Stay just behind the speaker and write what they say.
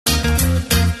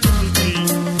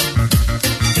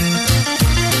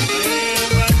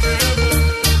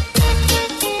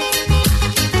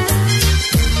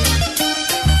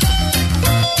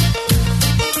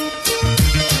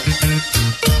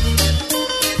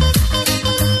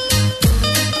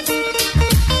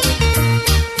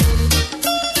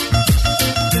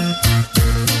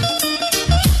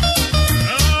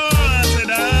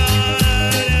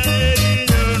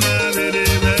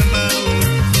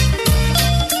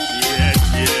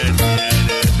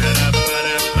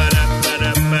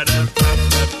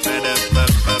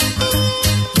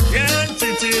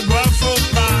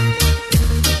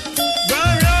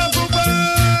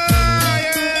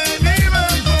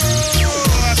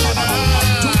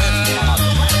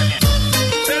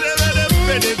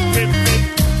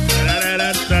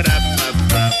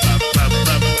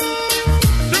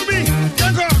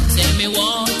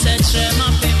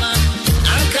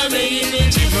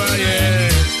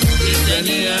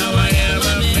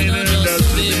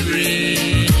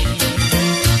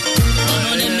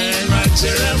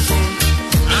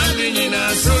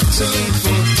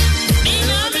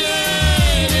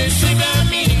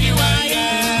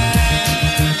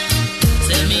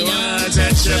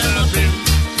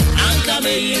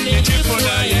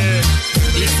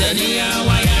Senia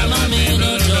waya mame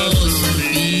no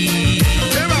dosubi.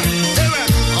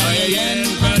 Oyen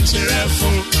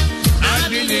panchirefo.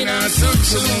 Adilina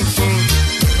sutumfo.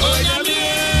 Onyame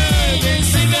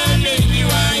yesigame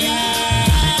niwaya.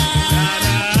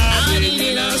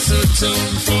 Adilina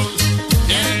sutumfo.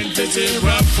 Entete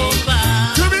wafoba.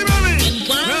 To be mommy.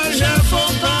 Raja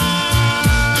foba.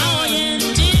 Oyen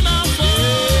tima fo.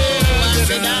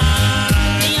 Aseda.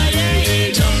 Niaye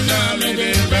jomna mede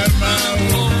bema o.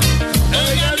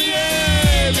 Onyame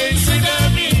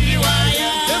yesigame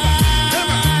niwaya.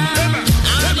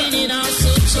 Adilina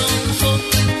sutumfo.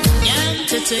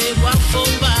 Entete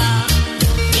wafoba.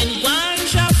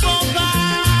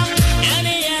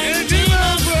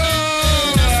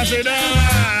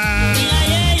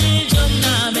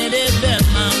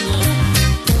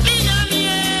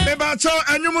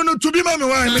 Anyumono to be mama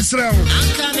wa Misrael.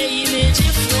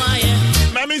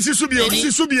 Mami sisubio.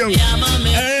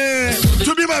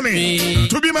 To be mami.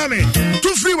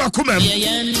 To free wa kuma.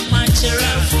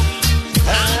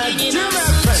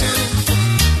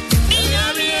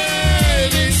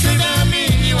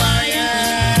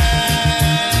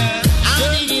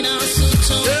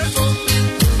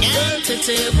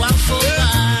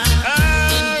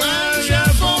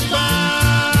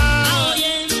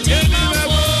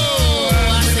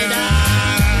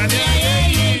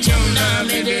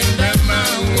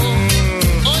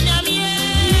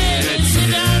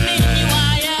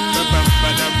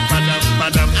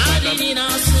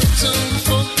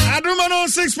 Adumano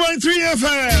 6.3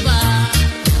 FM.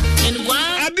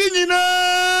 Adinina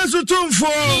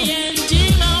Sutumfo.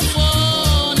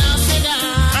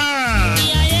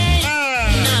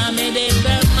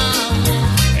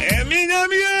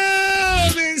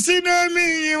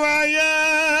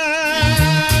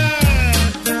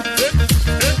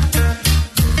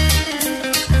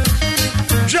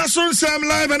 Dwaso Nsem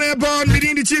live and airborne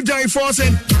meeting the Chief Giant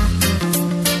Forcing.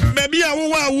 Maybe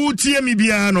I will tear me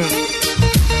piano.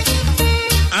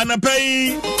 And I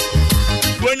pay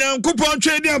when I'm coupon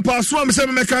trading and pass one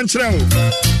 7 mechanical.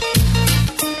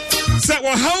 Say,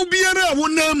 well, how be a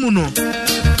woman?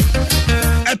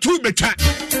 A 2 better.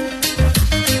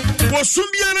 Was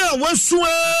Sumbiana, was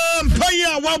Swam,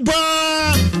 Paya,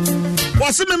 Waba.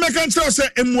 Was a mechanical say,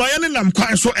 and Wayan and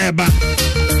quite so ever.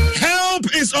 Help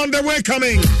is on the way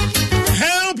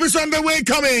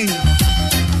coming.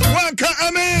 Waka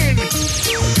amen.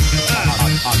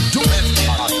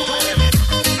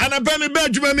 And I bet me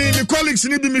Benjamin, the colleagues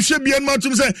need to be Michelle and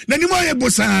Martin say, Nanimoya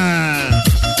Bosa.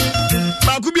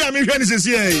 Makubi American says,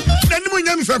 yea.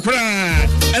 Nanimoyam for cry.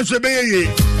 And so be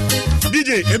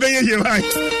DJ, obey you, right?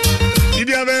 Did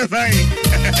you have fine?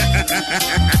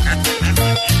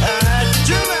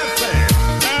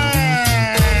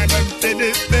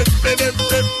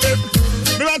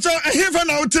 I hear for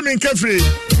now to me Kefri.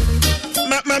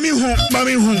 Mami who?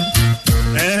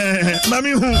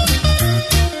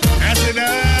 I said,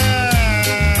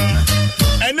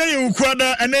 and then you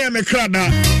quada, and then a crada.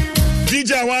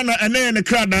 DJ Wana, and then a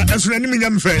crada, as an enemy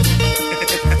young friend.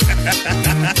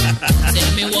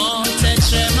 Tell me what,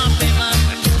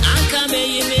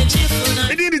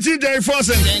 I did the TJ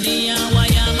Fawcett.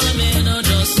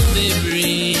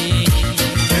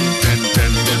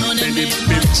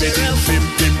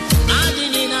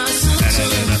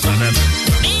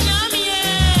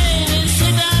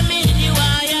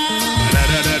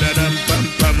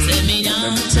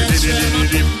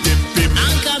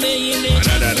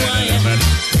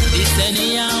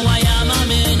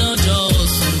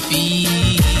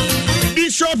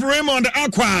 Bishop Raymond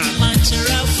Aqua,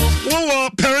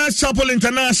 Parents Chapel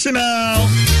International,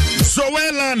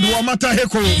 Zoeland, Wamata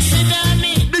Heko.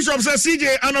 Bishop says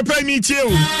CJ, Anope meet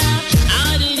you.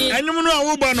 And you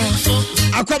know, Wubano,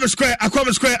 Aqua Square.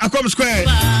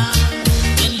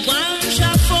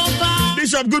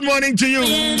 Bishop, good morning to you.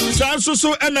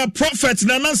 So and a prophet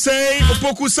Nana say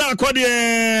Opokusa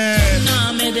Kwadwo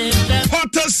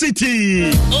Potter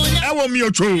City. Our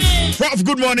Miocho. Prof,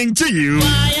 good morning to you.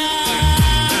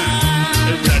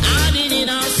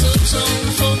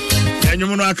 And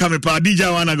you know, come pa DJ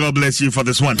Wana, God bless you for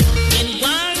this one. Well,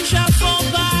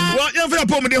 you have a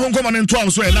the home command in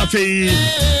 12 so enough.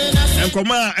 And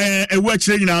come a work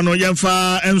saying now, no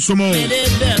Yamfa and Sumo.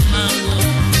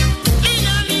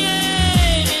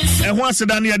 And once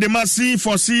done near the Massey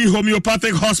for C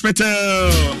Homeopathic Hospital.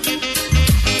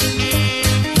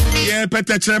 Yeah,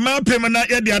 Peter Chema, Pemana,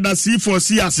 the other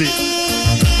C4C.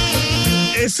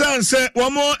 A son said,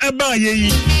 one more eba ye.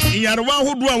 Yarwa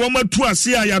who do one more to a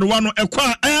sea, Yarwano, a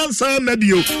qua answer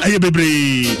medio, a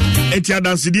baby.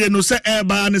 Etiada Sidia no say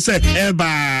eba and say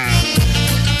eba.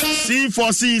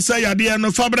 C4C say Yadia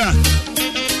no Fabra.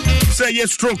 say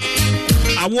yes stroke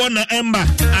awona emba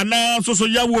ana so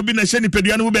yawo bi na hye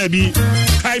nipadua no baabi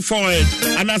typhoid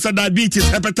ana sa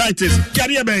diabetes hepatitis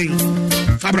yare ben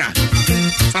fabra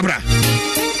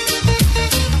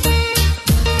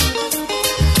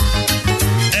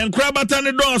enkrabata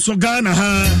ne dɔɔso Ghana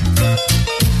ha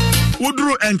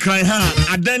Udru Enkrai ha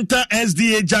Adenta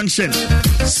SDA Junction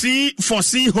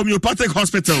C4C Homeopathic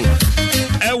Hospital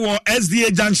Ewo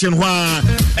SDA Junction wa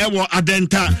Ewo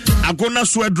Adenta Agona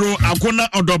Swedro Agona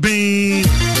Odobin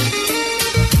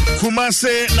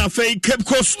Kumase na fei Cape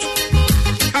Coast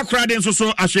Accra den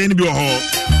so ahwene bi ho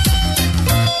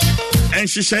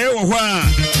enhyehyɛ wɔ hɔ a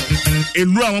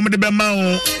enura a wɔn de bɛma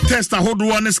wo test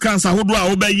ahodoɔ ne scans ahodoɔ a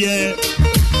wobɛyɛ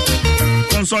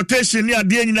consultation ni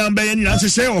adeɛ nyinaa bɛyɛ nyinaa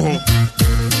hyehyɛ wɔ hɔ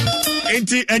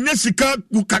enti ɛnyɛ sika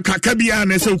kakaka bia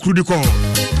na ɛsɛ okurudi kɔ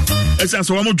ɛsɛ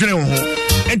so wɔn dwene wɔ ho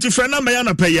enti frɛ number ya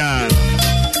na pɛ ya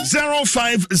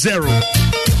 050 00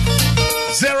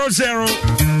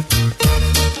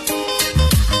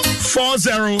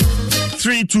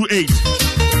 40328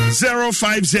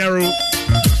 050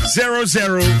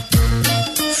 00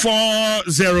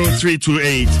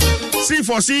 40328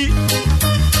 C4C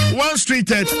once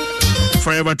treated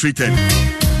forever treated.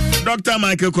 Dr.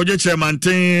 Michael Kwadwo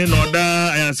Kyerematen no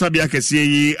da sabia kese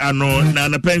yi ano na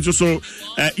na penso so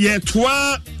ye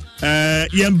toa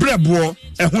ye mbrebo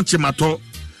ho chimato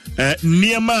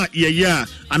niema ye ya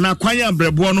ana kwanya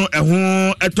mbrebo no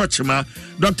ho etochima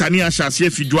Dr. ni ahyase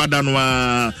afidwada no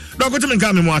a Dr.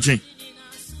 Menka me mo ache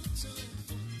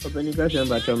Organization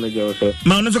ba chama joso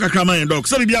ma no so kakra man doc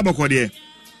so bibia bokode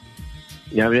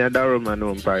Nyamia daro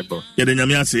manu mpaibo. Yede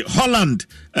nyamia se Holland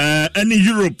any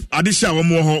Europe adisha wo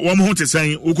ho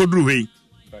tesan ukoduru hei.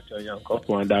 Pato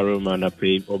yankopo daro mana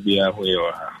pay obia ho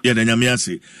yo ha. Yede nyamia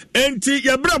se. Enti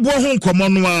ye brabo ho nkomo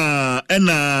no a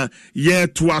na ye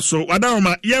toaso.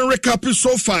 Wadaroma ye recap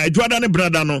so far edwada ne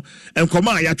brada no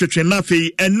nkomo a ya twetwe na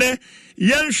fei ene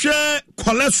ye hwe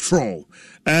cholesterol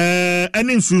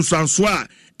any nsunsanso a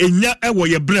enya ewo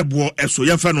ye brabo eso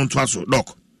ye fa no toaso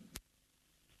doc.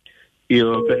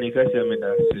 Yo penika me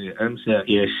da se amsa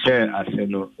ye share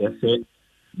aseno ye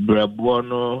brabo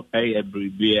no eye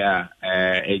bribia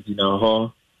ejina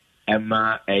ho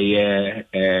ema eye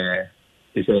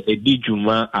is a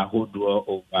edijuma ahodo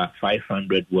over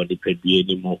 500 woni pedue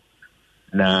ni mo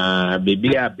na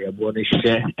bebia brabo no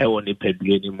share e woni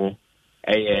pedue ni mo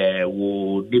eye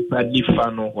wo nipa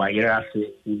no wa yera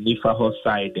se nifa ho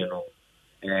side no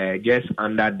just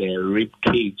under the rib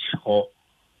cage ho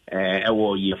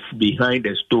behind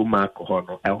the stomach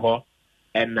hono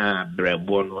and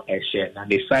brebo no na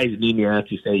the size linear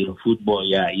to say in football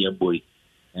boy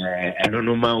I don't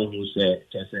know who say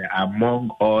just among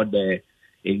all the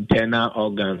internal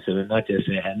organs not just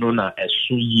say no na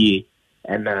esuye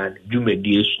and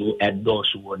jumedie so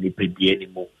endorse woni pedie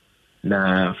anymore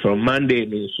na from Monday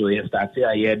so you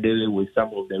started dealing with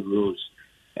some of the rules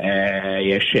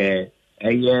share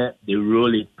the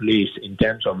role it plays in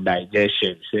terms of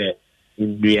digestion. Say,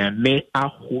 in the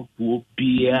ahodo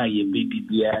bia ye baby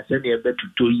bia say ye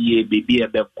betuto ye baby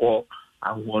ebe ko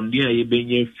ahonde ye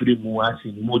benye free mu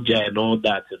asin moja and all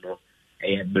that no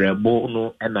brebo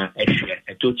no na ehwe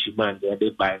etochi man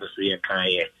de buy no so ye kan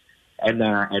ye and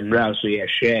so ye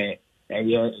share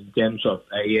in terms of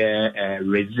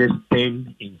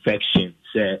resisting infection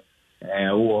say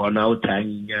now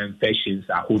time infections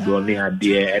ahodo ne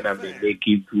ade and I make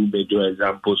it two major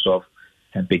examples of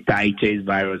hepatitis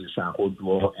viruses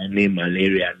ahodo and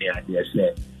malaria ne ade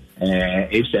say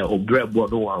it's a obrebo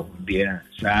no one there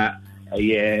sa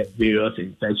various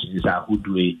infections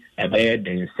ahodo e be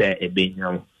den say e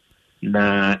benyam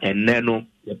na eneno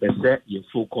you say you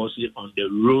focus on the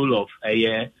role of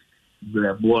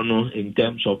brebo no in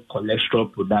terms of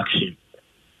cholesterol production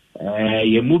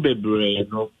you move bebre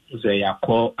no say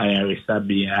yakọ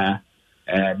ayaresabia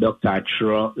Dr.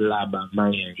 Tro lab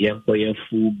man yenkoye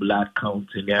full blood count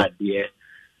ni ade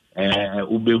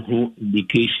ubehu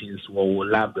indications wo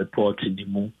lab report ni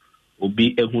mu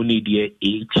obi ehu ni de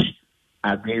H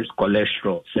against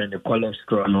cholesterol say the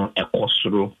cholesterol no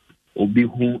ekosoro obi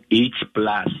hu H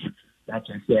plus that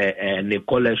is the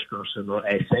cholesterol so no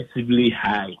excessively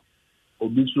high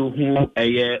obi so hu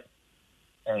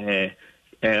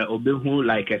obehu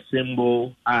like a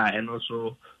symbol and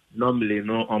also normally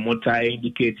no omota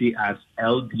indicated as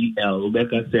LDL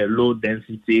obeka say low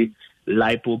density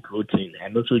lipoprotein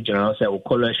and also general say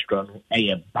cholesterol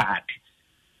bad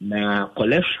na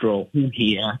cholesterol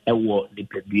here ewo the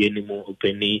pedue ni mo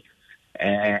openi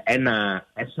na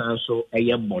essential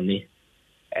bone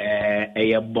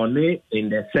in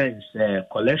the sense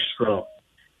cholesterol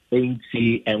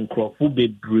enti enkrofo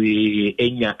bebre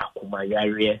enya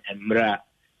akomayare emra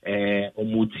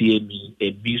omutie mi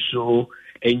ebiso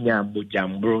enya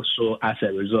mojambro so as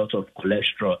a result of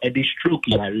cholesterol e the stroke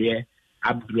yare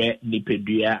abre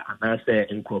nipedua anase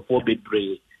enkrofo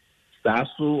bebre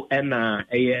saso ena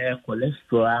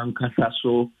cholesterol ankasa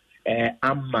so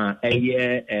ama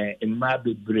imma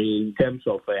bebre in terms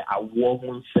of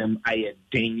awo nsem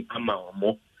ayedin ama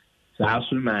omo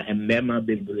saso na emmema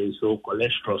bebre so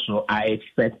cholesterol so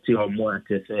affect omo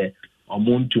atese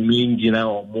omo ntumi ngina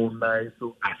omo na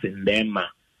so asendema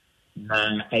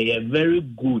na very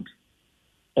good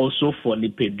also for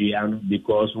lipidem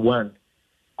because one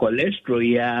cholesterol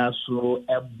ya so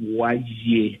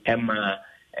eboye ema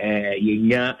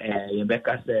yenya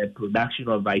yebeka say production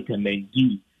of vitamin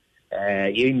D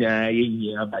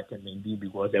yenya vitamin D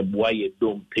because eboye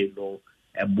dompe no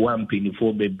eboa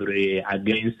mpinifo bebre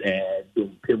against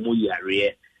dompe mu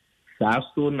yare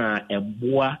so na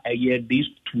eboa these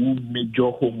two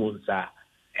major hormones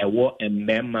ewo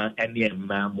emmema ene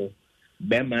emmamo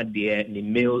bema de ni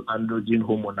male androgen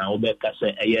hormone na obeka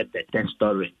say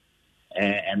testosterone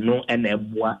eno ene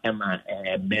eboa ema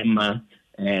bema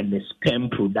the sperm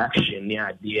production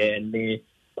near the ne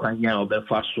kwanya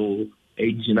obefa so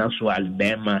ejina so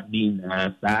albema din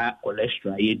sa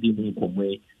cholesterol yedi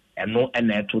nkomwe eno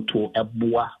ene toto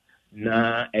eboa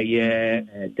na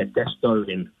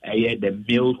testosterone the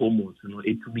male hormones no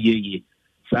etumi ye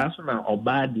saso na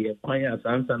oba de kwanya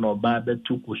sansa na oba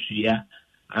betu kosia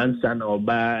ansa na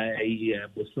oba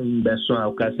bosun beso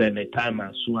akasa ne time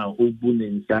aso a obu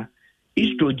nensa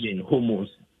estrogen hormones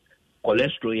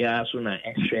cholesterol ya so na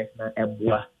ehwe na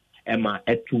eboa ema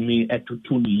etumi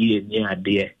etutu ni ni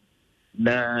ade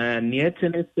na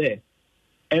nietene se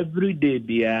everyday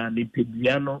dia ni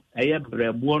pebiano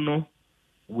brebo no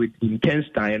with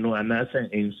intestine no anasa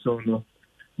enso no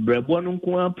brebo no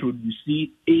ko produce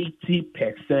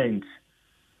 80%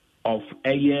 of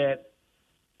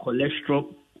cholesterol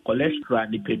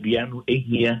ni pebiano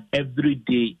here every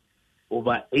day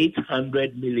over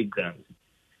 800 milligrams.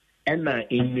 And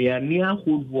in the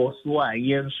ahodoɔ so a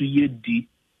yɛn so yɛdi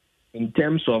in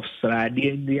terms of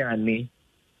sradeɛ nduane,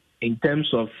 in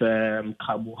terms of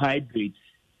carbohydrates,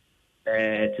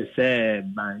 to say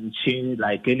bankye,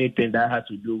 like anything that has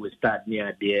to do with start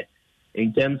near there,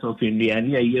 in terms of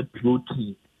nduane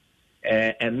protein,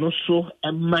 and also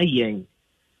ɛma yɛn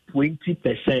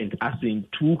 20% as in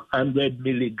 200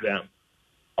 milligrams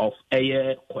of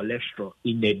cholesterol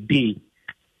in a day.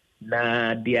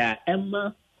 Na dia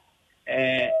ɛma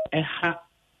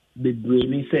the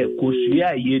brain say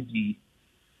kosua yedi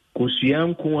kosua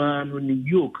nkoa no ni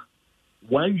yolk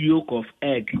one yolk of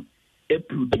egg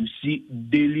produce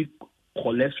daily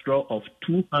cholesterol of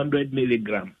 200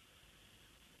 milligrams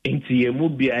enti yemu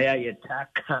bia ya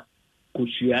taka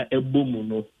kosua ebomu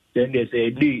no then they say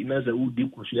day na say udi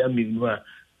kosua minu a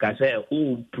ka say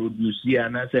o produce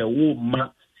na say o ma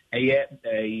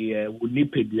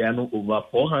nipedua no over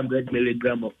 400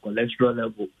 milligrams of cholesterol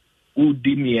level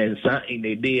udimiensa in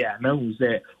a day and now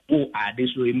say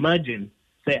so imagine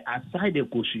say aside the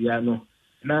kosua no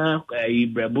na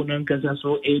brebo na nkasa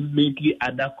so make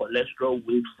other cholesterol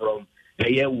weight from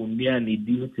wundia ni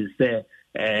due to say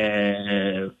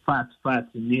fat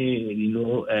ni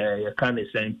you can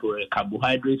say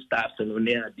carbohydrate stuff no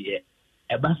near there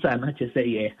ebasa na che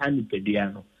say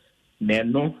hanipedua no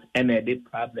neno ene the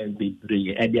problem be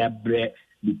bree e dia bre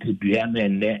lipidua no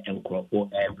ene enkrofo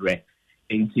ebre.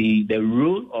 Into the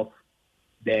role of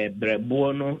the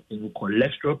brebono in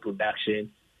cholesterol production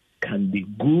can be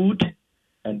good,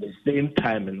 and at the same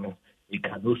time, it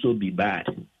can also be bad.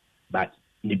 But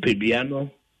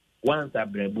nipebiano once a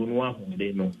brebono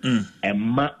ahundeno,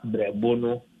 emma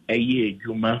brebono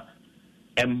juma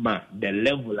emma the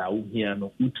level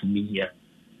auhiano utumia,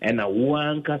 and a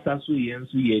one casasu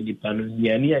yensu ye dipano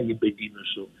niania yebedino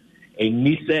so, and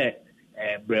ni say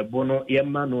brebono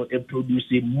yemano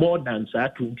produce more than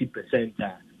 20%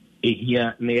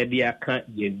 here near the account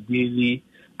ye daily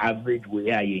average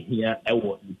way here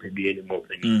what you pay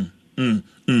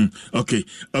Okay.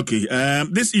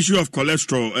 This issue of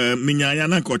cholesterol,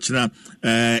 minyana kochina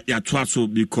ya twaso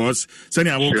because sani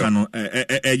awokano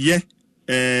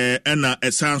and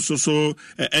a sound so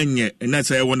and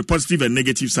that's one the positive and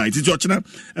negative side. It's your channel.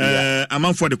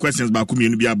 Among for the questions about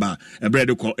community about a bread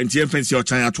call and TFNC or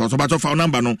China to about of our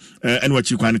number no and what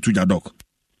you can to your dog.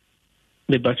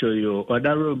 The battle you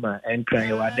other room and cry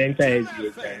your identity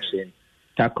extension.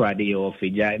 Takradi or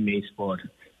Fijai May Sport.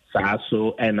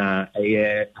 Saso and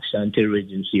Ashanti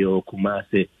Regency or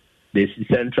Kumasi. The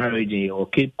central region or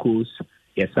Cape Coast.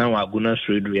 Yes, Waguna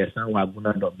Street. Yes,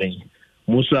 Waguna Dobin.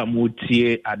 Musa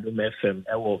Mutie Adom FM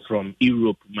from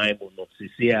Europe, my mono,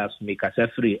 CCS, make us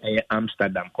free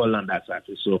Amsterdam, Holland, as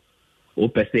so.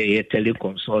 Open say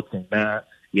teleconsulting now,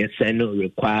 yes,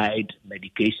 required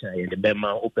medication, the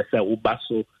Bema, open say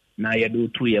Ubaso, now you do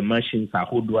 2 year machines, a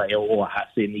hoodoo, or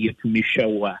Hassan, you to me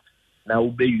shower. Now,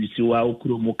 be you see wa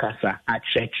ukuru mukasa, a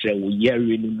check, we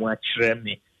yeri ni mwa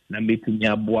treme, na metu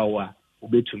nyabuawa,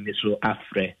 ube to me so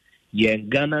afre. Ye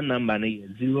Ghana number ni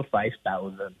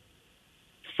 05000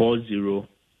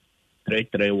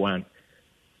 40331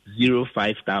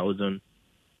 05000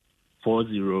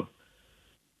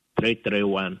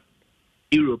 40331.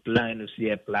 Europe line is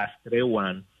here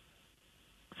 +31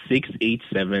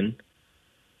 687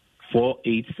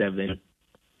 487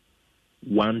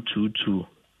 122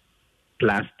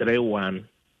 +31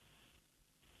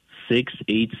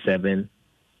 687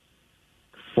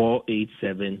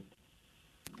 487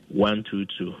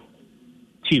 122.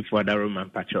 Chief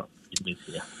Wadaroman Pacho is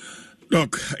here.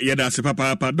 Doc, that's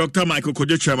Papa. Dr. Michael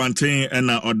Kwadwo Kyerematen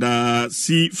and other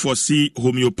C4C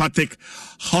Homeopathic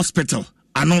Hospital.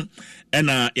 Ano, and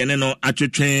Yaneno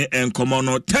Atwetwe and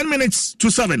Komono 10 minutes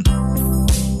to 7.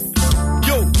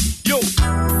 Yo.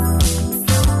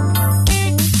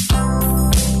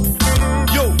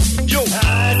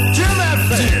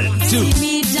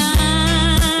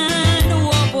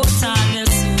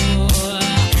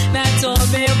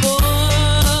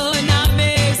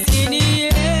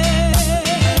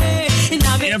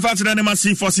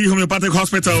 C4C Homeopathic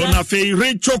Hospital na fe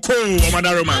Rechoko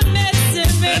Madaroma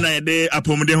and I de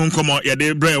apomde hon komo ye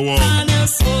de brewo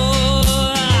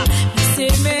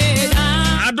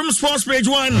Adam Sports page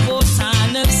 1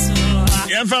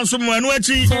 Yan fan sumo anu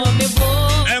achi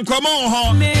en komo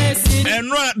ho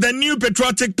and the new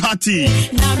Patriotic Party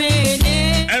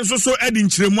and so edin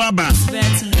chiremu aba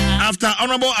after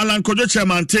Honorable Alan Kwadwo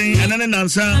Kyerematen and then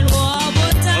Nansa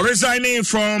resigning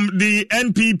from the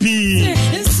NPP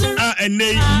and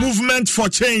a movement for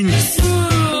change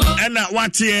and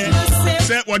what year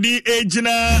said what the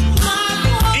agina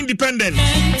independent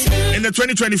in the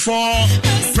 2024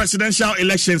 presidential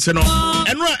elections and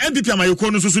NPP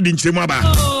amayoko no so di nchiremu aba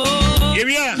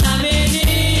area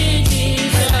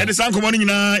and the sanko morning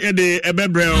na e de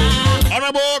ebebrel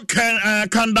Honorable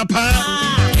Kandapa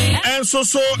and so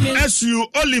SU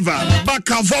Oliver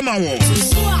Bakavomawo.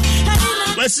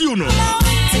 Let's see you know.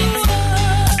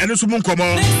 And this will come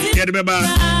on.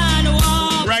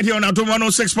 Right here on Atom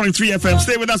 106.3 FM.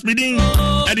 Stay with us, meeting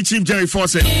Eddie Chief Jerry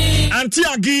Fawcett. Auntie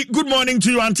Agi, good morning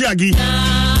to you, Auntie Agi.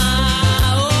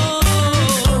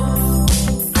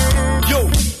 Yo.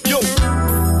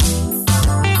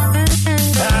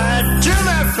 Jim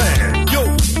FM.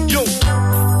 Yo.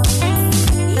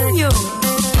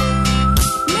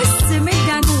 Mr.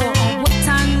 Megano, what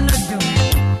time to do?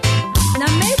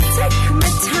 Now, may take my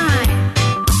time.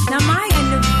 Now, my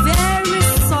end very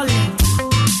solid.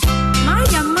 My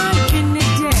imagine the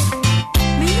day.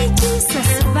 Many Jesus,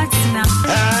 but now.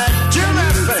 Jim FM.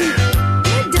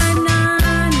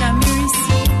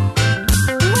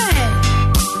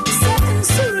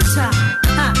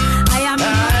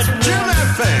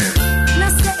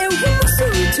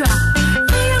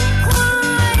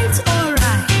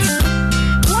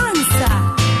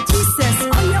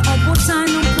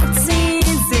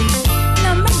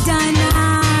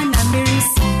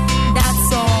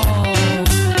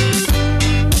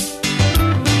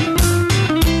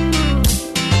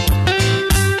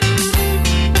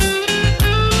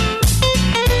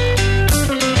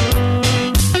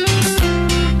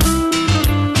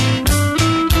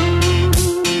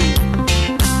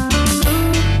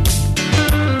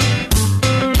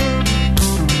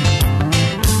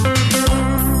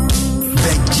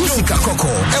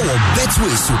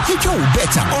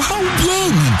 better or how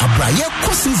bien abraye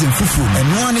ko season fufu and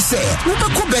one say we be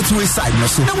ko bet we side no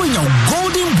so na when your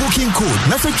golden booking code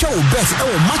na fe twa wo bet e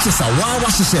wo matches a wa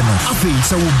hye no afi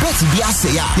so wo bet bi ase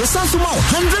ya yes so ma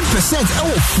 100% e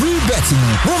wo free bet no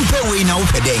won pay we na wo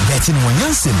pede bet no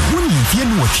wanyansem won yifie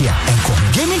no wotwe enko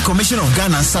Gaming Commission of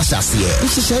Ghana sashas here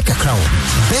it's share kakra wo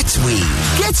bet we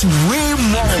get way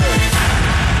more.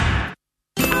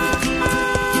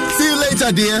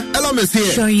 Dear, Elam is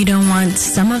here. Sure you don't want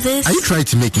some of this? Are you trying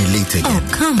to make me late again? Oh,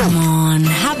 come on.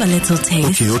 Have a little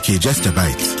taste. Okay, just a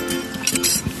bite.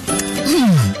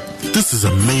 This is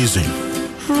amazing.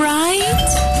 Right?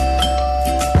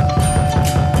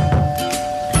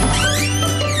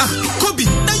 Kobe,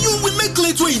 now you will make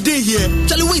late when you day here.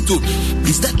 Charlie, wait,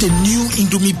 is that the new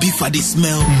Indomie beef at the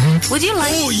smell? Would you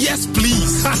like? Oh, yes,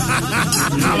 please.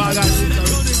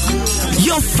 Yo,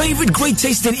 Your favorite great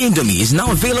tasting Indomie is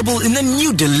now available in the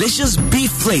new delicious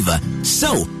beef flavor.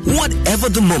 So, whatever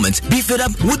the moment, beef it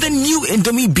up with the new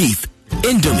Indomie beef.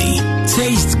 Indomie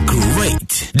tastes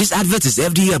great. This advert is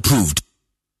FDA approved.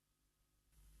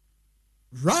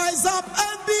 Rise up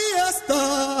and be a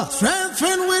star.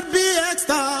 Strengthen with BX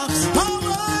stars.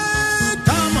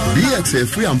 BX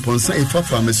free and ponsa ifa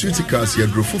pharmaceuticals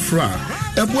yadro fofra.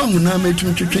 Eboa huna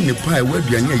metwetwe ne pie wa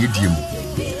aduane ayediem.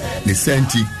 Ne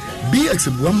senti BX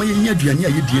boa ma yenya aduane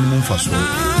ayediem mu mfaso.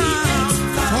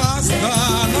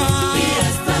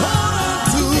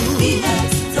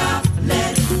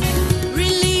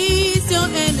 Release your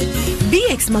energy.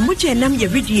 BX mamuche nam ye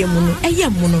ridie mu no eye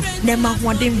mu no na ma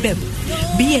hoden bem.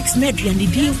 BX meduane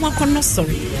di ho akono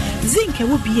sorry. Zinc e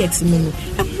wo BX mu no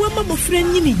eboa ma mofra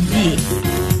nyini yie.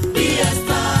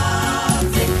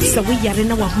 So we are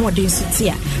in our hoarding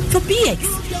sutia for BX.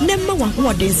 Never one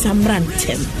hoarding some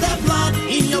rantem. The blood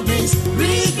in your veins,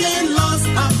 regain lost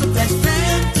after the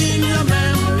strength in your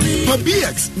memory. For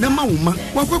BX, Namauma,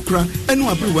 Wakokra, and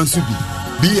Wabri Subi.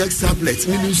 BX tablets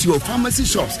means your pharmacy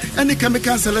shops and the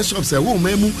chemical seller shops at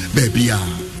Womemu, baby.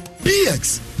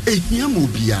 BX, a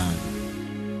Yamubia.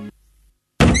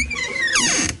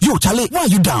 Yo, Charlie, why are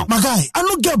you down? My guy, I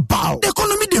don't get bow. The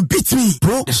economy, they beat me.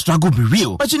 Bro, the struggle be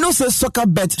real. But you know, say soccer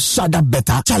bet, shut up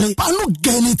better. Charlie, I don't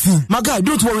get anything. My guy,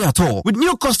 don't worry at all. With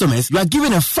new customers, you are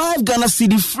given a 5 Ghana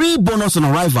cedi free bonus on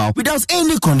arrival without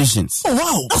any conditions. Oh,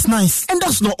 wow. That's nice. And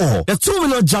that's not all. The 2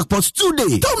 million jackpots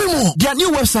today. Tell me more. Their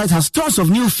new website has tons of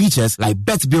new features like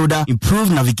bet builder,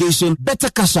 improved navigation,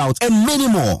 better cash out, and many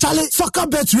more. Charlie, soccer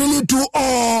bet really do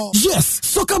all. Yes,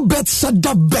 soccer bet, shut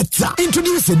up better.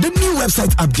 Introducing the new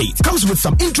website update. Comes with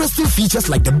some interesting features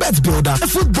like the bet builder, a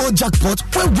football jackpot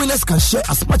where winners can share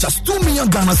as much as 2 million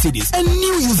Ghana cedis, and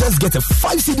new users get a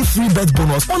 5 cedi free bet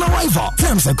bonus on arrival.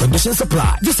 Terms and conditions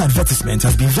apply. This advertisement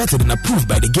has been vetted and approved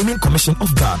by the Gaming Commission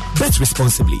of Ghana. Bet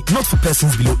responsibly, not for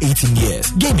persons below 18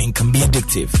 years. Gaming can be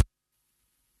addictive.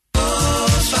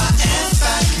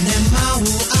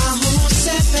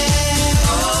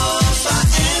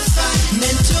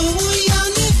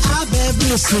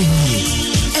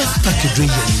 Package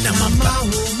namamba.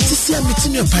 Sisi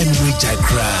amitini opai mi weja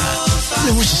kra.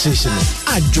 Me wo hihye no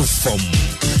adwo fom.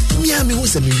 Miami wo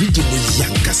se me ridi mo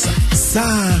yankasa. Sa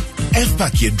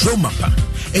F-Pack dromapa.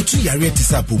 Etu yare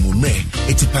etisa pomumre,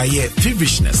 etipaye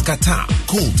feverishness, kata,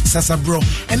 cold, sasabro,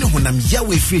 ene honam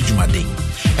yawe free jumaden.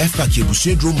 F-Pack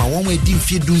bushe droma wonwe di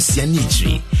fie dunsia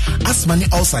nichi. Asmani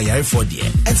also yare for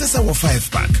die. Ensesa wo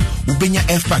F-Pack. Ubenya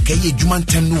F-Pack eye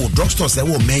jumantem no drugstores e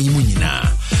wo menyi mu nyina.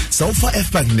 So for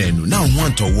F-Pack nenu na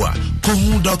want to wa.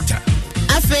 Kohu doctor.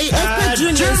 Afei F-Pack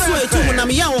Junior so etu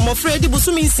honam yawo mo fredi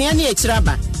busumi nsia ne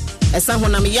ekiraba. Esa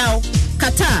honam yawo,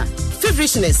 kata,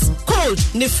 feverishness, cold,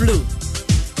 ni flu.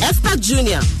 F-Pack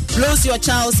Junior blows your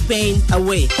child's pain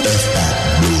away.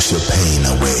 F-Pack blows your pain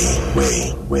away.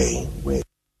 Way.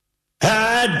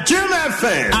 Jim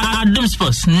FM. Adam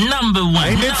Sports number 1.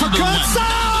 And it's for Kutsa!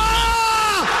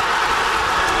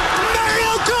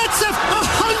 Mario Kutsa,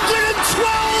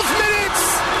 112 minutes.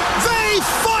 They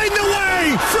find a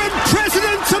way from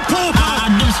president to pauper.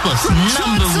 Adam Sports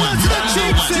number 1. To the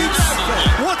cheap seats.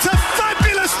 What a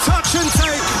fabulous touch and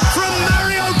take from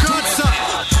Mario Kutsa.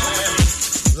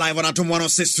 Live on Atom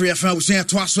 106.3 FM. We say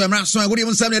Dwaso Nsem. Good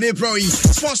evening, 7 day pro.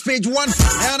 Sports page 1.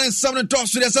 And 7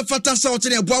 doors. There's a fantastic out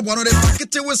in a bob one of the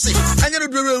packet we see. And you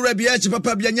do Rebiachi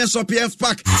Papa Bianas or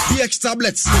F-Pack. BX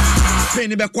tablets.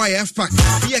 Penny Bequay F-Pack.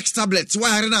 BX tablets.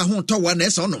 Why are not home to one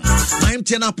S on them? I'm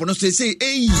 10 up on us. They say,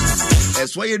 hey,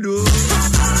 that's what you do.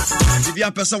 If you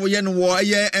are person we know,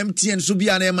 MTN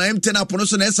Subiana, my M10 up on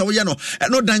us and Esawano.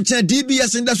 And no Dancha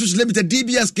DBS Industries Limited.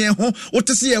 DBS can home. What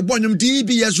to see a one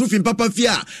DBS roofing Papa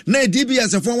Fia. Na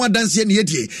DBS a former dance here near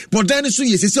but then so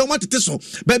yes, so much so.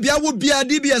 Baby, I would be a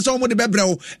DBS on the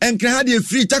bebro and can have a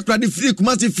free tax credit free,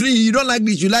 commercial free. You don't like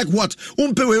this, you like what?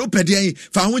 Umpewe upede,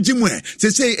 found Jimwe.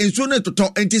 Say, and soon to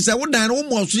talk and tis I would dine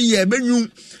almost 3 years. Menu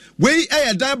way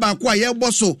a die by quiet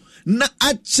bosso. Na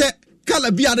ache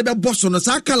kala bia de bosso no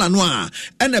sa kala noa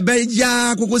and a bay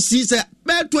ya go see say.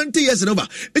 20 years and over.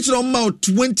 It's an about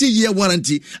 20-year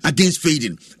warranty against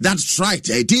fading. That's right.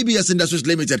 DBS Industries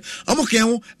Limited. I'm okay.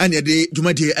 And the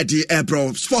Jumadi at the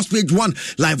Airpro Sports page 1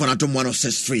 live on Atom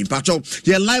 106.3. Patrol.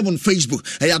 You're live on Facebook.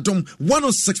 Atom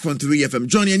 106.3 FM.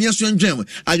 Johnny and yes, you enjoy.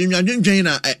 Are you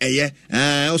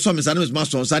also Miss Animus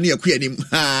Master Sunny Are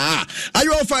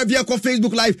you all 5 year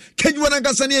Facebook live? Can you want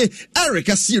to Eric?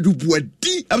 I see you do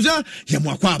nti abza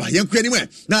yɛmoakwa aba yɛnkɔ anim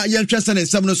na yɛntwɛ sɛ ne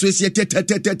nsɛm no so ɛsi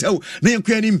tɛtɛtɛtɛw na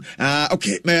yɛnkɔ anim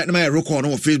okay my record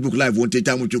on Facebook live won't take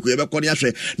time to yɛbɛkɔ ne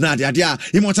ahwɛ na ade a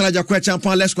Immortal Jakwa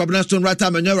Champion Les Kwabena Stone Rata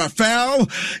Menyo Rafael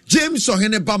James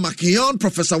Ohene Ba Makion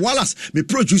Professor Wallace me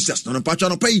producers no patch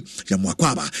no pay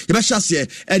yɛmoakwa aba yɛbɛhyɛ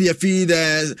area feed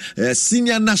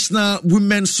senior national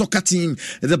women soccer team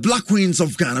the Black Queens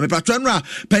of Ghana me patronra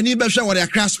Penny Besha wa the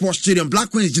Accra Sports Stadium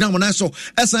Black Queens gina mona so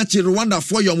esanchi Rwanda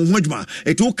for your mudjuma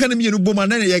etu kan mi no boma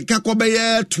na ye ka ko be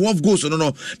 12 goals no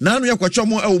na no yakwacho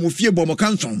mo e wo mufie bom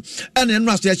kanson ene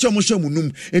no aso ye che mo hwa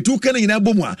munum etu kan nyina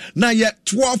bomu a na ye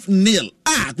 12-0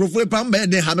 krofo pamba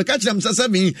de ha me ka kire msa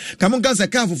 7 kamon kan se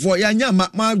ka fofo ya nya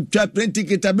ma twa plenty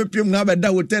kita be piem na be da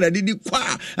hotel didi kwa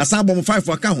asan bom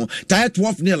 5 aka ho ta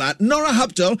 12-0 Nora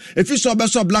Haptel if you saw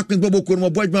beso Black Queens bobo ko mo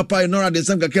bojma pa Nora de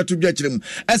Nsem ka ketu dwa kire mu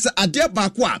ese ade ba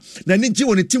ko a na ni ji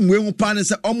woni team we hu pa ne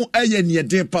se omo aye ne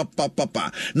den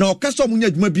papa na okasa omo nya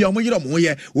adwuma bia omo yire omo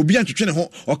ye obi antwetwe ne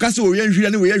ho okasa oye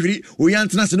nhwira ne oye hwiri oye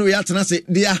antena se ne oye atena se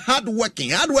they are hard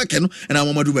working and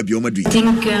amamadu ba bia omadu. I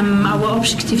think our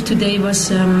objective today was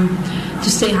to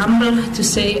stay humble, to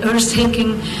stay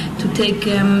earth-shaking, to take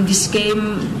this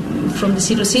game from the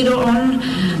 0-0 on.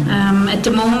 At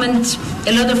the moment,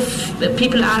 a lot of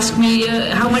people ask me,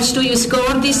 how much do you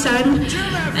score this time?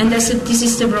 And I said, this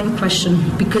is the wrong question,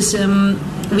 because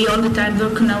we all the time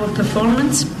work on our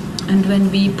performance. And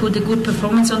when we put a good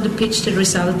performance on the pitch, the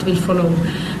result will follow.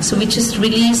 So we just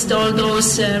released all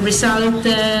those result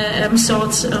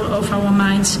thoughts of our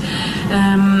minds.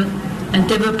 And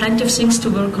there were plenty of things to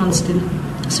work on still.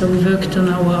 So we worked on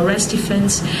our rest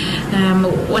defense.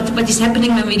 What is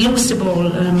happening when we lose the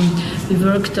ball? We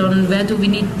worked on where do we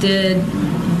need the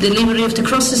delivery of the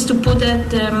crosses to put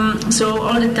it. So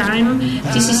all the time,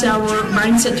 this is our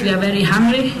mindset. We are very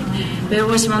hungry. We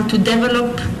always want to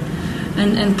develop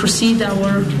and proceed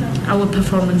our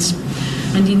performance.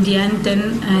 And in the end,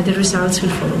 then the results will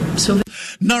follow. So.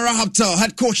 Nara Haptel,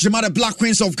 head coach, the mother Black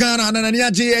Queens of Ghana, and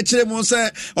Naniaji Echemo say,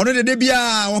 already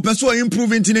Debia, or Pessoa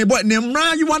improving in a boy,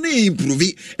 Nemra, you want to improve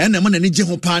it, and the man and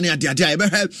Nijo Pani at the idea.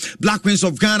 Black Queens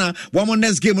of Ghana, one more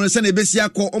next game on the Sunday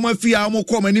Besiako, Omafia,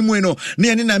 Omoko, and Nimueno,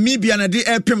 near Namibia, and the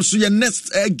Epim, so your next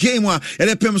game, and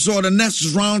Epim, so the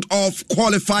next round of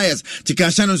qualifiers,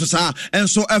 Tikashano Sosa, and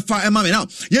so FIM. Now,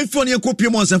 Yenfonia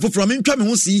Copiumons and from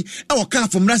Intramusi, our car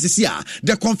from Rasisia,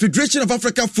 the Confederation of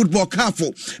Africa Football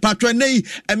Carfo, Patronay.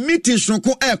 A meeting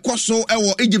shonko koso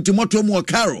ewo Egypt moto mu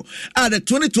Cairo at the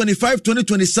 2025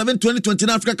 2027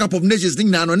 2029 Africa Cup of Nations thing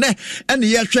na no ne and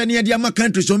ye hwe ne dia ma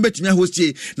countries so betimi host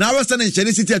na Western Nation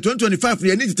City 2025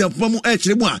 ye need tempo mu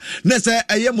kire mu a na se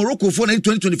eye Morocco for na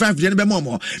 2025 ye ne be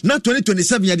mo na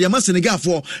 2027 ye dia ma Senegal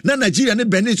for na Nigeria ne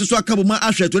Benin so akabo ma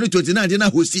ahwe 2029 de na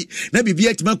host na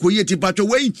bibia tima ko ye tipatwo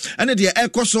wei ene de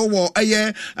koso wo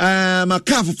eye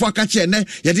makaf for aka che ne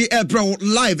ye de bro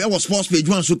live e sports page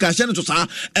one so ka she no to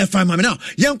FIM now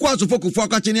yanko azofoko for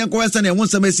kache yanko wesa na won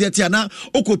samesi atia na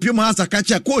okopio ma asa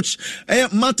kache coach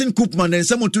Martin Koopman and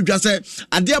someone to just say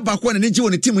ade abakwa na nji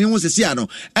won team yin sesi ano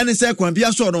ene say kwan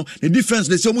bia so no the defense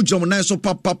dey say mu jom na so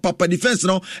papa defense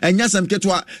no enya sam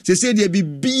ketwa sesi dey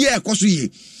bibia ekoso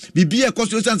yi bibia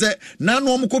ekoso say na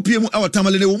no mo kopie mu e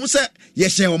watamale wo mu say ye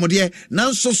hye wo mo de na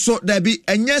nso so da bi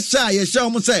enya sha ye hye wo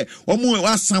mu say wo mu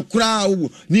asakura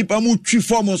nipa mu twi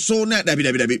form so na da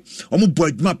bi wo mu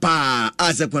boduma pa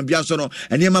as a kwambia so no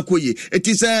enema koye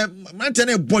eti se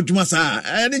mantene bodwuma sa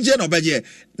eni je no beje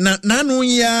na nanu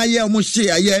ya ye mo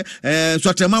hye aye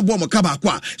sotema bo mo kaba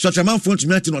kwa sotema front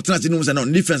meeting no tena no se no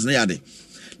defense na yade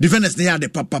defenders na yade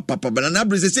papa na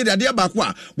brese se ade ba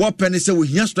kwa wo pene se wo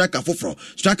hia striker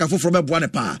foforo be boa ne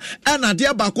pa and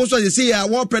ade ba ko so se ya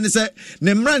wo pene se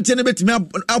ne mrante ne betimi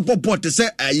abobot se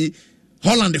ayi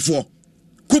Holland for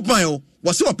Koopman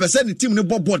wo se wo pese ne team ne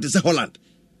bobot se Holland.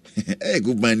 Hey,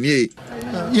 good man,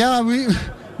 yeah,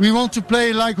 we want to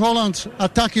play like Holland,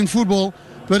 attacking football,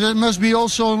 but it must be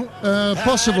also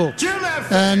possible.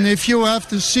 And if you have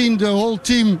to see the whole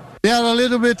team, they are a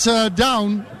little bit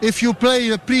down. If you play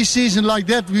a pre-season like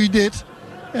that we did,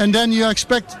 and then you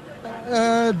expect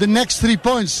the next 3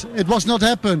 points, it was not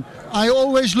happen. I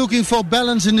always looking for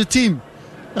balance in the team,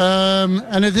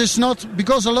 and it is not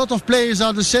because a lot of players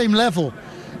are the same level,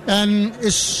 and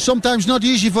it's sometimes not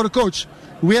easy for the coach.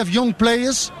 We have young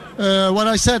players, what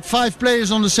I said, 5 players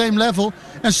on the same level,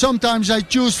 and sometimes I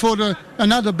choose for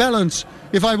another balance.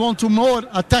 If I want to more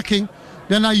attacking,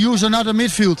 then I use another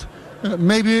midfield,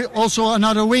 maybe also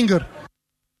another winger.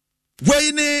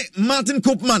 Wayne Martin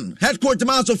Koopman, head coach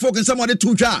Dwaso folk and somebody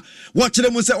to watch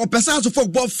them and say, "Oh, Pesaso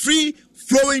folk ball free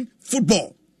flowing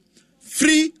football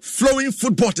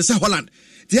to say Holland."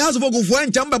 The house of folk go for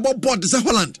Jamba ball to say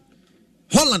Holland.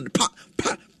 Holland pa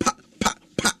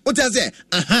what I say?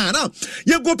 Now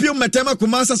you go pio matema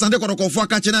kumasa sande korokofo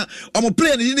akachena omo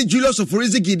play ni Julius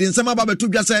Oforizigi din sama ba betu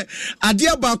bia say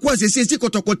adia ba kwa sesi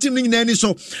kotokoti ni nyina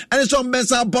so ene so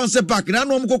mbensa bounce back na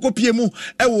no mkoko pie mu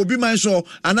e wo bi man so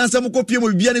anansa mkoko pie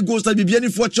mu bia ni goal star bia ni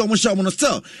fuache omo sha omo no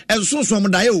still e so so omo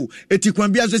dae o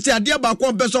etikwan bia so say adia ba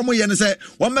kwa mbensa omo ye ne say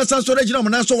wo mbensa so regina omo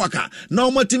na so waka na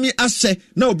omo timi ahye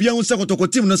na obi an se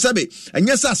kotokoti no sebe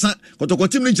enye sasa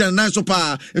kotokoti ni jana na so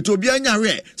pa eto obi anya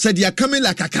we say dia coming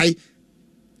like kakai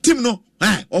team no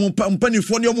omo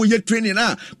for ni omo ye training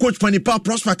na coach Panipa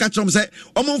Prosper catch them say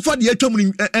omo fa de atwam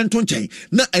ni ento nchen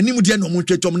na anim de no omo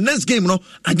twetwam next game no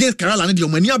against Kerala na de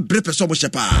omo ani abre person omo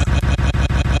shepa.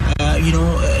 You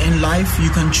know, in life you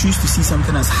can choose to see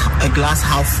something as a glass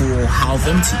half full or half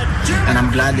empty, and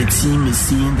I'm glad the team is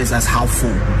seeing this as half full.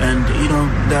 And you know,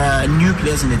 there are new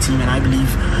players in the team, and I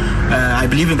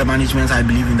believe in the management, I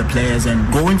believe in the players,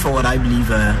 and going forward I believe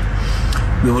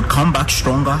we would come back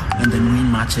stronger and then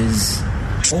win matches.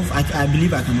 I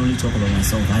believe I can only talk about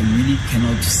myself. I really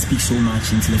cannot speak so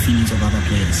much into the feelings of other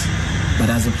players. But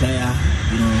as a player,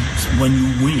 you know, when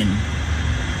you win,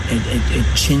 it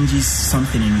changes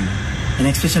something in you. And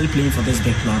especially playing for this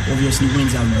big club, obviously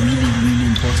wins are really, really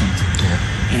important.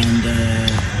 Yeah. And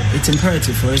it's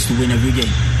imperative for us to win every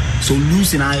game. So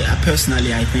losing, I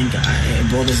personally, I think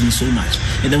it bothers me so much.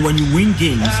 And then when you win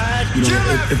games, you know,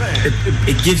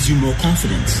 it gives you more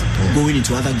confidence going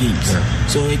into other games. Yeah.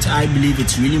 So I believe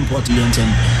it's really important.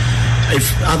 And if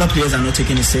other players are not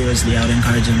taking it seriously, I would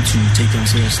encourage them to take them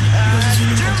seriously because it's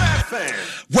really important.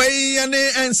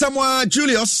 And someone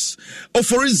Julius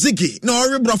Oforizigi no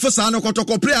rebrofo no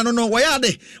kotoko play no why are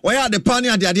the pani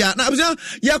adia na abia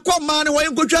ya kwa man why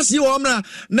go twase wo mra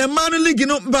na man league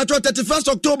no but 31st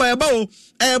October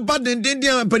bad den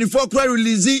 24 cry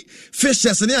release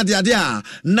fishes ne adia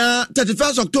na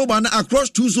 31st October na across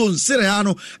two zones Syria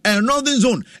no northern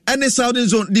zone and southern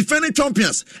zone defending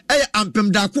champions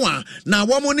ampem dako na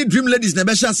wo mo ni dream ladies na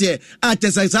be hye at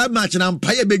exercise match na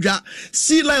mpaye bedwa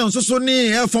Sea Lions so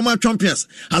ni former champions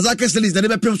Azaka Selis na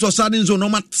be pem so southern zone no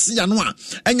matia no a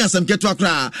enya sam keto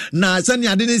akra na sani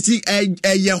ade ne si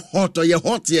ye hot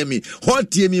ye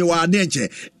me wa de nche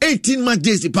 18 match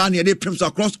days pa na dey pem so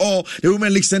across all the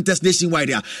women league centers nationwide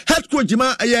there. Head coach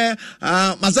ma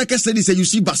Azaka Selis say you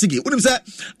see Basigi unim say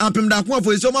ampem da ko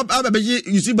for so ma abeji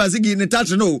you see Basigi ne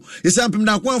touch no you say ampem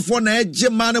da ko for na eje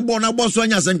man bo na boss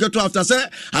anya sam keto after say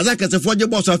Azaka se for je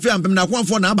boss afi ampem da ko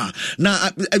for na ba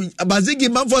na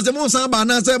Basigi man for se mo san ba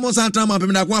na say mo san tram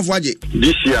ampem da ko for aje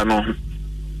this year no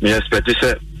me expect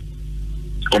say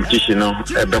competition no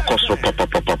e be cost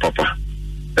papa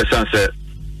esan say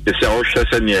the say o hwe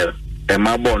say near e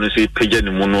ma ball no say page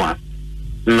ni mu no a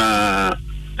na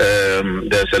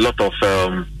there's a lot of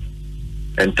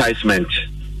enticement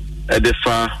the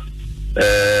far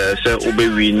say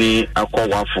obewi ni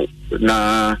akwawafo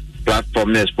na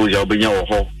platform na exposure obenya wo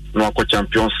ho no akọ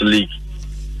Champions League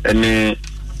ene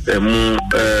mu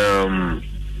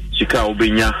sika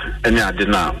obenya ene ade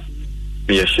na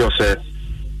me sure say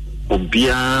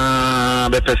obia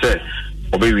be pese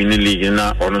obewi ni league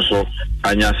na ono so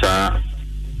anya sa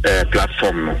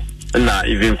platform no na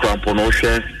even crampo no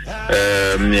hwe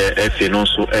FA no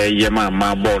so yema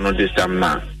ma ball no this time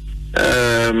na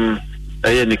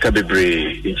ni ka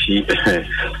bebre nchi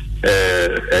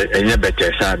enye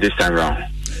better sa this time round.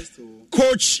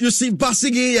 Coach, you see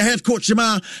Basigi, your head coach,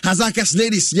 ma Hazakas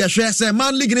ladies, yeah, she say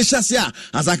man league in Shasia,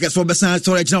 Hazakas for Bessan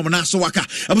storage now, Naso Waka.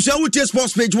 I was out here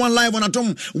sports page 1 live on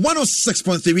Atom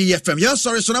 106.3 FM. Yes,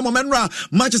 sorry, so now Menra,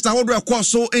 Manchester Order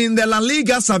so in the La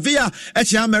Liga, Sevilla,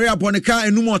 Etia Maria Bonica,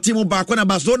 and Numo Timo Bakona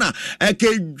Bazona,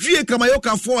 Eke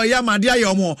Kamayoka for Yamadia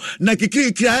Yomo,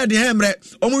 Nakiki Kia de Hemre,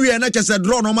 Omuria Natchez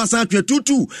draw no Massa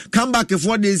 2-2, come back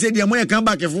for the Zedia, come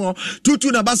back for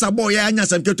 2-2 Nabasa boy,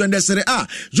 Anyas and Keto and Desere A,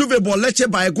 Juve ball. Lecce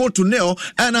by a goal to nil,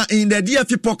 and in the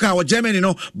DFB Pokal or Germany,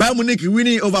 Bayern Munich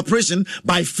winning over Preston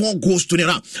by 4 goals to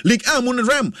nil. League A Mun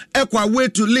Rem, Equa way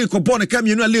to League Cobon,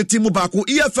 Camino, League Timo Baku,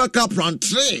 EFL Cup round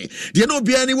 3. There no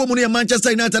be any woman in Manchester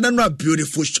United and a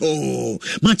beautiful show.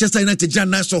 Manchester United,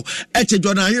 Jan Naso, Eche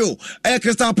Jonayo,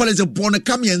 Crystal Palace,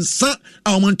 Bonacami and San,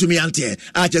 Almond to me, Auntie,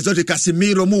 Achezote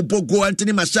Casemiro, Bogo,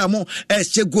 Anthony Machamo,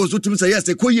 Eche goes to say yes,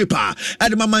 the Kuyipa,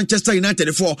 and Manchester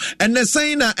United 4, and the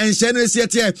Saina and Shannon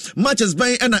City. matches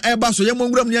bang and Airbus so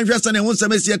Yamungram Yanjasan and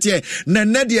 170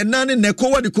 Nene Nani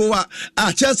Nekoa de Koa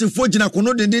Chelsea Fujina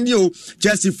Kono Dendio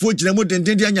Chelsea Fujina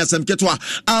Dendia Sam Ketwa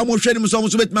Amo Shedim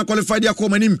Somus with my qualified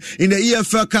Yakomanim in the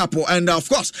EFL Cup and of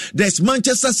course there's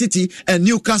Manchester City and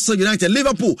Newcastle United,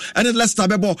 Liverpool and then Leicester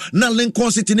Bebo, now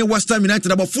Lincoln City, West Ham United,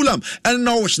 about Fulham and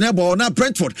now Schnebo, now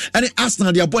Brentford and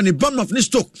Arsenal, they are born in Bournemouth,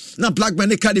 Stoke, now Blackburn,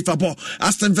 Cardiff,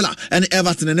 Aston Villa and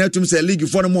Everton and Elton say league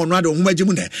for the more Rado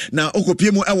Umajimune. Now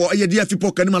Okopimo Ewa DFP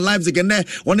Poker lives again there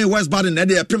on a West Baden and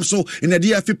they are Primso in the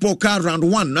DFP Poker round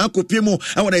 1. Now Kopimo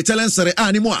Ewa the Italian Serie A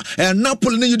anymore and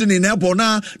Napoli you didn't know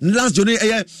now last journey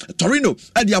Torino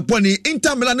and the Aponi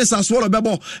Inter Milan is a swallow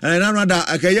Bebo and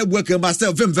another working by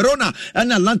Verona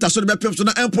and Atlanta so the Pepsi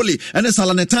na Empoli and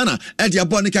Salernitana and the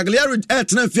Aboni Cagliari at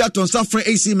Fiaton Safra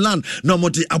AC Milan no more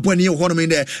the Aboni Honor in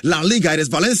the La Liga it is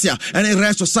Valencia and the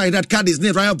rest of side that Cadiz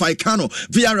near Rayo Vallecano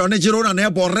Villarreal and Girona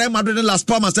and Real Madrid and Las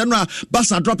Palmas and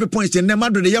Barca dropping points in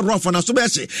Madrid the rough and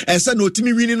Asubeshi and said no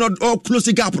team winning not all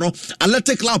close gap no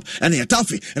Athletic Club and the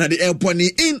Tafi and the Empoli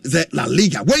in the La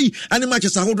Liga way and the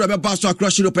matches are hold rubber Barca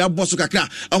across Europe and Bosso Kakra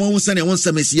and one send one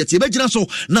semester yet so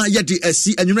now yet the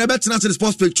SC and you remember to the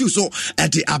sports page too so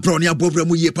at the Abronia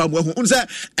Bobramu ye Pam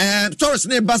unse and Taurus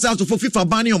name Basel for FIFA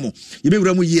Baniomo you be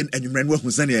Ramu yen and you ran work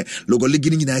with Sanya logo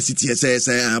ligging in ICT says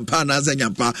Pana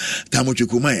Zanyampa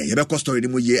Tamuchukuma you be costori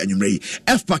ye and you may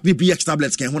F pack ni BX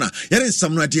tablets can hona there is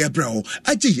some idea bro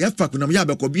aji F pack na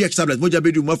yabe ko BX tablets moja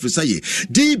bedu mo say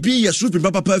DB yes roofing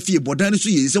papa perfi bodan so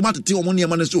ye say what to omoni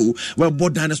man so we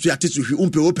bodan so ate so hwi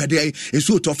umpe opede e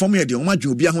so to form ye de o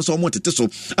majo bia ho so mo tete so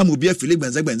amobi afili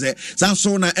benze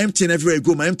sanso na empty everywhere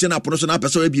go my empty na promotional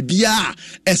person be bia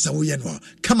esa wo ye no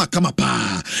kama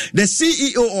pa the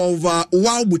CEO of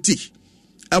Wow Boutique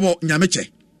abo Nyameche.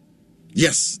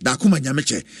 Yes, Dakuma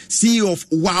Nyameche, CEO of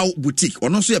Wow Boutique,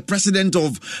 or also a president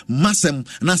of Masem,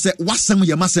 and I said Wasem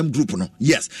ya Masem Group, no?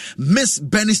 Yes, Miss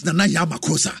Benis Nana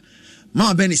Yamakosa.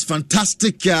 Mama Benis,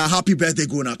 fantastic, happy birthday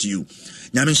going out to you.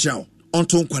 Nyameche,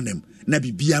 Anton Kwanem.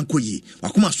 Nabi Bianco ye,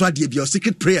 Wakuma Swadi be your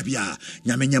secret prayer bia,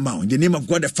 Nyamenyama, in the name of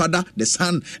God the Father, the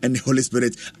Son, and the Holy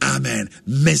Spirit. Amen.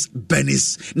 Miss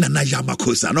Benis Nana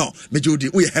Yamakosa. No,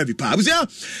 Mejudi, we heavy power.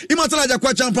 Imatalaja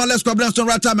kwa champion, let's go blast on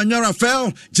right time, and Yara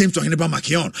fell. James Tohineba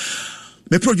Makion.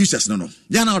 Me producers, no.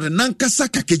 Yana the Nankasa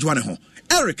Kakejwane.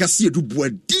 Eric, I see you do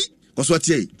boedi.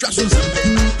 Koswati, Dwaso Nsem.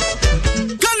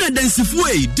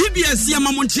 Densifue DBS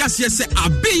Yamamontia se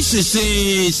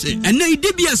abisheshe ene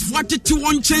DBS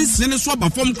 41 chance ne so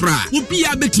abafom kra obi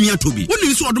abetimi atobi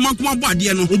woni so odomakoma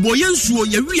boade no oboye nsuo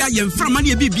ye wia ye mframa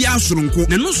ne bibia soronko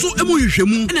ne no so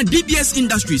emohwehwemu ene DBS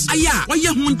Industries aya waye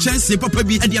ho chance papa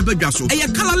bi ade abadwa so eye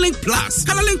Colorlink Plus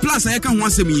aya ka ho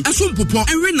asemi eso mpopo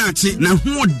enwe na ache na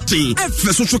ho den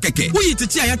efe so keke woyi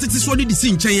tete aya tete so de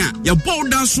si nchen a ye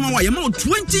bold so wa ye ma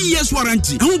 20 years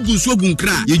warranty ho gunso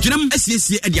gunkra ye gyinam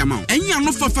asiesie enya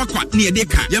no fafa kwa ne yede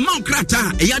ka ye ma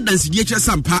krata e ya dance die kire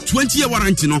sampa 20-year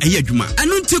warranty no e ya adwuma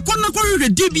eno nte konna kwa hwe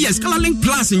DBS Colorlink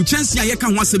Plus in chance ya ka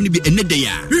ho asem ni bi enede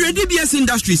ya hwe DBS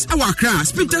Industries e wa Accra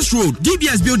Spinters Road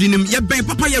DBS building nim ye ben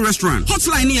papa ye restaurant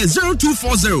hotline ne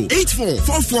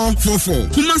 0240844444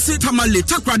 Kumasi Tamale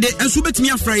Takrade enso betimi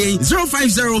afra yen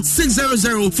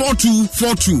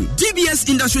 0506004242 DBS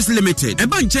Industries Limited e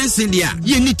ban chance dia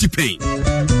ye ni tipen.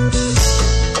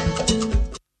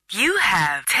 You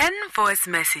have 10 voice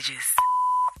messages.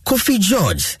 Kofi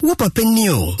George, wo papa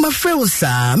new. My friend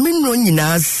sa, me no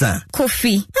nyina sa.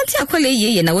 Kofi, anti akwale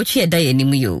yeye na wo twa da ya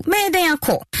nimu yo. Me dan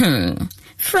akọ.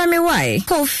 Fra me why?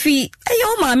 Kofi,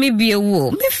 ayo ma me bie wo.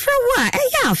 Me fra wa,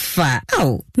 eya afa.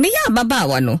 Aw, me ya baba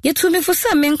wa no. Ye tu me fo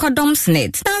sa me nkodom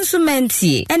snet. Nanso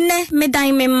mentie. Ene me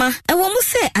dan me ma. E wo mu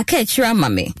se aka akira ma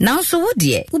me. Nanso wo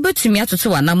de, wo betumi atoto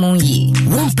wa na mon yi.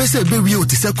 Won pese be wi o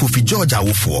ti se Kofi George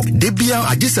awofo. De bia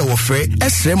agese wo frɛ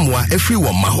esremwa efri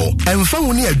wo ma ho. Emfa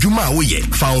wo ne adwuma a wo ye.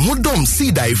 Fa ho dom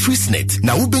sida efri snet.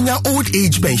 Na wo benya old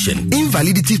age pension,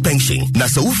 invalidity pension. Na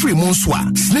se wo free mo so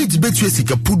a, snet betu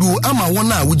esika pudu ama won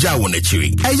na wuja won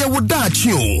achiri. Eye wo da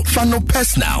achi o. Fa no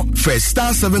personal. First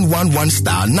star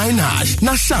 711*9#.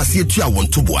 Na chance ye tua won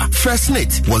toboa. First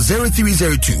snet was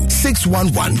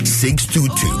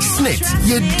 0302-611-622. Snet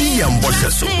ye di ambosha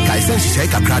so. Kaisen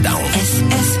shake a crowd down.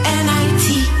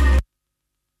 SSNIT.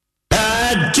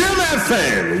 Jim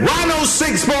FM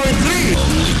 106.3.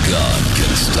 Only God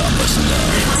can stop us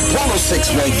now.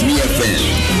 106.3 FM.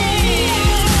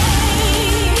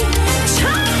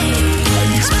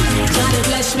 God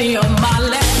bless me on my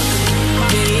left.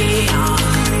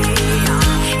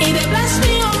 He bless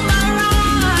me on my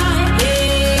right.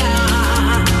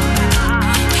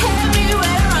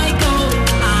 Everywhere I go,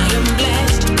 I am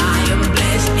blessed.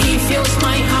 He fills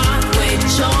my heart with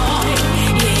joy.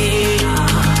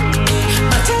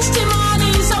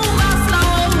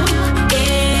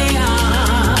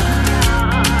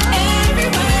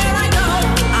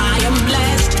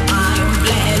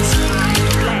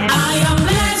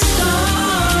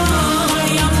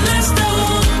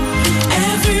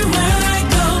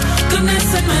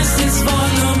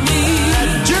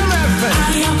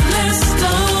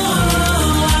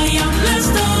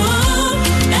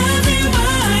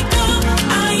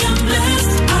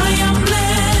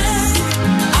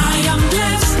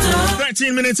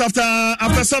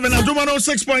 after 7 at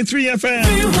 106.3 FM.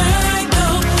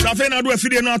 Safena do a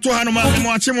video no to Hanuma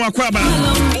Moachimo Akwaba.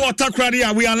 Or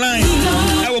Takradi, we are live.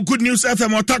 Our Good News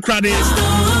FM or Takradi.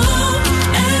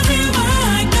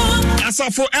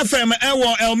 Asafo FM,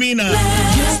 Ewa Elmina.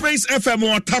 Space FM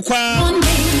or Takwa.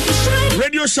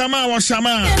 Radio Shama or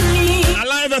Shama.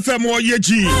 Alive FM or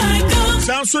Yeji.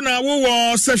 Samsuna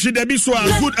wo Seshi Debiswa.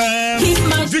 Good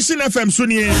Vision FM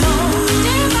Sunye.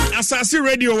 Asasi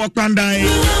Radio or Pandai.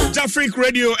 Jafrik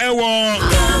Radio Ewa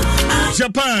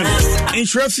Japan.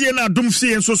 Inshrefi na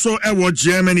Dumfsi and so Ewa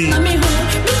Germany.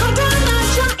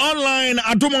 Online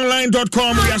at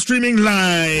domonline.com. We are streaming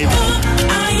live.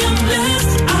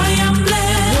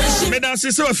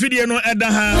 Medasi so video no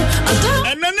edaha.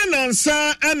 And then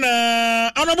answer and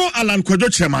Honorable Alan Kwadwo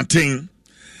Kyerematen.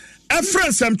 A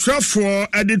friend some 12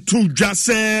 added to just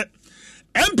say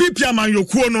MPP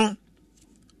Amanyokuo no.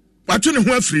 Watching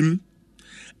who afrim.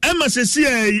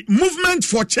 MSCA movement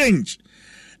for change.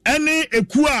 Any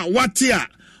ekua watia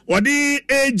wadi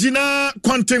ejina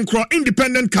content crow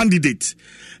independent candidate.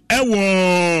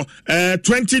 Ewo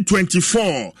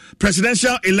 2024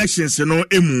 presidential elections no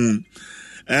emu.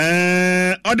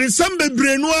 Odi sambe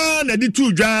brenwa na di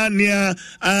tuja nia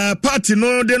party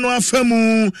no de no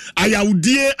afamu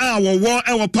ayawdie a wo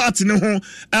ewo party ne ho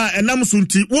enam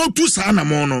sunti wo tu sa na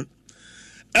mo no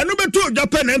enu beto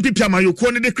Japan MPP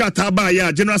Amayoko ne de krata ba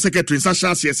ya general secretary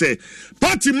Sasha say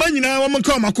party manyina wo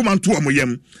mka makoma nto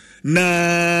amoyam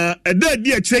na eda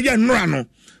di a kire ye nnora no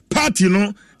party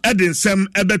no ede nsem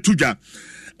ebetuja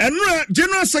enura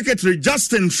general secretary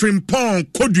Justin Frimpong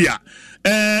Kodua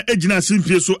ejina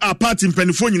simpie so a party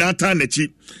mpanifo nyina ta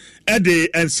nachi ede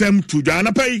ensem tuja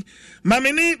na pai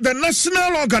mamini the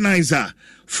national organizer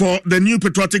for the new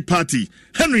Patriotic Party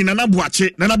Henry Nana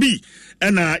Boakye Nana B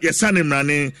ena yesane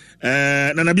mrane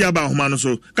Nana B aba homa no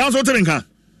so council telinka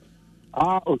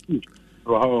okay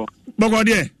wow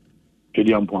bogode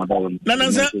kedi ampo adawo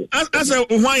Nana say asa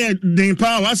ohwan den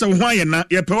power asa ohwan na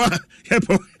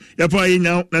yepewa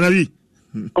yenya Nana B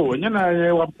oh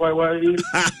nyana wa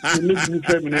ni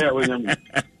na ya wenya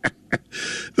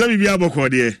let me be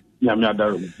abokode nyame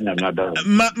adaro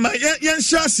ma yen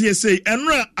shase say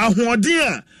enra ahoden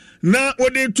a na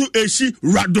ode tu eshi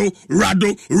rado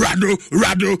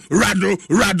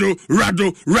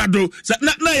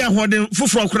na ya ahoden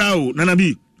foforo kra o Nana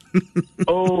B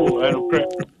oh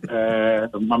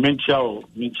ma menchao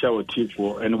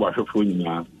tifo ene wa hwefo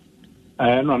nyina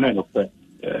no na no pe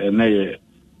na ye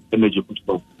energy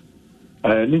football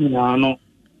ni nyina no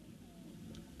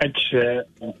eche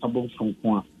abo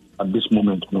fonko at this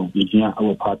moment no we hear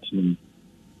our party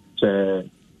say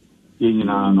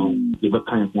nyina no e be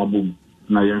kan ho abom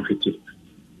na ye nhwete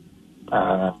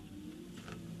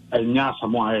enya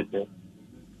samo ayete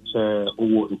say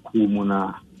owo eku mu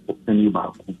na openi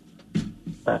ba ku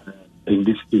in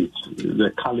this state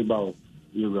the caliber of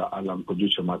Alan Kwadwo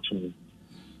Kyerematen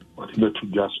what be to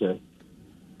just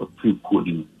free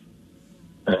coding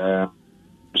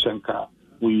Shanka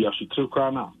we are to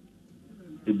crana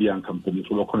the Bian company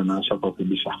for local and answer for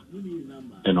Bisha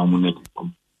and nominate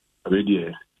already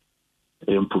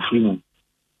a perfume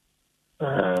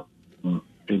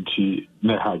into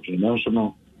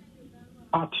national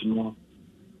party no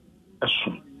as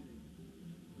soon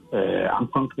I'm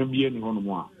conquering be any one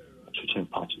more to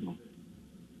party no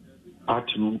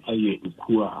aye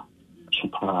ukua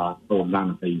super or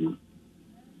none ayu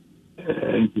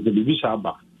into the Bisha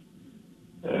ba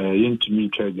yentimi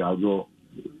twajajo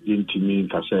yentimi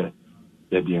kase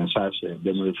ya di ansase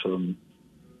dem film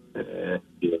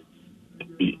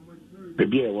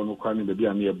bebi e wono kwani bebi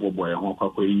a na e bobo e ho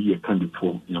kwakwa yi e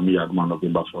kandifo nyame ya aduma no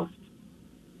bemba so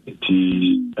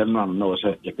ti enran no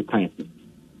say e kekan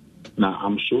now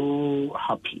I'm so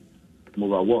happy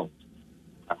move along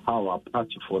how our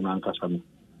party for Nankasano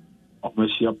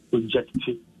obviously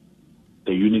projected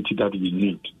the unity that we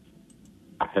need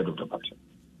ahead of the party.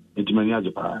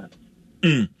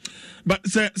 But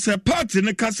say party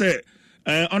ne ka say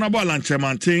Honorable Alan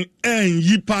Kyerematen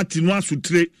yi party no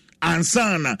asutre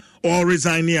ansana or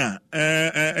resign here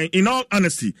in all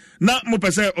honesty na mo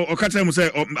pese o ka tell mo say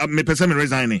me pese me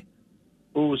resign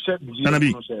oh say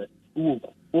say o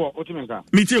otimenka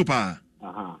meet pa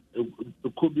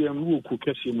could be a move who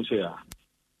kesi mu say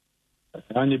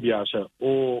ani bia say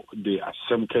o the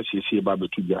asem kesi say ba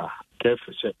betu bia kef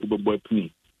say ubebo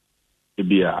pini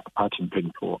bia party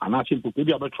people and I think people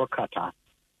bia betu kata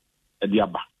e dia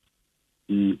ba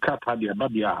I kata dia ba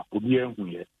bia obi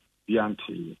ehun ye bia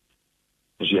nti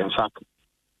jensak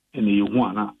ene yehu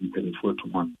ana people to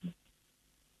one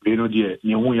we know dia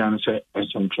yehu ya say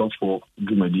essential for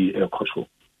gumadi e koso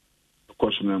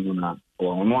question na mu na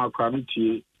ono akwa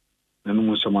mti and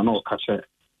when someone or cassette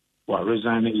were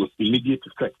resigning with immediate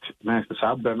effect. Nice as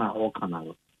I've done all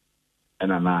canal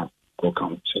and an hour go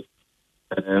council.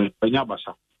 And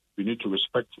we need to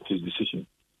respect his decision.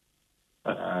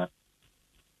 But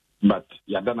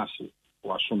Yadanasi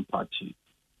was some party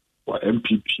or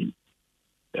MPP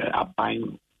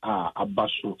abine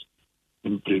Abaso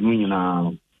in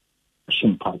Prenuina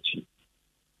some party.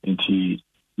 And he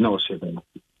now said,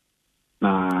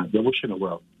 now they're wishing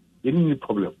well. Any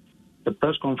problem. The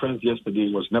press conference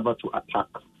yesterday was never to attack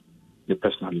the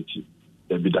personality.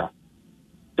 The bidder.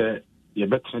 The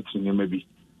better thing maybe.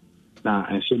 Now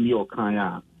and send me or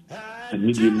kaya and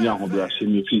medium young who are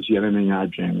semi physician and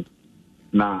yarn.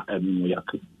 Now and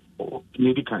yak or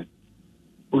maybe kind.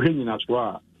 Uhin as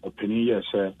well, or penny yes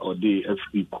or day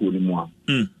every cool in one.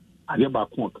 I never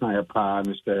come kaya pa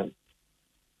Mr.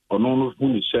 Or no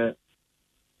who is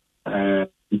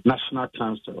National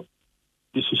Council.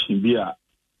 This is in Bia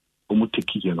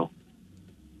Omuteki,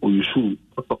 or you should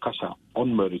Casa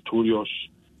unmeritorious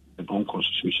and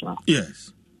unconstitutional.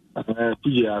 Yes.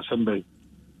 Assembly.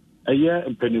 A year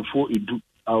and penny for it do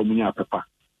our minia pepper.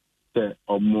 The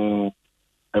or more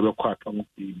ever quite some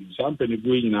penny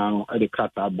going now at the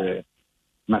Kata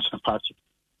National Party.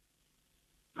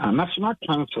 National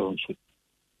Council,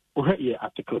 who here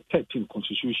Article 13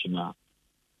 Constitutional.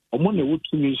 Omone would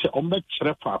to me say, Ombek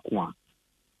Srefa,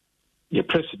 your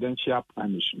presidential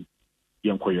permission,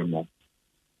 Yankoyamo.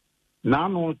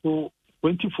 Now, to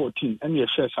 2014, and your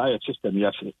shares higher system,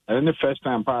 yes, and the first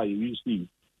time you see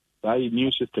that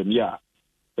new system, yeah,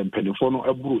 then Penifono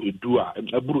Ebru Edua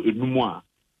and Ebru Edumwa,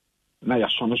 Naya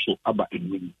Sonoso Abba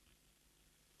Edwin.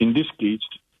 In this case,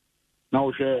 now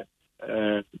share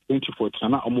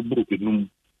 2014, Omobru Edum,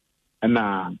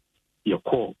 and your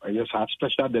call, yes, I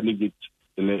special delegate.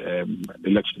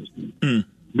 Elections.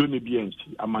 Don't be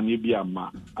anti, Amani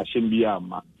Biama,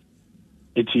 Ashimbiama.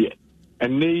 It's here.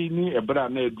 And they need a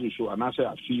brand new so, and I say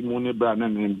a few money brand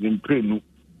and Prenu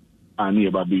are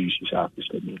near Baby. She's after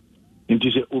me. And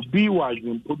to say, Obi was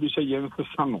in producer young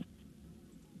Sano.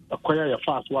 Acquire a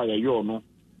fast wire, you know,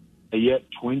 a year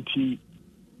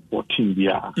 2014.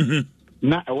 Yeah.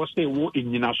 Now I was saying, what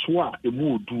in Yinaswa, a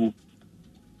mood do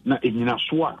not in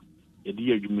Yinaswa, a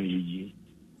dear you may.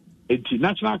 The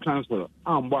National Council,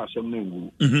 National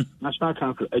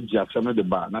Council, Edge, the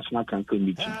bar, National Council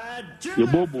meeting. The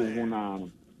Bobo,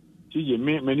 see,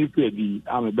 many people,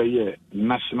 I'm a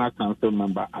National Council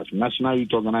member as National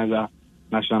Youth Organizer,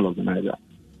 National Organizer.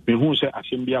 Me who say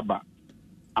Assembly Aba,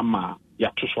 Ama,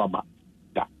 Yatuswaba,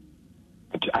 that.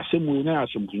 Assembly,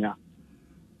 Assembly,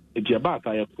 it's about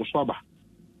a Puswaba.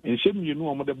 And same you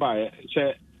know, the bar,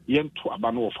 say, yen to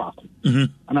abano faako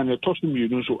ana ne toso mi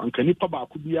no so anka nipa ba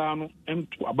ko bia no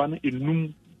ento abano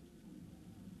enum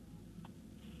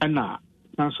ana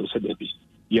council said that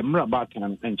ye mra ba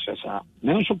tan enchesa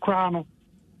na nso kra no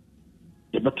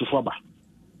ye beto fo ba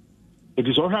it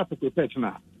is all have to prepare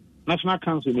na National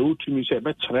Council ne utumi say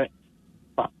be kire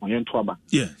ba yen to aba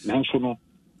yes na nso no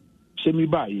semi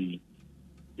ba yi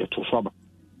ye to fo ba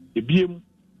ebiem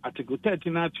article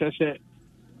 13 na say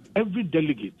every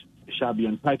delegate shall be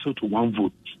entitled to one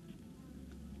vote.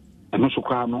 And also,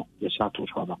 Krano, yes, I told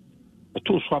Swaba. I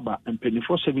told Swaba and penny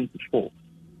 474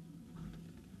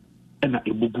 and a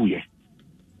Bubuye.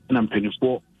 And I'm penny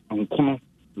 4 and Kono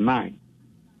 9.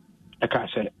 I can't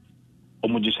say,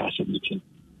 Omojis meeting.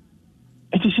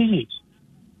 It is it.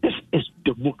 This is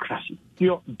democracy,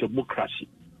 pure democracy.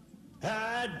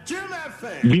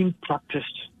 Being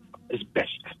practiced is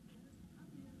best.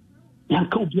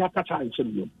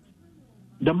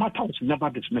 The matter was never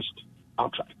dismissed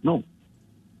outright. No.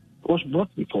 It was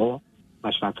brought before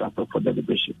National Council for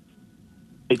deliberation.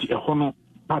 It's a honor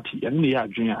party and the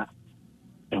junior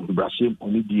and Brazil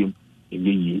only deem in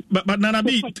the year. But Nana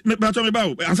B, but I'm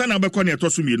about as I about to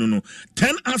assume no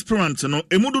 10 aspirants, no,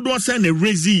 Emudu don't send a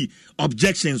raise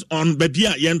objections on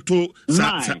Bedia Yento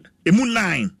Emu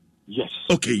 9. Yes.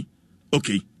 Okay.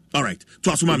 All right.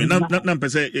 To assume me,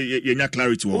 na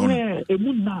clarity.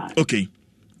 Emu 9. Okay.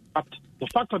 But the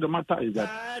fact of the matter is that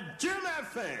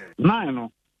now, you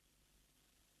know,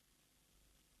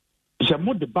 it's a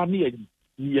more the banny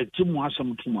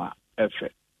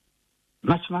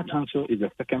National Council is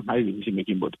the second highest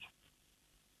decision-making body.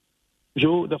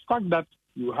 So the fact that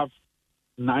you have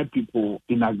 9 people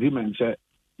in agreement,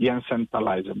 yen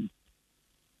centralize them,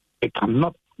 it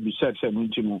cannot be said,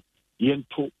 yen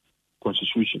to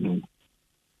constitution.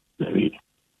 The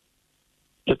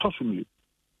talk from you.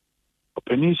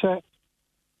 Penisa,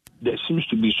 there seems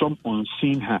to be some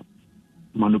unseen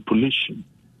manipulation.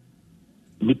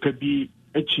 Maybe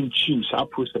a chin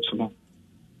process, no,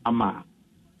 ama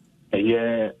a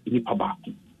year nipa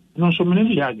baako. No, so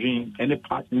many are doing any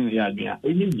part in the idea.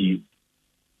 Any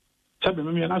Sabi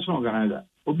me national organizer.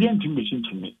 Obi anti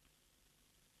to me.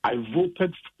 I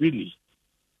voted freely.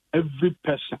 Every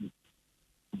person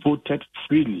voted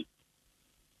freely.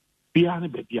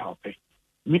 Biane baby out there.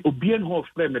 Me obi en ho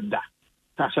frame da.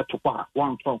 Tasha to pa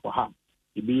one talk for ham.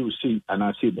 You see and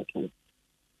I see that.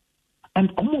 And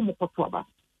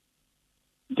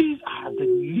these are the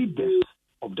leaders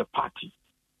of the party.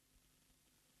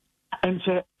 And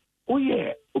say, oh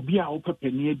yeah,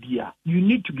 you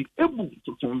need to be able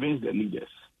to convince the leaders.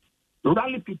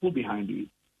 Rally people behind you.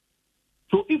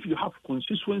 So if you have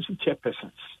constituency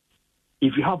chairpersons,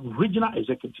 if you have regional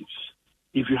executives,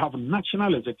 if you have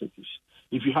national executives,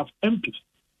 if you have MPs,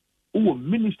 who were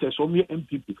ministers or mere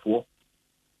MP before,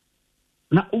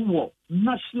 now who were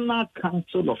National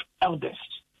Council of Elders,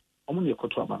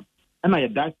 and I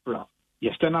diaspora, the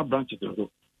external branches of the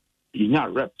you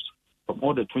reps from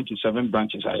all the 27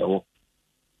 branches I have.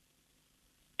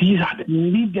 These are the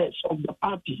leaders of the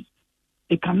party.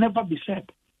 It can never be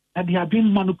said that they are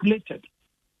being manipulated.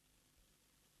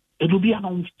 It will be an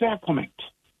unfair comment.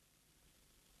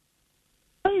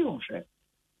 Very unfair.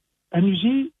 And you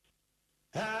see,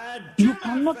 you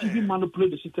cannot even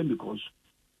manipulate the system because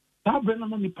that brand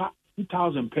only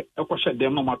 2,000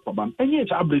 them no matter problem. And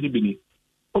yet, I believe in it.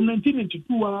 From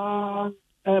 1992,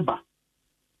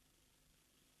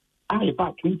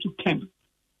 about 2010.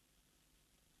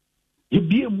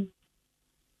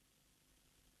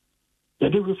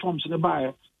 The reforms in the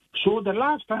buyer. So the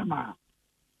last time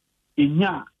in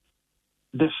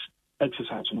this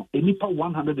exercise, nipa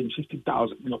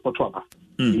 160,000 for Twaba,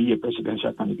 a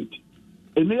presidential candidate.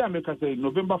 In the America say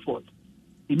November 4th,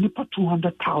 nipa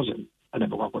 200,000 and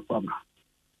never got Twaba.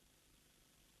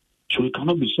 So it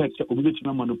cannot be said that we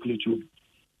will manipulate you.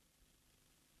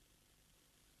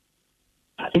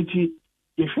 If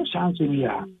you sound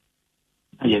here,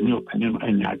 I have no opinion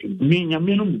and argument. Me,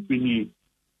 Yamino,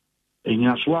 in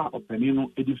Yaswa,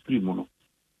 opinion, it is free mono.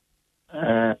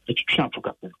 It's can't talk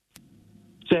about.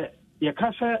 Say,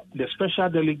 Yakasa, the special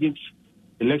delegates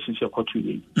elections are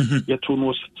continuing. Yet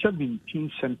almost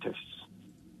 17 centers.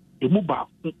 A mobile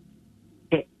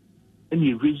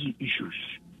any raising issues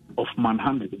of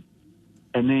manhandling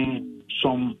and then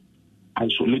some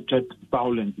isolated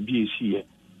violent BAC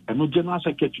and no general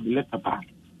secretary the letter back.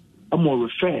 I'm more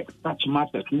refer that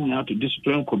matter to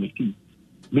discipline committee.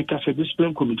 Make us a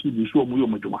discipline committee before we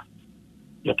are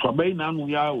yet to obey now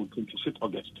we are 26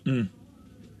 August.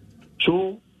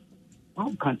 So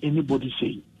how can anybody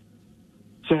say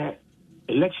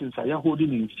elections are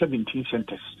holding in 17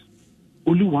 centers?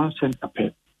 Only one center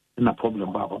per in a problem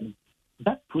about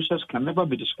that process can never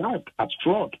be described as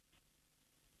fraud.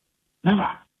 Never.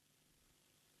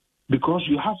 Because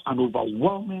you have an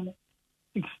overwhelming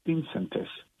 16 centers.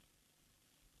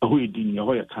 Who is in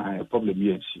your problem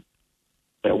here?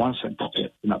 One center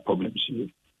in a problem here.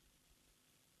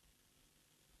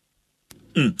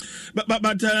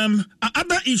 But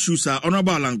other issues are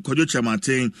Honorable Alan Kwadwo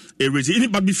Kyerematen raising.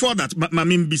 But before that,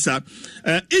 Mamim Bisa,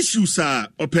 issues are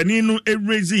opening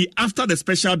raising after the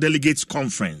special delegates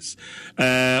conference.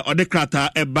 Or the krata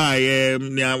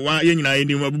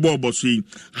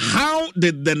how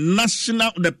did the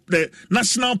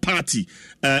national party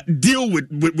deal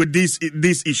with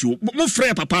this issue? Mo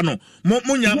frère papa no, mo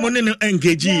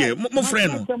engage here. Mo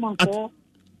frère no.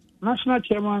 National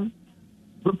chairman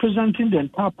representing the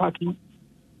entire party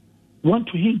went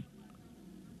to him.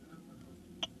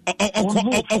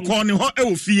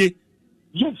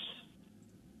 Yes.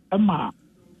 Emma.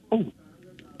 Oh.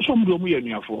 Some do me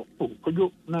any for. Oh, could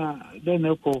you then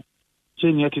echo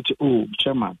saying oh,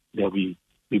 chairman, there be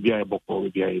a book or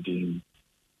be a din.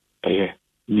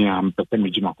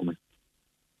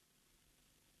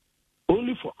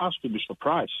 Only for us to be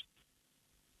surprised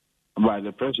by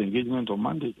the press engagement on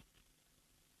Monday.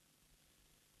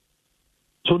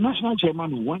 So national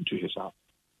chairman went to his house.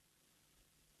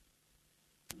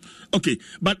 Okay,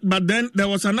 but then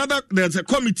there's a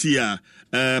committee,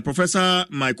 Professor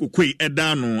Mike Okwe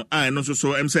Edano, and also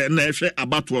so I'm saying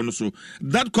about so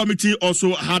that committee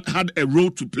also had a role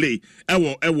to play.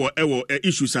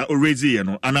 Issues are already, you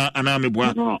know,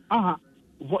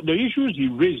 the issues he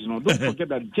raised, don't forget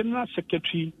that General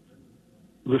Secretary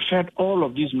referred all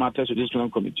of these matters to this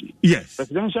committee. Yes.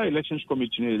 Presidential Elections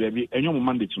Committee, there be any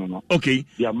mandate, no. Okay.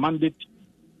 Their mandate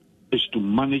is to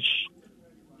manage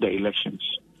the elections.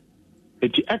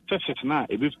 If the exercise now,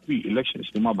 if free elections,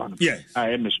 yes.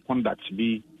 I misconduct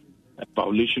be a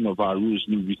violation of our rules,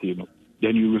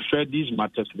 then you refer these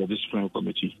matters to the disciplinary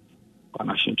committee on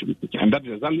action to be taken. And that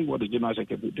is exactly what the General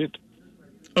Secretary did.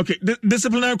 Okay, the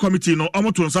disciplinary committee, no,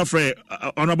 I'm to suffer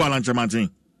Honorable Alan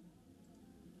Kyerematen.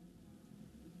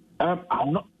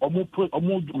 I'm not almost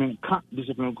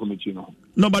discipline committee no.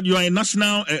 No, but you are a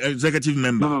national executive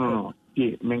member. No.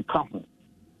 Yeah,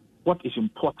 what is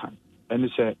important and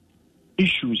it's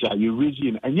issues that you raise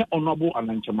in and yet honorable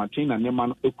Alan Kyerematen and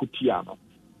Neman Ekutiano.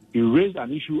 You raised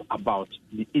an issue about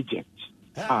the agent.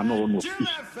 No.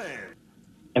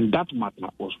 And that matter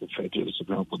was referred to the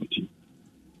Supreme Committee.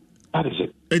 That is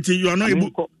it. You are not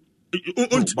able.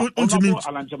 Honorable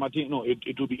Alan Kyerematen, no,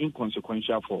 it will be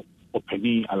inconsequential for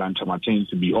Penny Alan Kyerematen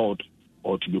to be held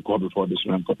or to be called before the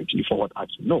Supreme Committee for what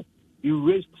action. No, you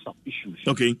raised some issues.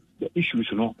 Okay. The issues,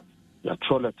 you are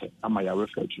trolleted. Am I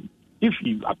referred to? If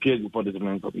he appears before the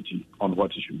Supreme Committee on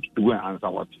what issues, to go and answer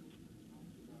what?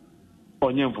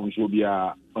 Onye from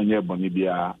Sobia, Onye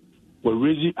Bonibia, we're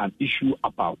raising an issue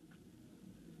about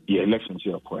the elections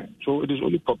here. So it is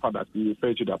only proper that we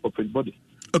refer to the appropriate body.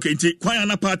 Okay, quite an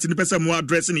part in the person who are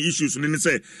addressing the issues, and then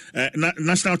say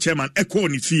national chairman Echo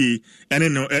Niti, and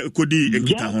then Kodi and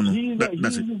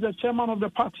He's the chairman of the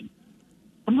party.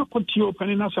 I'm not going to open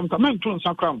in some comment on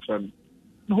some crown friend.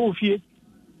 No fear.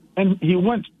 And he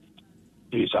went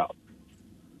to his house.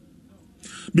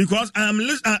 Because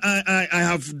I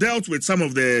have dealt with some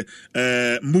of the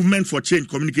movement for change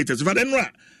communicators. But then,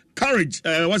 Courage,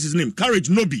 what's his name? Courage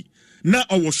Nobi. Na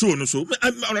owo show no so.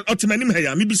 Otimanim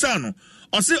heya mi bisa no.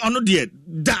 O say ono de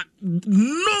that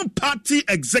no party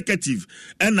executive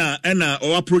and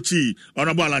or approach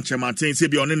honorable Alan Kyerematen say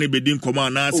be on ne bedin koma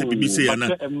na say BBC ya na.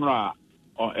 Enra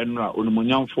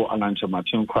onumunyam for Alan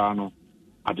Kyerematen kwa no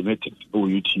admitted o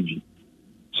UTV.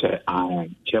 Say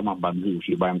chairman Bandu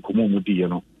if by nkomo mu di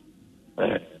no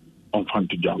on front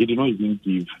to job. He did not even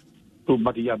give. So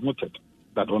but he admitted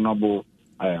that honorable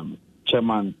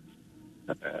chairman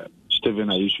Stephen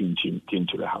Ayusu came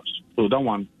to the house. So that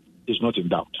one is not in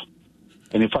doubt.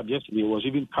 And in fact, yesterday it was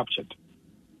even captured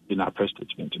in our press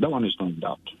statement. That one is not in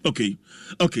doubt. Okay.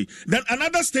 Then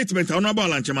another statement, Honorable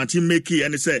Alan Kyerematen make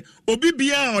and it say,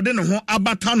 Obibia or then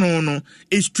Abatano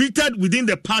is treated within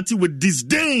the party with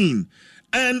disdain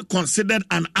and considered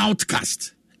an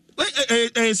outcast.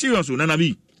 Serious,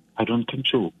 Nanabi? I don't think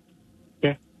so.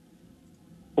 Yeah.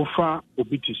 Ofa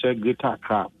Obiti said Greater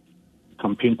Accra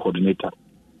campaign coordinator.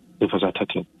 It was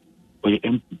attacked or your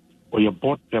MP or your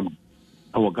board chairman,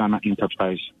 our Ghana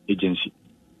Enterprise Agency.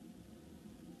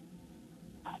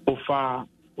 Ofa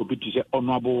Obiti said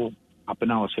Honorable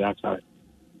Apena Osiasare.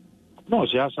 No,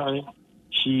 Osiasare,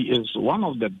 she is one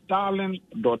of the darling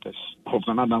daughters of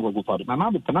Nana Boakye Kwadwo.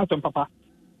 Nana Boakye Papa,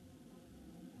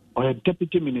 or a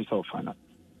deputy minister of finance.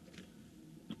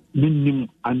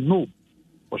 I know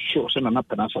for sure, say Nana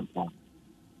Penasa.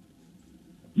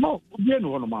 No, we are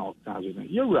one of my cousins.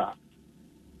 You are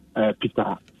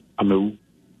Peter Amewu,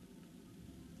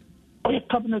 or a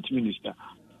cabinet minister.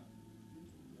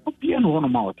 We are one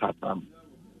of my cousins.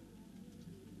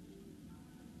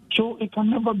 So it can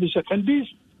never be said. And these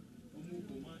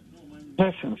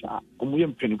persons are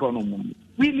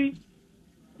really,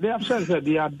 they have said that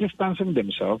they are distancing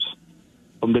themselves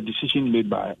from the decision made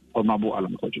by Honorable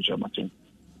Alan Kwadwo Kyerematen.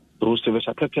 So Steve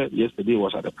Sakete yesterday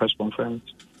was at the press conference.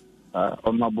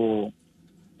 Honorable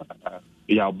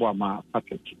Yabuama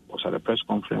Patrick was at the press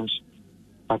conference.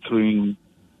 Catherine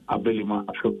Abelima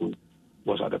Ashoku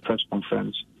was at the press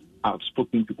conference. I've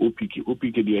spoken to OPK.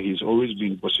 OPK there, he's always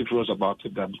been vociferous about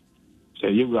it. That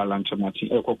say you Alan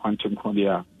Kyerematen Eko Quantum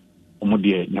Kondia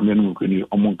Omodie Nyamenu Kuni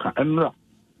Omonka Enra.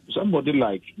 Somebody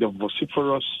like the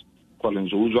vociferous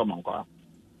Collins Uzomankwa,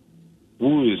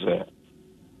 who is a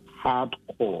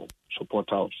hardcore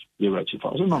supporter of the Chief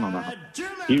House. No.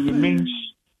 He remains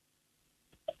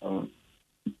an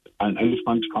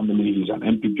elephant family. He's an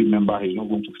MPP member. He's not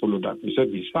going to follow that. He said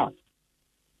he's sad.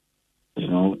 You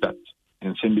know, that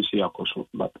in Sembisi Akoso,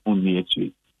 but only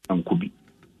actually and Kubi.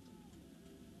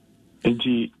 And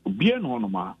the Bien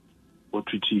Honoma or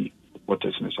treaty what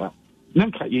is necessary.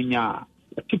 Nanka Yenya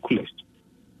articulate.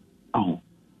 You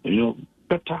know,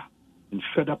 better and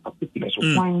further particulars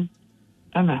of wine.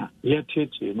 And yet,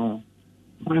 you know,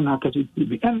 mine are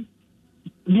and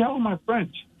they are all my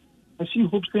friends. I see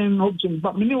hopes,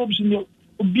 but many hopes in the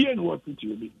Bien what it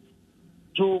will be.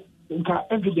 So,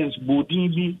 evidence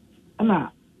body and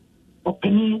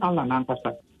opening Alan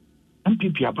Ankasa and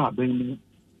people about bringing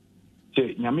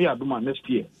say, Yamia Duma next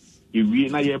year, you will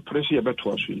not press your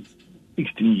better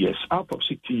 16 years out of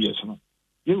 16 years.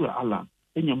 You are Alan,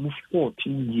 and you move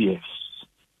 14 years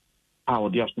out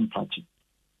of the Aston Party.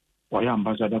 Why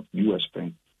ambassador to U.S.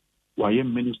 Bank? Why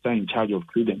minister in charge of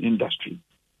trade and industry?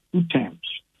 2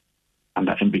 terms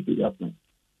under MPP government.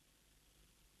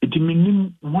 It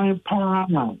means my power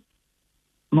now,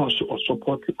 not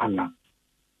support Allah.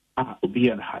 Obi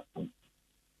and happen,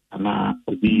 and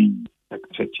Obi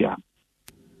Setia,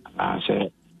 I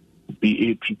said,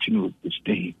 be a treating with this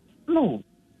day. No.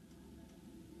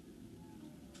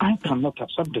 I cannot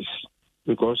accept this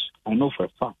because I know for a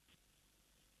fact.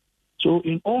 So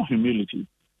in all humility,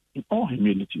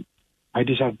 I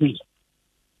disagree.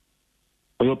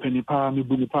 Oyo penipa mi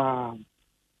bunipa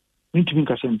minti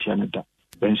kasenti aneda.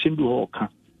 Ben simbi ho ka.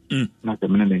 Na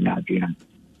kemene na nyadwe.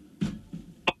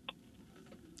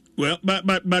 Well,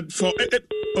 but for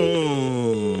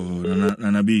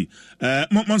Nana B.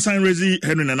 Monsan Rezi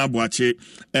Henry Nana Boakye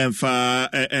and for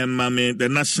the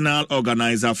national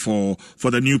organizer for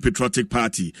the new Patriotic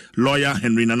Party, lawyer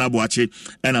Henry Nana Boakye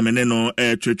and Ameneno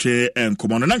Cheche and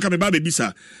Command. Nanka me baby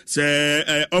bisa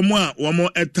say omo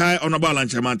etai Honorable Alan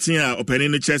John Kwadwo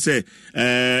opening the chese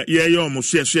yo mo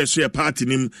share party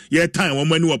nim ye time wo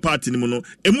manu party nim no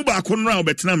emu ba konra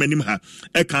obetena manim ha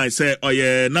e kan say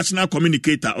oye national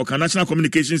communicator or national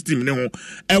communications team ne ho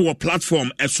e wo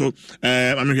platform eso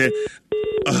I'm here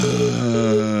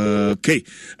okay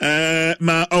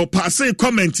ma I'll pass a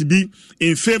comment be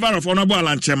in favor of Honorable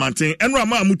Alan John Kwadwo and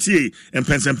Rama Mutie and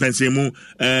pense mu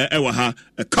e wa ha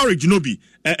courage no be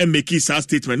and make his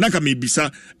statement. Naka me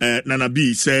bisa Nana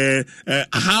B say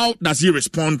how does he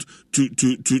respond to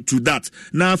that?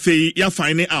 Now fe ya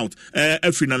find out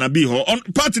every Nana B ho on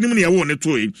party ni ya won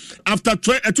to after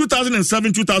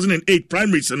 2007-2008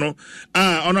 primaries no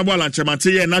Honorable Alan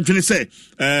Kwadwo na dwene say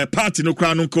party no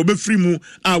kra no ko be free mu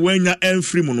wanya en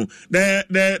free mu no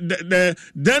the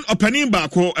then opening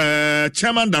back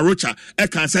chairman Darocha e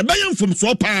kan say bayan from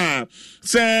so pa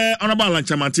say Honorable Alan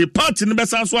Kwadwo party no be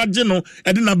san so age no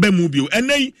na bemu bio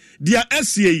enei dia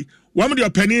SCA wam de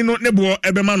opani no nebo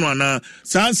ebema no ana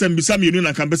sansem bisa mienu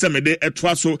na kampese mede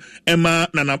etoa so ema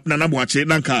Nana Boakye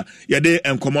nanka yede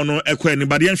enkomo no ekwa ni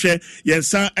bade yenhwe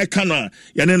yensa eka no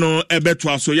yene no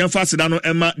ebetoa so yenfa seda no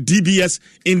ema DBS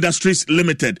Industries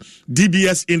Limited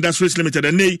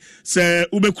enei se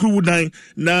ubekuru wudan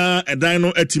na edan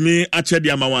no atimi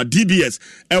achede amawa DBS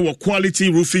ewo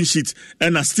quality roofing sheet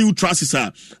na steel trusses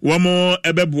a wamo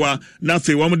ebeboa na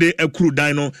fe wamo de ekuru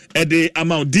dan no ede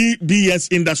amount DBS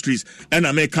Industries and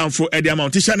I may come for the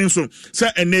amount of so say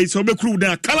and they so be crew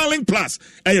there Colorlink Plus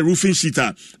a roofing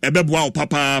sheeter a bebwa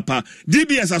papa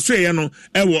DBS as say no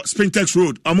e Spintex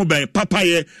Road amoban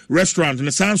Papaye restaurant in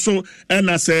Sanso and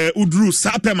as Udru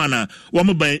Sapemana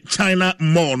wamoban China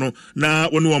Mall no na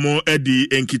wonu wamo edi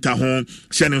enkita ho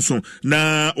hye so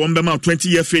na wombema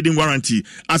 20-year fading warranty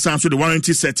as also the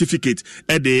warranty certificate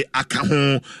ede aka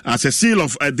ho as a seal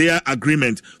of their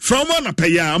agreement from one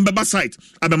apaya ambeba site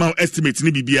abema estimate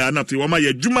ni bibia na wama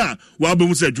ye juma wa be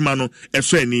mu se juma no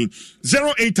eso ani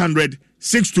 0800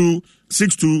 62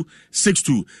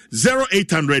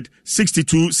 0800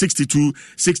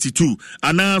 62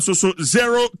 ana so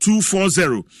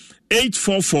 0240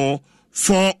 844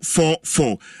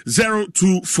 444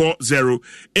 0240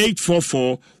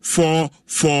 844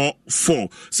 444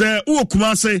 say wo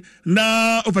kuma say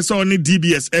na officer on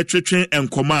DBS etwetwe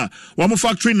enkoma wa mo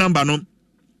factory number no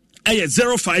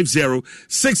 050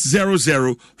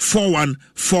 600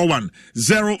 4141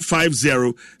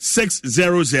 050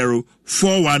 600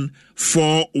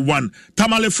 4141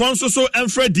 Tamale Fonso so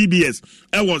Enfred DBS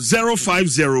was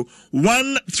 050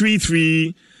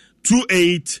 133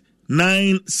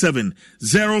 2897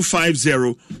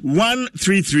 050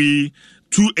 133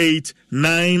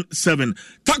 2897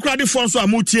 Takradi Fonso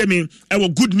amutie me ewo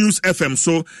Good News FM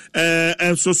so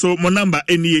and so my number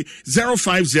any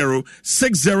 050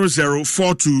 600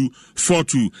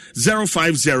 4242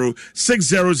 050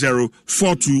 600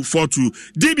 4242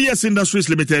 DBS Industries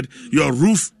Limited your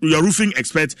roofing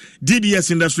expert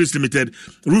DBS Industries Limited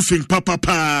roofing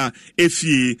papa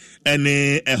efie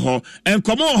ene eho and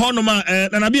come on honoma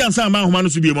na bi ansa ma homa no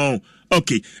so bi mo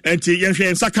okay enti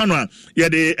yenhwe nsakano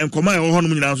yede enkoma ho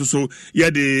honum nyina so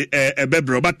yede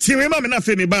ebebro but tiwema me na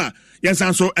fe me ba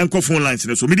yensan so enko phone lines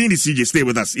so me din CJ stay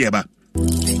with us ba.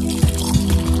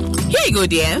 Here you go,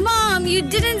 dear. Mom, you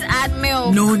didn't add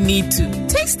milk. No need to.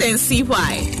 Taste and see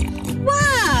why.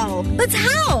 Wow, but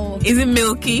how? Is it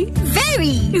milky?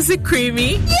 Very. Is it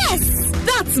creamy? Yes.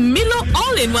 That's Milo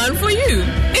all-in-one for you.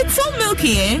 It's so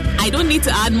milky, I don't need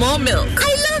to add more milk.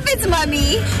 I love it,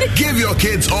 Mommy. Give your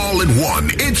kids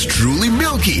all-in-one. It's truly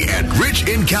milky and rich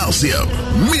in calcium.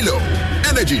 Milo,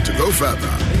 energy to go further.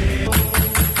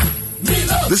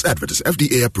 Milo. This advert is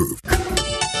FDA approved.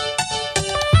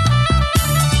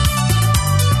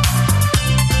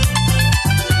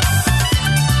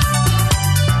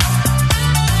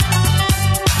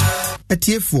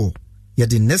 Atiefo,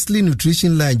 yɛde Nestle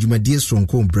Nutrition Line dwumadie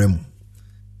sonko brɛm.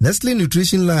 Nestle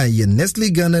Nutrition Line yɛ Nestle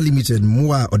Ghana Limited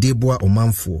mmoa ɔde boa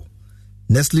ɔmanfoɔ.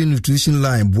 Nestle Nutrition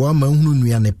Line boa ma hunu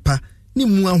nuane pa ni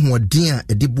mu ahoɔden a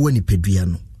ɛde boa nipadua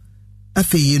no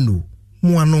afei no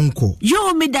mu anonko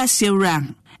yo meda sewra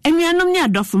enuanom ne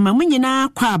adɔfo ma mu nyinaa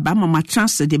kwa aba mama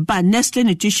transfer de ba Nestle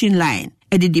Nutrition Line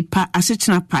edidi pa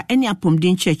asetena pa eni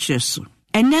apomdin kyerɛkyerɛ so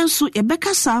enenso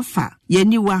yɛbɛka safa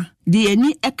yɛniwa de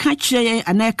yɛni ɛka kyerɛ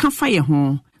ana ɛka fa yɛ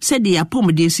ho sɛ de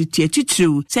apomdin sitie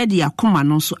titiriw sɛ de akoma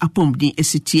no so apomdin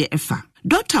esitie ɛfa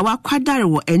Dr. Wakwadare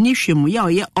wo eni hwemu ya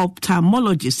oyɛ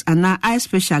ophthalmologist ana eye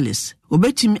specialist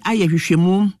obetimi ayɛ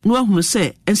hwehwemu no ahunu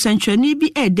sɛ nsɛnkyerɛni bi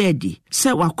ɛdɛdi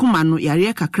sɛ wakoma no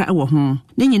yare kakra wɔ ho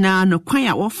ne nyinaa no kwan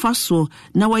a wɔfa so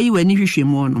na wayi wani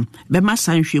hwehwemu no bɛma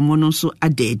san hwehwemu no so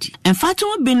adɛdi mfato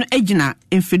bi no agina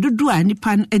mfedodo a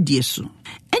nipa no adie so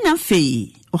ɛna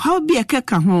fei ɔhaw bi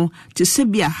ɛkeka ho te sɛ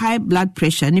bia high blood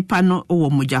pressure nipa no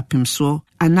wɔ mogyapem so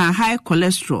ana high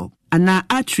cholesterol ana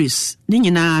arteries ni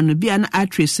nyinaa no bia na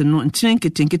arteries no ntren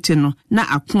ketenkete no na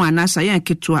ako ana sayan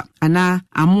ketwa ana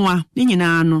amoa ni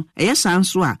nyinaa no ɛyɛ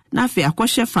sanso a na afi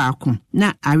akɔhye faako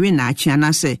na awe na akye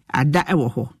ana sɛ ada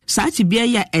ɛwɔ hɔ saati bia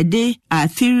ya ɛde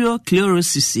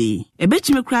atherosclerosis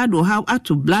ebetimi kra do how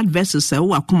ato blood vessels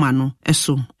ɛwɔ akoma no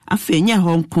ɛso afi nyɛ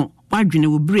hɔ nko wadwene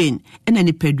wo brain ɛna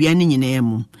nipadua ni nyinaa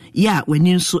mu ya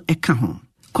wani nso ɛka ho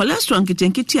cholesterol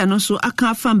nkitenkete ano so aka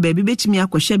afam baabi betimi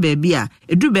akɔhye baabi a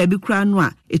edu baabi kra no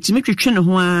a etimi twetwe ne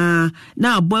ho a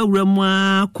na abɔ awura mu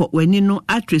akɔ wani no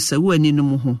atresa wani no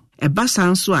mu ho ɛba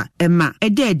sanso a ɛma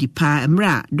ɛda adi pa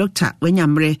emra doctor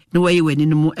wanyamre na wayi wani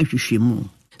no mu ahwehwɛ mu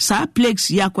saa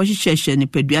plaques ya akɔhyehyɛ ne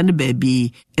padua no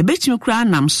baabi ebetimi kra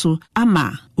nam so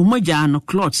ama umogya no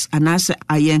clots anase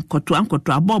ayen kotoa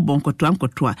abobon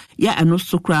ya eno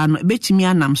so kra no ebetimi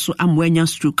anam so amwanya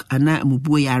stroke ana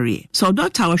mubuo yare so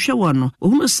doctor wohwe wo no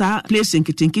ohunu saa place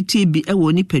nkitenkete bi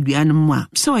ewo ni padua no mu a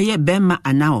se woye bema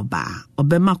ana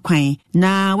obema kwan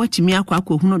na watimi akwa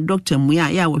doctor mu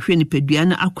ya wohwe ni padua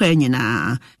no akwa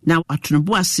nyina na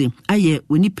atonobo ase aye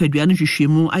woni padua no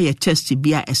hwehwemu aye test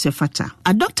bia esefata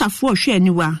a doctor fo hwe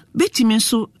aniwa betimi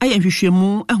nso aye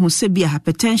hwehwemu ehun se bia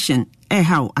hypertension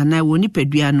how ana woni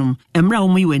paduanum emra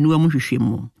wo yi wani wa mu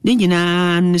hwehwemu ne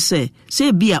nyina ne se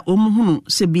bia omuhunu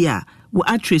se bia wo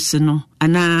arteries no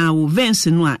ana wo veins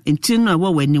no a enti no a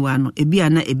wo wani wa no ebi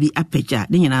ana ebi apagya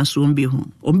ne nyina so ombehu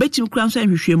ombetim kura so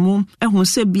hwehwemu ehun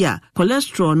se bia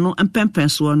cholesterol no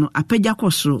empempenso no apagya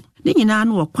kosoro ne nyina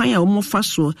no wo kwan a wo mu fa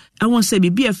so awon se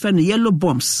bibia efa no yellow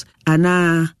bumps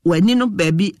ana wani no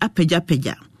baabi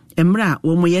apagya emra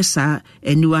wo mu yesa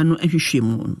aniwa no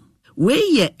hwehwemu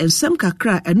weye ensem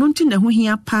kakra enunti na ho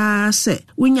hia pa se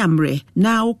wonyamre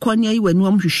na wokɔne yi wani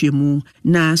wam hwehwemu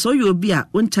na so yo bi a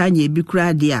wontanya bi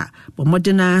kura de a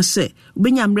bomodena se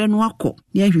wobenyamre no akɔ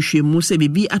ne hwehwemu se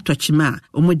bibi atɔkyema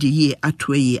omode yi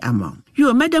atoyi ama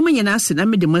yo madam nyina ase na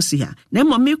mede masiha na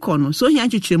mmome kɔ no so hia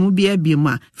kyekyeremu bia bi mu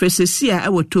a fresesia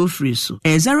ɛwɔ tofri so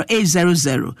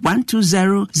 0800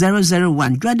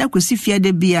 120001 dwada kosi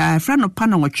fiade bia fra no pa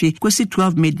na wɔtwe kosi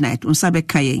 12 midnight unsa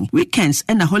bɛka yɛn weekends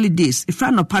and holidays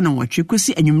fra no pa na wɔtwe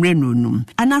kosi anwumre nonum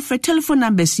ana fra telephone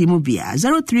number si mu bia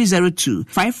 0302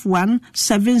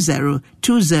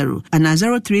 517020 ana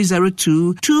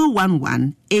 0302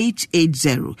 211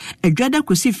 880 adwada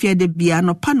kosi fiade bia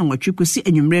no pa na wɔtwe kosi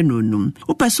anwumre nonum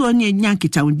upeso oni enya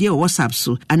nkitawde o WhatsApp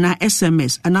so ana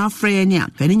SMS ana frɛ nya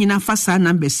fani nyina fa sa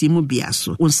number si mu bia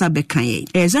so unsa bɛka yɛn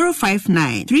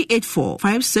 059 384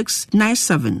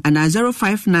 5697 ana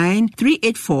 059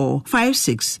 384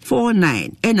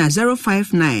 5649 ana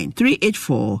 059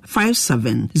 384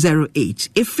 5708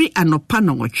 every anopa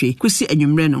no wɔtwe kosi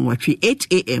anwumre no wɔtwe 8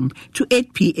 a.m. to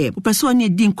 8 p.m. upeso oni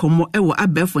di nkomo ɛwɔ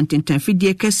abɛfo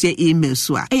ntentanfidie kɛse email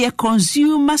so a ɛyɛ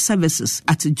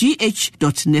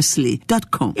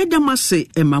consumerservices@gh.nestle.com. Edamase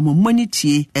emamo money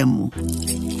emu.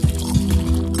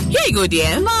 Here you go,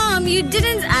 dear. Mom, you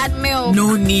didn't add milk.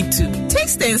 No need to.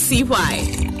 Taste and see why.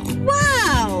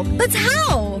 Wow, but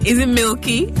how? Is it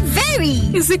milky? Very.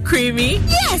 Is it creamy?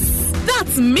 Yes.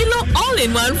 That's Milo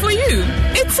all-in-one for you.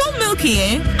 It's so milky,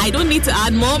 I don't need to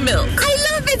add more milk. I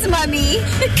love it, Mommy.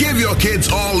 Give your kids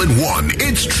all-in-one.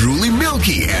 It's truly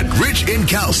milky and rich in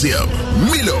calcium.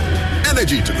 Milo,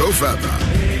 energy to go further.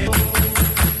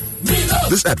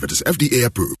 This advert is FDA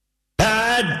approved.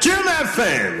 Jim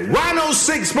FM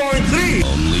 106.3.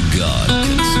 Only God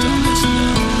can stop us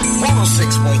now.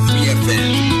 106.3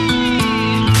 FM.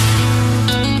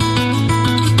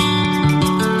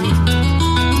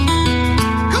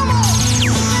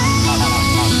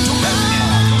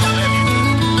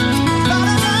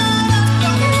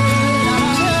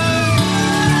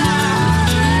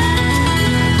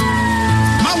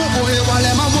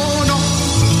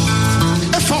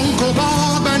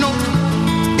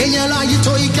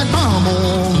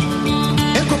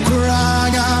 Eko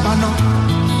kuranya bano,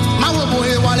 mawo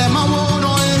boy wale mawo.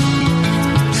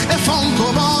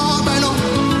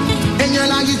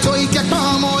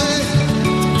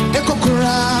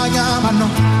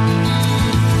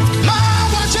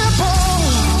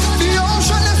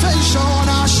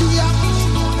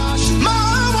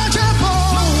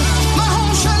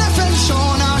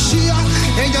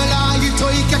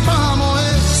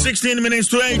 16 minutes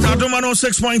to 8. Adoma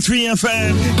 6.3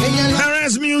 FM.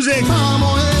 Paris music.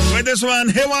 With this one,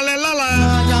 Hewale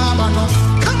Lala.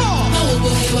 Come on.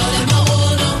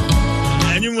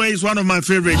 Anyway, it's one of my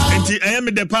favorites. I am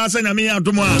the person I mean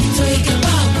Adoma.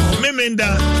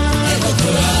 Memenda.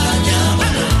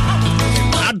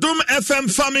 Adom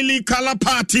FM Family Color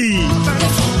Party.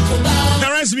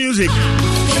 Paris music.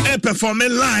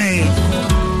 Performing live.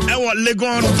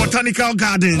 Legon Botanical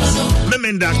Gardens,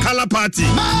 Memenda, Color Party,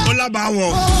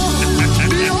 Olabawo.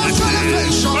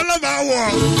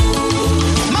 Olabawo.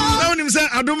 Now, him say,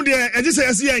 I don't dare, I just say,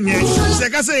 I see,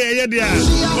 I say, yeah, dear,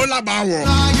 Olabawo.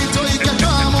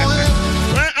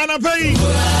 And I pay,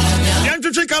 young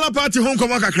to check Color Party home,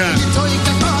 come on,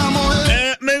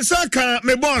 Mensaka,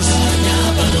 my boss.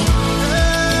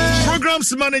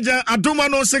 Programs manager, Adoma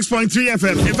 6.3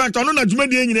 FM. In fact, I don't know that you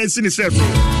made the in itself.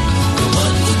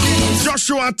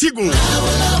 Joshua Tigo.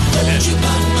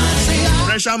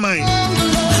 Pressure mind.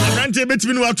 Can't you bet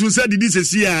me what to say this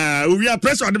is here? We are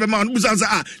pressure on the man who's answer.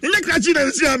 The next catching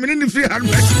and see I'm in the free hand.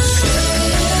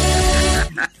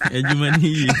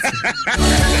 Ejumani.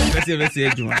 Let's say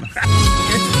Ejumani.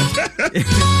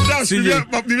 That's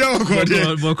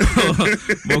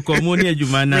Boko Moni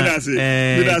Ejumana.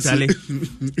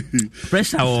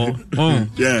 Pressure on.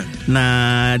 Yeah.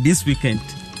 Na this weekend.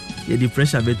 The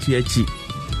pressure between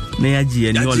Neaji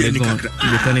and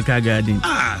Botanical Garden.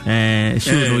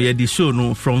 Show no, yeah, the show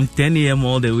no from 10 a.m.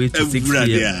 all the way to 6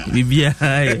 p.m. We be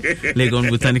high Legon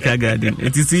Botanical Garden.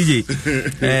 It is CJ.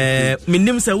 My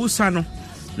name is Usano.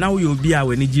 Now you'll be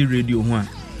our Niji radio one.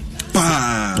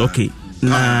 Okay.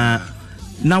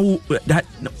 Now,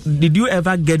 did you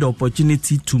ever get the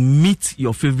opportunity to meet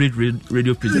your favorite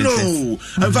radio presenters? No.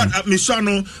 In fact,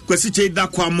 Misano, Kwesiche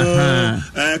Dakwamo,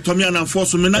 Tomiana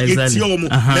Fosu, Mena Etiomo,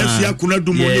 Mesia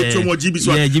Kunadumo, Tomo GBC,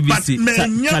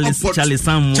 but Charlie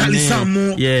Samu,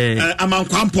 yeah, Amam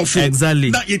Kwampo,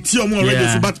 exactly. That Etiomo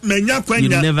radio, but Menya Kwenya. You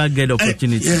never get the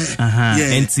opportunity.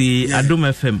 And see, Adom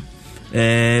FM,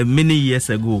 many years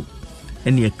ago,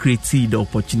 and you created the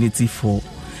opportunity for.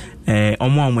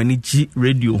 Omo G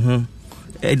radio home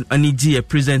any G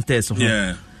presenters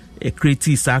home a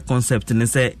creative concept and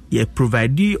say you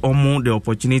provide Omo the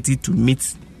opportunity to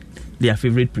meet their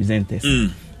favorite presenters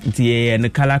and the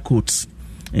color codes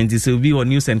and this will be on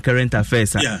news and current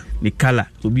affairs the color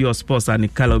will be your sports and the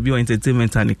color will be your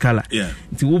entertainment and the color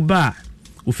it will bar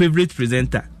your favorite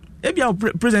presenter maybe our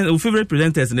favorite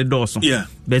presenters in the doors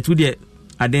but we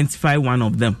identify one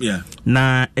of them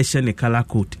na a color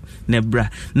code nebra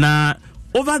na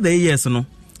over the years no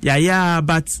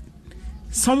but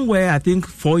somewhere I think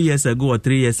 4 years ago or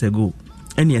 3 years ago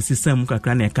any system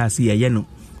kakra na ka see no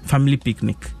family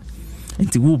picnic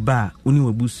enti wo ba oni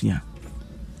wabusia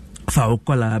fa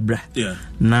okola bra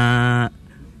na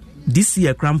this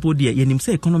year crampo dia yenim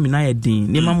say economy na ye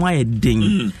din ne mama ye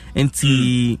din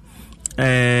enti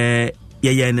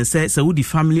ne say so the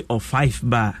family of 5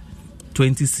 bar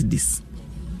 20 cedis.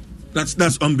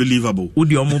 That's unbelievable.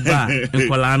 Udi omoba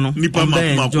enkolano.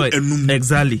 Enjoy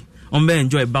exactly.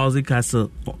 Enjoy Bowser Castle.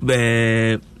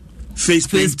 Face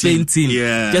painting.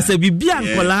 Yeah. Just a bibia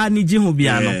enkola ni jihu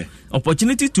biano.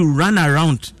 Opportunity to run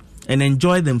around and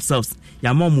enjoy themselves.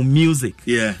 Ya momu music.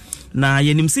 Yeah. Na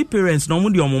yenimsi parents no mu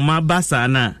di omuma basa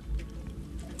na.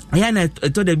 Ayana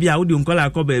to de bia udi enkola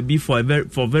akoba be for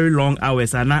very long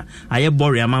hours ana aye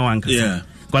bore ama wanka. Yeah.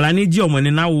 Kolani ji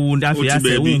omoni na wo ndafi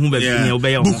ase wo hu be ni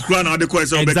obey ho. Book na de ko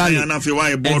say obey na fi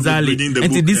why board reading the book.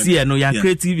 And this year no ya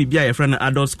creative be a friend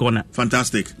adults corner.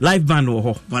 Fantastic. Live band wo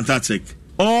ho. Fantastic.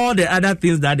 All the other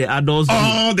things that the adults do.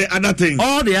 All the other things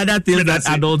that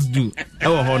adults do. E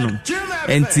wo ho no.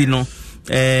 Enti no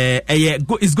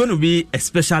it's going to be a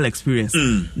special experience.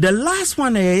 The last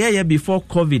one before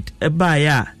COVID ba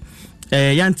ya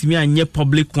yantimi anye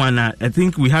public one. I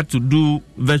think we had to do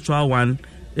virtual one.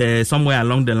 Somewhere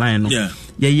along the line, no. No.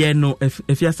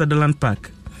 If you're Sutherland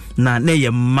Park, na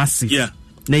you're massive, you're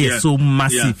so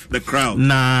massive. The crowd.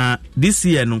 Na this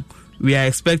year, no, we are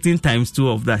expecting times 2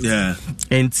 of that.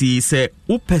 And he say,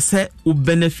 "Upese u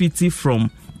benefit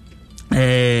from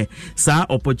sa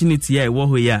opportunity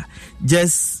here.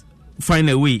 Just find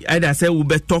a way. Either say we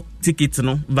better talk tickets,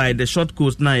 no, by the short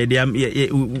course now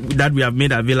that we have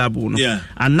made available, no.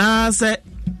 And now say."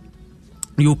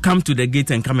 You come to the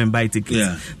gate and come and buy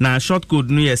tickets. Now short code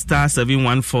no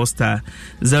 *714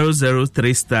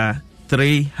 003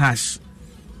 *3#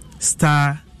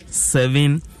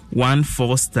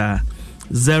 *714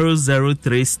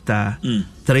 003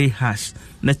 *3#.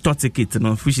 Net ticket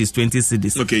no which is 20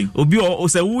 cedis. Okay. Obi o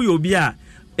say who obi a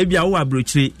ebia wo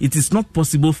abrochire, it is not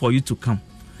possible for you to come.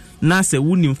 Now say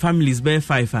who nim families by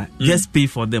 5 just pay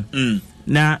for them.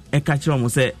 na ekachiro mo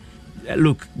say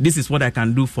look, this is what I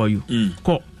can do for you.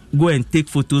 Go and take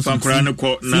photos with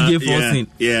CJ Forcing.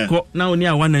 Now only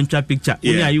I want to picture.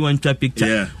 Only you want to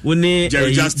picture. Only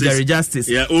Jerry Justice.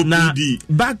 Now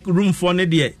back room for ne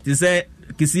they say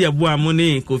Kisi Abua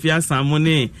Money, Kofi Asan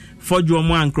Money, Fojo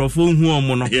Mo and Crofo who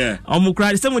omo.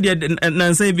 Cry some of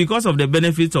the say because of the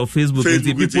benefits of Facebook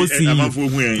people see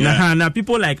now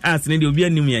people like us they will be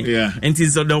and it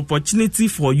is the opportunity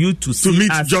for you to see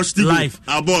meet us Josh live.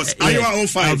 Our boss. Are you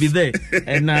 05? I'll be there.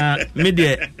 And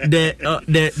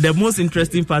the most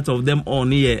interesting part of them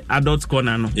on here adult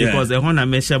corner because they want to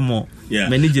measure more.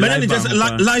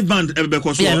 Live band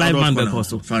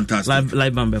fantastic.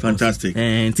 Live band fantastic.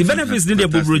 And the benefits need the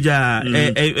Bubruja.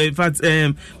 In fact,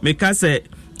 because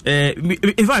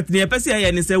in fact, the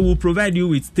person say we'll provide you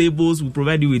with tables, we'll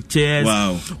provide you with chairs.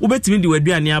 Wow.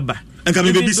 And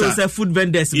can be food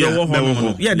vendors. There will be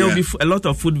a lot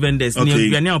of food vendors.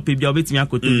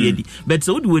 But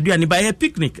so we do and buy a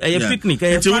picnic, a picnic.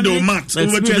 Not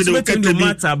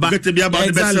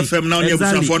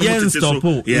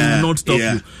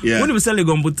stop you. When we sell a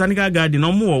botanical garden,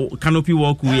 no more canopy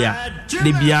walk we are.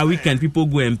 They be a weekend people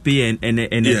go and pay and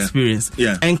experience.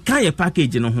 And can a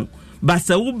package in home. But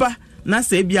Sauba na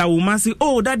say be a woman say,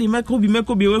 oh, daddy,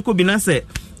 Mekobi na say.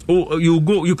 Oh,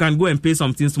 you can go and pay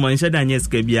something small so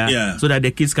that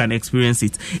the kids can experience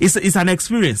it. It's an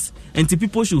experience, and the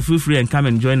people should feel free and come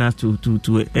and join us to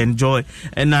enjoy.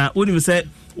 And when we say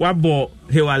Wabo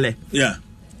Hewale,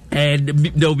 and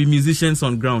there will be musicians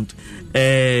on ground,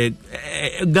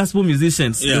 gospel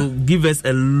musicians. They'll give us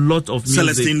a lot of music.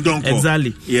 Celestine Donko.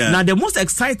 Exactly. Now the most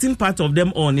exciting part of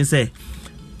them on is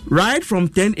right from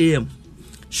 10 a.m.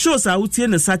 shows out here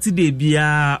on Saturday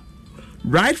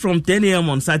right from 10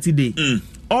 a.m. on Saturday,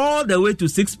 all the way to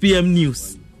 6 p.m.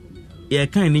 news.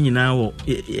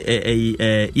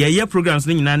 Programs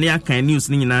news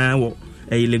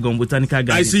Legon Botanical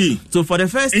Garden. I see. So for the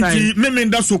first time, exactly, now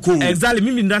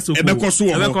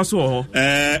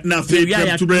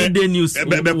the news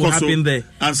will happen there.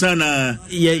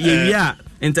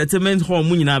 Entertainment hall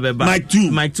Mike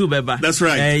 2 beba. That's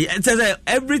right. It says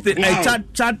everything.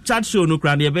 Chat show no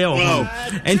crowd.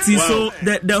 And so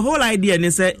the whole idea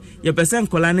is that your person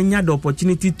calling the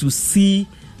opportunity to see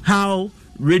how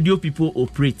radio people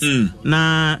operate.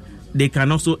 Now they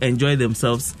can also enjoy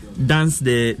themselves, dance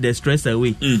the stress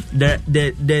away.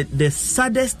 The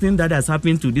saddest thing that has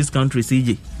happened to this country,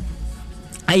 CJ,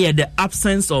 the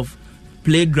absence of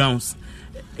playgrounds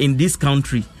in this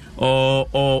country.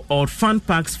 Or fun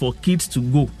parks for kids to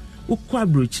go.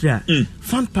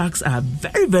 Fun parks are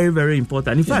very, very, very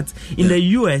important. In fact, in the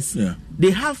US, they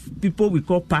have people we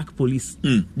call park police.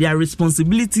 Their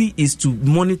responsibility is to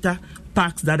monitor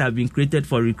parks that have been created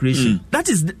for recreation. That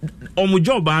is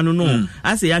job. I don't know.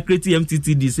 As a creative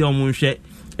MTTD say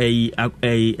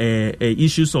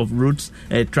issues of roads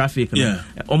traffic.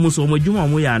 Almost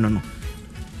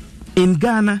in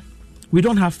Ghana. We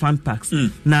don't have fun parks.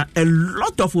 Now, a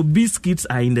lot of obese kids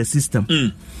are in the system.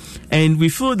 And we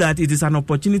feel that it is an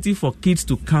opportunity for kids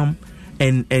to come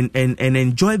and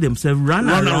enjoy themselves, run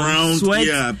around,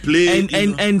 sweat, play,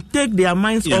 and take their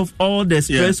minds off all the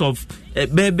stress of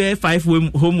baby 5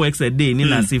 homeworks a day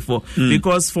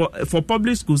because for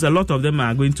public schools a lot of them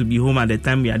are going to be home at the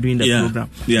time we are doing the program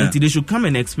until they should come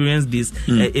and experience this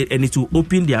and it will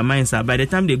open their minds up. By the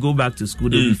time they go back to school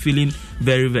they'll be feeling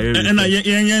very, very especially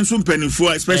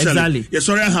it's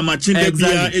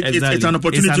an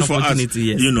opportunity for us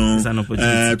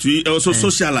to also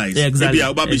socialize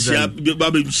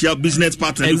business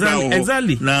partner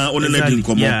exactly now and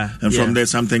from there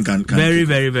something can very,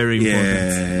 very, very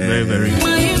important. Very, very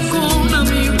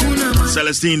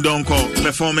Celestine Donko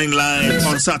performing live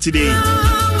on Saturday.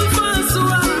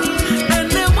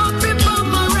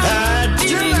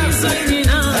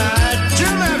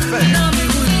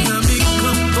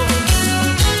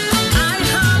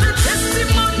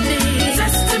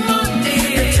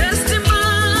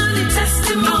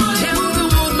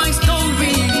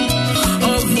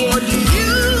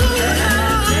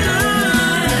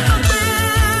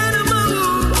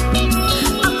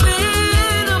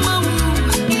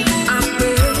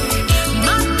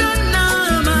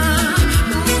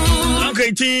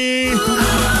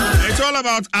 It's all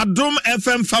about Adom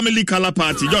FM Family Color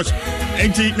Party. Josh,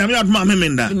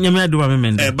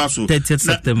 Baso 30th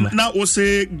September. Now we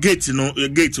say gate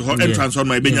entrance on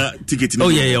my ticket.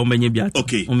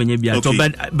 Okay.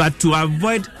 But to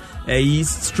avoid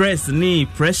stress ni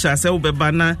pressure say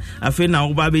obebana afi na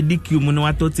obabe DQ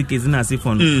munato tickets na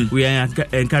sifon we are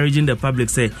encouraging the public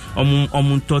say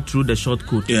thought through the short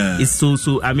code. It's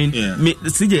so I mean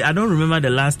CJ, I don't remember the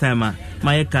last time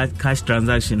my cash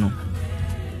transaction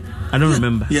I don't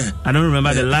remember. I don't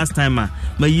remember the last time I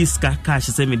use cash.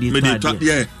 Say me did.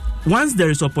 Once there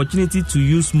is opportunity to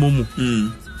use Momo,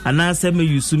 and I say me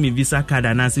use me Visa card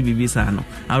and I say Visa no,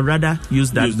 I'd rather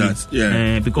use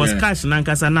that. Because cash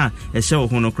nankasa na a show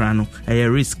hono krano a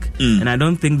risk, and I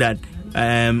don't think that.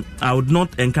 I would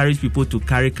not encourage people to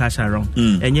carry cash around.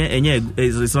 And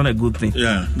it's not a good thing.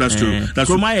 Yeah, that's true. That's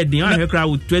true. My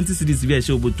crowd with 20 cities via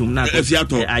show but now. No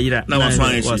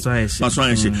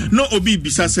obi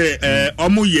bisa say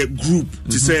omo ye group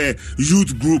to say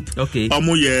youth group. Okay.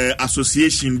 Omo ye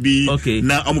association be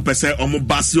na omo pese omo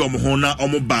basi omo hona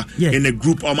omo ba in a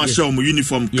group omo show omo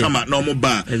uniform come out na omo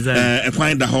ba e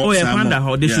find the hall.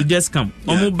 They should just come.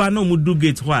 Omo ba no mu do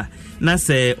gate wha na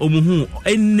say omo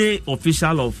any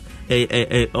official of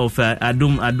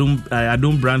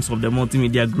Adum brands of the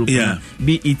multimedia group,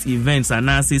 be it events,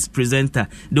 analysis, presenter,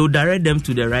 they will direct them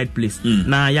to the right place.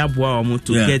 Now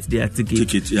to get their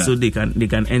ticket so they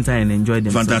can enter and enjoy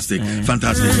themselves.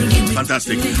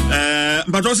 Fantastic.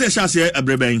 But also a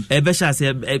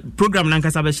program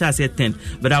nankasa 10,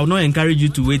 but I will not encourage you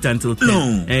to wait until 10.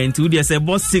 No. And to there's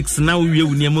about 6 now we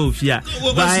will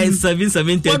by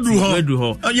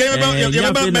 7:30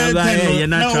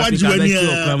 exactly.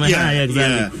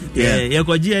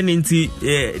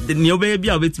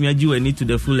 Need to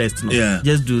the fullest.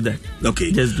 Just do that.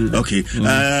 Okay. Just do that. Okay.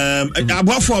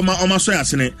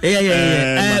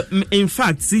 In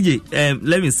fact, CJ,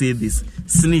 let me say this.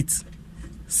 Snit.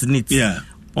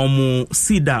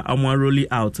 Sida, rolling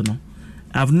out. No,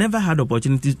 I've never had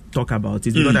opportunity to talk about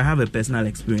it because I have a personal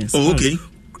experience. Oh, okay.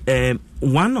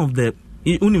 One of the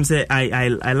say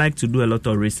I like to do a lot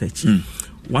of research.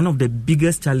 One of the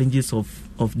biggest challenges of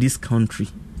this country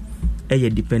is a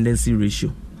dependency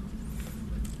ratio.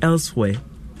 Elsewhere,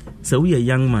 so we a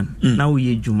young man, now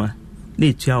we a Juma,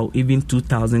 they chow even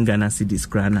 2,000 Ghana cedis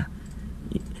krana.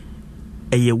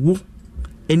 A wo,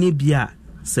 any bia,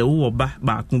 se wo ba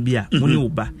kumbia, money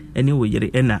oba,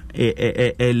 anyway, ena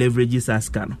leverages as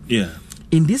can.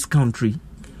 In this country,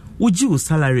 would you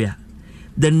salary?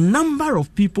 The number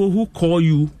of people who call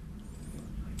you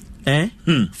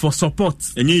for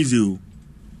support.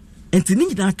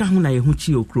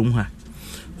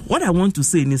 What I want to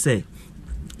say is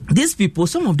these people,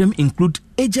 some of them include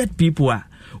aged people.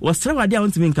 Was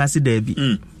want to make us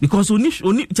because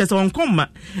only just on come and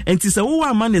it's a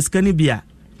woman is canibia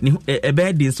a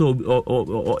bed is so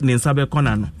or ninsabe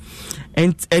konano.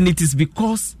 And it is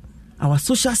because our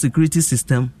social security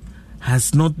system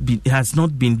has not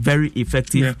been very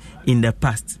effective in the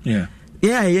past. You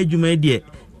made it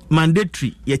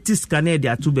mandatory.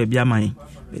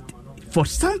 For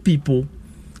some people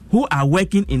who are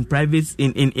working in private,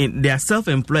 in they are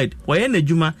self-employed, but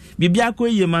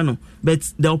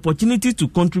the opportunity to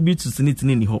contribute to Senate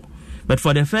in the but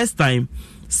for the first time,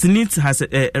 Senate has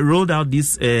rolled out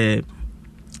this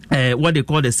what they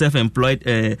call the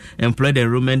self-employed employed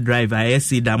enrollment drive. I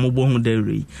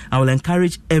will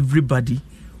encourage everybody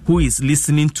who is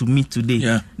listening to me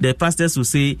today. The pastors will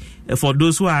say, for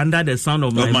those who are under the sound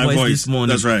of my voice this morning,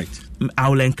 that's right. I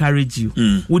will encourage you.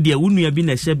 Would you have been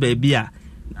a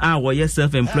or you're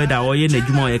self-employed, or you're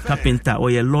a carpenter,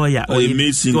 or you're a lawyer, or you're a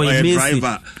mason, or a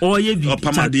driver, or you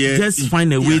just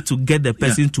find a way to get the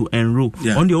person to enroll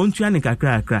on the own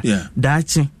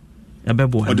that's and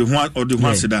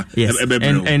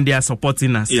they are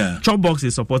supporting us. Chopbox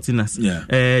is supporting us.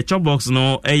 Chopbox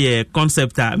no a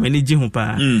concept managing the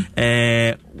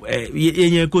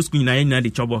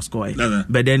Chopbox.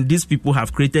 But then these people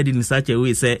have created it in such a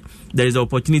way say there is an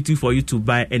opportunity for you to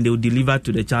buy and they will deliver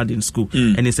to the child in school.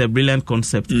 And it's a brilliant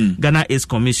concept. Ghana is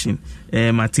commission.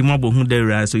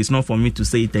 So it's not for me to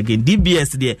say it again.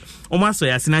 DBS there.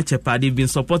 They've been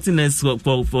supporting us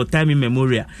for time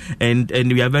immemorial, and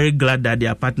we are very glad that they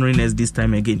are partnering us this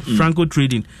time again. Franco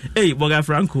Trading. Hey, Boga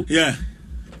Franco.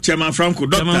 Chairman Franco.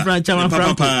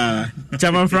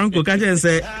 Chairman Franco. Can't you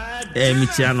say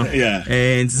Michiano?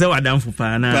 And so Adam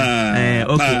Fupana.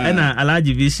 Okay. And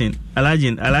Alaji Vision.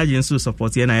 Alaji so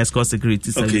support and escort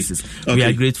security services. We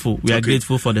are grateful. We are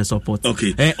grateful for the support.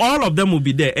 And all of them will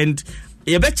be there. And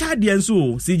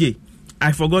CJ,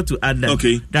 I forgot to add that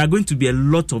there are going to be a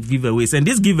lot of giveaways, and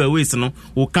these giveaways,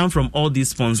 will come from all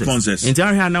these sponsors. And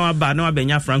now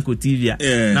Franco TV,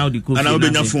 now the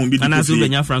phone, fantastic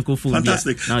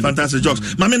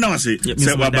jobs. Mami now say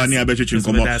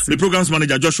the programs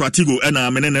manager Joshua Tigo and na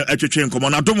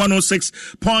Dom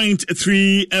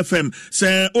 106.3 FM.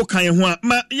 Say okay ho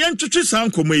ma yentwetwe san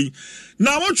komai.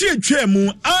 Na wotwe atwa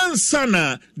mu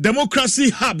ansana democracy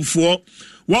hub for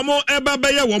womo eba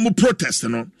beye womo protest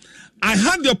no. I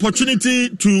had the opportunity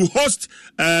to host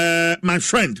my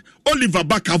friend Oliver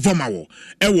Baka Vomawo.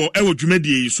 Ewo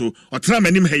dwumadi so otra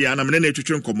manim heya na menene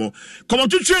twetwe nkomo. Komo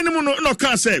twetwe ni mu no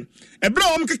ka say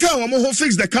ebra om keka wo ho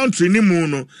fix the country ni mu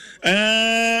no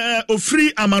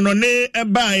ofri amanone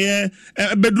ebaye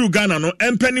bedru Ghana no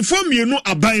empanifo mienu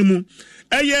aban mu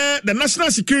the National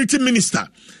Security Minister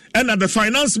and the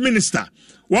Finance Minister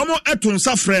wamo eton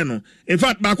safre no. In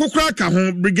fact ba kokra ka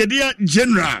ho Brigadier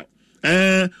General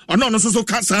no so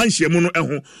kasa nhyiamu no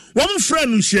eho one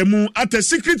friend nhyiamu at a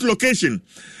secret location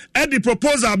the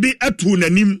proposal be etu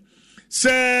nanim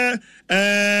say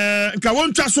nka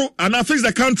won twa so ana fix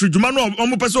the country djuma no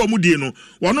omo pese omo die no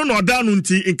wono no oda no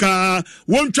nti nka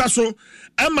won twa so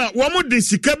ama womo de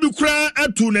sika bi kura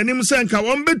etu nanim say nka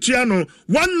won betua no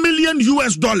 $1 million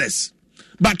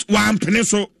but one pene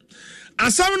so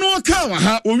asam no ka wa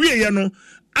ha owie no.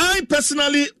 I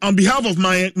personally, on behalf of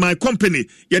my company,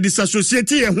 ye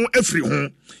disassociate ye ho every ho.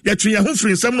 Ye twi ye ho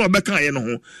free nsem no obeka ye no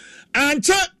ho.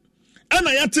 Ancha ana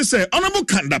yate say honorable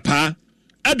Kandapa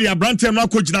at the Abrante no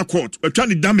akogina court, we try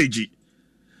the damage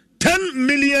 10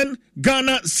 million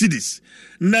Ghana cedis.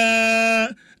 Na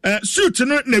suit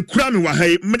no ne kura me wa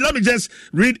hai. Let me just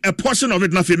read a portion of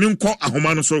it na fe me nko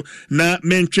ahoma no so na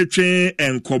mentwetwe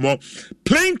enkomo.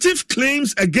 Plaintiff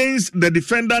claims against the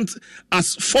defendant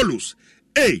as follows.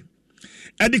 A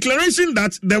declaration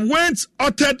that the words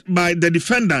uttered by the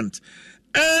defendant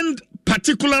and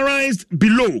particularized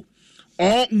below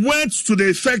or words to the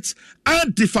effect are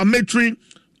defamatory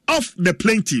of the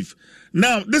plaintiff.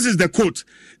 Now, this is the quote.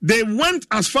 They went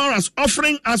as far as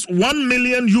offering us $1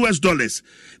 million.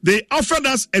 They offered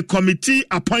us a committee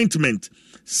appointment,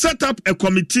 set up a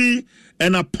committee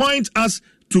and appoint us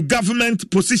to government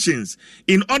positions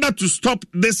in order to stop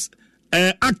this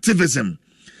activism.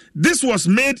 This was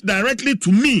made directly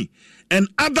to me and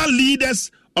other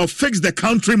leaders of Fix the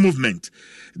Country movement.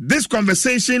 This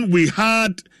conversation we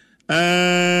had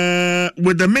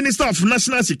with the Minister of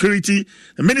National Security,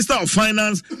 the Minister of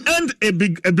Finance, and a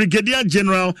Brigadier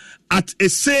General at a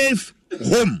safe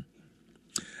home.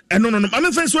 And no. I'm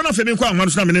a friend. One of them, I'm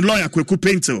lawyer. Kweku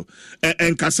Painter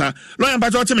and Kasa. Lawyer,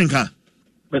 but what you mean, ka?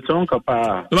 Beton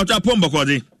kapa. What you pump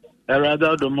body?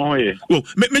 Erada do moye. Oh,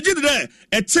 me did there.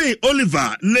 Say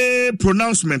Oliver ne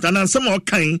pronouncement and some more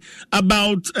kind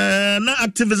about na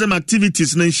activism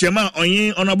activities na shema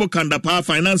onye honorable Kandapa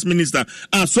finance minister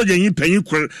so je yin panyin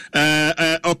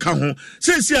oka ho.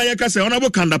 Say ayaka say honorable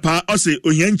Kandapa o say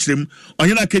ohia nchirem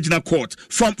onye na kejina court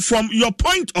from your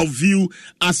point of view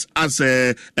as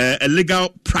a legal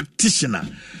practitioner.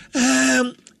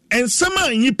 And some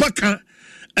nyipa kan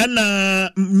and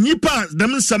nyipa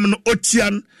dem nsam no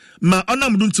otian ma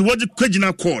onamdu nti woje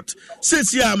kwagina court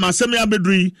says ya ma semi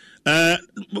abedri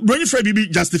bring for bibi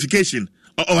justification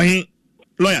or he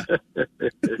lawyer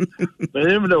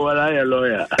him the what I a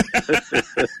lawyer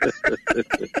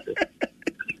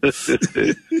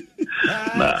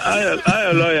I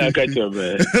a lawyer catch you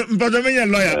man but I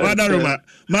mean lawyer wadaruma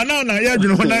ma na ya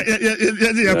dwuno ho na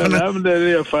I'm the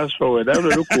real fast forward I'm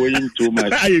not going too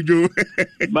much I do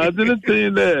but the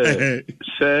thing there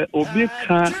say obi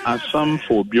ka asam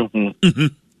for bi ho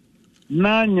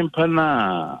na nyimpa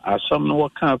na asam no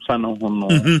waka fa no ho no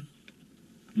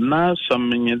na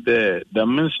samnye de the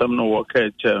mensam no waka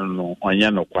eche no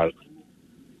onya no kwal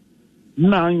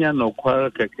na anya no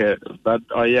kwal keke but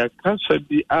oya kasa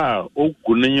bi a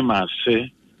ogunyi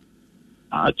mase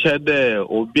a chede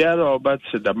obiara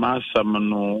obate the masam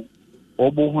no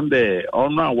obo hunde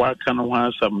ono waka no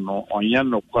hasam no onya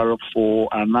no kwal fo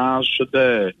ana so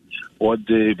de o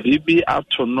de bibi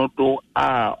ato no do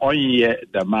a onye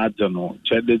the madano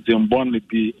chede zimbon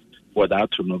bi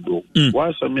wadato no do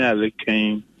wasami ale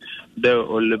ken de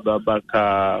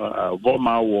olibabaka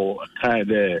voma wo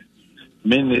kind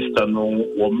minister no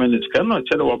wo minister no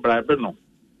chede wo bribe no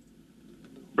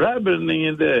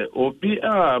ni de obi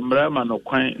a mrama no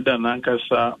kwan da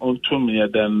nankasa ontumi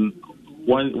dan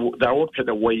one that would pay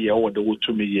the way or the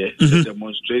wotumi ye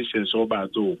demonstrations over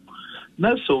do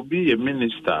na so be a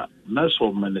minister na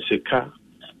so manisika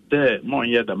de mo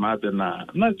ye da madana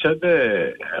na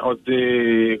chede o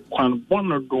de kwan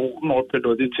bono do no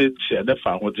pedo de tete de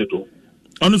fa ho de do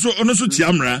ono so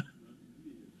tiamra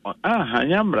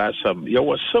yamra some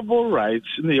your civil rights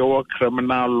in your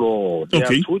criminal law. They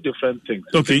are two different things.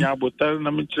 Okay. Me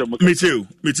too,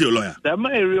 lawyer. The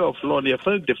area of law, they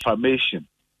are defamation.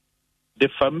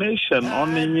 Defamation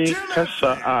only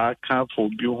kasa can for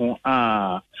you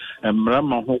and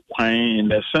mrama who quine in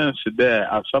the sense there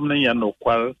as something you know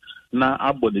qual na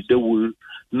abodi de wool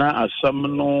na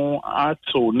asam no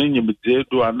ato nenye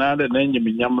do another nenye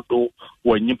minyamdo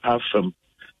when you pass them.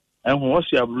 and once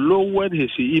you have lowered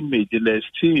his image in the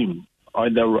esteem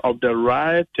of the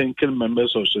right-thinking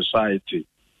members of society,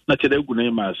 not today good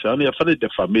name as only a further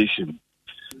defamation.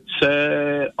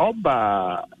 Say,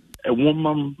 Oba, a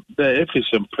woman, the if it's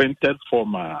in printed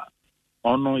form,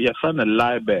 on your friend a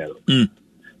libel,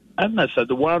 and I said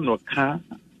the one who can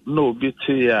no bit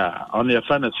on your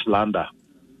friend a slander.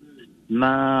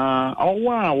 Na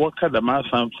awa waka da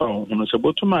masan fa hono se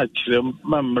botuma kirem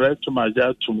mamre to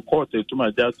maja to court to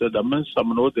maja to the men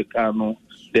some no the kanu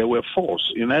they were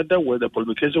forced. In other words, the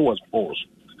publication was forced.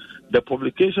 The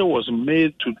publication was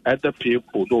made to other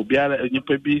people. Do biara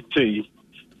enyipa bi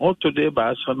or today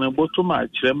by some botuma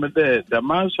kirem there the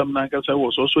man some nankasa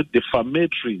was also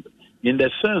defamatory in the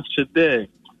sense that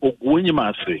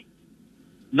ogwonyimase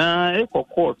na eko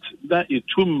court that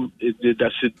itum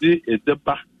the city is the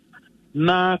back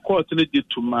na court ni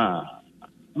dituma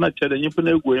na chere nyipa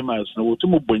na egwe mas na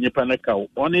wotumu bonyipa na ka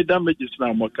oni damages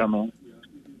na moka no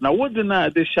na wodi na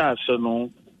de sha so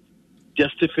no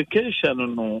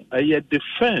justification no a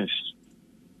defense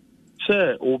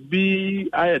say obi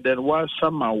higher than what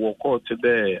some are court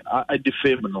there I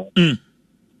defame no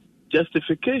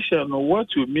justification no what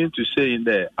you mean to say in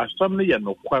there as family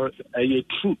no a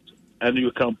truth and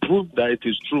you can prove that it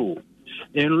is true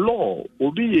in law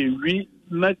obi we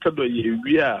nakado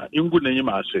yewia ingu na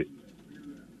yima say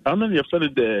and then you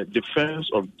find the defense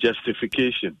of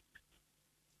justification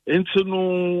into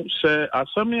no say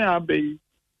asami abe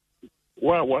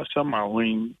wa sama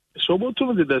win so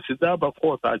botum the sida ba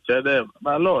court a chere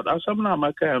my lord asam na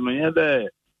maka no ye the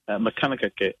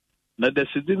mechanic ke na the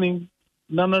sidini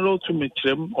na ro to me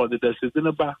trem or the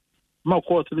sidini ba ma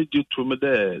court ni due to me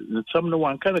there some no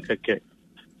one kind ke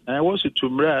and was it to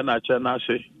mra na cha na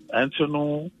say and so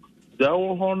no there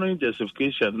was honoring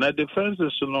justification. Na defense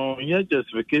is no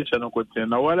justification.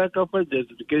 Na wala kafa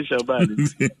justification ba ni.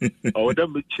 Oda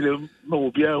bichilem no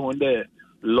obi ahun there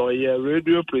lawyer,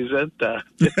 radio presenter,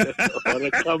 or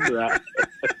a camera.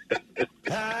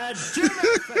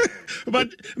 but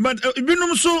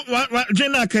binum so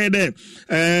Jenna Kede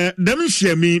them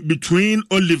share me between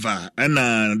Oliver and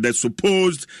the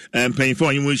supposed paying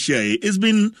for him will share. It's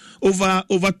been over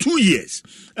 2 years.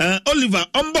 Oliver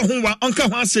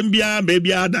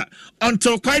baby ada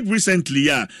until quite recently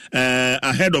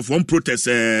ahead of one protest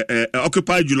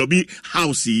occupied Julobi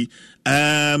Housey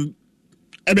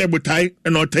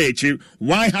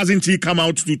why hasn't he come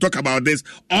out to talk about this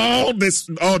all this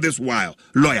while,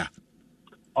 lawyer?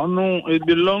 Oh no, it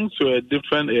belongs to a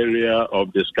different area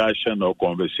of discussion or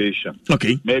conversation.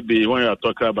 Okay. Maybe when you are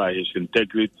talking about his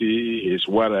integrity, his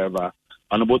whatever,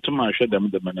 and about to show them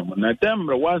the minimum. Now, them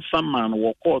was some man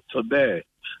walk out today.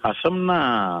 As some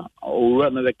na or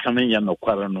another coming and no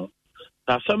quarano.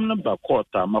 As some number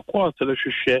quarter, my quarter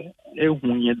share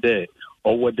a there.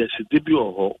 Or what the debut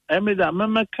or I made a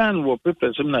member can what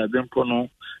papers in I didn't pronounce.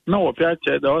 No, if I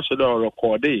said also the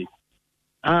record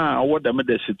what the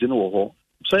medicine or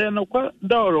so I know what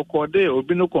the record will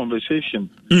be no conversation.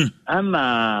 And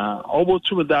over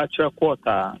to the actual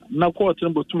quarter, no quarter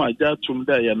to my dad to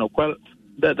there, and no qual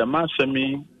that the master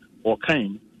me or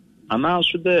kind. And now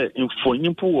should there in for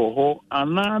or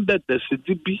and now that the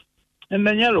CDP and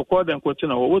then you record and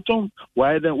continue what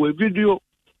why then we video.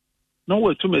 No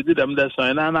way to me did them that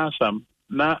sign and answer.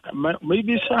 Now,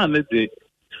 maybe son it.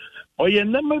 Or you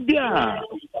never be a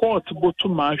court but to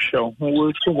marshal who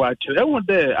will to watch. I was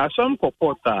there as some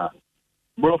purporter.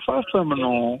 Bro, fast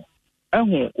feminine.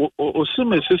 And who or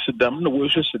some assisted them, no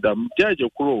wishes them, judge a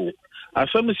crow. As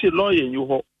some see lawyer in you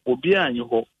or behind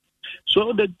you.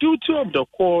 So the duty of the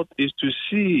court is to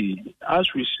see,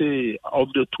 as we say,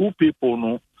 of the two people,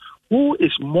 no, who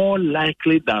is more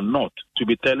likely than not to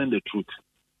be telling the truth.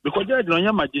 Because they are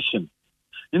no magician.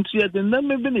 Into yet the name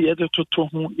been yet to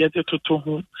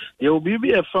whom, you will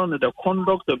be found the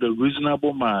conduct of the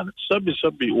reasonable man.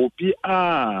 Subby will be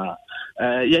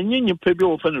Yanyin Pebby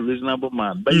often a reasonable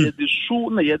man, but yet the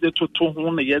soon yet to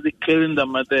whom yet the killing the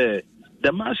mother.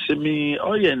 The massimi,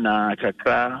 oh yena,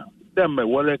 kakra, them a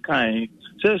waller kind,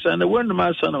 says, and the one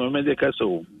my son of a medical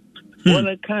soul.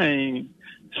 Waller kind,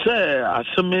 say, as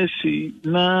a messy,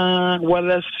 na,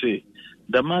 waller say.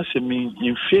 The massimi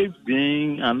in faith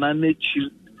being an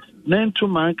nature, name to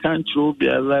man can't you be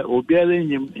alive or bearing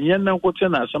him, Yana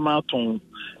Wotena Samaton,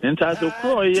 entitled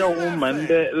Croy, your woman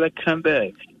there, like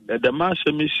Cande, the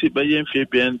massimi see by Yen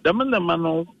Fabian, Daman the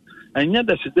Mano, and yet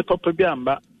that's the Papa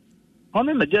Biamba.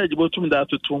 Only the judge will to me that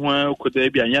to whom could they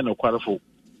be a Yano Quarrel.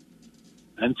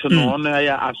 And to know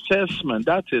assessment,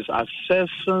 that is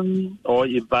assessing or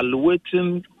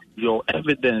evaluating your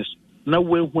evidence. No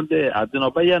way when they are no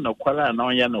by no quara no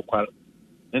ya no quara.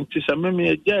 nti sɛ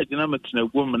me judge na metena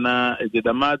gum na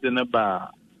edamade ne ba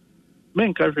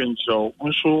men ka hwencho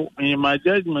nso in my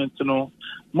judgment no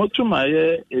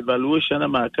motumaye evaluation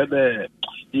ma kada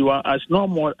you are it's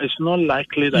not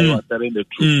likely that you are telling the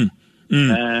truth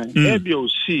maybe you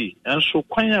see and so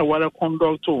kwan ya wara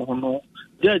conduct ho no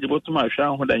judge botuma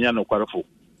hwa ho da nya no kwarefo.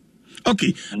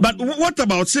 Okay, but what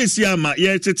about Sesiama?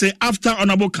 Yet after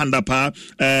Honorable Kandapa,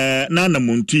 Nana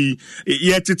Munti,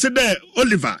 yet the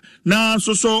Oliver. Now,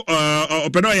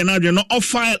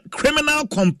 offer criminal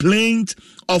complaint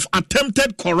of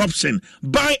attempted corruption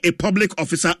by a public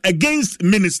officer against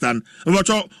minister. What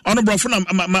Honorable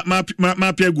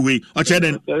Mapiagui or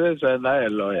Chaden? There is a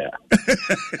lawyer.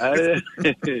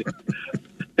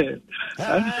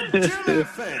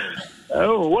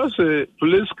 Oh, what's a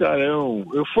police car?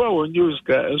 Before one use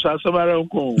car, it's a summer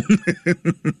home.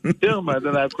 Tell my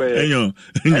dad, I quit.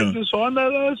 It's on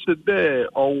the day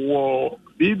or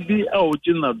BB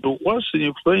Augina do what's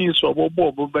in place of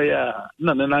Bob Baya,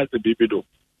 none and I the baby do.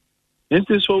 It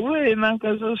is away in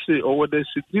Ancasasi over the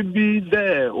city be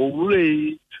there,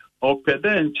 away or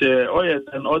pedant, or yet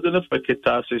an ordinary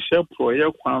paquetas, a shop for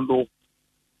your quando.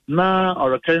 Na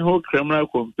or a kind of criminal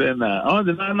complainer on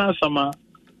the Nana Sama.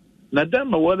 Na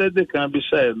dama wale de kan bi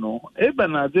say no eba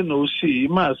na de no si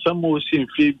ma samo si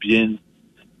mfi bien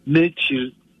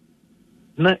nature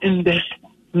na inde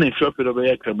na shop do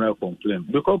be criminal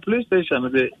complaint because police station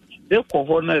de e ko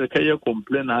ho na ka ye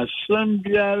complaint asam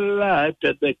biala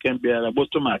pete kan biala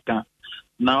botomaka.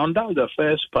 Now that's the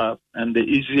first part and the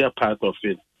easier part of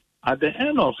it. At the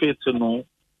end of it,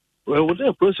 we would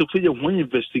have prosecute one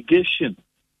investigation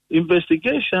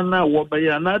na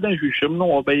wobaya another hwehwem no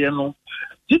wobaya no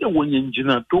did one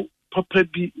engineer to papa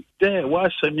bi there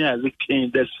was semi as a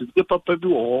king that's the papa bi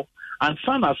wo and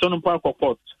son as on park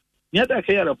court near that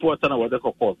care report na wada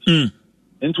court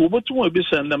into obotu bi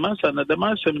send the man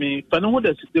semi pano who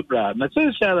that's the bra na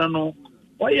say shara no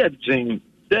why ding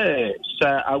there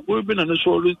sa agwo bi na no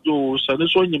so do sa no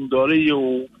so nyim dore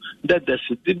yo that the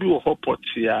city bi wo pot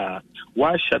ya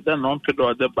wa shada no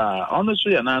pedo de ba ono so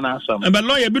ya na asam but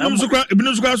lawyer binum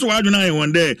sukra so wa adwuna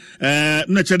one day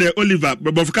na chede Oliver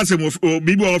but focus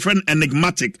bibi our friend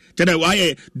enigmatic chede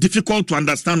why difficult to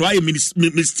understand why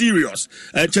mysterious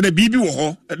chede bibi wo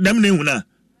ho dem na ehuna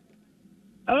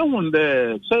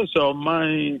ahunde so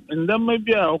my ndam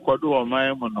bi a okodo o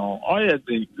my mo no oye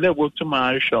de lebo to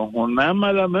ma hwe ho na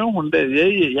mala me hunde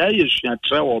ye sua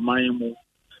tre wo my mo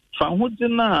fa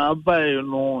hudina abai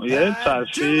no ye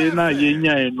tafe na ye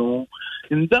nyan no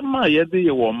ndama ye de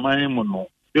ye wo man mu no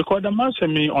because the man say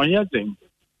me onye den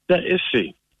that is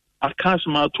say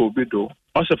akasma to obido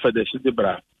o se fa de sidi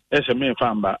bra ese me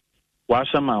famba wa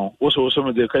sama o so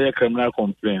me de kaya criminal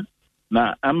complaint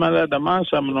na amala the man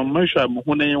sam no mesha mu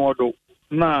hunan wodo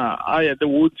na aye de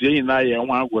wo die na ye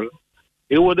nwa agwel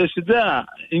e wo de sidi a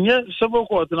inye civil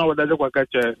court na wo da kwa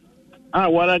kache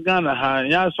wala Ghana ha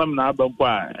ya sam na abampo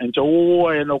a enche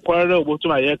wo ye no kware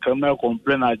obotuma ye criminal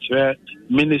complaint a chere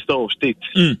Minister of State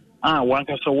one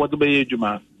ka so what be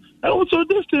ejuma also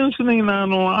this thing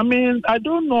no I mean I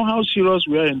don't know how serious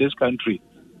we are in this country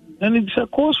and it's a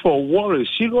cause for worry,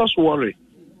 serious worry.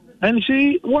 And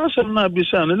see once I'm not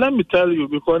bisan, let me tell you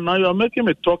because now you're making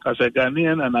me talk as a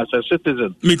Ghanaian and as a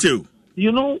citizen. Me too.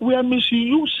 You know, we are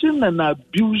misusing and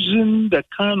abusing the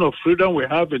kind of freedom we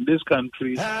have in this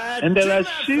country. And there are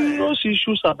serious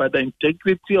issues about the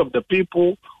integrity of the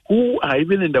people who are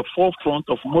even in the forefront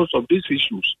of most of these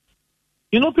issues.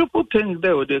 You know, people think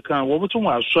they can,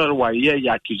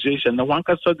 accusation, and one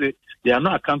can say they are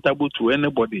not accountable to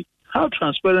anybody. How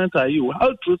transparent are you?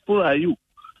 How truthful are you?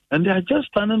 And they are just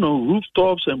standing on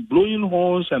rooftops and blowing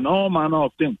horns and all manner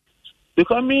of things.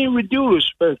 Because I mean, with due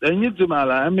respect, I mean,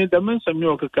 the means I'm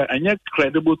not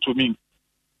credible to me.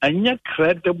 I'm not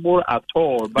credible at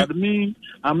all. But me,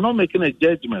 I'm not making a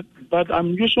judgment. But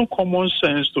I'm using common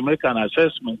sense to make an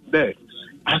assessment there.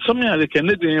 As something I can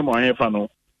let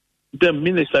the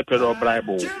minister Pedro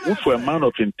Bible, who for a man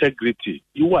of integrity,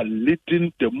 you are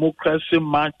leading democracy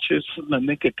marches.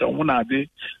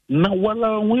 Now,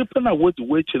 while we pen a word to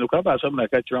wait to look at something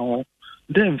like that.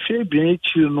 Then Fabian,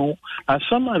 you know, as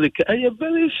somebody are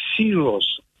very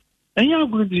serious. And you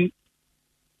agree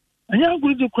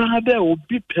to cry there or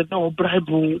be pedal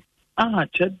bribe.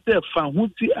 Check there,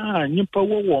 Fahuti, Nipa,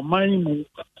 or Maimu.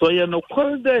 So, you know,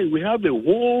 we have a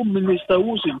whole minister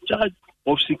who's in charge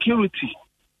of security.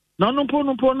 No,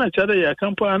 Chade,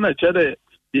 Yakampa, Chade,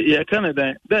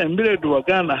 Canada, then Miller do a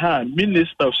Ghana,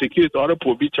 minister of security or a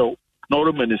Pobicho,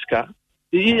 nor Meniska.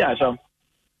 He has some.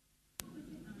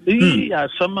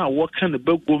 Sama working the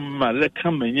book woman let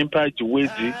come and impact your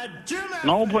wages.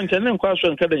 No point and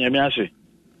question can you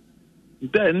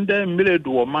then made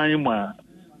or my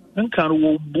and can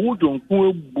wo boodon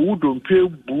pe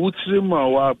bootrim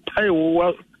or pie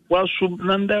was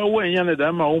nanda way and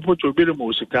them own put your bill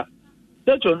musica.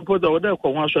 That's on put the other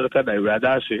commercial that I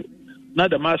rather say. Not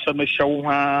the master may show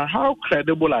how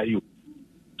credible are you?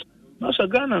 Not a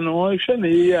gun and no action,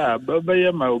 yeah, but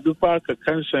by my be park a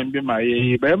cancer and be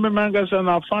my but mangas and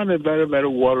I found it very, very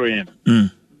worrying.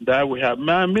 That we have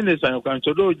 9 minutes and you can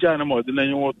to do Janamo, then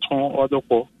you will turn or the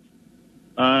four.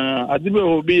 I did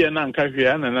will be an uncle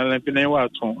here and I'll be a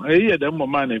tone. I hear them more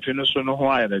money if you know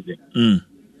why anything.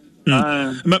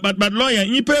 But lawyer,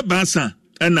 you pay Bassa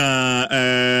and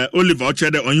Oliver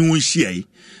Ochede on you share.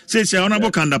 Says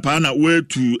Honorable Kandapana where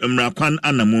to Mrakwan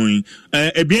Anamoy.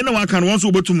 A Biena one can once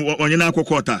over to Onyanako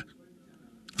Quarter.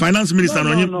 Finance Minister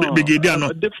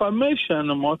no. Defamation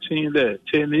Martin there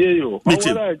 10 years. What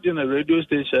I did a radio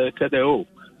station Kadeo.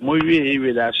 Moy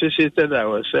with associated I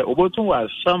was say Obotu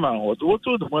was summer or what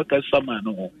to the workers summer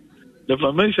no.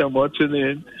 Defamation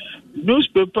Martin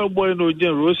newspaper boy no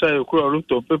Jen Rosa Crow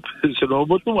to papers and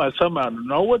Obotu was summer.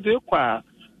 Now what they acquire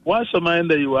once a man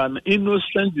that you are an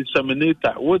innocent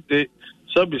disseminator, what they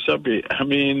subby. I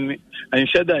mean and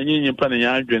shed a union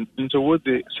panayagin into what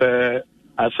they say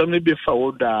as some be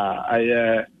found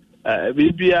I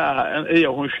maybe a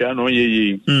hunch no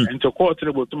ye and to quarter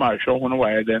about to my show on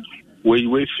wire then we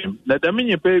with him. Let them in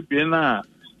your baby now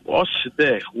was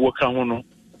there work on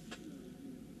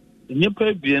in your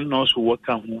baby and also work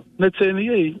on. Let's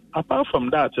say apart from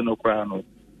that no crown.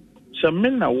 Some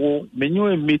men are when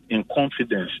you meet in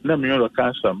confidence, let me know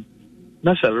some.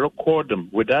 That's a record them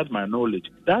without my knowledge.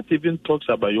 That even talks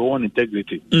about your own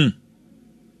integrity.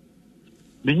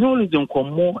 The knowledge don't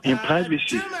come more in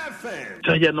privacy.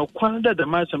 So you know, quando the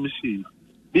matter me see.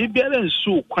 Baby, I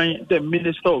so quite the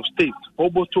Minister of State,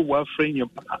 over to what frame your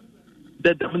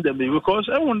that because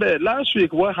I wonder last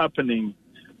week what happening.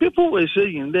 People were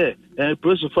saying there,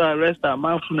 person for arrest a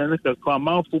man from a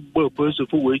man football person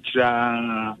for which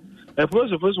a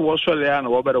person was surely an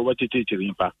over what you teach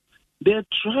in fact. They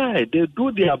try, they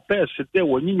do their best. They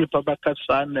were in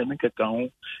Pabakasan and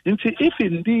Nikakao. If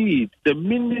indeed the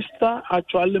minister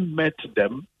actually met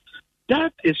them,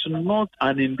 that is not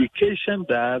an indication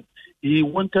that he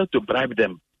wanted to bribe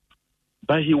them.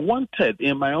 But he wanted,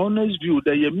 in my honest view,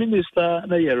 that your minister,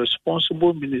 that your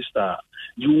responsible minister,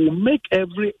 you will make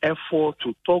every effort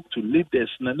to talk to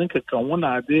leaders.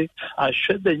 Nanakakawana, I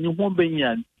said that you won't be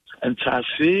and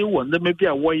say, when there may be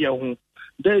a way.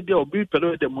 There will be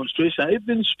a demonstration,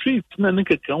 even street.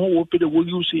 Nanakakawa will be the way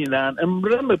you see and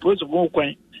remember, person of all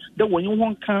kind. That when you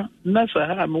want can,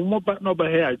 Nasa, more but no by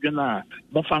hair, Jana,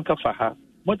 Mofanka Faha.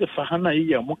 What the Fahana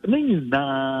year,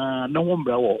 no one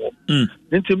blow.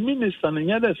 Into minister and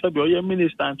the other sub, your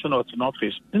minister and turn out in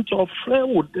office. Into a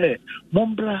friend would there,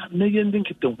 Mombra, Nayan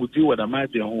Dinkiton would do what I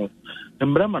might be home.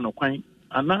 And Brahman of Quine,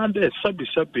 another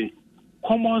subby.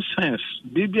 Common sense.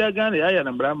 Bibi Agani, I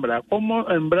am Brambra, common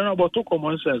and Brana about two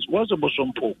common sense. What's about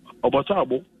some po about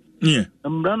Abo? Yeah.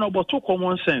 And Brana about two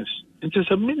common sense. It is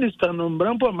a minister no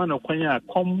Brambo man of Quanya,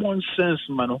 common sense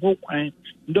man who quine,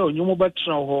 though you move back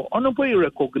to honorable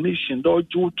recognition, though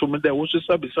due to me there was a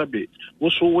sabi,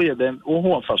 was so weird then,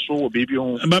 oh, for so baby.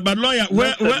 But lawyer,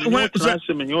 where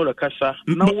in your casa,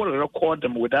 now will record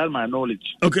them without my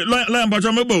knowledge. Okay,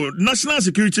 but National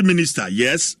Security Minister,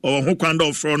 yes, or who can't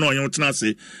offer no, you know,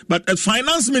 but a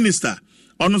finance minister.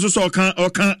 On also can't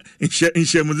in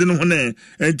share within one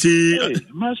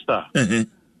master.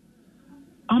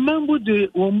 I remember the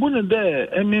woman there,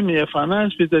 a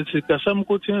finance minister, some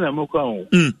cooking and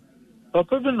Mokao.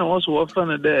 Papa was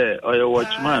working there or a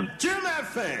watchman.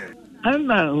 And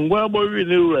now, well, we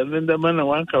knew, and then the man of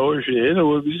one car, and it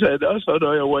will be said, I saw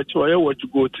I watch or I watch to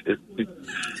go to.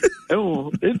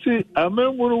 Oh, it's I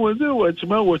remember when they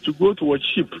watchman was to go to watch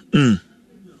sheep.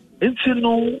 It's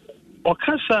no.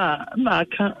 Okasa na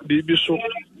aka bibi so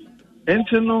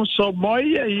entino so boy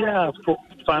ya for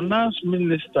finance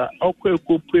minister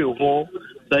okwekope ho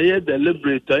say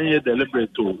deliberate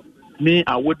me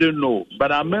I wouldn't know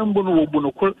but I remember no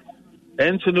obuno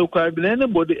entino kwa be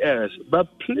anybody else but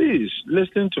please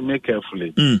listen to me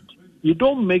carefully. You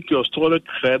don't make your story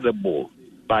credible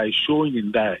by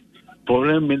showing that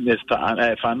foreign minister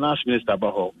and finance minister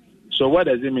baho. So what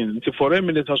does it mean? The foreign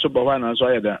minister so baho and so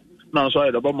that no, sorry,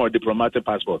 about my diplomatic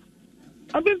passport.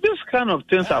 I mean, these kind of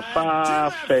things are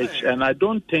far-fetched, and I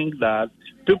don't think that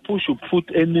people should put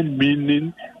any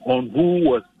meaning on who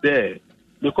was there.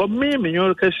 Because me,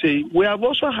 say, we have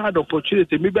also had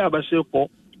opportunity, maybe I will say, for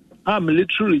our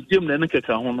military regime,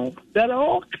 there are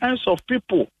all kinds of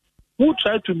people who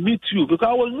try to meet you. Because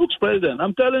I was Luke's president.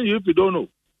 I'm telling you, if you don't know.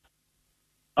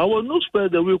 Our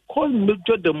newspaper will call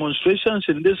major demonstrations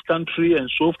in this country and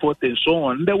so forth and so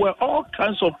on. There were all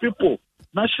kinds of people,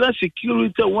 national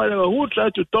security, whatever, who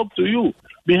tried to talk to you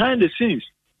behind the scenes.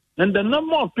 And the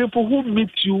number of people who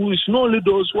meet you is not only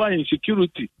those who are in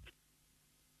security.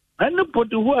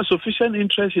 Anybody who has sufficient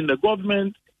interest in the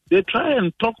government, they try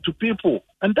and talk to people.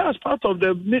 And that's part of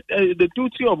the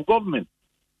duty of government.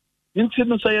 The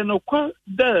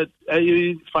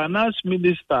finance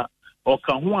minister or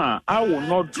Kahua, I will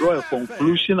not draw a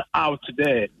conclusion out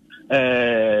there.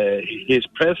 His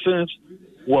presence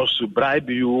was to bribe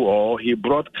you, or he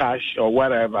brought cash, or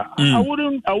whatever. I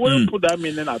wouldn't put that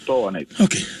meaning at all on it.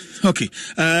 Okay.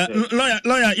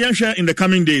 Lawyer, you share in the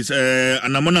coming days.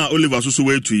 And I'm gonna Oliver so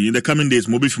way to in the coming days.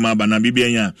 Mobi fuma bana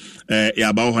bibia ya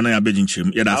about hana ya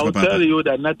bejinchim. I'll tell you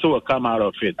that nothing will come out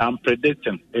of it. I'm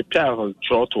predicting a pair of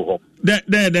short to hope.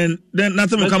 Then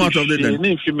nothing will come out of it. Then.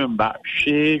 If you remember,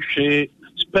 she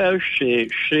spell she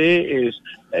is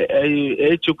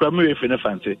a chukwami if in a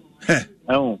fancy.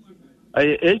 Oh,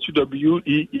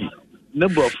 HWEE.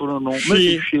 Never for no.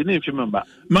 Maybe she if you remember.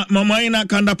 Mama ina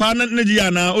kanda pa na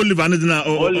Diana Oliver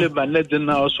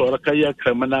Nedina so kaya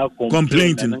criminal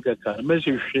complaint. Maybe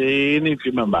she if you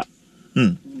remember.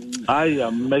 I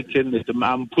am making it.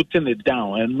 I'm putting it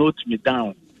down and note me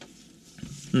down.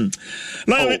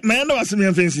 Like man, was me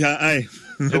things here. I.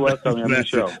 But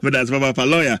that's Papa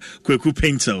lawyer, Kweku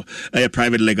Painter, a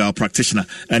private legal practitioner,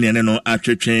 and you know,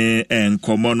 attraction and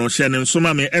Komono Shannon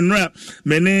Sumami and rap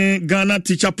many Ghana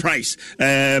teacher price,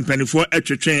 penny for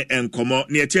attraction and Komo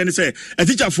near Tierney say a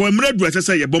teacher for Emredu as I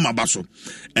say a bomber basso,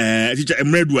 a teacher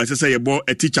Emredu as I say a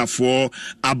teacher for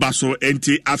Abaso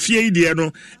enti Afie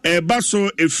Diano, a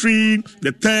basso a free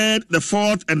the 3rd, the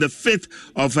 4th, and the 5th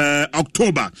of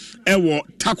October. Ewo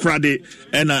Takrade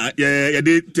and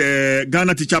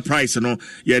Ghana teacher price no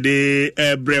yede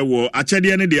brewo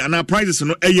achede ne de ana prices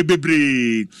no eye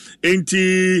bebre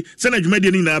enti sena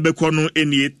dwumade ni na abekọ no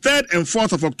eni 3rd and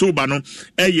 4th of October no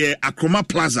eye Akroma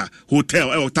Plaza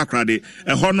Hotel Takrade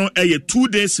ho no eye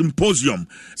 2-day symposium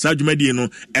sa dwumade no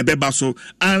ebeba so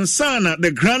ansana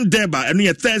the Grand Deba eno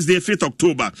ye Thursday 5th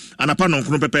October anapa no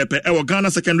nkono pepepe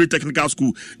Ghana Secondary Technical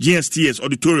School GSTS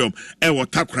auditorium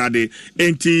Takrade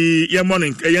enti ye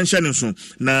morning ye nhye so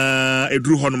na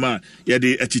edru ho no ma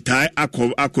the atitai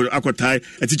akotai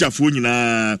a teacher for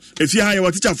nyina if you hire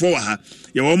a teacher for ha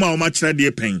ye wo ma kire de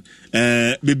pen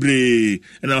bebre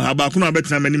na ha ba kuno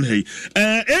abetena manim hei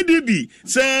ADB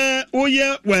say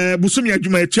oye busumi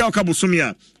adwuma etia oka busumi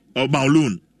a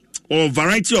loan or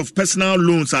variety of personal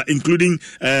loans are including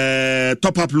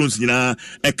top-up loans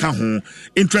eka ho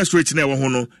interest rate na ho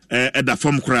no da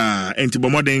form kra enti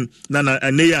bomodin na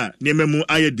neya niememu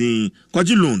ayedin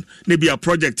kwaji loan ne bia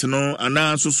project no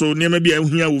ana so niema bia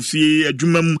ehua wo fie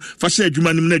adwumam fashe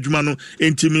adwuma nim na adwuma no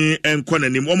entimi enko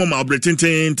nanim omo ma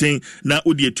obretenten na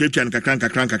odi etuatwa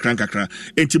nkakran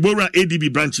enti bora ADB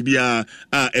branch bia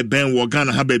a eben wo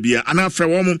Ghana ha ba bia ana frɛ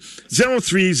wo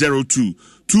 0302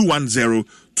 210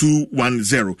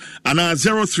 and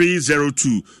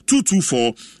 0302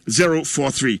 224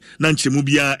 043 nanchemu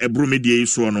bia ebro media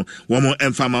so no womo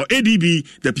emfama ADB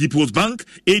the People's Bank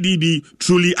ADB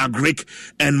truly agric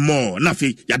and more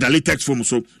nafi yada latex form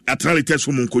so atralitex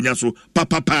form nkonya so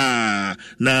papa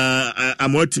na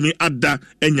amotimi adda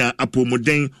enya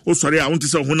apomoden osore a wonte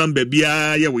se honam ba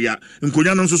bia ye wo ya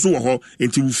nkonya no so wo ho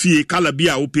enti wo fie kala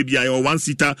bia wo pe bia 1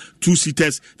 seater 2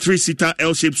 seaters 3 seater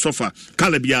L shaped sofa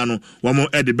kala bia no womo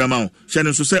de bema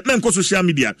shene so se menko social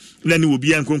media na ni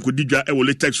obi an konko didwa e wo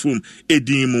latex foam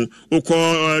edin mu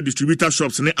okọ distributor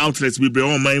shops ne outlets bi bre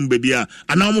on man bia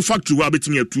ana mo factory wa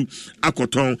betimi atu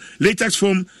akoton latex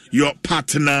foam your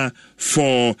partner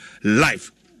for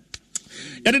life.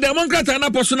 Yede democrat na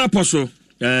poso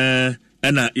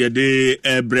ena yede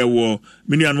brewo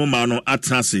minian ma no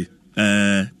atrase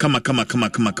kama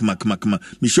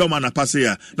misho ma na passe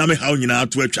ya na me hawo nyina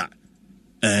atu atwa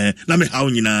na me hawo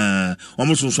nyina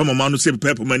omoso so mama no se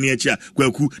pepe mani achi a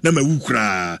kwaku na ma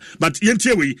wukra but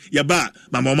yentie we yaba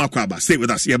mama makwa ba stay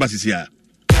with us yaba sisia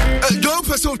don't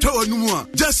person to anumwa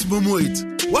just momo it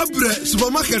what bre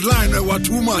supermarket line what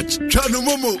too much chano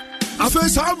momo afa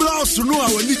sa blouse no a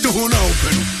wani de ho na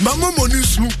open mama moni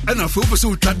su na afa obo se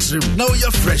utwatrem na o ya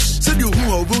fresh said you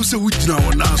hu obo se wugina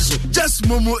wona so just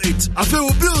momo it afa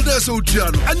o build us o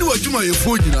tua no ani wadwuma ye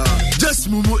fo nyina just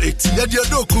momo it ya de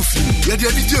do coffee ya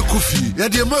de DJ coffee ya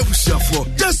de mabusiafo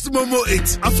just momo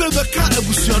it afa be ka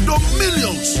abusiado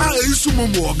millions a isu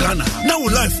momo Ghana now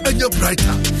life enya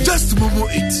brighter just momo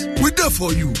it we there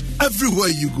for you everywhere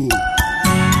you go.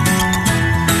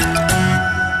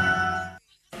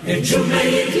 In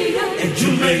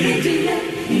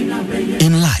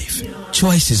life,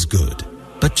 choice is good,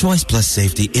 but Choice Plus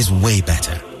Safety is way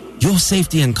better. Your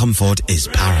safety and comfort is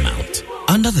paramount.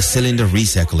 Under the cylinder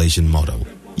recirculation model,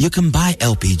 you can buy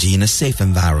LPG in a safe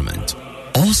environment.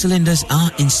 All cylinders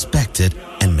are inspected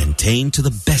and maintained to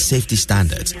the best safety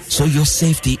standards, so your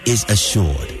safety is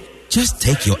assured. Just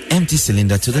take your empty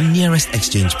cylinder to the nearest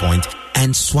exchange point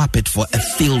and swap it for a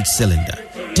filled cylinder.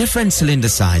 Different cylinder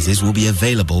sizes will be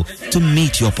available to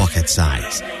meet your pocket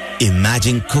size.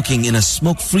 Imagine cooking in a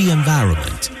smoke-free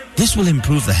environment. This will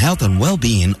improve the health and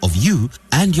well-being of you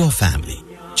and your family.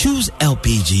 Choose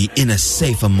LPG in a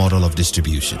safer model of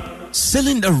distribution.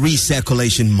 Cylinder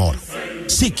recirculation model.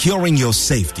 Securing your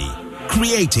safety.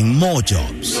 Creating more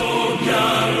jobs.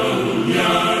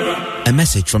 A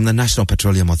message from the National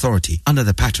Petroleum Authority under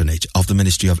the patronage of the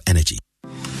Ministry of Energy.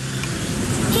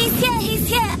 He's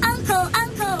here, Uncle.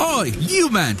 Oh, you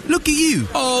man, look at you,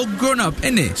 all grown up,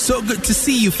 innit? So good to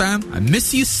see you, fam. I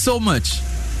miss you so much.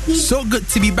 So good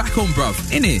to be back home, bruv,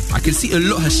 innit? I can see a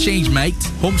lot has changed, mate.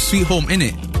 Home sweet home,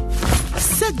 innit?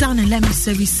 Sit down and let me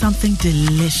serve you something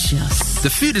delicious. The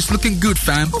food is looking good,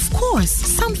 fam. Of course,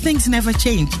 some things never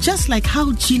change. Just like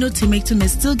how Gino tomato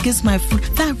mix still gives my food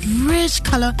that rich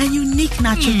color and unique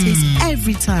natural taste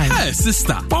every time. Hey,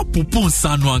 sister.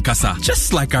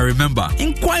 Just like I remember.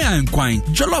 Inquire.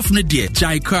 Jollof ne die.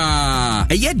 Jaika.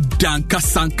 Eye danka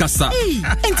sankasa. Hey,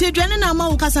 ente dwane na ma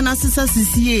ukasa na sisa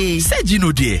sisi. Say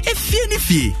Gino die. Efie ni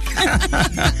fie.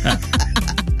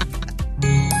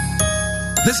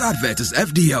 This advert is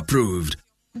FDA approved.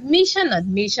 Admission.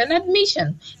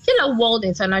 Killer World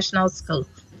International School,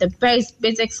 the best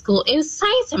basic school in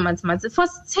science and mathematics for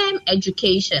STEM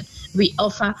education. We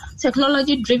offer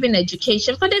technology-driven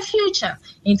education for the future.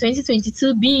 In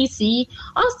 2022 BEC,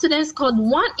 all students scored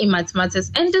 1 in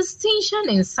mathematics and distinction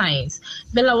in science.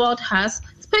 Villa World has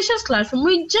spacious classroom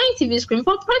with giant TV screen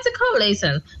for practical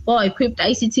lessons, well-equipped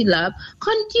ICT lab,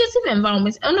 conducive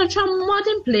environments, and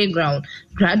ultra-modern playground.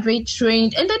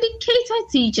 Graduate-trained and dedicated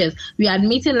teachers. We are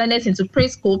admitting learners into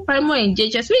preschool, primary, and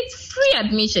JHS with free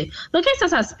admission. Locate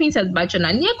us at Spintex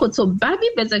Bachona near Koto Baby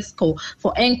Basic School.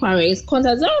 For enquiries,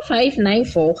 contact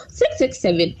 0594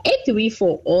 667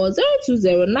 834 or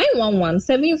 020 911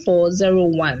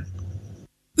 7401.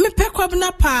 Mepe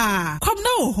kwabna pa. Kwabna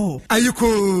oho.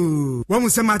 Ayuko. Wamu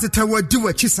sema atetawa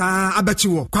diwa chisa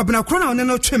abachiwo. Kwabna krona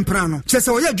oneno twemprano.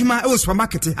 Chese oya adwuma e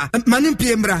supermarket ha.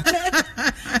 Manimpie mbra.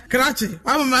 Krachi,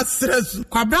 wamu masresu.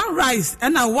 Kwabna rice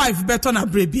ena wife beto na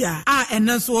brebia.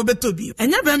 Enenso obeto bi.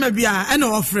 Enya bema bia ena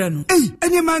ofre no.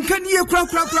 Enye manka niye kura.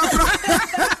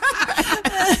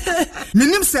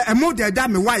 Minim se emode da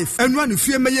me wife enu anu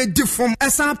fie meye di fom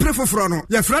esan prefoforo no.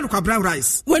 Ye fra no kwabna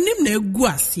rice. Wanim na egu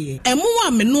ase. Emu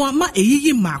wa no ma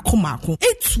eyiyi maako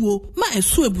etuo ma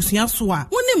eso ebusuya so a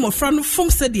woni mofra no fom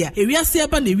sedia ewiase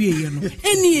aba na ewieye no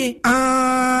enie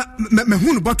me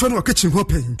hunu botto no kitchen ho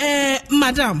pen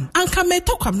madam anka me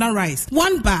to kwamna rice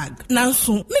 1 bag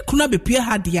nanso me kuna bepie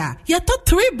ha dia ye to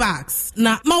 3 bags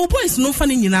na ma wo boys no fa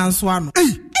ni nyina nso ano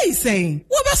saying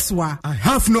wo beswa I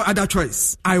have no other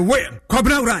choice. I will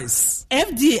kwabna rice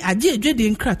FDA aje edwede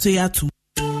nkrato ya to.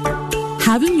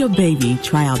 Having your baby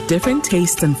try out different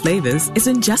tastes and flavors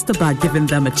isn't just about giving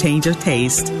them a change of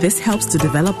taste. This helps to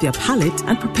develop their palate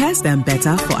and prepares them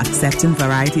better for accepting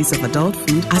varieties of adult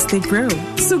food as they grow.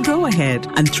 So go ahead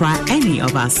and try any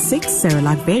of our 6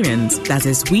 Cerelac variants, that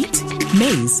is wheat,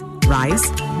 maize, rice,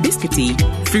 biscuity,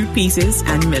 fruit pieces,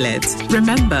 and millet.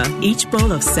 Remember, each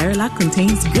bowl of Cerelac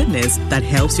contains goodness that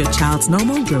helps your child's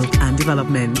normal growth and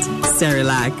development.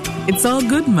 Cerelac, it's all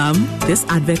good, Mum. This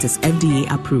advert is FDA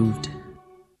approved.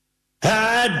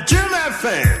 Jim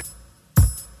FM.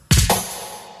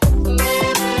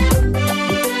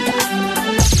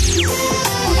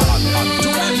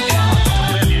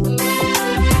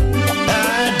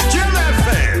 Jim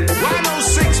FM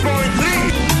 106.3.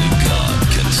 God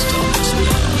can stop us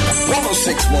now.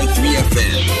 106.3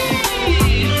 FM.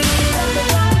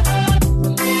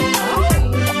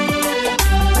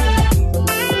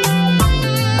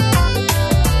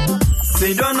 Si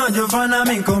dono Giovanna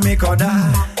mi come coda.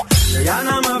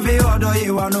 Yana mavi odo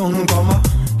iwa no nkomo.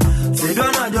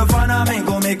 Sidwana Giovanna me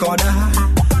go me koda.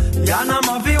 Yana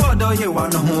mavi odo iwa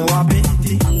no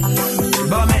wabiti.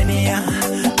 Bamenia,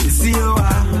 isiwa,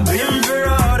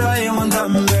 bimvira odo iwa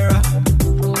ndambira.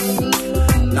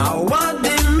 Now what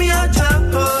did me a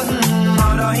chapo?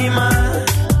 Odo hima.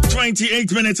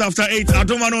 28 minutes after 8,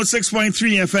 Adomano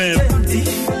 6.3 FM.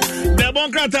 The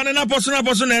Bonkrata and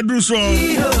Apostle Edruso.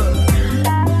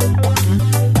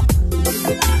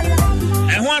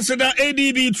 Once that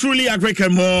ADB truly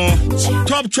African more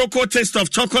top choco taste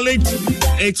of chocolate,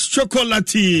 it's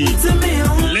chocolatey.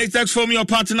 Later text from your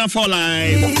partner for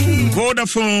life.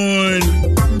 Vodafone,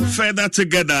 further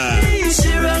together.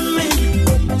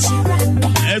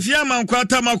 If you're man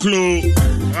kwata maklo,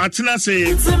 atina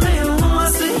say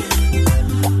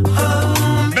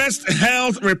Best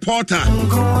Health Reporter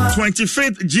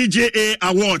 25th GJA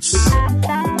Awards.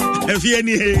 If you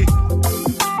any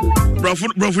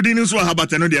Brofudini so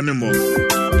habata no dia memo.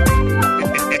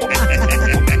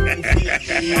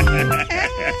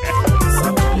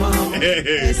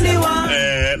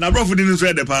 Na Brofudini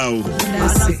so the power.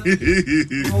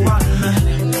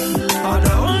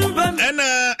 And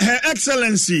Her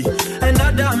Excellency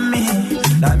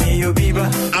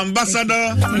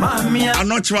Ambassador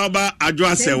Anochwaba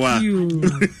Adwasewa.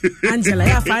 Angela,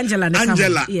 yeah, for Angela.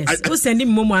 Angela. Yes. Who sending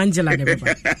Momo Angela?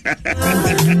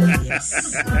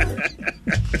 Yes.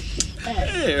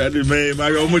 Hey, I may my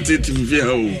own team here.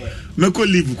 Meko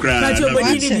live cry.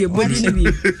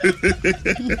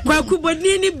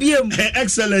 Her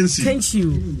Excellency. Thank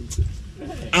you.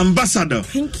 Ambassador.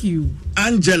 Thank you.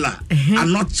 Angela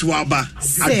Anochwaba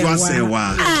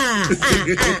Adwasewa.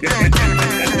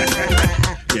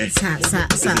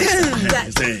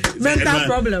 Mental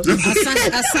problem.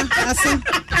 Asa.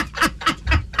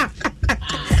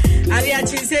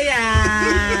 Ariachi say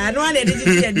ya no one dey the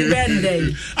birthday.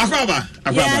 Akwaba.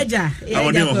 Yeah.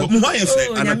 Why you say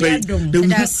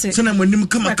anapai? Sena monim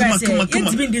kama.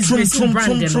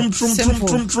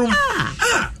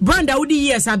 Brand audi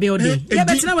years abiode. Yeah,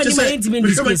 but now when you ain't been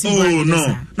discussing. Oh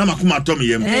no. Na makuma tom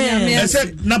yem. I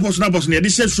said napos na dey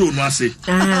show no ase.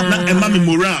 Na e mami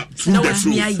mora through the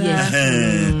show.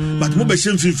 But mo be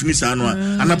shem finish anu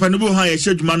anapa no bo ha ye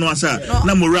sheduma no asa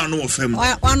na mora no ofem.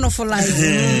 Wonderful life.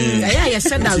 Yeah,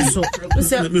 said that so.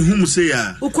 Me whom say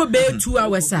ya. Uko be 2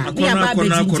 hours ah. Me aba be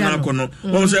jinja.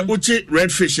 Won say uchi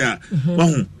red fish ah.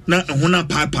 Wahu na hona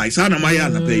pie sa na maya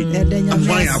na pay.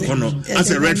 Afwan ya kono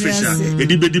as a red fish ah.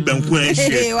 Edi bedi banku an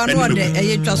hye. One word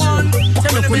e twaso.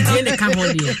 Say no ko die ne ka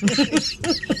ho die.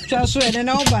 Twaso e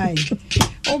na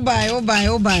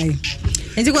obai.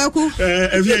 Enti kwaku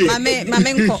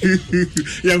mame nko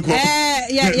yanko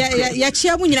ya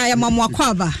chia mu nyina ya mamu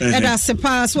akwaba eda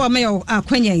sepa so me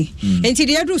akwanyen enti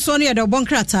de edu so no ya de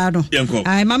bonkrata no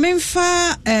ai mame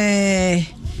mfa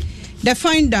the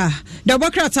finder the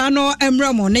bokrata no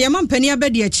emramo na yama mpani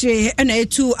abedi akire na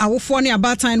etu awofo ne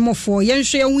abatan mofo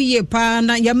yenhwe yenhuye pa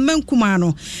na yemmankuma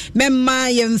no memma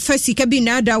yemfa sika bi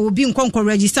na ada obi nkonkɔ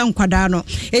register nkwada no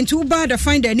entu ba the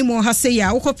finder ni mo ha say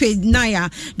ya wokɔpe na ya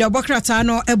the bokrata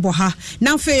no ebo ha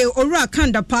na fe owura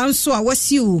kanda pa nso a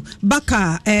wasiu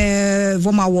baka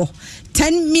vomawo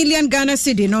 10 million Ghana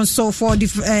cedi no so for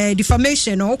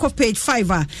defamation no page 5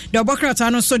 the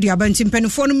bokrata no so the abanti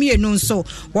mpanifo no mienu so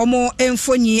womo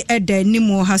emfonyi ede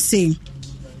nimu ha say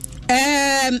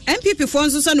MPP for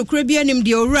nso no kura bia nim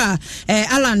de owura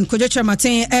Alan Kwadwo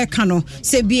Kyerematen kano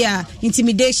se bia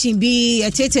intimidation bi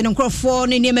etete no nkrofo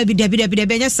ne niam bi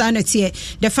dabi nya sa na tie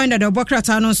the finder the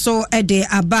bokrata no so de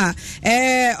aba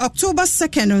October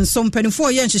 2nd so mpanifo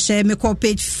ye nhyehyɛ me call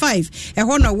page 5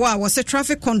 ho no wa was a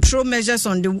traffic control measures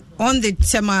on the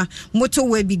Tema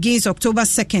motorway begins October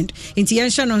 2nd inti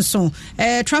yenhye no so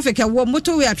traffic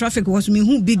motorway traffic was me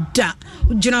hu bi da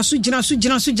gina so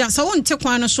sa won te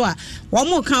kwan no so a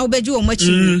womo kan obeji wo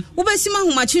machi wo besima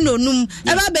homachi no num e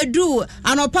ba bedu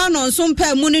anopa no nso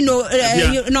mpa mu ni no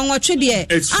nwotwe de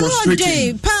ano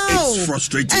dey pao it's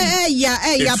frustrating ya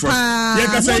pa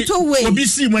motorway obi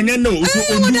si manya no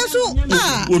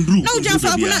ondru na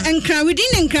ujafa na enkran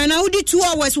within enkran na udi 2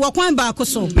 hours wo kwan ba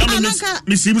akoso anaka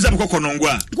misimu za mkoko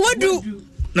nongwa wodu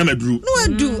na medru no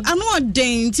adu anu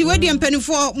odin ti wedi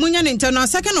empanifo munya ne internal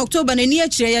 2nd October na ni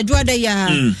akire ya juada ya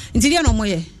ntidi no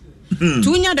moye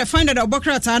tunya the finder the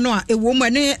bokrata no a ewo mu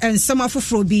ne ensema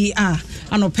foforo bi a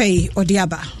anopei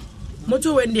odiaba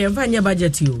moto we ndie mfanya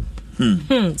budget yo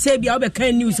say bia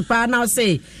obekan news pa now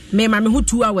say me ma me hu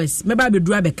 2 hours me ba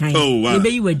beduru abekan e be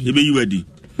yiwadi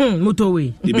moto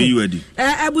we e be yiwadi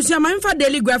abusia ma mfa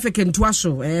daily graphic ntoa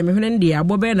so me hwene ndie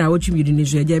abobe na otwimi di ni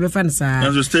so eje be fa nsa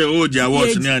na so stay oja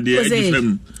watch ni ade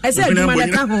edifem ese adwuma na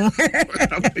ka ho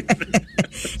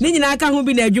ni nyina aka ho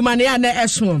bi na adwuma na ya na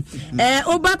eso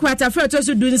oba kwata fe to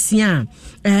so dunsia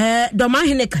doma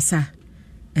hene kasa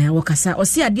wo kasa o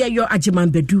se ade yo ajeman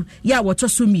bedu ya wo to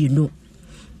so mienu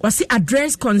wasi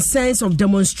address concerns of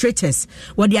demonstrators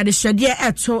wadi adehwede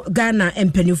eto Ghana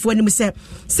empanifo anim se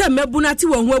mebunati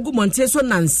wo ho agu monte so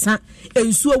nansa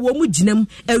ensuo wo mu ginam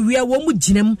awia wo mu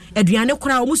ginam aduane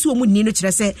kora wo mu so mu ni no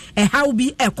kire se how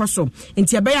bi ekoso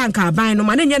enti ebeya nka aban no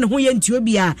ma na nya ne ho ye ntio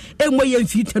bi a enwo ye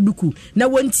mfi taduku na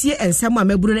wontie ensam a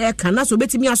mebunu na eka na so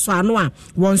betimi aso ano a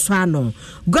won so ano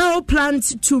go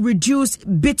plans to reduce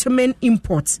bitumen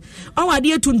imports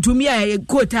awade tuntumi a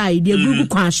kota ide gugu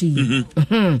kwashi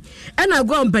ena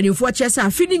go mpanifo chesa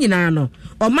afini nyina no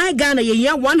o my Ghana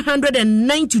ye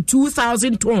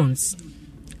 192,000 tons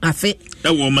afe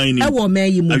ewo man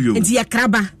yi mu enti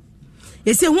yakraba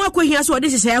ese ho akohia so ode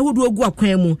hyehyɛ ahodo ogu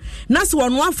akwan mu na se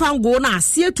wono afango na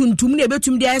ase tuntum na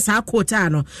ebetum de ayesa akota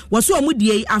no wo so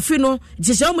omudie afe no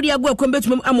hyehyɛ omudie agu akwan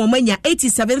betum amomanya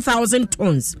 87,000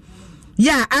 tons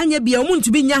ya anya bia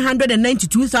omuntu bi nya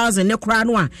 192,000 ne kora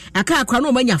no a aka akora no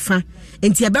omanya fa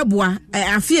enti ebeboa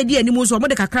afe di animu so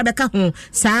omode kakra beka ho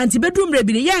saa enti bedumre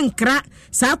bi ye nkra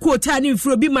saa akota ne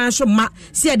mfuro bi ma hwe ma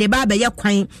se de ba ye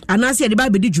kwan ana se de ba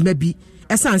di dwuma bi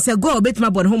esan se go betum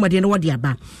abon ho mode ne wode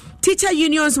aba. Teacher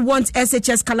unions want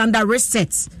SHS calendar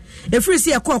reset. If we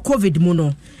see a COVID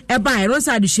muno, a buy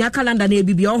Rosa Shia calendar ne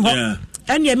bibi on ho.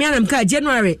 And ye mianam ka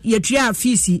January ye tria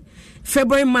fees,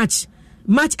 February March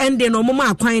ending no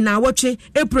mama kwai na watch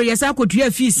April yes I could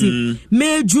tria fees,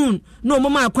 May June no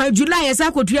mama kwai July yes I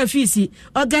could tria fees,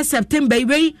 August September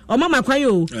way or mama kwai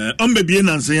yo. Baby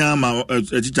and say ama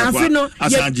teacher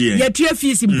asaji ye tria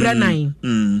fees in Branai.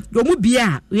 Omu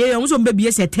bia ye almost baby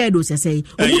yes tedo say.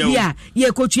 Omu bia ye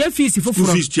could tria fees for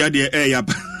fees tia de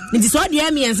nti so de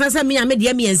am yensa se me ame de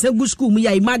am yensa gu school mu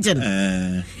ya imagine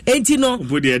enti no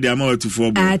bo de am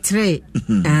awatufo bo atre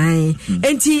ai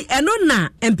enti eno na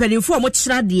empanifo mo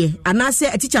kyera de anase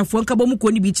atichafo nka bo mu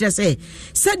ko ni bi kyere se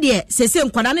de sese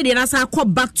nkwada ne de na sa akọ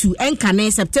back to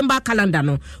enkane September calendar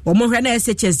no wo mo hwe na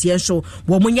SHS ye so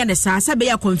wo mo nya ne sa be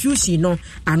ya confusion no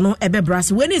ano ebe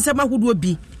brass we ni sama hudo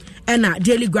bi ena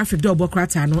daily graphic do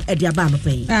bokrata no e de aba no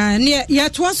pay ne ya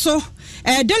to so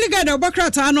delegate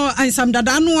obokrata no ansam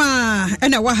dada no a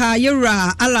ena wa ha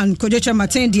yura Alan Kwadwo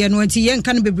Kyerematen de no anti yen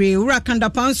kan bebre wura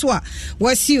kanda panso a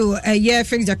wasiu ye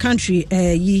fix the country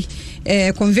yi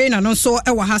convener no so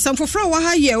e wa ha sam foforo wa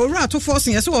ha ye wura to force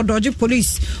yes o dodge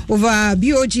police over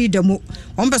BOG demo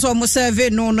on person mo serve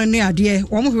no ne ade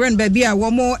wo mo hwere ba bia wo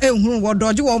mo ehuru wo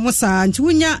dodge wo mo sa nti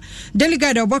wunya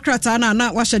delegate obokrata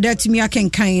na wa hyeda timi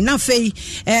akenkan na fei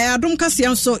adom kase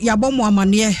nso ya bɔ mo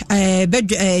amane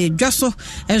dwaso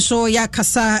enso ya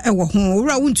kasa ewo ho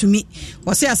wura wuntumi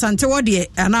wo se asante wo de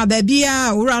ana ba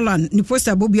bia wura lan ni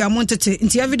poster bobia montete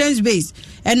nti evidence based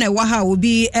ena wa ha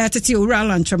obi tete wura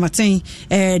lan Kyerematen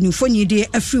ni fonyi de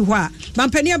afiri ho a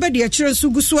bampani abade akire nso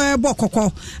guso bɔ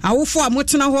kokɔ awofo a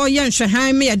motena ho ye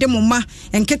nhwehan me yede momma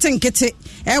nkete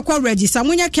ekwa register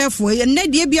munya careful ne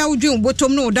de bia wodwen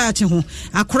botom no daate ho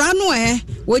akora no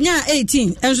wonya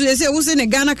 18 enso they say wo se ne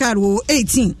Ghana card wo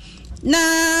 18 na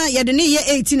yede ne ye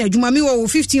 18 adwuma mi wo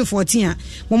 15 14 a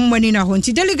mommani na ho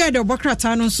nti delegate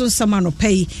obokrata no nso nsama no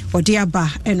pay ode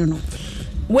aba eno no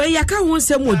we yaka ho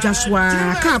nsem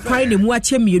odwasoa ka kwan ne mu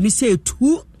ache mienu se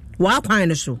tu wa kwan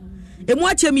ne so emu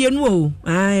ache mienu o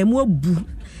emu abu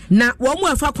na wo mu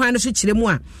afa kwan ne so kire mu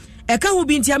a eka ho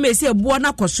bi ntia ma se ebuo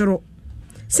na kosoro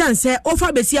sanse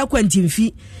ofa besi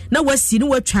akwantimfi na wasi ne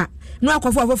watwa no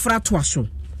akofo afofra to aso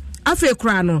afa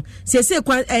kura no sese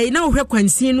kwa na ohwe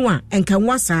kwansin no a enka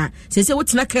nwasa sese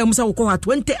wotina kan mu sa wo kwa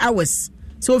 20 hours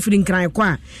so ofiri nkran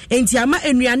kwa enti ama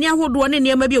enuane ahodo ne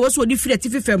niam bi woso odi firi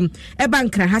atifefam eba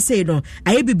nkran ha sei no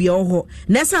aye bibia oho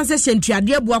na sanse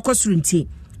hyentuade abu akosoro nti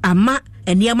ama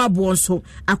eniama bo nso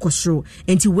akosoro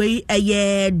enti we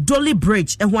Dolly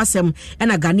Bridge ho asem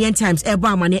na Ghanaian Times eba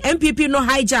amane MPP no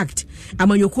hijacked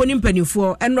amanyoko ni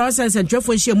mpanifo enro sense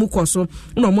ntwefo nhye mu koso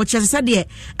no mo kyese de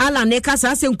ala ne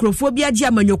kasa ase nkrofo bi agi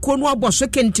amanyoko no aboso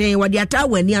kenten wade ata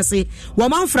wani ase wo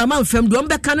manframa mfam do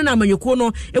mbeka no na amanyoko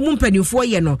no emu mpanifo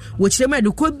ye no wo kyerema de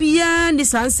ko bia ni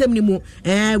sansem ni mu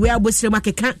we abosire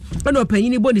makeka na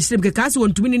opanyini bo ni sire keka ase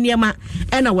wontumi ni niema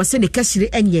na wo se ne kasire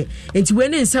enye enti we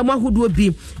ne nsam ahodo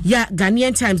bi ya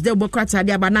Ghanaian Times de bokrata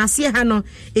de abana ase ha no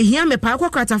ehia me pa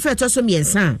akwakata fa eto so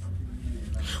miensa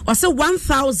or say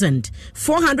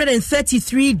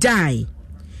 1,433 die,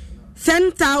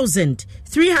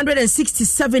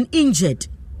 10,367 injured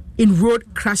in road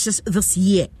crashes this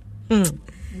year.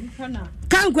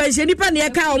 Can't question nipa ne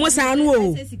ka almost anu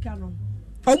o.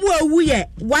 Omo awu ye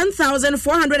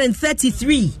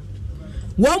 1,433.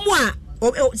 Womo a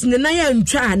na ya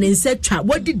ntwa ne nsa twa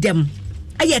wodi dem.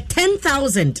 Aye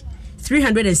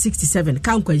 10,367.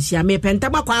 Can't question me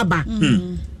pentaba kwa aba.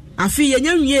 Afi ye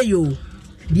nyanwie yo.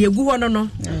 the egu ho no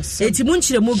eti mu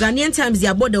nkyere mu Ghanaian Times the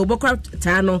abode obokra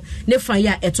taa no ne fa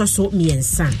ya etoso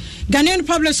miensa Ghanaian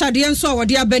publisher de enso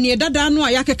awode abani dada no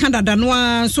a yakeka dada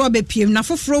no so abepiem na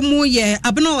foforo mu ye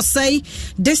abna say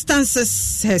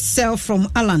distances herself from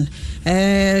Alan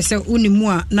so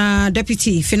unimua na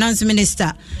deputy finance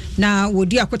minister na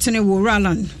wodi akotene wo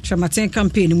Alan Kyerematen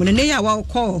campaign mu ne ya wa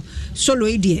call solo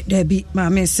idie da bi ma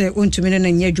me se ontumi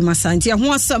ne nya adwuma santi ho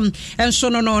asam enso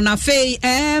no na fei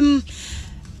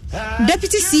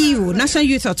Deputy CEO National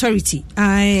Youth Authority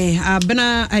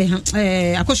abena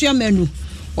akosua manu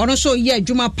ono so ye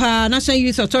adwuma pa National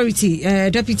Youth Authority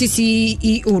Deputy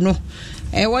CEO no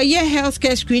ye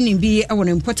healthcare screening bi won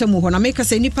important ho na make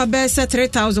say nipa be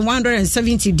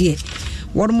 3170 die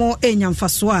one more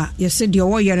enyamfaso a yese de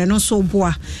wo ye no so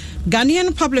boa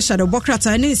Ghanaian publisher the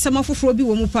Bokrata ne semafoforo bi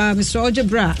wo mu pa Mr.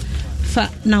 Ojebra fa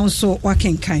now so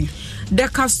wakenkan the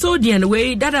custodian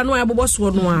way that no abobo so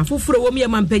no a foforo wo me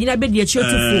mampanyina be de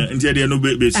chiotufo ntia de no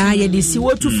be ye de si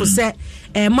wotufo se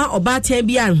ma obatan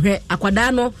bi anhwe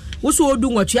akwada no wo so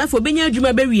odu nwatwe afo benya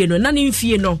adwuma be wie no na ne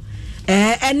mfie no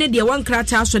ene de wan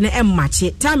krata so ne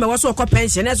emmache time wo so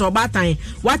pension e so obatan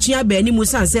wachia ba ani mu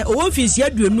sanse o won finsi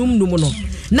aduonum num no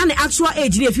na ne actual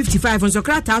age ne 55 so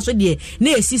krata so de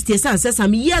na 60 sanse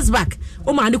some years back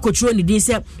o ma ne control ne din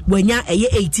se wanya eye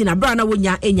 18 abra na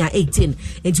wonya enya 18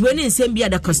 enti we ne nsem bia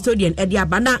the custodian e de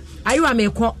abana ayo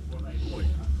amekọ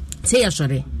say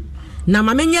asore na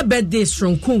ma menye birthday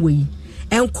stronkun we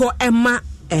enko emma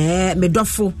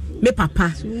medofo me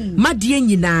papa madie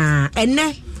nyina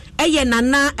ene eye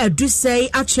nana adusei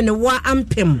atwenewa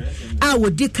ampem a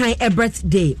wodi kan e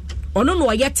birthday ono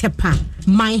no ye tepa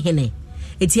man hene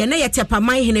eti ene ye tepa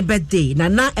man hene birthday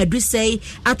nana adusei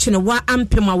atwenewa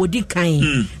ampem a wodi kan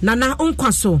nana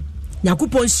onkwaso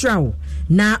yakupon srawo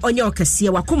na onye okase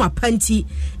wakoma panti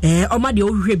oma de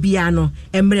ohwe bia no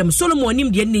emrem Solomon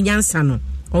nim de ni nyansa no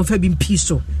onfa bi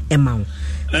mpiso emawo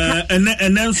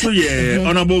nso ye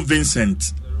Honorable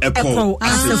Vincent Echo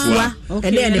Asefua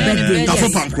and then the birthday.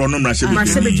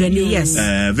 Yes.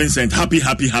 Vincent, happy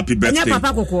birthday.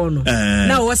 Papa Kokono.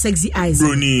 Now what sexy eyes.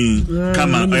 Bruni,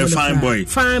 come on, a fine boy.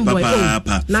 Fine boy.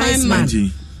 Papa. Nice man.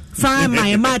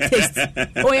 Fine my taste.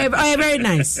 Oh, you're very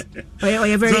nice. Oh,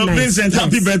 you're very so, nice. Vincent,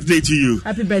 happy birthday to you.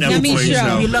 Happy birthday.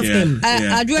 We love him.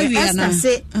 I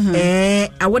say,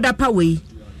 I would up away.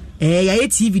 Ya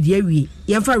TV dia wi.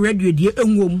 Yamfa radio dia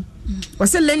enwom.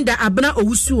 Wase Linda abna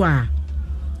owusu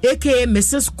aka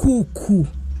Mrs. Kuku.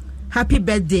 Happy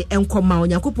birthday enkoma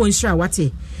Onyankopon hira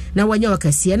wate na wanya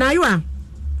wakase na ayo a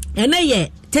ene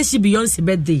ye Teshi Beyonce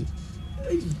birthday.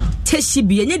 Teshi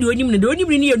bi enye de onim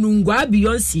ne ye nungwa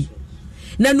Beyonce.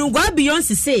 Na nungwa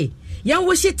Beyonce say yan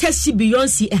wo she Teshi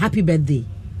Beyonce a happy birthday.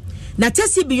 Na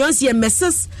Teshi Beyonce e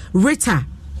Mrs. Rita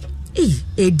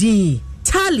Edi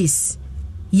Talis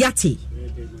Yate.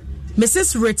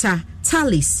 Mrs. Rita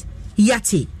Talis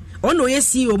Yate. Ono ye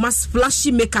CEO mas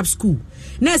flashy makeup school.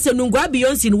 Na se nungwa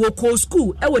Beyonce no wo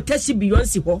school e wo Teshi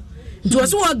Beyonce ho. Nti wo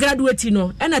so wo graduate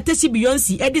no e na Teshi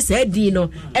Beyonce e de say din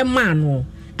no e ma no.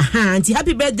 Aha, nti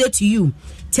happy birthday to you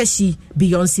Teshi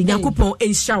Beyonce. Yakopon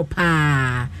enshaw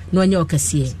pa no anya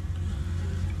okase.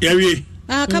 Yawie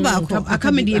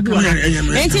akamedi ebuwa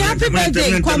enti happy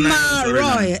birthday Koma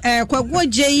Roy Kwadwo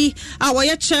Kyerematen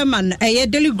awoye chairman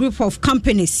daily group of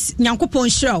companies Nyankopon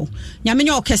show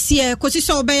nyamenya okese kosi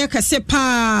so obeye kase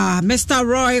pa Mr.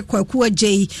 Roy Kwadwo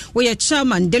Kyerematen we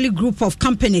chairman daily group of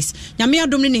companies nyamenya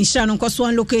dom ne nhyira no nkoso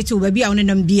an locate ba bia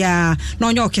wonenam bia na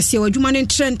onye okese wadwuma ne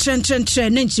trend na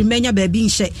nchimenya ba bi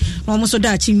nhye na omo so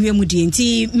da chinwie mu die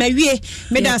enti mawie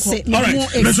medase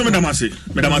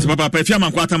medamase papa pa fiama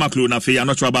kwata maklo na fe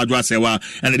not about Dwaso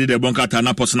and they did a bonkata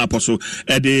naposo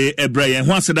the Ebrayan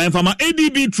who said infama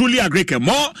ADB truly agree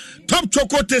more top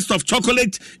chocolate taste of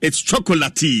chocolate, it's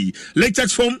chocolatey.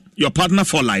 Latex foam, your partner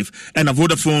for life, and a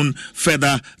Vodafone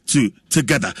feather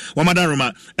together.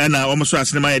 Wamadaruma and almost as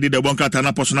cinema did the bonkata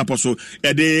naposo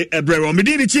the Ebrayan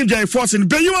Medini Chief Jay Force in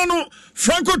Bayuano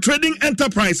Franco Trading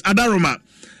Enterprise Adaruma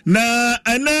na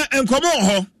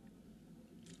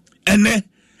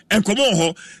enkomo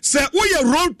ho say we a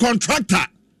road contractor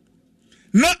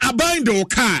na abind the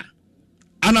car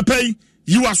anapay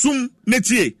you assume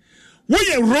netie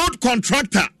we a road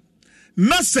contractor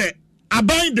na say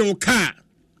abind the car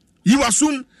you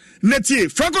assume netie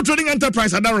Franco Trading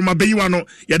Enterprise adaroma be you ano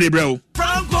ya de breo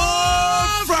Franco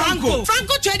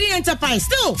Franco Trading Enterprise.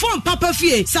 Still, phone Papa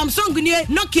Fie, Samsung nie,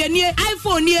 Nokia nie,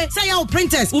 iPhone nie, say your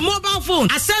printers, mobile phone,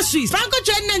 accessories. Franco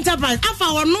Trading Enterprise. Afa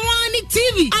our no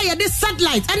TV. I this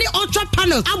satellite, any ultra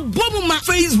panels. Abomuma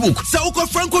Facebook. Sauko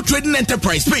Franco Trading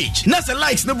Enterprise page. Nasa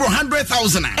likes number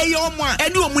 100,000. Ayoma.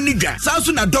 Edu Muniga.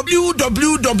 Samsung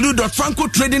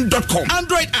www.francotrading.com.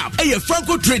 Android app.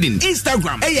 Franco Trading.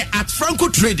 Instagram. At Franco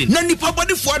Trading. Nani Papa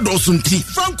the Dosunti.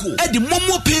 Franco. Edi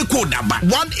Momo pay code number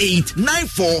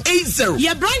 189480.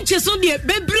 Your branches on the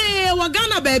Bebre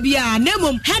Wagana baby.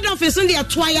 Nemo head office on the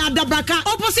Twaya Dabraka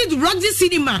opposite Roxy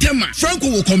Cinema. Tema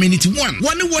Franco Community 1.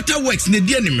 One Waterworks in the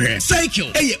Dianime. Cycle.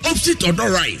 Opposite Odor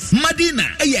Rise. Madina.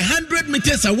 100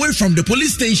 meters away from the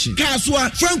police station.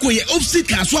 Kaswa. Franco opposite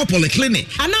Kaswa Polyclinic.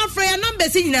 And now for your number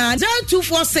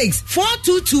 0246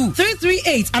 422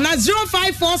 338 and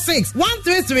 0546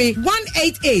 133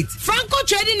 188. Franco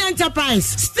Trading Enterprise.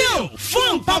 Still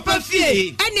phone Papa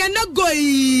Fie. And you're not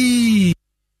going.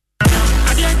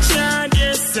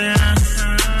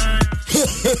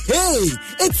 Hey,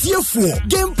 it's your for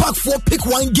Game Pack 4 pick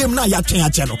one game na ya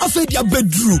channel. I said ya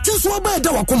bedroom. Since we buy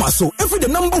that wakoma so every the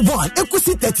number 1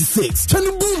 equity 36.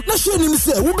 Chani boom na share ni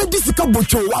say we be disika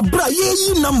bocho wa bra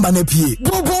ye number na pie.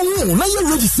 Bobo wu na you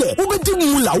ready say we be di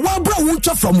mula wa bra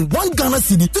wuncha from 1 Ghana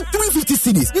cedi to 350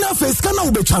 cedis. Na face kana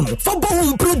ube channel. Fa bo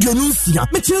wu predio ni sia.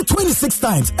 Me 26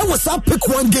 times. E was a pick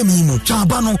one game imu.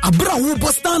 Chabano abra wu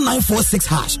star 946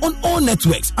 hash on all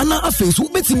networks. Ana a face wu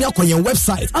betimi akoyen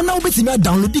website. Ana wu betimi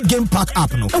download the Game Pack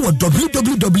app no. Ewo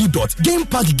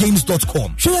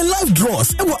www.gamepackgames.com. Share live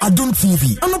draws. Ewo Adum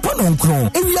TV. Anopa no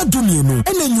nkron. Area dumie no.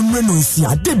 Ene nyumre no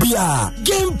nsia. Debia.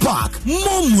 Game Pack.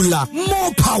 More mula.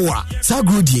 More power.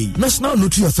 Sagrodi. National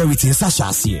Lottery Authority in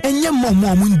Sashasi. Enye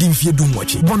more mundi mfie dum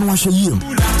wachi. Bono wa share yim.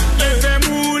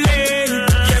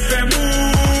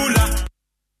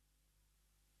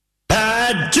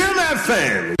 Jim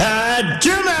FM.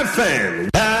 Jim FM.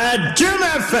 Jim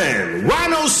FM.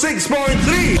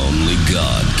 106.3. Only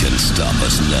God can stop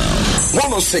us now.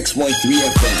 106.3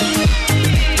 FM.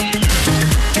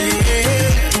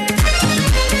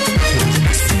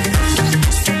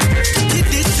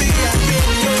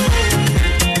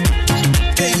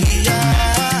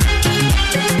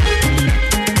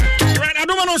 Right, I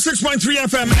don't want 6.3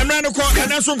 FM. I'm running and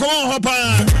that's one come on hopper.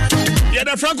 Yeah,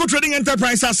 the Franco Trading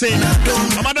Enterprise I say.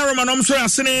 Amada Romanom so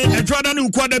asene e twada ne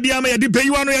ukwa da bia ma ye de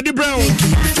peyiwa no ye de brɛ o.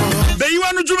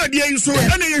 Peyiwa no djuma dia yuso e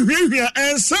na ye hwehwea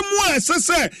ensɛm a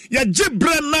sese ye gye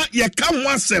brɛ na ye ka ho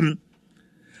asɛm.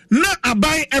 Na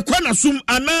aban ekwa na sum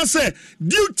anase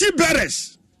duty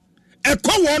bearers.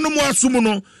 Ekwa wo no mu asum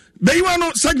no. Peyiwa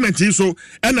no segment yi so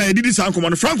e na ye didi san komo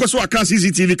no Franco so aka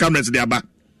CCTV cameras de aba.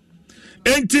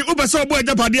 Enti ubasa obo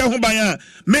ajapade ho ban a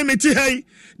memeti hai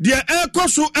de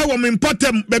ekoso ewo me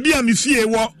mpatam baby a me fie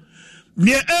wo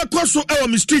de ekoso ewo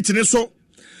me street ne so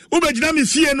ubegina me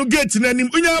fie no gate nanim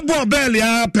unya bo bell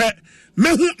ya pe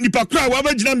mehu nipa kra wa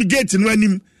begina me gate no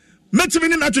anim metimi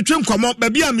ne natwetwe nkomo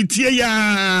baby a me tie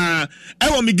ya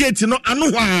ewo me gate no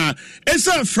ano ho a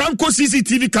esa Franco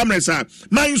CCTV cameras a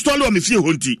ma install o me fie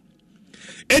ho nti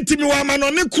etimi wa ma no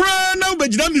ne kra na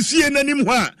ubegina me fie nanim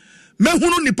ho a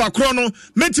mehunu nipa kro no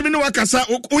metimi ne wakasa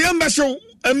oyamba hyew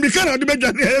American na de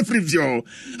bedwa ne every view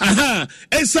aha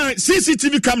esa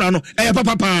CCTV camera no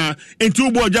papa enti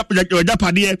ubo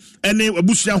ojapade ene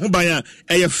abusua ho ban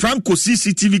a Franco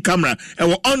CCTV camera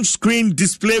on screen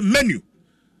display menu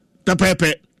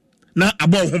pepepe na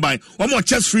abo ho ban omo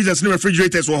chest freezers ne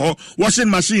refrigerators wo ho washing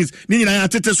machines ni nyina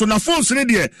atete so na phones ne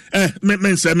de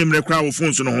mensa memre kra wo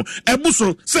phones no ho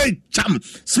ebuso say cham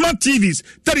smart TVs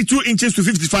 32 inches to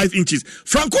 55 inches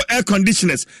Franco air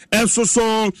conditioners so wo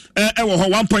ho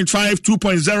 1.5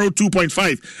 2.0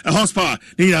 2.5 horsepower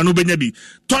ni nyina no benya bi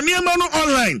toniema no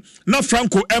online na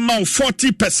Franco ema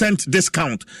 40%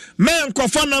 discount men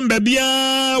kofa number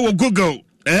bia wo Google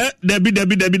Debbie.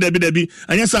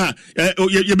 And yes,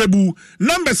 ye bebu.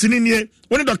 Numbers in here.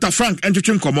 When Dr. Frank and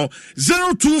Chuchun Komo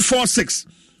 0246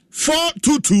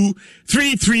 422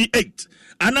 338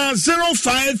 and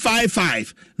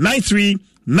 0555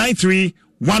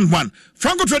 939311.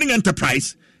 Franco Trading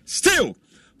Enterprise. Still,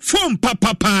 phone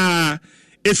papa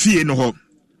if ye no ho.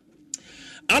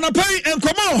 And I pay and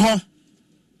come on.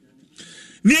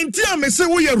 Nientia me say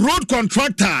we a road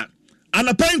contractor and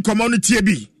I pay community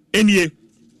be any.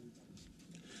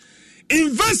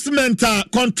 Investment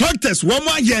contractors one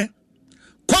more year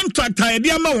contractor e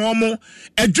dia ma won mo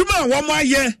adwuma won mo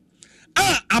aye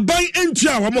aban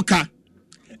entua won mo ka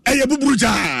eye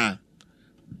buburuja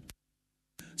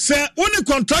se one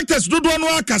contractors dodo no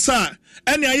akasa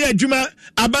ene aye adwuma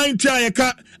aban entua ye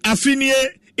ka afinie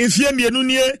mfie mienu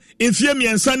nie mfie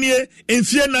miensa nie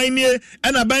mfie nan nie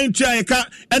ena ban tua yeka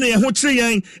ena ye ho kire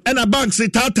yen ena banks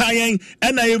tata yen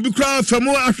ena ye bi kra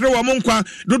famu ahwere wo mo nkwa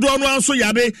dodo no anso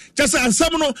yade kyese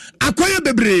ansam no akoye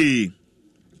bebre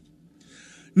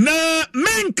na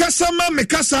men kasa ma me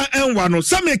kasa enwa no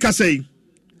sa me kasa yi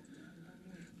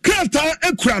krata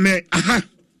ekurame aha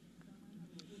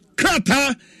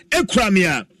krata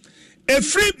ekramia a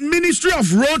free Ministry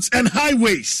of Roads and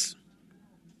Highways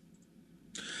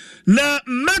na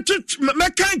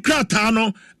mekan krata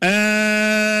no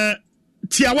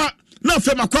tiawa na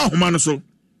fe makwa homa no so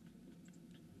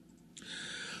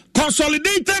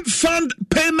Consolidated Fund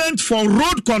Payment for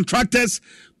Road Contractors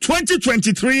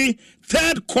 2023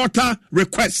 third quarter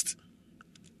request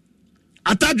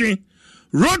atadwe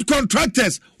road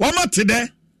contractors wama today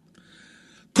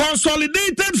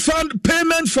Consolidated Fund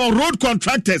Payment for Road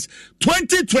Contractors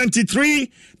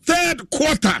 2023 third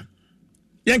quarter.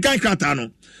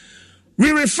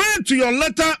 We refer to your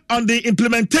letter on the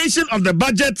implementation of the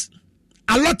budget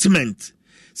allotment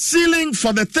ceiling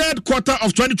for the third quarter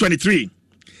of 2023.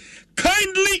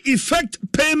 Kindly effect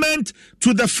payment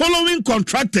to the following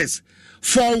contractors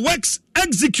for works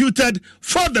executed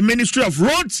for the Ministry of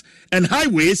Roads and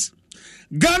Highways,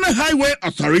 Ghana Highway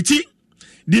Authority,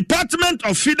 Department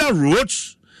of Feeder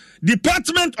Roads,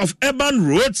 Department of Urban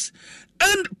Roads,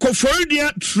 and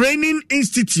Koforidia Training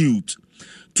Institute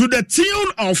to the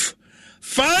tune of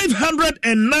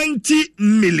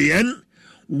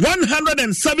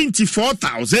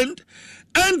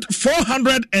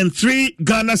 590,174,403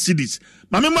 Ghana cedis.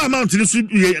 Mamma amount this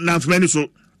so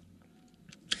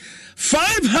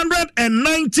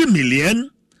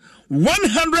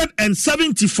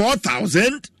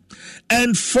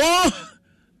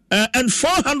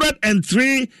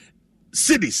 590,174,403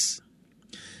 cities.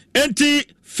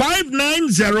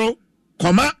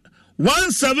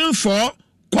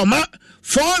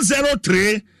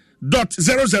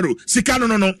 590,174,403.00. Sika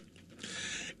no.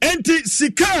 Enti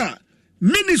Sika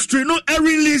ministry no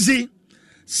release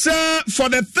sir for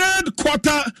the third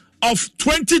quarter of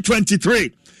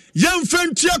 2023.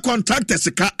 Yemfentia contractor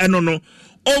Sika enono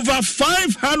over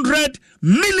 500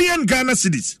 million Ghana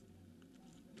cedis.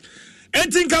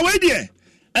 Enti nkawedie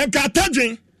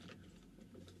enkatadwen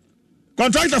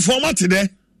contractor format today.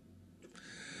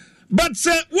 But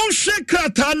won shake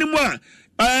krata ni mu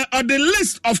on the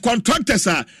list of contractors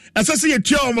asase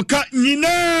yetua omka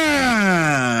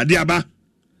nyina diaba.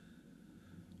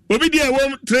 Obi dia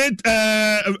won trade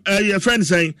your friend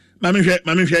saying mami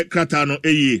hwe krata no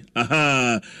eyi.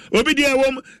 Aha. Obi dia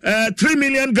won 3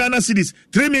 million Ghana cedis,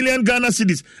 3 million Ghana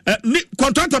cedis.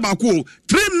 Contractor ba ko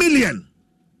 3 million.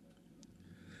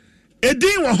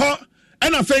 Edin wo ho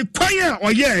and I say kwanya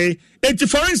oye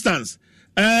for instance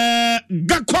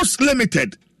Gakos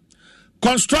Limited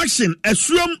construction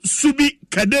Esuom Subi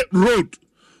Kade Road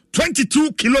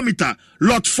 22 kilometer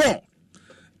lot 4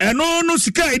 and no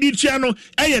sika edichiano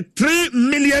 3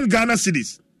 million Ghana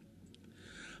cedis.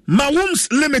 Mawums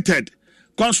Limited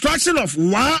construction of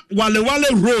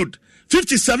Walewale Road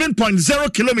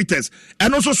 57.0 kilometers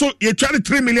and also so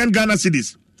 3 million Ghana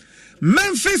cedis.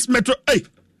 Memphis Metro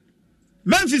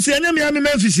Memphis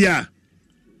ya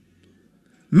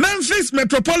Memphis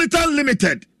Metropolitan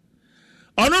Limited.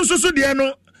 On also so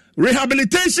the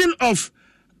rehabilitation of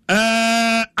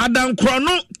Adam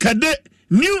Krono Kade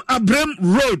New Abram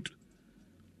Road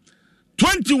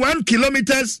 21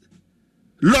 kilometers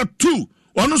lot 2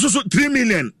 on also so 3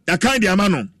 million yakandi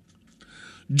amano.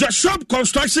 Joshop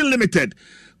Construction Limited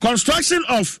construction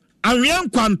of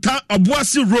Anyan Kwanta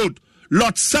Obuasi Road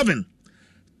lot 7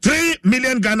 3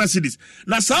 million Ghana cedis.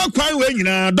 Na sa kwai we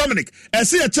nyina Dominic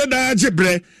ese ye cheda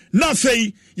jebre na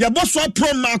fei ya boso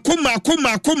pro mako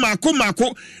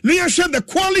ni ya share the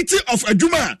quality of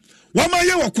adwuma wama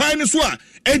ye wo kwai ni so a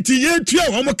enti ye tua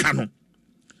wo mo ka no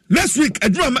next week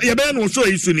adwuma ye be no so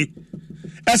yi so ni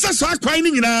ese sa kwai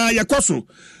ni nyina ye koso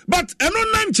but eno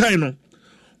nan chan no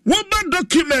wo ba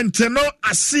document no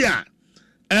asia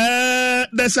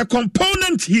there's a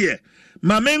component here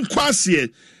mamen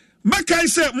kwase Makai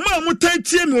say ma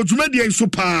mutatie me odwumadi enso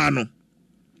paa no.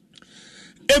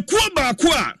 Ekuo ba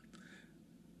ko a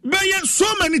be so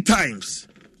many times.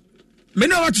 Me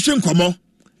na watche nkomo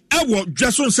ewo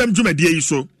Dwaso Nsem dwumadi yi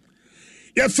so.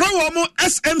 Ye fra wo mo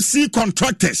SMC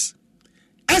contractors.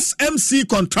 SMC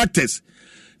contractors.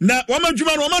 Na wo ma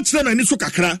dwuma no wo ma kire na ni so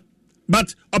kakra.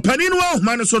 But opani no wa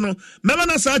homa no so no mema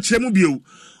na sa kire mu bio.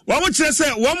 Wo mo kire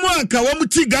say wo mo anka wo mo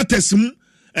ti gates mu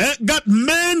got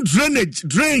main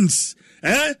drains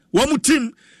one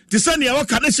team to send your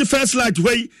Kaneshi first light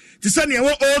way to send your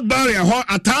old barrier ho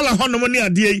atala ho no money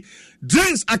adie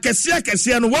drains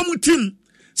akesia and one team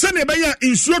Send a buyer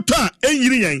in Shota,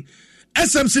 Enyirian,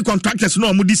 SMC contractors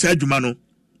no Mudi Sajumano.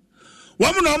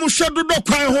 Woman almost shadow do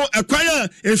acquire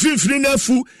a fin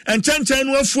fu and chan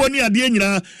no phone near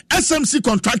the SMC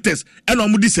contractors and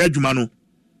Omudi Sajumano.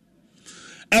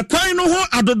 Acquire no ho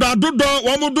adoda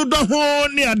woman do ho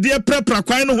near dear prepra,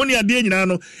 quine no near the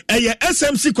Enano, a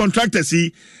SMC contractors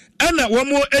and a one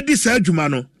more Eddie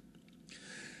Sajumano.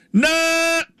 Na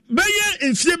beye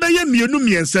enfie beye mienu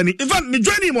miensani in fact me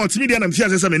joining multimedia na mfia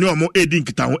sesa me ne omo edin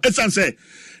kita ho esan say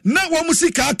na wo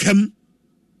musika akam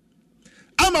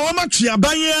ama wo matwe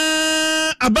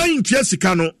aban ntwe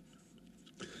sika no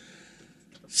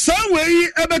sanwei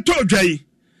ebeto odwai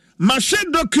mashe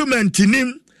document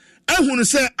nim ehunu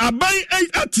say aban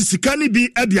atisika ni bi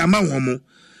ade ama homo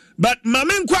but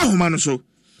mamenkwa ahoma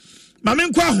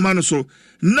no so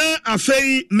na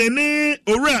afei mene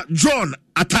ora John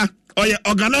ata or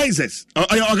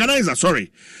organizer,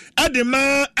 sorry.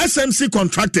 Adema SMC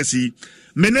contractors,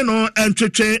 meneno and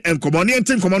treche and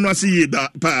communianting commonwealthy,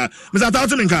 Mr.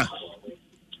 Tautominka.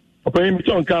 Open me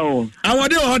on count. I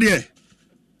want to hear.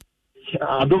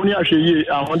 I don't actually,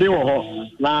 I want to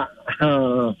na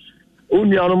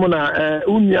Unianumana,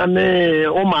 Uniane,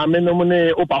 Oma,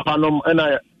 Menomone, Opapanum, and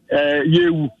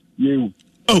you.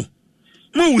 Oh,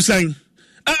 Moo saying.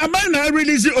 About now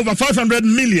releasing over 500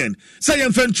 million. Say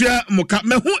Fentia Moka,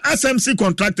 me who SMC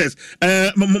contractors,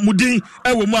 Mudi,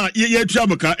 Ewoma, ye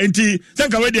Traboka, enti,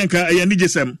 Sanka Wedianka, a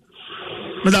Nijesem.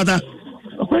 Mazata.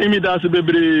 Okay, me that's a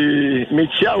baby, me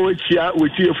chia with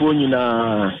your phone,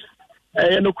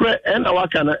 and our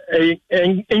can a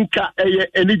Inca,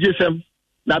 a Nijesem,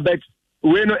 na bet,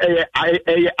 when a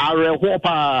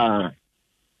whopper,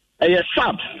 a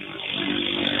sap,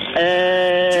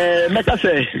 make us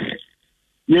say.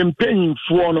 Yempaying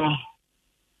for no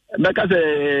because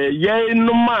ye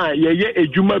no ma ye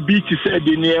ejuma beach said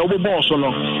in ye boss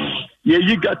no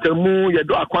ye got a moo ye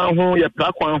do akwan ho ye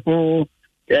pra kwan ho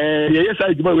ye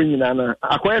say ejuma we nyina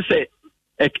akwa say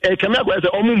e kame akwa say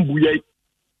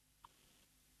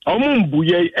omumbu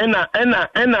ye ena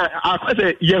akwa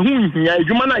say ye hu hia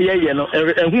ejuma na ye no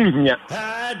hu hia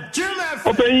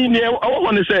open ye I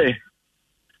want to say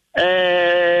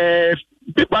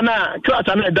people na class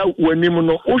na da wanim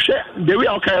no wo hwe the way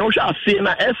okay wo hwe ase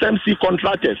na SMC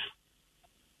contractors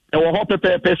e wo ho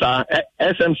pesa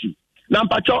SMC na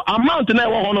mpacho amount na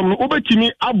wo ho no wo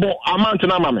betimi abo amount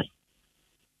na mame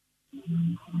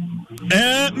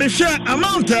me share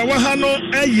amount wo ha no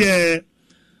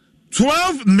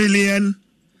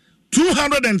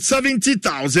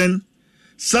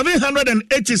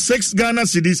 12,270,786 Ghana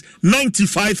cedis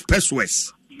 95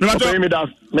 pesos. Okay, me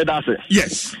that's it.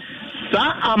 Yes.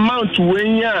 That amount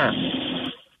when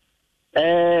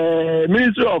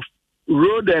Ministry of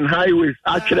Road and Highways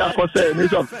actually say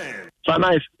Ministry of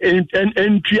Finance and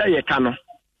entry ye kano.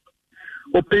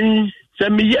 Open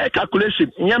send me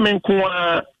calculation. Nyame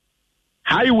nko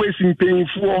highways in paying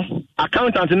for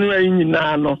accountant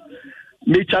no no.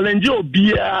 Me challenge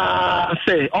obi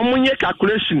say omunye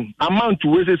calculation amount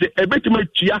we say ebetime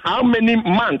tua how many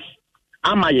months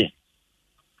amaye.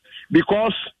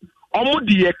 Because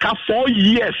Omudiyeka 4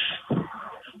 years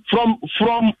from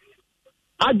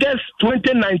August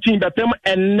 2019 that time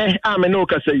enne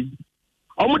amenoka say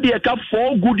Omudiyeka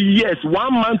 4 good years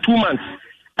 1 month 2 months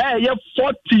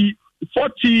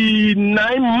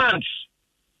 49 months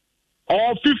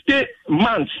or 50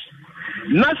 months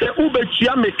na se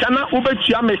ubetua meka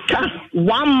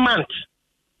 1 month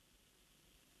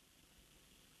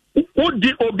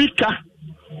udi obika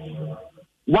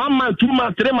 1 month, 2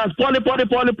 months, 3 months, poly,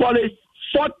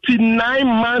 49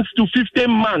 months to 15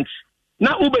 months.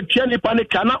 Now, Ube Tiani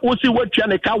Panica, now Usi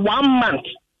Wetianica 1 month.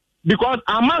 Because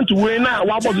a month we now,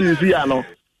 what was this year? No?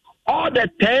 All the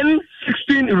 10,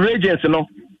 16 regions, you know,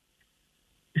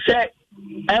 say,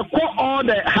 all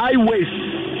the highways,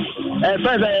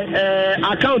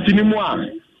 account anymore.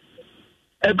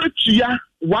 Every year,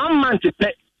 1 month,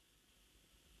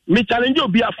 me challenge you,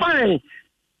 be a fine.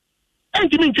 And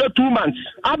you mean 2 months.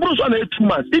 I brought on 2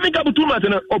 months. Even couple 2 months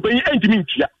and open and you mean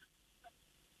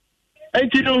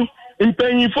and you know in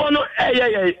paying for no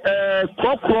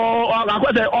crop I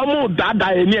got almost that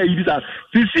near you.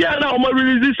 See now almost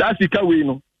release as the car we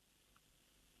know.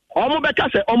 Almost back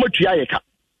as almost triaka.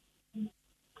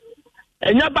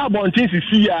 And your babon things you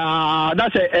see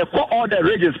that's all the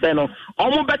regions panel.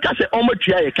 Almost back as almost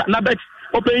triaka. Now back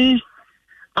open.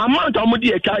 Amount of money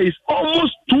is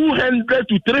almost 200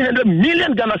 to 300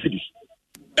 million Ghana cedis.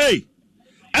 Hey,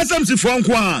 SMC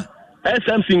Frankwa.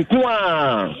 SMC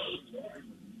Nkwa.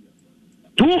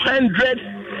 200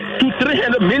 to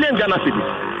 300 million Ghana cedis.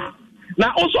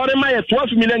 Now also I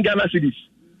 12 million Ghana cedis.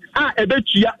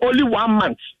 ebetua only 1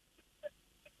 month.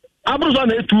 Abroso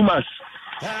na 2 months.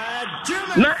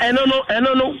 Na eno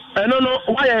no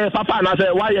why papa na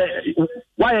say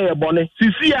why bone.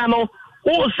 Sisi ya no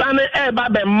o sane eba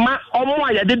be ma omo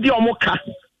ayede di omo ka.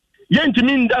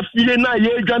 Yentimi nda fie na ye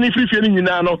adwane frifie ni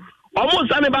nyina no. Omo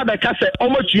sane ba be ka se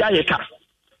omo tua ye ka.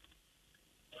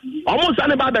 Omo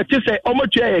sane ba be ti se omo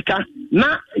tua ye ka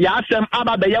na ya asem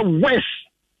aba be ye west.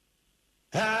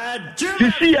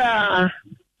 Sisi ya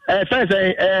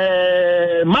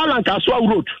Malanka Swau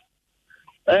Road.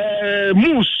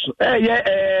 Moose,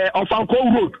 Ofanko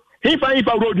Road.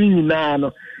 Ifa Road in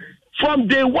Nano. From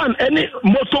day one, any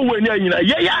motorway near you, na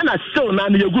still na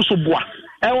Yagusu Bois.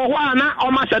 And one,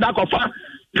 almost said that of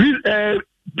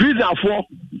prison for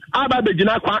Abba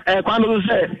Begina Quando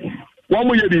say, one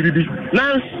more baby.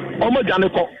 Now, almost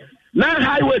Janeko. Now,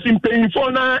 highways in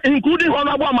painful now, including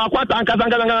Honorable Makwata and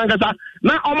Kazanga.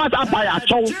 Now, almost up by a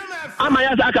show.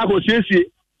 Amayazaka go see.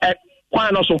 No,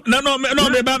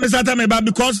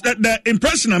 because the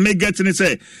impression I may get in it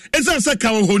say it's a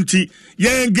second hunty,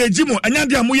 yeah, engagement, and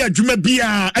Yandia Juma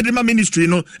Bia, Edema Ministry,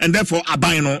 no, and therefore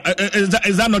Abino.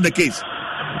 Is that not the case?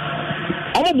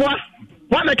 Oh,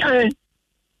 what I can.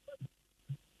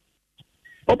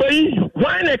 Okay,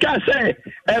 why I can say,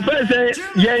 first say,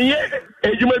 yeah,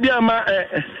 Juma Bia,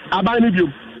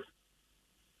 Abino.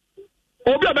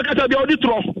 Obia Bakata be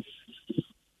auditro.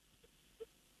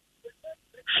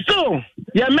 So,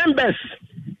 your members,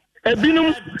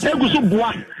 Ebinum, Egusu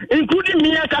Bois, including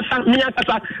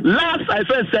Miyakasa, last, I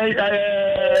first say,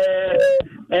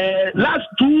 last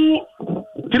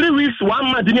 2-3 weeks, 1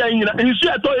 month, in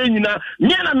Suato,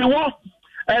 Niana Miwo,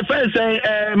 first say,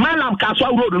 Malam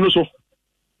Kaswa Road, no so.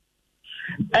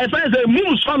 First say,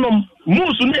 Moose Fanum,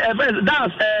 Moose,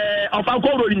 that's of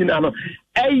Alcohol in Nano.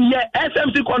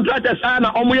 SMC contractors,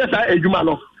 Anna, Omuyasa,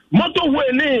 Ejumano.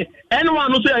 Motorway ne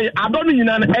anyone who say I don't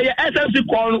know SMC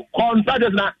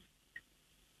contractors na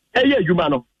adwuma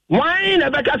no why na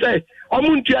beka say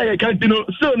omuntua ye kantino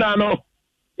so na no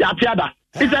ya piada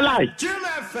it's a lie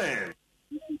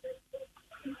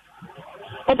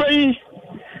open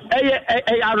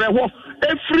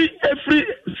every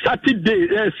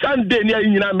Saturday Sunday near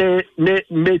nyina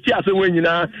me ti ase we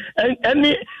nyina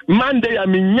any Monday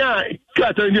aminya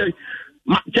klato ni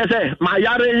say my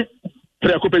yare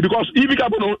because if you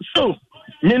can so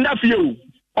Ninda few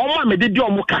Oma me did your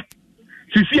muka.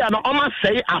 Sisi no Oma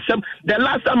say asem the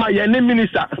last time I any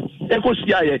minister Eko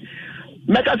Siaye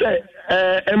Meka say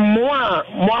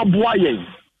moi boye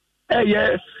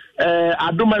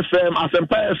Adum FM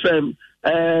Asempa FM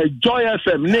Joy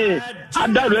FM ne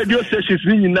other radio stations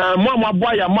ni na moi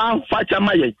boye ma facha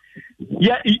maye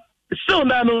so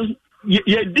na no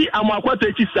ye di amakwata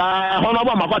echi sa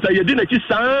honorable amakwata ye di na echi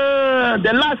sa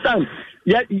the last time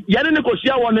ye didn't go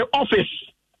see on the office.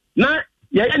 Now,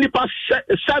 ye any past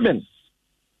 7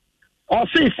 or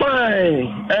say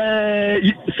fine.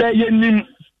 Say ye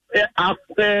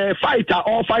fighter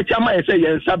or fighter. I say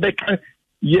ye sabeka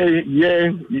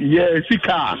ye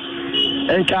sika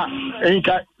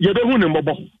enka ye be hunu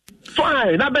mbobo.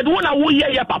 Fine. Now, but when I will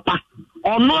ye papa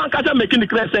or no kata making the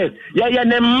clear say ye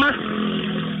nema.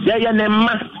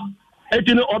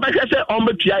 You know, Obekese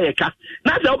Ombetua Yeka.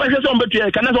 That's the Obekese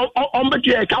Ombetua Yeka. That's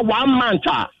Ombetua Yeka 1 month.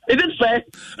 Is it fair?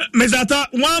 Mezata,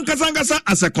 one Kasangasa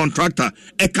as a contractor,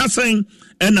 a Kasang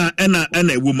and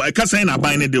a woman, a Kasang a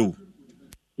buying a deal.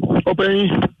 Open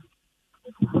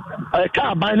a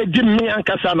car buying a Jimmy and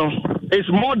Casano. It's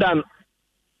more than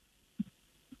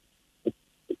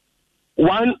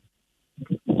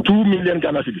 1-2 million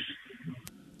Ghana cedis.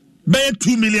 By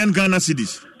 2 million Ghana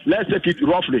cedis. Let's take it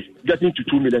roughly, getting to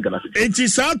 2 million Ghana cedis. It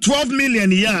is 12 million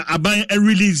here. I buy a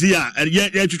release here.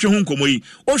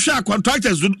 Osha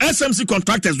contractors, SMC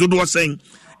contractors do what saying,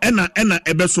 Enna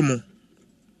Ebesumo.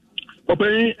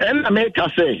 Open and America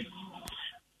say,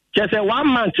 just 1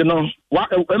 month, you know. 1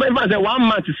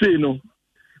 month to say no.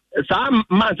 Some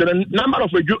month, the number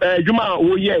of Juma,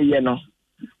 you know,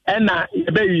 and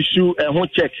they issue a whole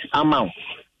check amount.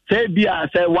 Say,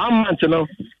 say 1 month, you know.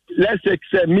 Let's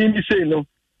say me say no.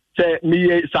 Say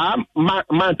me some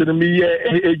month me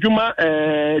Juma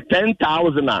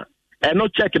 10,000 and no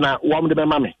check na one the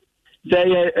mammy.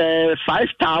 Say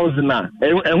 5,000 and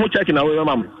who check na we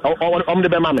mammy on the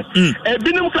mammy. A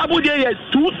binum club would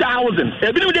 2,000.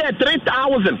 A binum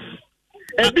 3,000.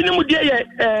 A binum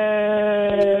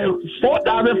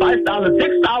 4,000, 5,000,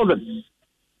 6,000.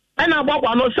 And I bought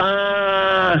one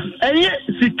and yet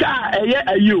sika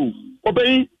you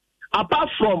obey apart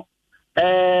from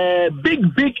big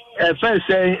first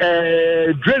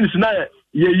drains na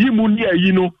ye mu ni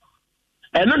you know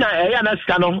and no na na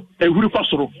sika no ehuru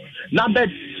kosoro na bet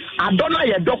adona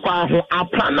ye dokwa ho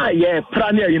aprana ye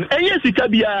prana yin enye sika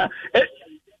bia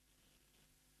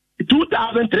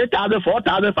 2,000 3,000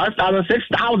 4,000 5,000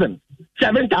 6,000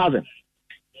 7,000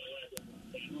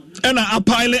 and a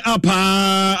pile up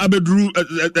abedru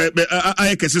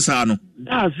ayekesisa no.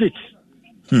 That's it.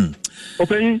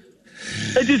 Okay.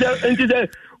 It is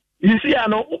you see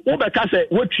ano obeka say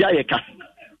wetua yeka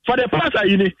for the past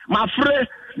yini my friend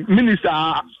minister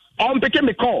on peke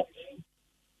me call.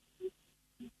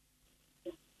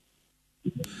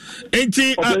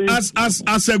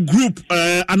 As a group,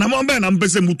 and I'm on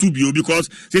Mutubio because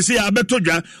they say I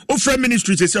better offer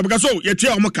ministry because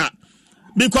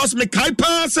because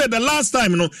Mekaipa said the last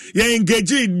time, you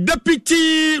engaged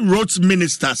Deputy Roads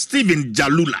Minister Stephen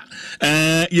Jalula.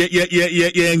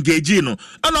 You engaged, and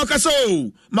okay, so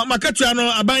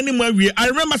Makatuano abiding where I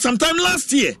remember sometime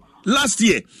last year,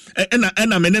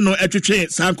 and I'm in no train,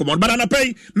 but I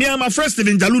pay me and my friend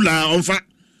Stephen Jalula on fire.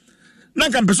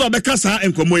 Nanka mpeso obeka sa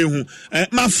enkomo ehu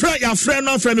my friend your friend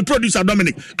no friend producer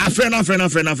Dominic a friend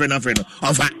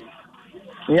ofa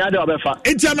nya de obefa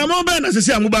entiana mo be na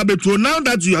sese amuba betuo now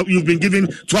that you've been given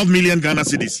 12 million Ghana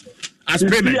cedis as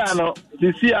payment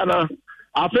this year no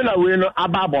afena we no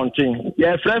aba bonten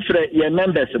ye frefre ye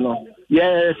members no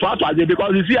ye swat ade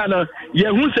because this year no ye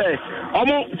hu say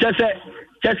omo chese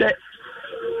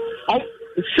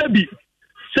sebi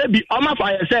omo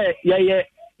fa ye say ye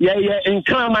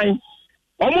enkraman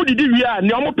omo didi wi a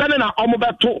ne omo pene na omo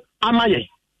beto amaye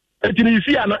etini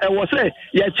isi ano e wo se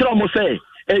ye kire omo se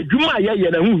edwuma ye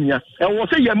na hunya e wo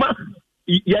se ye ma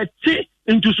ye ti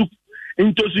intusu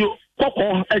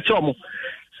kokko e kire omo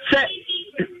se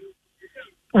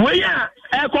we ya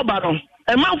e ko ba no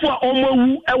e mafo a omo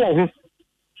wu e wo ho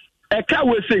e ka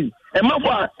we sei e mafo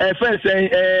a e fe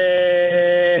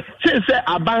se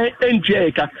aban entua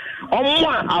e ka omo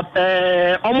a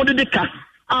omo didi ka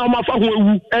ama fa ho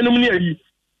ewu enum ne ayi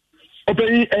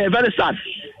open very sad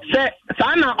say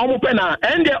sana omo pe na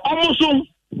ende omo so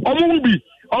omo bi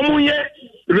omo ye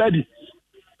ready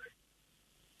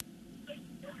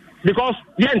because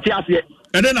yenti ase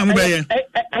and then am be ye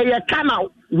kana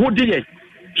wodi ye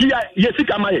kia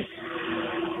yesika maye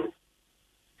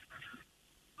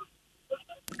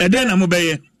and then am be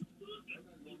ye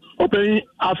open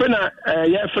afena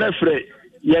ye frefre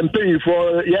ye mpen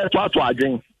for ye to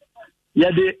adwen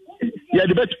yede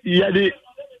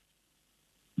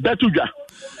betuja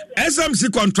SMC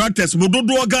contractors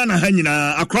mododo Ghana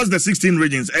hanyina across the 16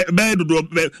 regions be dodo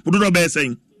be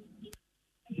saying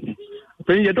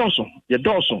ye doso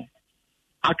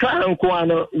aka nko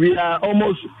ano we are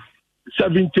almost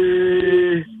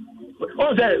 70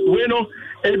 we know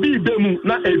ebi bemu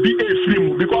na ebi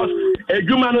efrim because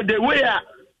edwuma no the way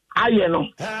aye no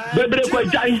bebre kwa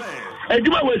jai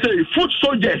edwuma we say foot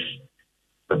soldiers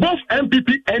both MPP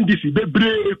NDC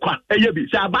bebre kwa eyebi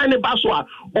say abane baso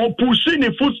on pushing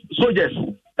the foot soldiers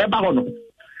eba hono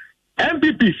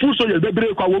MPP foot soldiers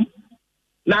bebre kwa wom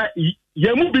na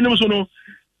yemu binum so no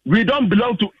we don't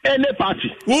belong to any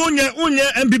party unye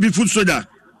MPP foot soldier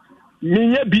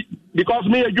me be because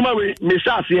me adwuma we me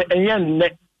sase enyen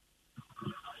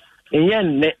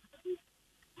ne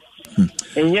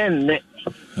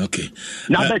okay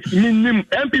now but minim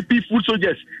MPP foot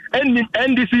soldiers and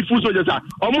NDC foot soldiers are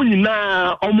omo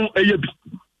nyina omo eyebi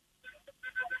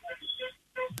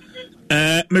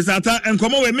Mr. Ata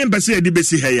enkomo we member say edi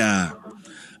besi heya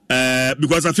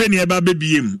because I feel about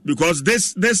BBM because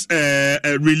this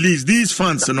release these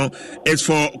funds is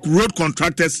for road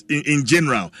contractors in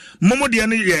general. Momo the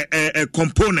a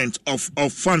component of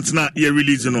funds na ye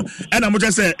release and I'm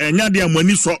just say nya dia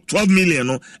money 12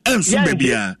 million and so baby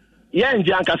yeah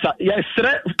njankasa yes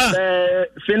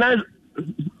finance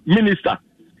minister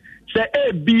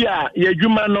say bia ye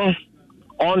dwuma no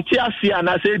on tiasia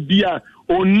na say bia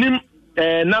onim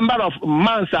number of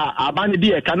months abane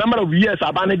die ka number of years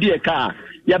abane die ka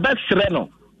ye be sre no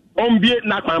ombie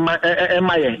na kwama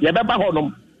emaye ye be ba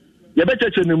honom ye be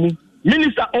cheche nemu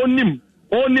minister onim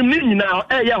ni nyina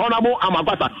ye honabo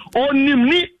amagwata onim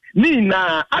ni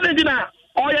na adengina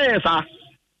oye yesa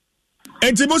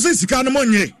enti mo se sika no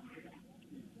monye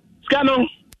sika no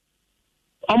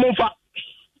omonfa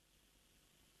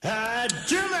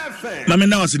na me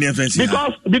na was in offense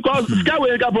because sika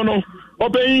we ga bono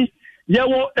obeyin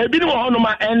yewo ebi ni wo hono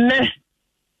ma enne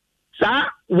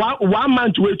sa 1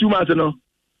 month to 2 months no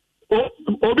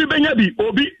obi benya bi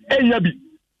obi enya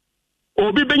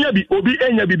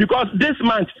bi because this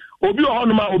month obi wo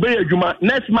hono ma obey adwuma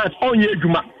next month onye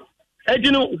adwuma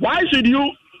ejino why should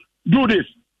you do this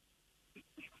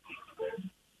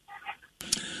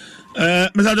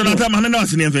Mr. Jonathan, I'm not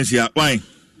seeing offense here. Why?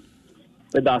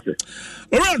 That's it.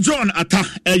 Alan John Ata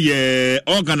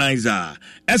organizer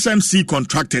SMC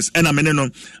contractors and ameneno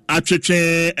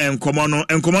atwetwe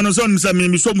enkomono so nsa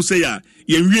mi so mu say ya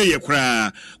yenwie ye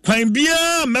kra kwan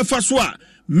bia mefa so a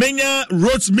menya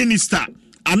roads minister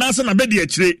anasa na bedi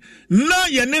akire na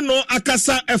yene no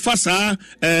akasa efasa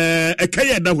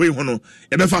ekaye da hwe ho no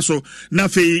ye befa so na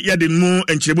fe ye de mu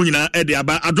enchiremu nyina e de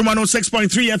aba adoma no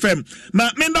 6.3 FM ma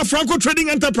Menda Franco Trading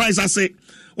Enterprise ase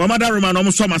Wamada Roman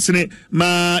almost masine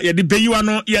ma yedi beyiwa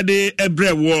no yedi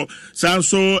ebrewo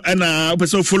sanso ena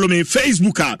opeso follow me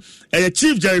Facebook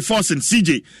Chief Jerry Forson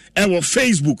CJ ewo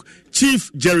Facebook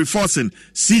Chief Jerry Forson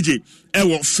CJ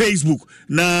ewo Facebook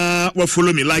na wa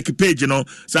follow me like page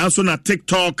sanso na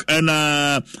TikTok and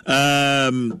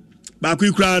ba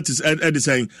ku kra is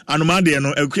saying anomade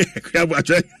no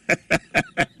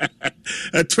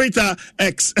Twitter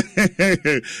X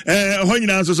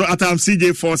honyina so atam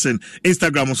CJ Forson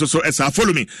Instagram so esa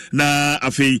follow me na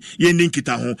afei yendin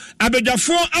kita ho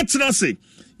abedwafo atena se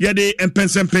yede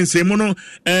empense mono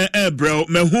bro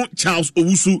mehu Charles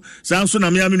Owusu sanso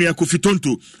na me amenu ya Kofi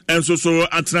Tonto enso so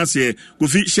atena se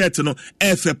Kofi shirt no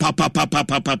efe papa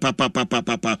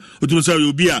otumo say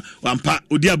obi a wampa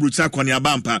odi abrocha kwani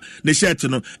abampa ne shirt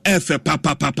no efe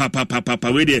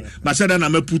papa we dey masada na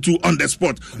maputu on the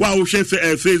spot wa wo hwe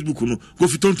Facebook no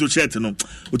Kofi Tonto shirt no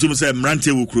otumo say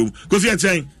mrante wo krom Kofi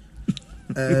aten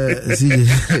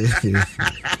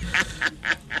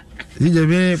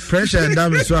me pressure and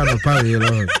damage so no power you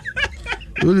know.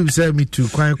 Will say me to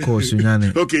quite course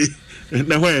nyane. Okay.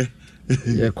 Now where?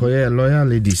 Yeah, koye loyal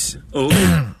ladies. Oh,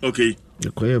 okay.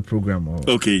 The koye program.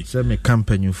 Okay. Say me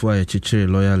campaign for a chiche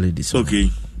loyal ladies.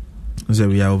 Okay. So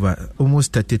we are over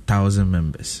almost 30,000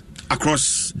 members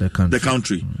across the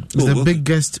country. It's the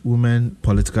biggest women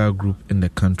political group in the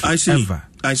country ever.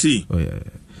 I see. Oh yeah.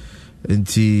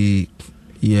 Nti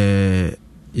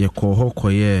ye koho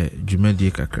koye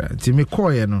dwumadi kakra nti me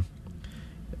koye no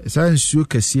san suo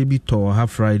kase bi to ha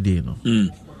Friday no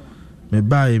me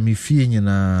bae me fie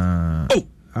nyina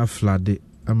aflade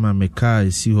ama me car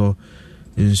esi ho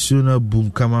nsuo na bum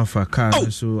kama fa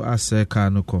car so ase car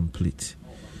no complete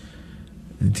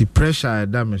nti pressure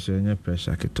da me so nya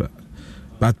pressure keto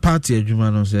but party adwuma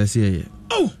no so say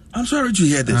I'm sorry to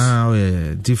hear this. Oh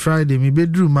yeah, the Friday me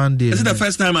bedroom Monday. Is it the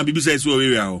first time Bibi says so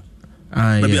we are?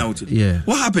 Yeah.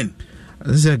 What happened?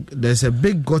 There's a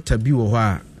big gutter bi wo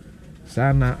ha.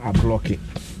 Sana a block it.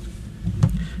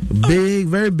 Big,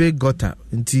 very big gutter.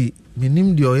 Nti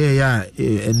minim di oye ya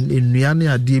enuane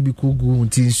ade bi kogu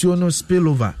nti nsuo no spill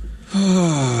over.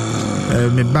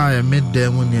 Me ba me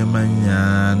dem ne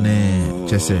manya ne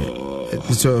chese.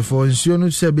 So for nsuo no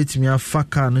se betimi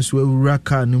afaka no so awura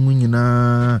ka no mu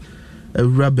nyina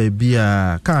awura baby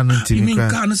a ka no ntimi ka.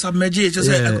 Ka no submerge just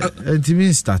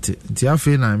ntimi start nti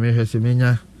afi na me hwese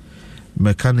menya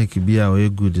mechanic bi a o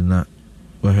good na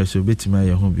wa hwese betimi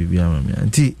aye ho bibia ma me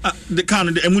nti the car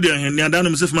no the emu de hen na no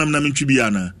msef mam na mentwi bi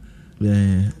ana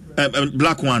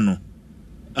black one no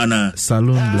ana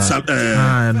saloon black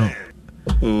no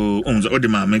o de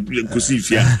ma kusi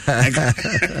fia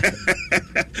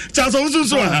Charles Owusu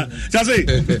so ha Charles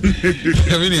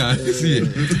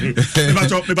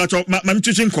me bacho ma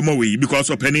teaching come away because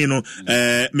of penny no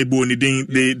me boni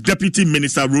the deputy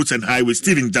minister roads and highways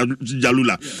Stephen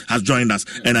Jalula has joined us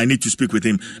and I need to speak with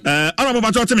him honorable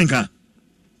bacho teminka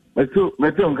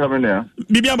meto coming here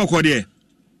bibia bakode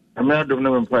I'm not doing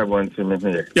no employ one to me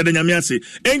here. Yeah, the Nyamiasi.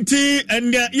 Enti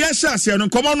and yes, no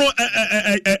come on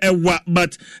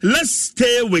but let's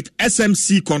stay with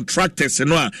SMC contractors.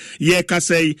 No, yeah, can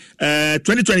say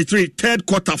 2023 third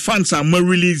quarter funds are more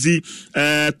releasing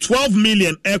 12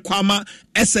 million Equama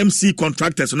SMC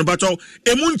contractors. No, but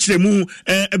emunchemu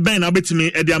ben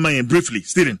abetimi ediama briefly,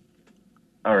 Stephen.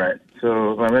 All right.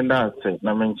 So I mean that's it.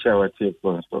 I mean share what you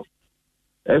so.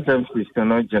 SMC is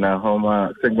not general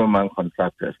home single man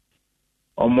contractors.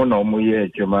 Omo ye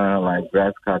juma like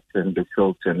grass cutting, the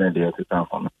filter and the other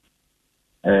time.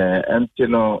 And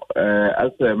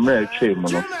as a mere chain,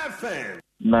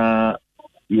 na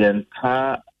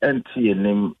yenta NT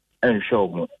name and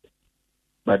show.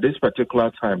 But this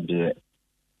particular time there,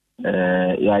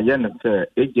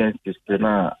 agencies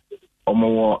na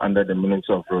omo under the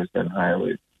Ministry of Roads and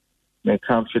Highways. They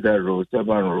capture the roads,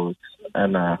 urban roads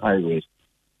and highways.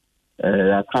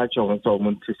 I catch on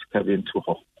someone to cabin to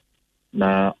her.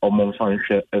 Na omon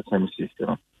function SMC.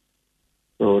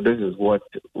 So this is what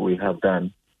we have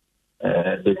done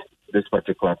this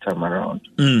particular time around.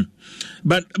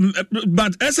 But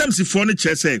SMC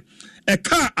furniture say a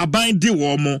car abind the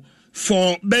womo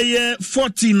for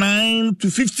 49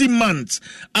 to 50 months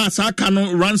as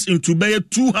Akano runs into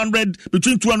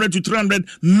between 200 to 300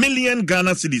 million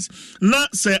Ghana cedis. Now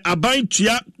say aban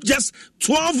just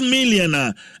 12 million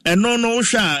and no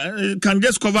can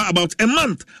just cover about a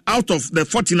month out of the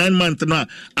 49 month now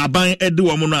aban edu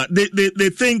wamuna. They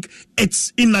think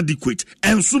it's inadequate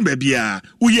and soon baby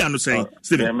we are saying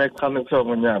Stephen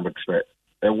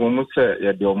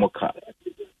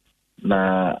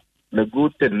na the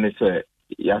good thing is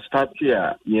you start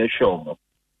here you show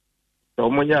so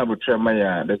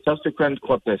the subsequent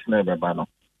quarters never bano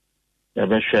ya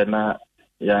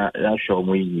show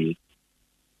me.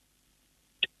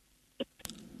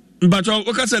 But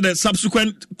okay, say the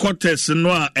subsequent quarters no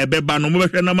ebeba no mo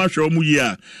be na show mu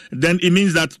year, then it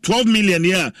means that 12 million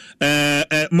year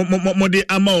mo de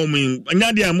ama o min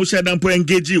anya de mo share dan po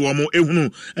engage wo mo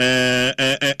ehunu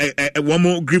wo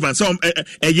mo grievance so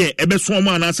ebe so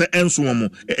mo anase enso wo mo.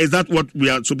 Is that what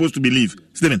we are supposed to believe,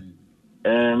 Stephen?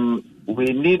 We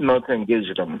need not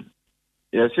engage them.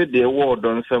 You see the award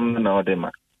on some now them.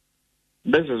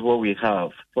 This is what we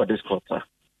have for this quarter.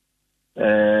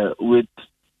 With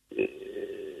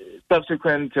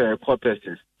subsequent quarters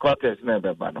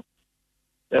never bano.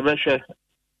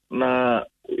 Now,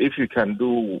 if you can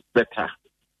do better,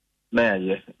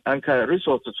 and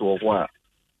resources to what?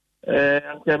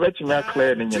 And bet me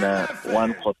clear in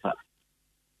 1 quarter.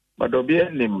 But there'll be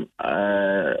any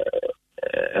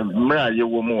you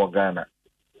will more Ghana.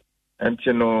 And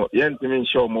yen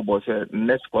show mobile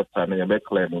next quarter and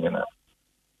clear.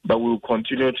 But we will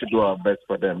continue to do our best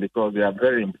for them because they are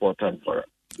very important for us.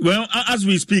 Well, as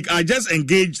we speak, I just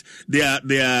engaged their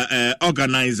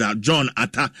organizer, John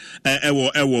Atta,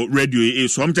 Ewo Radio.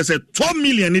 So I'm just saying 12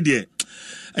 million idea.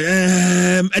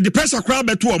 The pressure crowd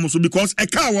betu almost because a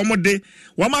car one more day,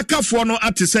 Wamaka for no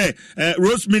at say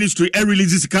Rose Ministry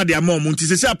releases card their mom.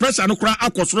 Say a pressure no cry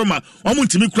across Roma,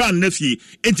 Omuntimi Kran nephew,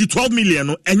 12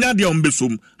 million, and Yadia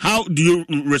Umbesum. How do you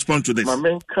respond to this? My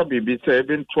main Kabi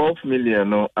even 12 million,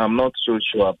 no, I'm not so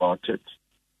sure about it.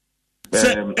 I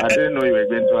didn't know you were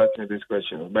going to ask me this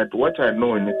question, but what I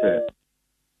know is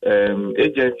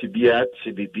agency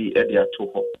BRTBB at their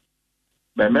top.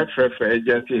 My friend for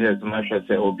agency has much as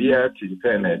a BRT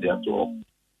at their top.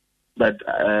 But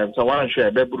so I want to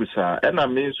share Bebrusa, and I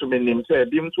mean so many names say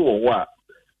beam to a what?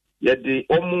 Yet the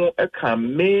Omo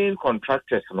main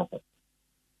contractors no.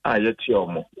 Yet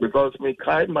Yomo because me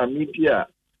kind my media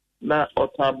na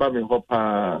Otaba me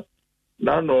hopa.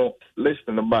 No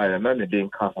listen to buy and none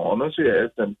didn't come on. Also,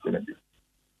 SM Kennedy.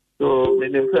 So, we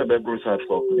didn't say Bruce at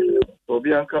 12 million. So,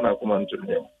 Bianca, I come on to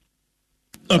them.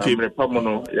 Okay.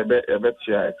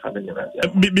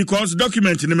 Because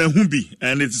document in Humbi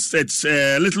and it's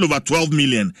a little over 12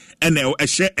 million and a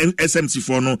share SMC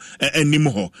for no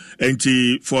anymore. And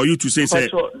for you to say,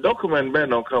 document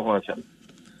Ben on Kawasan.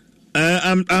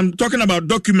 I'm talking about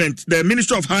document, the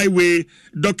Ministry of Highway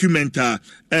document,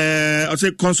 I'll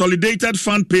say consolidated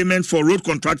fund payment for road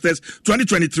contractors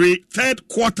 2023 third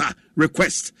quarter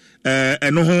request.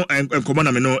 Honorable.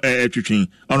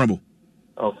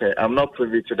 Okay, I'm not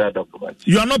privy to that document.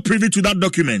 You are not privy to that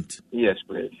document? Yes,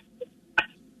 please.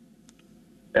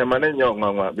 My name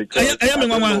is because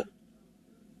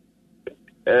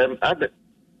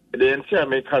the NCA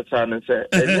make her sign and say,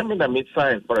 I'm going to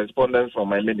sign correspondence from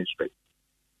my ministry.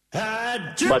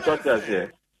 But what does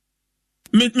here?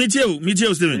 Meet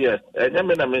you, Stephen. Yes, and I'm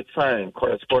going to sign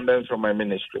correspondence from my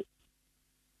ministry.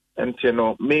 And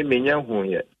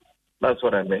that's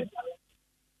what I mean.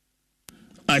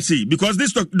 I see. Because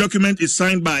this document is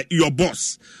signed by your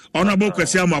boss, Honorable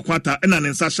Kwesiamo Akwata, and an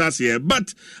Nsashas here.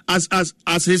 But as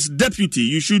his deputy,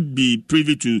 you should be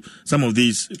privy to some of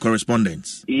these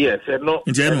correspondence. Yes, and no.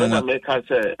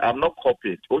 I'm not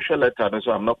copied. Osha letter,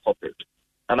 so I'm not copied.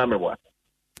 And I'm a what?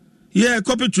 Yeah,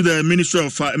 copied to the Ministry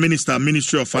of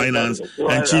Finance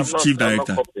and Chief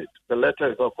Director. The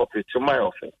letter is not copied to my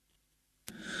office.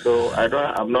 So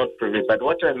I'm not privy. But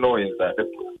what I know is that the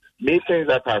meetings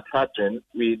that are happening,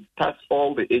 we task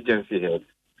all the agency heads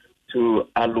to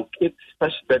allocate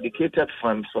special dedicated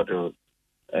funds for the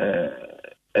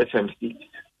SMCs.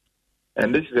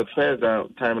 And this is the first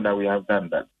time that we have done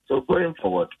that. So going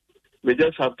forward, we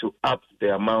just have to up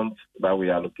the amount that we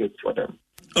allocate for them.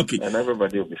 Okay. And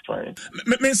everybody will be fine.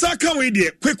 Mensaka we dey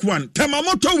quick one.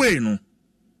 Temamoto we no.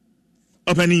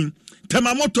 Opening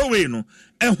Temamoto we no.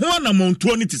 Ehwa na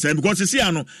montuo ni tise because you see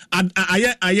ano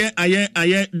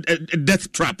aye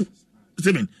death trap.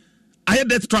 Steven. Aye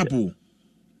death trap.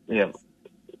 Yeah.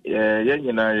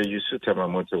 You know, you use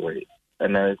Temamoto way.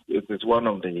 And it is one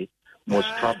of the most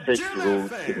trafficked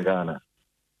roads in Ghana.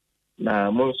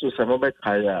 Now, most of some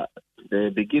kaya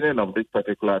the beginning of this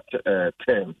particular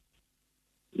term,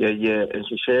 and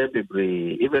she shared the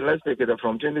even let's take it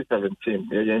from 2017.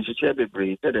 And she shared the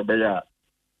brief. Said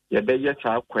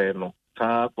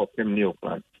the new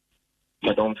plan.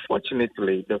 But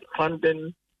unfortunately, the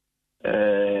funding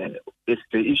is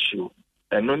the issue.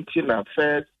 And until our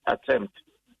first attempt,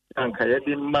 and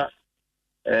Kayadima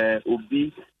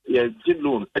Ubi,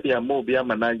 Jilun, Edia Mobia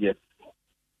Manager,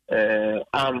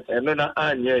 and another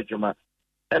Anya Juma,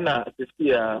 and this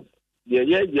year,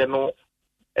 you know,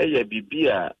 a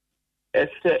BBA,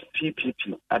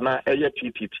 PPP, and a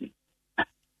PPP.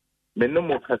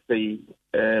 Menomo Casey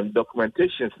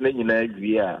documentations,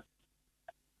 Nina,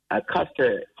 I cast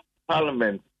a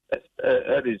parliament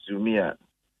resume.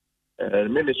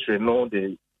 Ministry know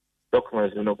the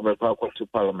documents you know go to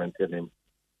parliament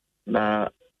na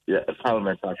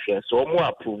parliament affair so more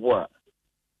approve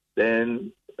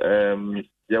then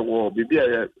there will be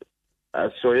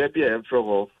so you be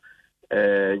from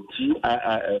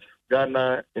GIIF,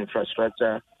 Ghana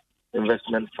Infrastructure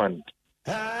Investment Fund.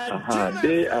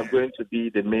 They are going to be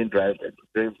the main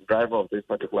driver of this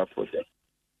particular project.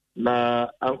 Na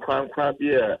ankwa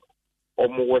bia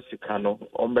omo wasika no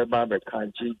ombeba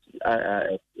beka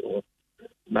GIIF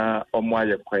na omo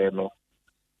ayekwaye no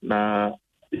na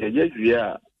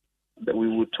yeyewia that we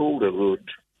will toll the road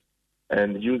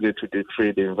and use it to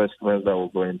defray the investments that will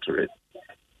go into it.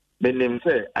 Meaning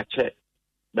say a check,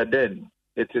 but then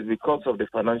it is because of the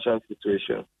financial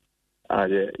situation.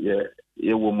 Honorable,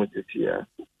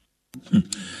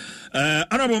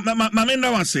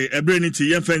 Mamenda was a brainy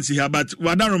fancy here, but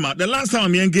Wadaroma, the last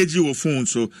time I engaged you with phone,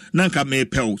 so Nanka may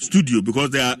pel studio because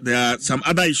there are some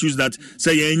other issues that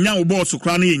say now boss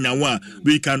Ukraine in Yawa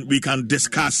we can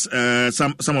discuss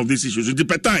some of these issues. It's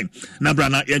per time.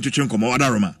 Nabrana Yanchuchinkomo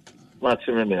Wadaroma.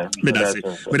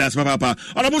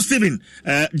 Honorable Stephen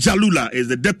Jalula is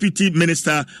the Deputy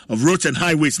Minister of Roads and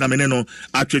Highways. Nameneno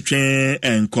Atwetwe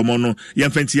and Komono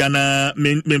Yamfentiana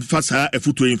Memfasa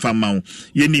Efutu Infamau.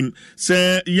 Yenim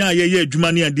se ya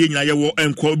Jumani and Dina Yawo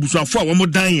and Busanfo, one more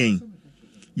dying.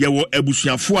 Yawo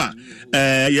Ebusianfo,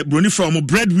 ye bruni from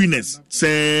breadwinners.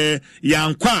 Se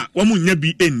Yankwa, one more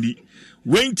nebi endi.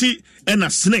 Wenti and a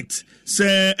snake.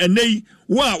 Se enei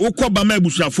wa wokɔba ma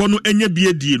abusuafo no enye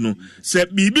biedie no se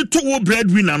bibi to wo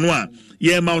breadwinner no a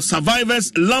ye ma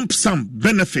survivors lump sum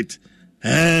benefit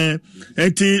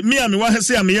enti me am wa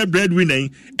hese am ye breadwinner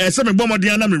se me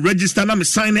bomode na me register na me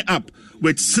sign up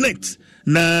with SNIT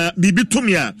na bibi to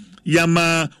me a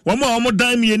yama womo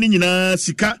dan me ni nyina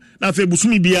sika na fe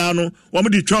busumi bia no womo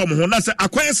di twa mo ho na se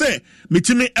akwan se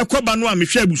metimi ekoba no a me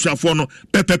hwe abusuafo no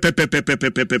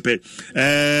pepepepepepepepe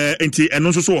enti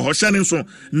eno so ho hyane so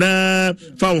na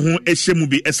fa ho ehyemu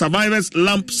bi a survivors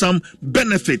lump sum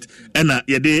benefit ena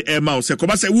ye de ma o se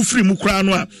koba se wo free mu kra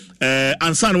no a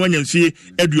ansa na wanyamfie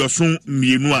aduoso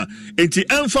mienu a enti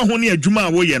emfa ho ne adwuma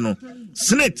a wo ye no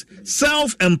SNIT,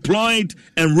 Self-Employed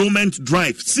Enrollment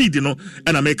Drive. See, you know,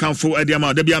 and I make for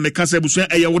Ediama, Debia Mekasa Busan,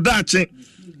 a Yodache,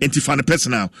 Intifana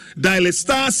personal. Dial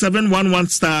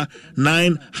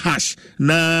 *711*9#.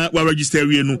 Na wa register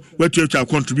we no what you have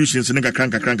contributions in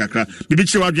kranka.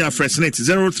 Bibichi wadua fresh SNIT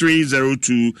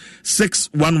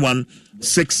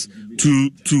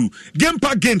 0302611622. Game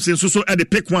Park Games in so at the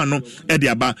pick one no at the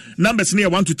aba. Numbers near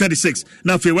 1 to 36.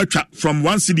 Now fe watcha from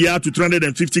 1 CDR to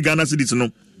 250 Ghana cedis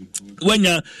no. When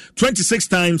you 26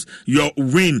 times your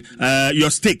win, your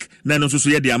stake, then also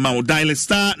the amount. Dial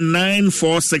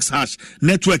 *946#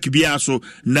 network biaso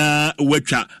na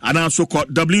wecha and also call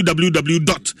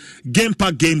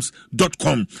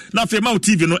www.gameparkgames.com. Now for my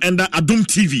TV no enda Adum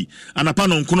TV and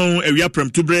upon on kono area prem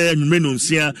to bre nwumenu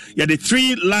nsia ya the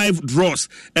 3 live draws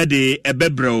at the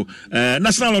Ebebro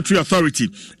National Lottery Authority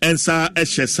and sa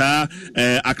eshesa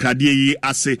akradie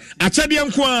ase achade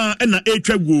nko a na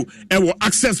etwagu ewo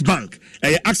Access Bank.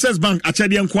 Access Bank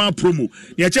achade nko promo.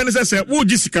 Ye chene say wo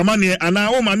jisika mane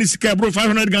ana wo mani sika bro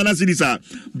 500 Ghana cedis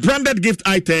branded gift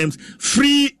items,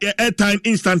 free airtime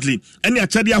instantly. Any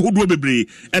achade ahodo bebre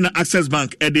and Access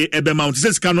Bank e de ebe mount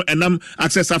sika no enam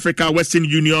Access Africa, Western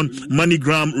Union,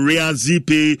 MoneyGram, Ria,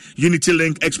 ZPay, Unity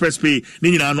Link, Express Pay.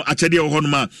 Ni nyina no achade wo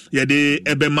honma ye de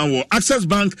ebe mawo. Access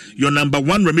Bank, your number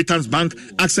one remittance bank.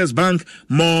 Access Bank,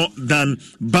 more than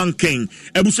banking.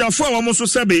 Ebusuafo a wo so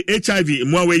sebe HIV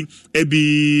mo we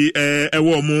ebi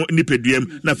ewo mo nipeduam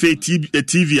na fe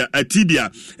tibia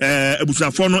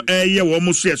ebusafo no ye wo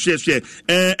mo hwe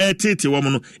tete wo mo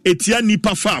no etia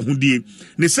nipa fa ahodie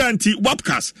ne santi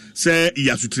wapcast se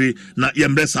yasutre na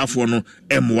yembrasafo no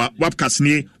emwa wapcast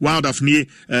ni wild of ni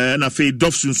na fe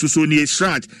dofsun so ni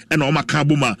shraj na o maka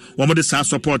boma wo mo de sa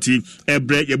support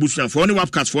ebre yebusafo ni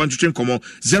wapcast for ntwetwe komo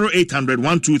 0800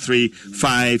 123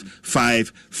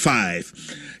 555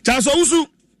 Chaso usu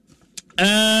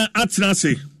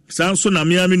atrase sanso na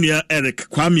miami nua Eric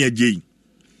Kwame Ajay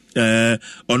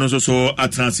ono so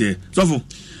atrase sofo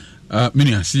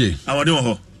mini asie awode wo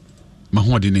ho ma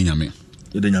ho de ne nyame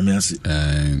de nyame ase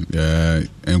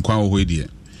enkwa wo ho die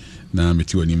na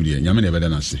meti wani mi die nyame na beda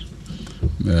na ase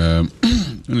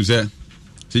unu se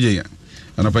sije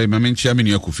ana pa ma menchia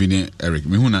mini akufi ne Eric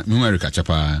me hu Eric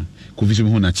achapa kufi so me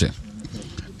hu na che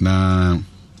na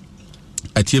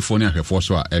atiefo ne ahwefo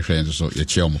so a ehwe nso so ye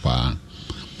chia omo pa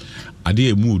ade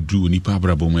emu du nipa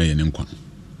abrabo mu ye ne nkwa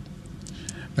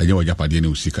aje wajapade ne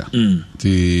usika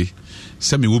ti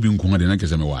se me wobi nko de na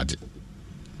kese me wade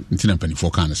ntina panifo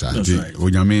kan sa ti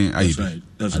onyame ayi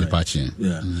ade pa chi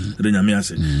de nyame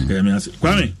ase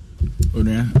Kwame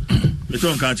Onia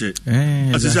eton kanche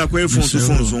asisa kwa phone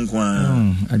so nko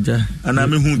aja ana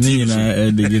me hu ti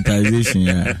na digitization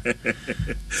ya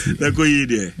la ko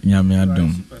yide nyame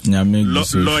adom nyame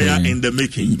lawyer in the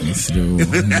making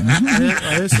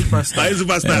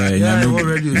superstar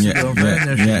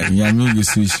nyame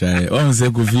gisu shai on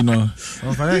se ko fino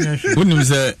unim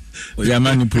se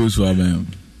yamani post wa ben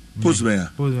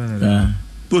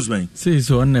say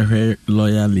so on the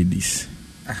lawyer ladies.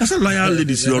 As a loyal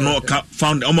lady, you're not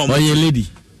found. Oh, you lady.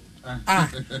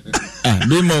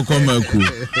 Be more come cool.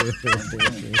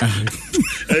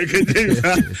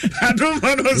 I don't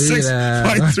want to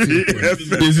 6.3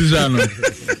 FM. This is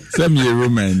some year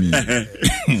Romani.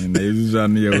 This is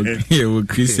one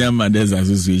Christian Mothers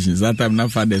Association. That time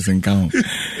not fathers in count.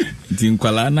 In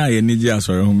Kuala ye need ya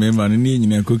sorry who member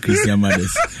ni Christian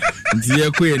Mothers.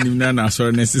 Dear Queen, Nana,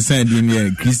 sorry,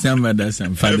 necessary Christian Mothers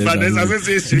and Fathers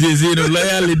Association. This is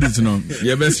loyal ladies, no.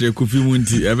 Your best Kufi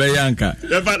Munti, a very yanka.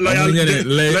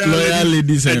 Loyal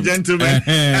ladies and gentlemen.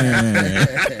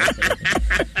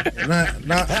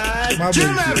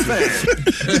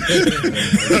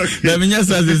 The Minas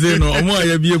is no more.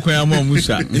 You be a Quayamo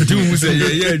Musa. Into Musa,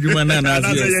 yeah, Jumana.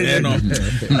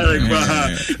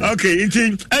 Okay,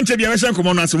 and to be a come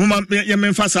on as a woman,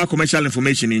 Memphis commercial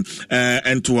information in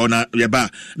and to honor Yaba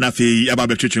Nafi Yaba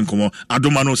Betwitching Como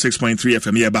Adomano 6.3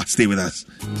 FM Yaba. Stay with us.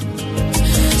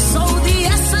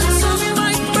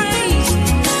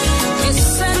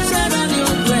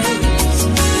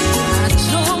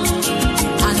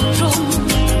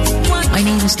 My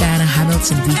name is Diana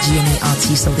Hamilton, VGMA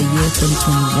Artist of the Year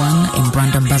 2021 and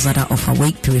brand ambassador of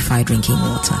Awake Purified Drinking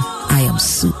Water. I am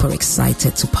super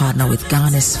excited to partner with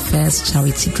Ghana's first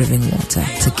charity-driven water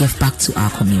to give back to our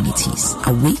communities.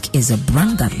 Awake is a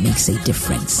brand that makes a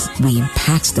difference. We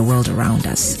impact the world around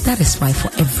us. That is why for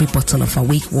every bottle of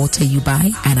Awake water you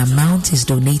buy, an amount is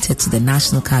donated to the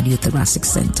National Cardiothoracic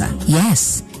Center.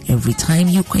 Yes, every time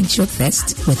you quench your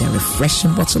thirst with a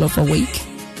refreshing bottle of Awake,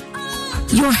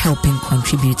 you're helping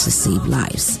contribute to save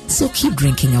lives. So keep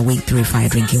drinking Awake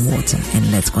Purified Drinking Water and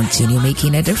let's continue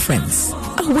making a difference.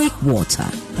 Awake Water,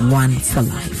 one for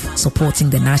life. Supporting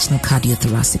the National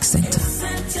Cardiothoracic Center.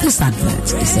 This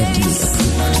advert is FDA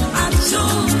approved.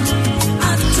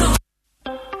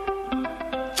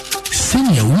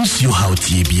 Senior who's you how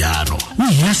TBR.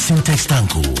 We hear Syntax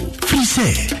Tanko. Free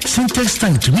say Syntax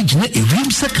Tank to me a rim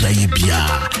sakraye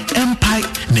bia. Empire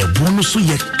ne bonus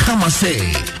ye kama say.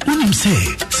 When him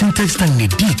say Syntax Tank ne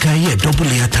dika ye double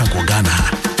layer tank Ghana.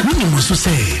 When him also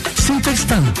say Syntax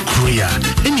Tank Korea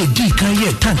any dika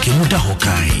ye tank muda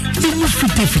hokai. Even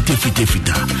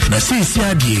fita. Na say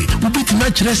siadie ubit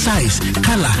natural size,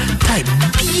 color, type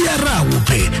biara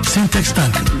upe Syntax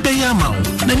Tank beyamau.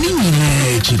 Na nini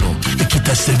ne chino.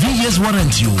 Kita 7 years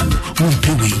warranty you won't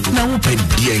pay we now open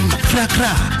DM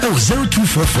Frakra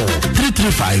 0244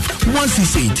 335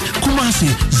 168 Kumasi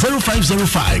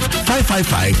 0505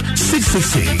 555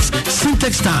 666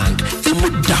 Syntax Tank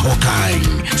Emuda Hokai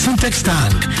Syntax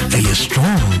Tank a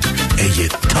strong a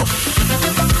tough.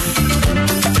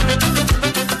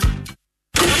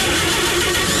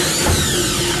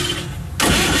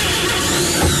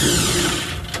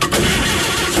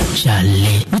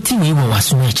 Chale, what you we were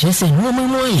was my chest and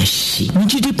woman why she.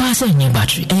 Nijidi pass any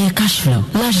battery, a cash flow.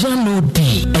 L'argent no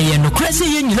day. A no crazy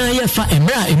Unaya for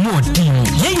Emra and more dim.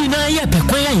 Unaya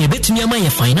Pequia, you bet me my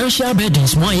financial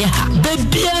burdens more yaha.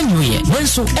 Baby, anyway, when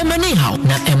so emane how.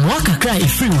 Na Mwaka cry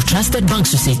free with trusted bank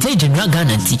Societe General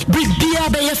Gananti. Big beer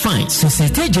by a fine.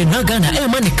 Societe General Gana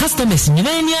money customers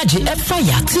Nivania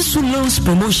GFI Tisu loans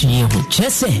promotion yehu.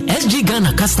 Chese SG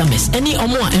Ghana customers any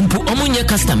omo empu omonya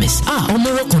customers.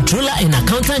 Omoro controller and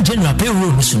accountant general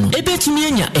payroll sunu.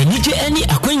 Ebetimienya enije any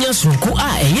akwenya sunku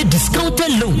eye discounted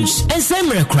loans.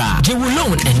 Esemre kra je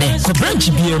loan ene ko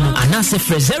branch biemu anase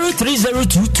fre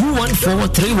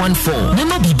 0302214314.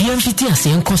 Nema bibia mfiti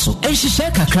ase nkoso.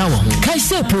 Enhihye kakra wo ho. Kai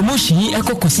say promotion yi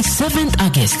ekokosi 7th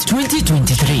August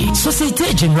 2023.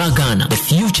 Societe General Ghana. The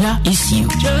future is you.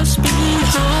 Just be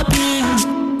happy.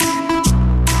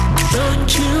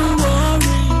 Don't you worry.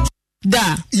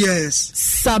 Da. Yes.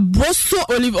 Sabroso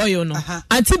olive oil no.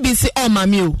 Anti bi se o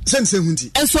mami o. Sense hunti.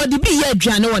 Enso de bi ye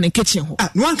aduane wo ne kitchen ho.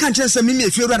 No one can chance me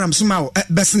efiewura ram soma o.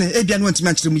 Besne aduane won timi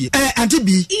akire mu ye. Anti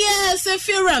bi. Yes,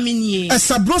 efiewura mi nie.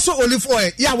 Sabroso olive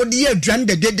oil ya wo de ye aduane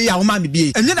de ya wo ma me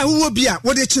bi. Enye na wo bi a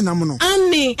wo de chi na mo no.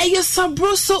 Ani, eye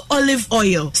sabroso olive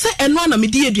oil. Se eno na me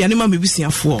de aduane ma me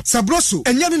bisuafo. Sabroso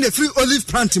enye no na free olive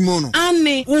plant mo no.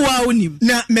 Ani, wo wa onim.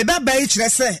 Na me baba yi kire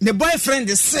se ne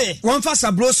boyfriend se won fa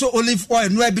sabroso olive oil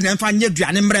no abi na mfa nye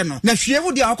duane mre no na hwie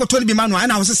wo dia akoto bi ma no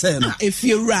ana wo sese no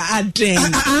efiewura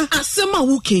aden asema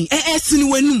wuken sini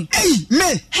wanum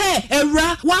me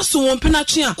ewra waso won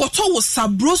penatwe a koto wo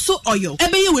sabroso oil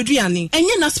ebeye weduane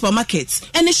enye na supermarket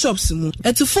any shops mu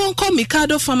etufo call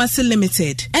Mikado Pharmacy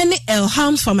Limited any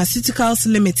Elhams Pharmaceuticals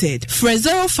Limited for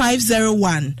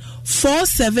 0501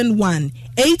 471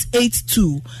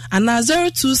 882 and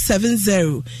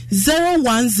 0270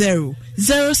 010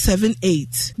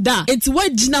 078. Da, it's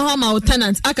what Gina Hama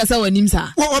tenant akasa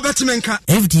wanimsa. What betimenka?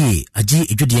 FDA aji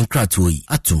ejodi nkratoi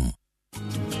atum.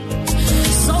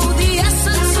 So the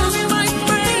essence of my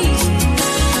praise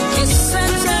is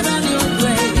centered on your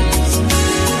grace.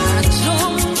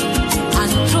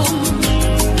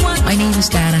 My name is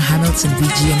Diana Hamilton,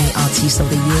 VGMA Artist of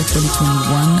the Year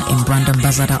 2021 and Brand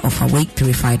Ambassador of Awake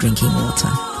Purified Drinking Water.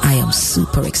 I am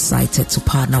super excited to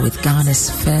partner with Ghana's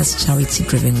first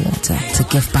charity-driven water to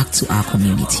give back to our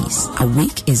communities.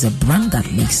 Awake is a brand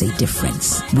that makes a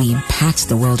difference. We impact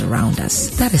the world around us.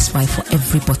 That is why for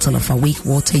every bottle of Awake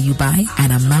water you buy,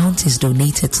 an amount is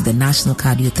donated to the National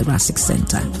Cardiothoracic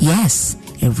Center. Yes,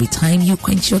 every time you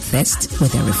quench your thirst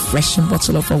with a refreshing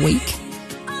bottle of Awake,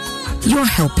 you're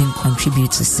helping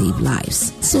contribute to save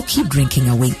lives. So keep drinking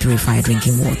Awake Purified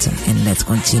Drinking Water and let's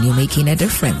continue making a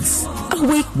difference.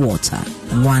 Awake Water,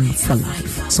 one for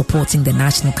life. Supporting the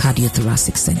National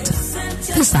Cardiothoracic Center.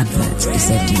 This advert is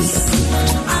FDA approved.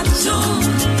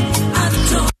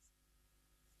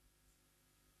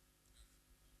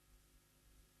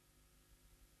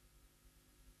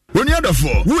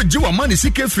 Therefore, would you a money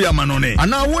seek free amanone?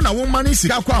 And now one a woman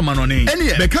seek amanone. Any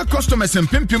beka customers and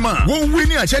pimpima won't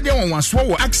win a chedia one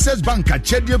swallow access bank a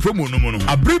chedia promo no.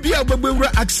 A bribia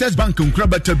babura access bank and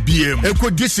crabata BM.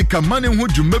 Eco Jessica money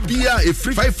would you maybe a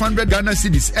free 500 Ghana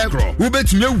cedis euro. Who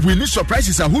bet me winning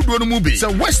surprises a hood one movie.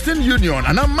 So Western Union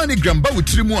and a money gramba with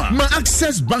Trimua. My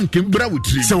access bank in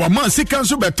Brawutri. So a man seek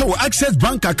cancel beto access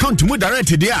bank account mu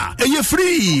directed there. A you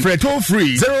free. Freto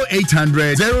free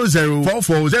 0800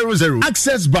 004400.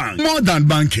 Access Bank, more than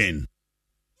banking.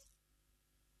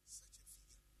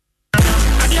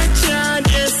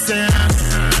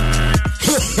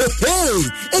 Hey,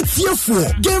 it's your for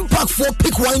Game Pack 4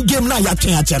 Pick One Game na ya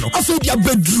channel. I said ya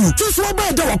bedroom. Since we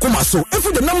buy that wakoma so, if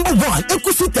the number 1,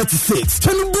 equity 36.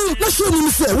 Tenubu, na show me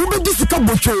say, we be disika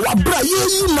bocho, wa bra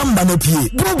ye number na pie.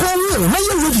 Bro, na ye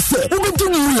ready say, we be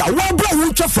doing ya, wa bra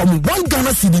wucha from 1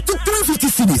 Ghana cedi to 350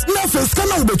 cedis. Now first can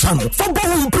now be channel. For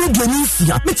bow play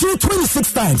Genisia, met you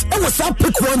 26 times. And what's up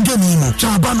Pick One Game imo.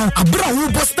 Chabano, a bra wu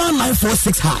star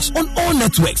 946 hash on all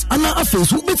networks. And now a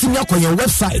face will be to your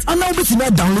website. And now be to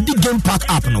download the Game Pack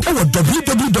app now or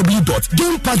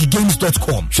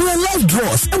www.gamepackgames.com. Show your live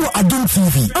draws and Adon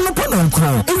TV. I'm a partner on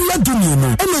Crown. And we are doing you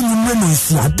know. And then you know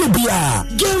Debia.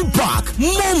 Game Pack.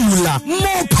 More mula.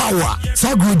 More power.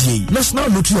 Sagudi. National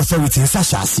Lottery Authority in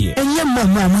Sashasi. And your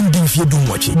mom won't do if you don't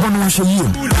watch it. One watch you.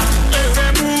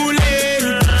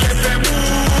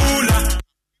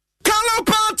 Color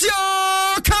Party.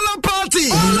 Color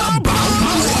Party.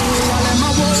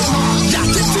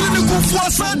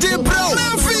 Sunday bro.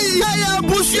 Nafi, I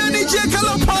Bushani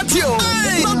Color Party.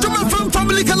 Not to my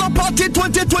family Color Party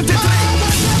 2023.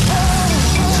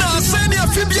 Now send your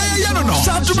Fibia, no.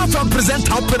 Saduma from present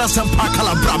Alpena Sampa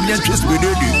Calabram, Yankees with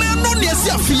you. No, yes,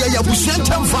 Yafia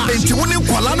Bushantam Fan, Tiwuni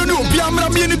Kualano, Piamra,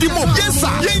 Dimo. Yes,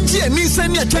 sir. Yenji and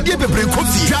Nissan, Yachadia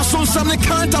Coffee. Just on some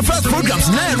current affairs programs,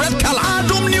 red color,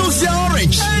 Adom News,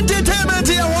 orange, entertainment,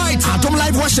 white, Adom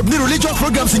live worship, new religious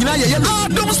programs in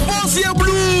Adom Sports,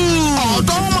 blue,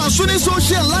 Adom Sunni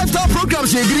social lifestyle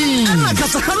programs, green, and like a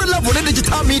Sahara level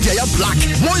digital media, black.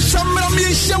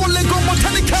 Lego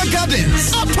Botanical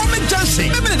Gardens, Atomic Junction,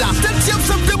 30th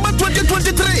September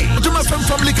 2023. Adoma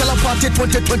Family Color Party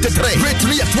 2023. Rate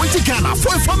me at 20 Ghana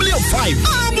for a family of 5.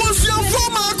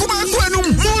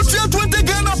 Multi 20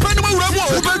 Ghana Panama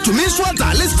Rabo. Over to Miss Water,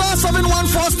 Lista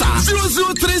 714 star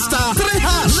 003 star 3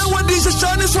 hash. No one is a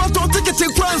Chinese water ticket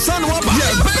to Grand San Waba.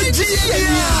 Yeah, baby.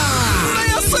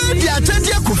 I said, yeah,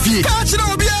 10th Coffee. Catch it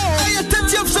up, yeah.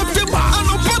 30th September. And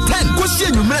open 10.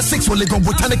 Question number 6 for Lego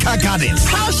Botanical Gardens.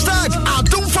 Hashtag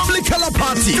Adom Family Color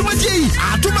Party.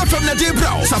 Adom from the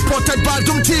Debra. Supported by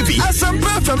Adom TV.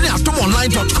 Assemble from the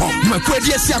AdomOnline.com.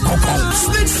 Macquarie Koko.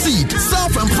 Snake Seed.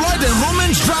 Self-employed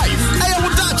enrollment drive. I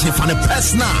would touch it for the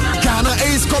personal. Ghana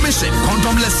AIDS Commission.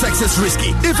 Condomless sex is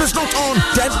risky. If it's not on,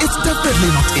 then it's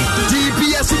definitely not in.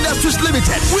 DBS Industries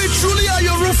Limited. We truly are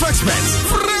your roof experts.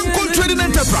 Franco Trading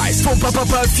Enterprise. For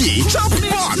Papa Fee. Shop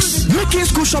Box. Making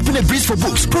school shopping a breeze for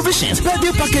books, provisions,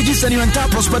 birthday packages, and your entire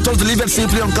prospectus delivered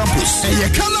safely on campus. Hey,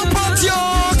 color party,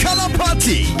 oh, color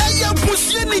party. Hey,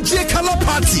 pussy, DJ color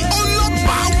party.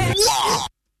 Oh,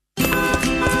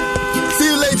 see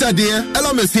you later, dear.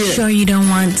 Hello, Miss here. Sure you don't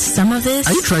want some of this?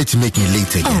 Are you trying to make me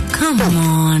late again? Oh, come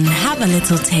on. Have a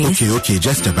little taste. Okay,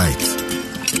 just a bite.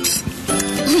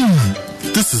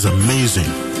 This is amazing.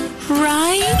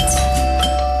 Right?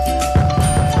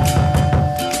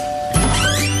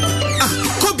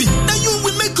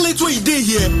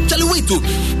 Here. Charlie, wait,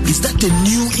 is that the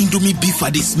new Indomie beef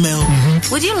I smell?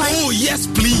 Would you like? Oh, yes,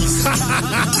 please.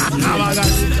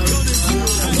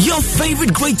 Your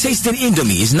favorite great tasting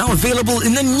Indomie is now available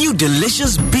in the new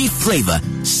delicious beef flavor.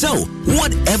 So,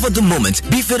 whatever the moment,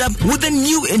 beef it up with the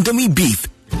new Indomie beef.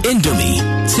 Indomie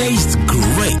tastes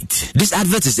great. This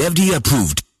advert is FDA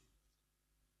approved.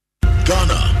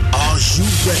 Ghana, are you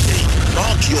ready?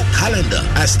 Mark your calendar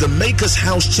as the Makers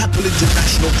House Chapel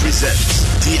International presents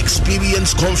the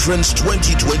Experience Conference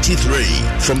 2023.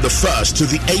 From the 1st to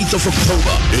the 8th of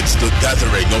October, it's the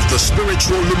gathering of the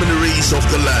spiritual luminaries of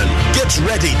the land. Get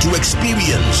ready to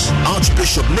experience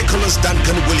Archbishop Nicholas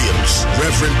Duncan Williams,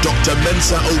 Reverend Dr.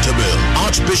 Mensa Otabil,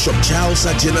 Archbishop Charles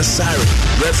Ajina Sari,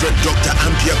 Reverend Dr.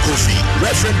 Ampia Kofi,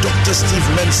 Reverend Dr. Steve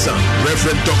Mensa,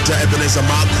 Reverend Dr. Ebenezer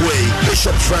Markway,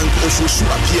 Bishop Frank Ofosu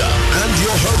Apia, and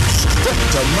your host,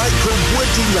 Dr. Michael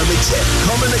Wedi Yamiche.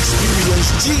 Come and experience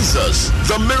Jesus,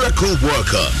 the miracle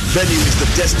worker. Venue is the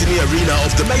Destiny Arena of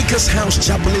the Makers House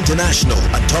Chapel International,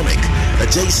 Atomic,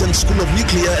 adjacent School of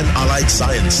Nuclear and Allied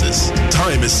Sciences.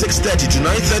 Time is 6:30 to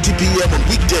 9:30 p.m. on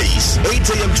weekdays, 8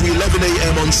 a.m. to 11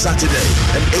 a.m. on Saturday,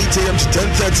 and 8 a.m. to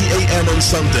 10:30 a.m. on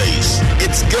Sundays.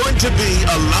 It's going to be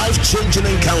a life-changing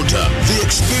encounter. The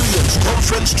Experience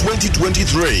Conference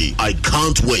 2023. I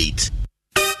can't wait.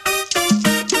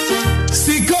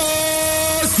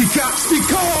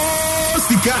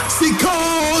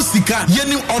 Sika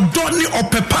yeni odoni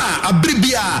opepa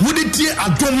abribia wuditie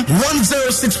Adom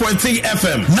 106.3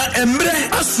 FM na emre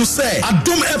aso se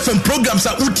Adom FM programs a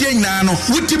utie nyina no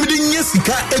wutimi de nye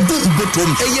sika egu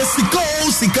ubotom eye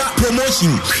sika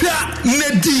promotion hwa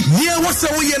nedi nie wose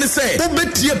wo ye ne se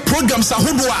obetie programs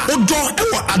ahodo a odo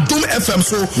ewo Adom FM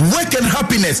so work and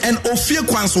happiness and ofie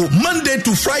kwanso Monday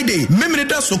to Friday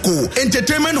memreda soko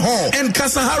entertainment hall and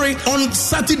Kasahari on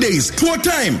Saturdays tour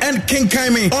time and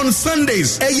Kenkaime on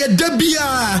Sundays eye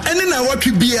debia ene na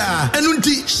watwe bia enu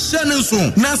nti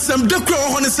shanenso na sam dekro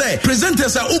ho ne say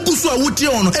presenters a ogusu a wutie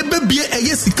on ebebie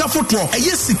eye sika foto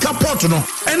eye sika pot no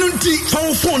enu nti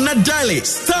phone na dial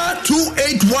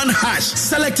 *281#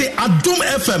 select Adom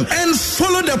FM and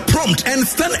follow the prompt and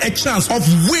stand a chance of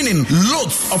winning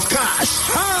loads of cash.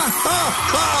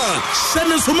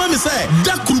 Shanenso mami say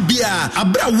dakrubia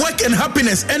abra work and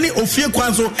happiness any ofie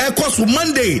kwanso ekoso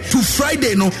Monday to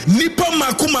Friday no nipa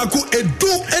maku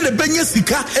edu ene benye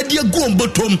sika edia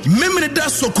guombotom memreda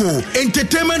soko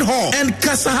entertainment hall and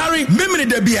Kasahari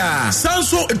memreda bia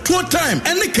sanso tour time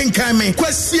ene kenkaime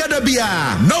kwasia da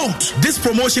bia. Note, this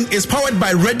promotion is powered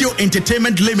by Radio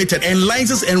Entertainment Limited and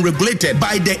licensed and regulated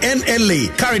by the NLA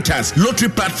Caritas Lottery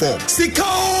Platform. Sika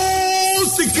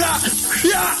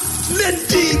ya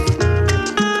leti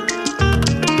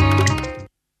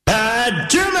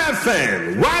Jim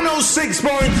FM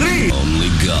 106.3. Only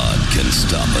God can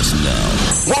stop us now.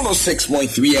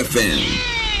 106.3 FM.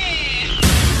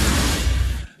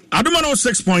 Aduma no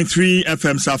 6.3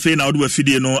 FM safe na odu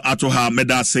afidie no ato ha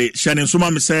meda se hyɛne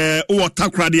nsoma me sɛ wo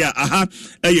takrade a aha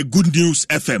ɛyɛ Good News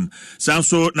FM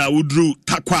sanso na wudru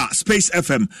takwa Space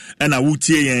FM ɛna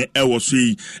wutie yɛn ɛwɔ so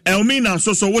yi ɛomi na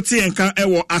so wote yɛn ka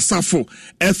ɛwɔ Asafo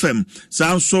FM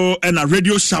sanso ɛna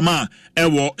Radio Shama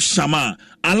ɛwɔ Shama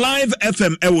Alive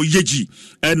FM ɛwɔ Yeji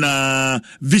ɛna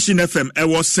Vision FM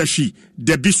ɛwɔ Seshi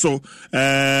Debiso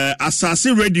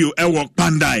Asase Radio ɛwɔ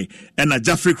Pandai ɛna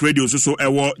Jafric Radio so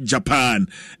ɛwɔ Japan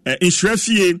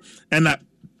Inshirafie ɛna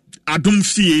Adum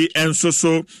Fie enso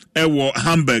so ewo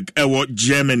Hamburg ewo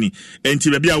Germany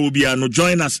enti baby a will be no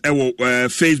join us ewo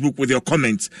Facebook with your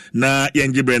comments na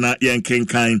yengibre na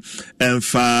yenkenkan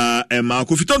emfa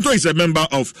Kofi Tonto is a member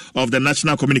of the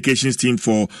national communications team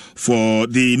for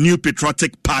the new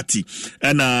Patriotic Party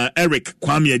and Eric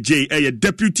Kwame J a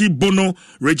deputy Bono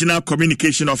regional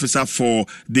communication officer for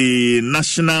the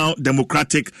National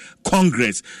Democratic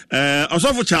Congress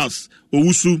Osofo Charles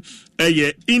Owusu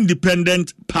a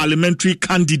independent parliamentary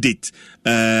candidate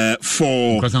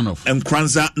for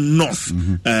Nkranza North.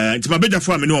 It's my better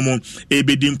for me no more a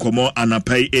bidding como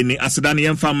anapai any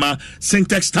asidani fama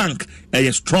syntax tank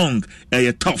a strong,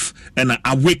 a tough, and a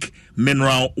awake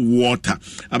mineral water.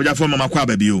 Abeja for mama kwa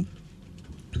baby you.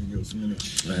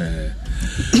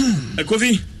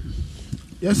 Kofi.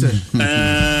 Yes, sir.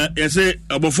 Yes, sir.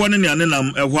 Before any anenam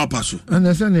a wapasu. And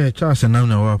I send a charge and I'm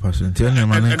a wapasu. Tell me,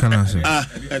 man, can I say?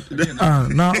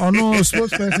 Now, on no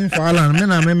spokesperson for Alan,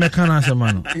 men I may can answer,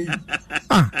 man.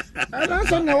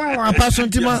 That's on the wapasu,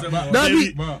 Tima.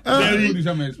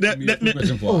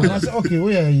 Okay,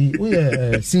 we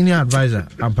are senior advisor.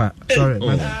 Sorry,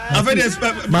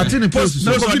 Martin Post.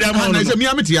 No, I said,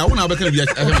 Miamiti, I want to be a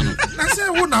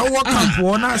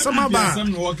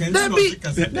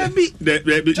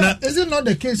is it not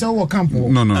the case of camp?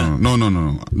 No.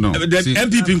 The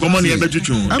MPP in common here, MPP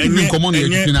in common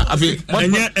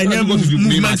here.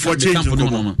 Movement for change.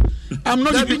 I'm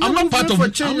not part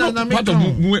of change. I'm not part of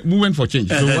movement for change.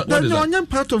 So what is that?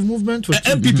 Part of movement for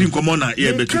change. MPP in common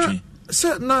here,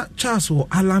 sir. Na Charles or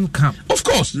Alan Camp. Of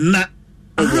course, na.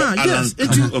 Yes,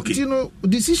 okay. You know,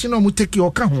 decision on take your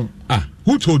account.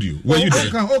 Who told you? Were you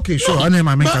there? Okay, sure. Why are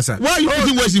you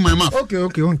putting words in my mouth? Okay.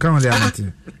 On count the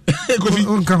amateur.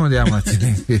 On count the amateur.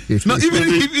 No, even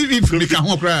if we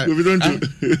can cry.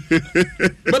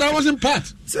 But I wasn't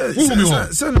part.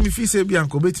 Sir, me fi say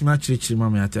Bianco beti ma chirichiri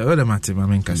mama ate. O de mate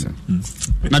mama nkasa.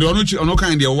 Na de ono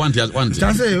kan de want as want.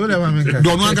 Just say o de mama nkasa. Do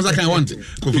ono nkasa kan want.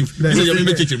 Kofi. Say you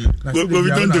me chirichiri mu. Kofi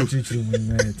don't do.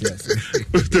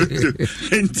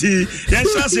 Enti,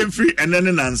 yes, I'm free and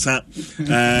then answer.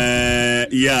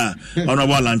 Yeah,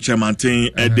 Honorable Alan John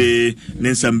Kwadwo Ede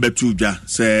Nsem Betuja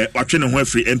say watching ho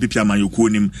free MPP amayoko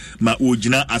nim ma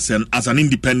ojina as an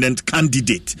independent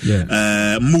candidate.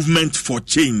 Movement for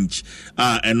change.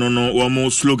 And no one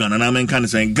more slogan and I can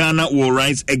say Ghana will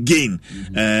rise again.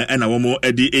 And a one more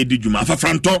Eddie Juma for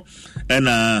Franto and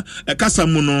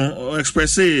Kasamuno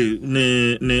express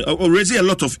raising a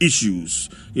lot of issues.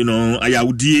 You know,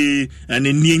 Ayaudi and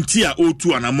in Nientia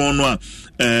O2 and Amonwa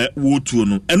wotu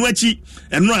no eno achi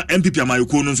eno a MPP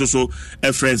amayoko no so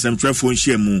friends and phone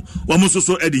share mu wamo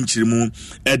so edi nchirimu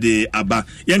edi aba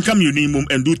yenka minimum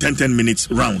and do 10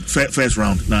 minutes round first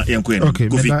round na yenko en okay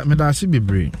me da si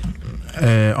bebre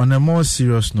on a more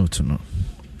serious note no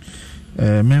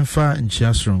memfa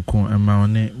nchiasronko ema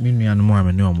one minuanu mu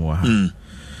amene omo ha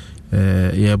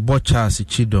ye bo Charles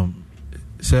Chidom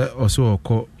se oso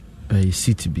okọ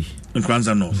city bi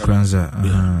Nkranza North. Nkranza.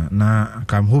 Na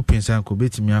I'm hoping say ko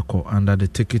betimi akọ under the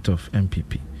ticket of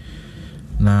MPP.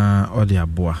 Na all the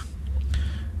aboa.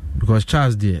 Because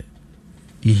Charles there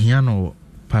he no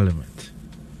parliament.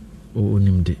 O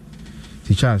onimde.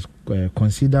 The Charles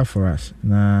consider for us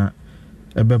na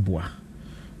ebeboa.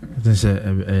 Then say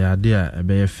idea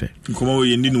ebeyefe. Nkomo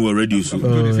we ndi no radio so.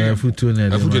 Futu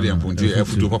na. Futu de amponti,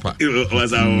 futu papa.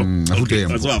 Was our. Okay.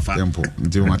 Tempo.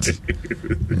 Ndi mate.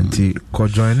 Nti ko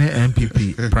join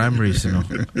MPP primaries no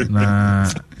na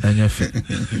enyefe.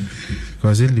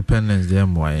 Because independence dey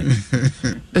moye.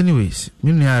 Anyways,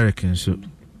 me no reckon so.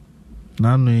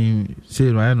 Na no say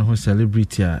right no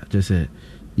celebrity a just say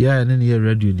yeah na near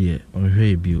radio there on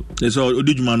hwe bio. So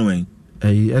odujuma no wen.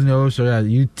 And also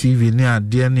UTV near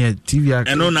DNA TV.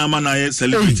 And on Amana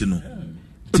celebrity no.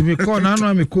 To me call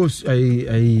now me course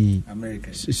America.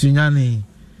 Sunyani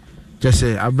just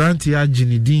say Abranti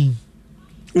Ajinidin.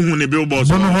 Uhune billboards.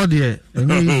 Bono hodie.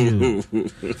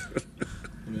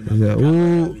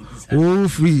 Oh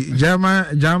free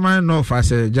German North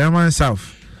as a German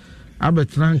South.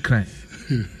 Abetran cry.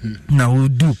 Now we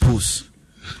do post.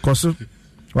 Cause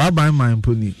why buy my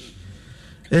pony.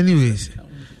 Anyways,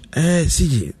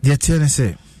 CJ, the attorney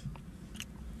say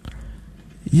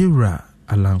Yura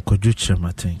Alan Kwadwo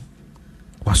Kyerematen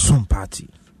wasom party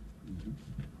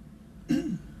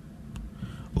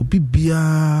obi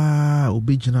bia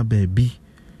obegyina baabi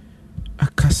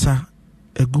akasa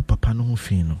egu papa no ho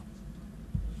fi no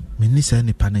menisa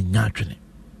nipa na nyaadwene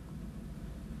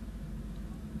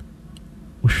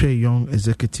we Young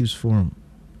Executives Forum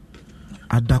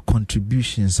other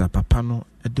contributions a papa no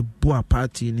at the boa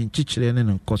party ni chichire ne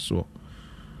nkoso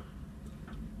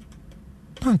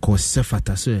panko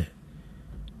sefata so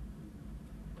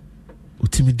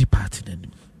utimi di party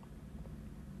then.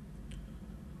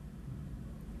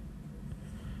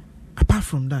 Apart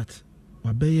from that,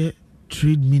 wabeye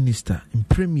trade minister in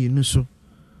premier nuso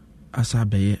as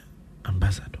abeye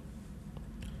ambassador.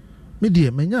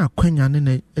 Media menya akwanya ne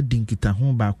na edinkita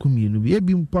ho ba komienu bi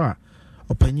ebi mpo a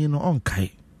opanyin no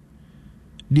onkai.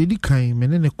 De di kan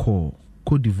menene call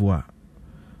Côte d'Ivoire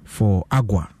for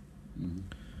agua.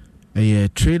 A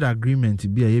trade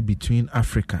agreement be between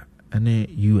Africa and the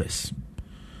US.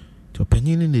 To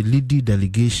opanyin in the lead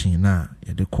delegation na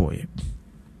ye de call.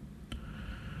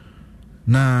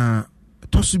 Na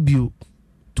tosubio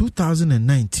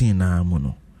 2019 na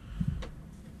mono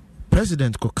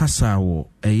President Kokasa wo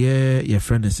your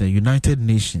friend is a United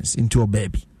Nations into a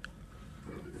baby.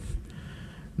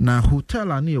 Na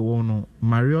hotel ani ewo no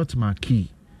Marriott Marquis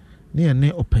ne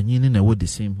ne opanyin na wo the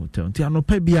same hotel. Nti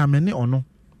anopa bia me ne ono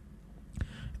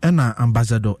ena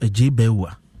ambassador eje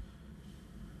bewa.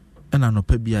 Ena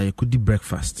anopa bia ye could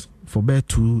breakfast for about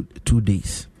 2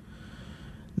 days.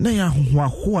 Na ya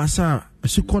ho asa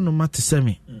asikono mate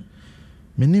semi.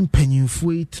 Me ne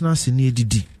mpanyinfo itna se ne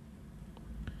edidi.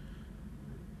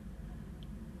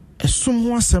 Esum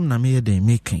ho asem na me dey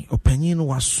making opanyin no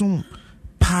wasum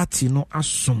party no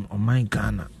asum o my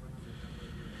Ghana.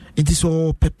 It is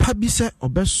so pepa bi se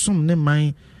obesum ne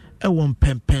man e won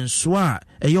pempenso a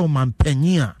e ye o man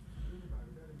panyin a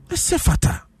ese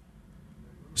fata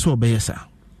so obeyesa.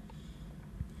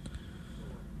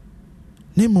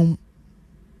 Nemum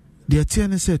de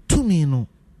tiene se to me no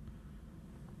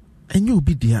enye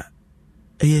obi dia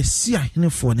e si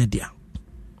ahenefo ne dia.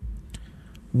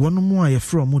 One more a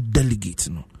from delegate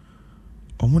no.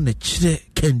 Omo na chire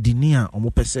kandinia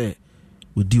omo pese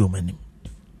we di omanim.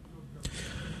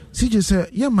 Si je say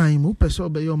ye man mu pese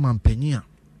obey your man pania.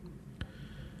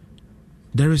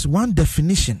 There is one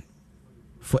definition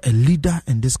for a leader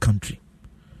in this country.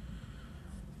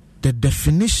 The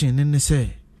definition in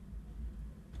say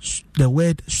the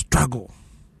word struggle.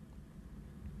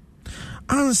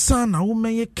 Ansa na wo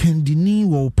meye kandini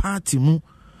wo party mu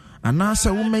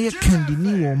anasa wo meye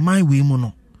kandini wo my way mu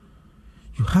no.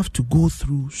 You have to go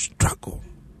through struggle.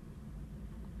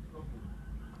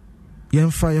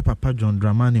 Yemfa Papa John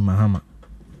Dramani Mahama.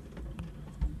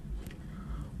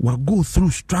 Will go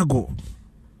through struggle.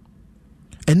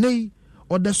 And they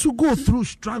or the su go through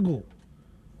struggle.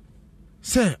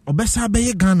 Say obesa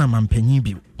beye Ghana man panyin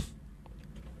bi.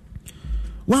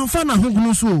 Wan fa na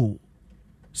hugunu so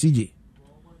CJ.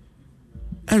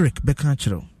 Eric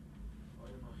Bekachero.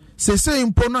 Say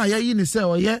impo na ya ni say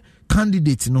oye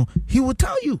candidate no, he will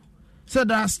tell you. So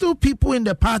there are still people in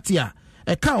the party a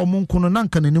ka omonko no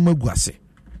nanka nanim aguase.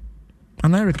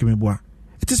 And Eric Meboa,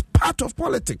 it is part of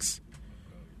politics.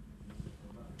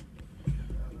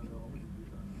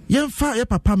 Yemfa ye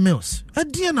Papa Mills,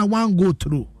 adie na wan go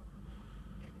through.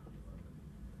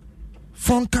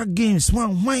 Fonka games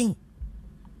wan wine.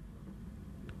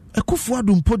 Ekufu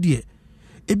adumpo de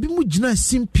ebi mu gina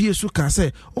simpie so ka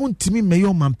say ontimi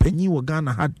meyo mampanyi wo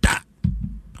Ghana ha da.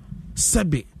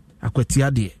 Sebe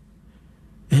akwatia de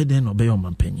eden obeyo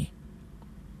mampanyi.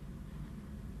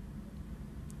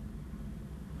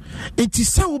 It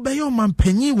is so obeyo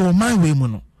mampanyi wo my way mu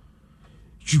no.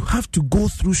 You have to go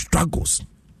through struggles.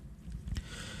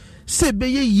 Sebe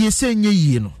ye se nye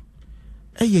ye no.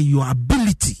 Eye your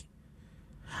ability.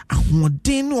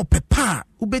 Ahoden no pepa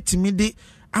ubetimi de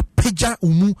apeja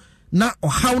umu na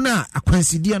ohaw na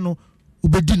akwansidia no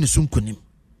ubedi ne sunkonim.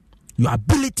 Your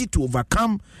ability to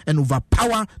overcome and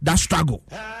overpower that struggle.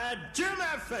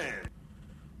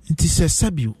 It is a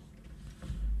sabio.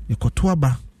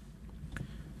 Ekotoaba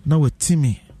na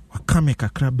wetimi wakame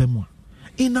kakra bemwa.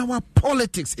 In our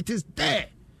politics, it is there.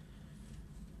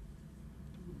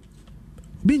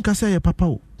 Bin kasa ye papa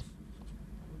o.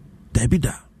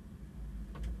 Debida.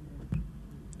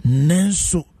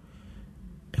 Nenso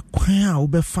ekwan a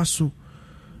obefa so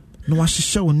na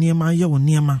wahyehyɛ wo niema ye wo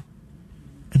niema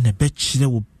na bɛkyerɛ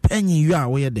wo panyi yu a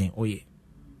wo yɛ den oye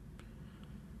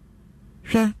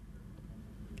hwɛ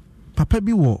papa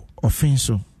bi wɔ ɔfen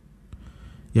so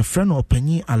your friend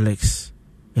opanyi Alex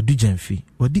Edujemfi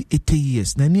wadi 80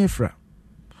 years na ni efra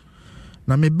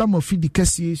na me ba mo fidi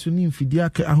kɛsie so ne mfidi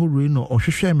aka ahoroe no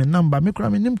ɔhwehwɛ me number me kora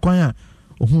me nim kwan a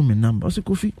ɔhu me number ɔse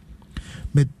Kofi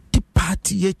me di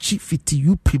party yechi fiti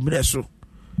UP mre so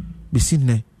besi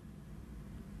ne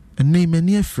ene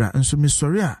mani afra nso me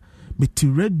sɔre a me ti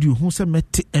radio ho sɛ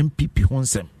mete MPP ho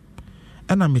nsɛm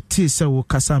ana me te sɛ wo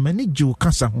kasa mani gye wo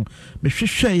kasa ho me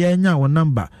hwehwɛ ya nya wo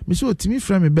number me so otimi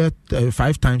fra me be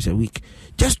 5 times a week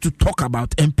just to talk about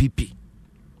MPP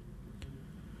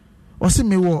ɔse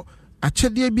me wo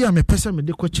akyɛdeɛ bi a me pɛsɛ me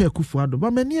de kɔkyɛ Akufo-Addo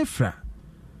ba mani afra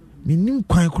me nim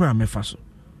kwan kora me fa so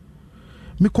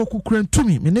me kokukura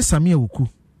ntumi me ne Samia Wuku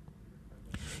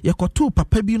yekoto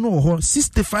papa bi no ho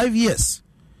 65 years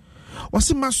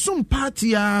wasi masum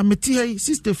party a meti hey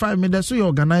 65 me da so your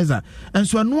organizer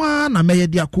enso anoa na meye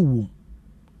de akowo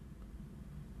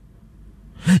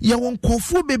ye won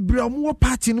kofo bebre omo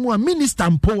party no a minister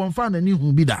mpo won fa na ni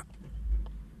hu bi da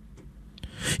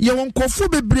ye won kofo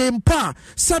bebre mpa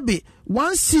sabe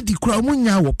one city kura mo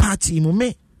nya wo party mo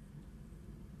me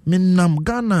nam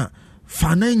Ghana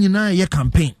fana nyina ye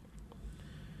campaign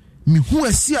mi hu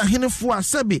asi ahenefo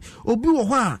asabe obi wo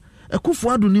ho a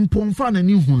Akufo-Addo ni mpomfa na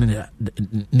ni hu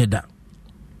ne da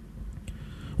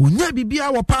wonya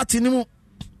bibia wo party ni mu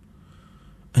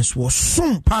enso wo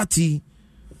som party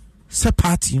se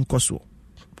party nkoso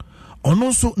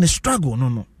ono so ne struggle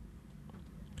no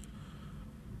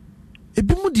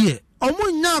ebi mu de omo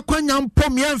nya akwanya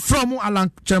mpom ye from Alan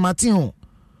Kyerematen ho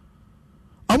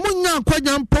omo nya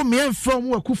akwanya mpom ye from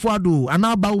Akufo-Addo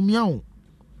anaba umia.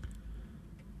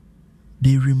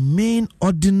 They remain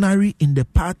ordinary in the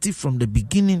party from the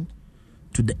beginning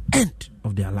to the end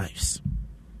of their lives.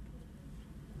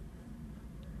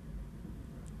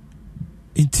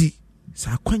 Inti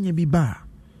sa kwanya bi ba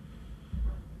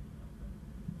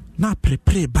na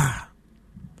prepare ba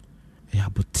ya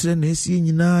botre na esi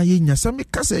nyina ye nya sa me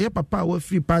kasa ye papa wa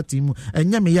free party mu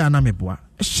enya me ya na me boa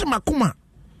ehema kuma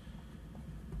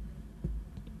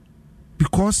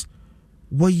because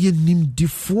what ye nim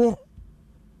difo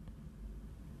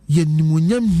ye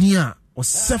nimunyam nia o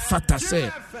se fata se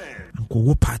anko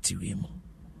wo party we mu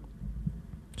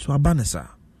so abanesa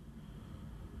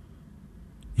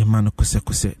ye man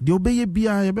kose de obeye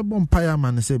bia ye bebo mpaya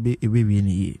man se be ebewie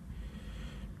ni ye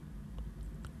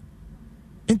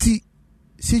enti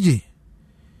CJ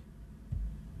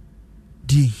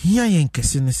di hia yen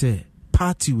kese ne se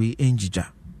party we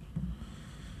enjija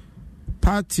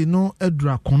party no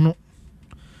edura kono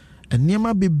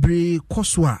eniema bebre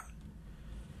koso a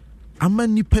ama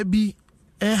nipa bi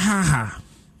ehaha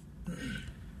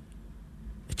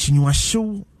chinwa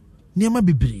show niema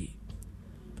bebre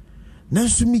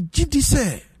nanso mi gidi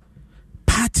se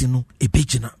party no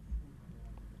ebegina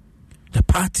the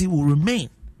party will remain,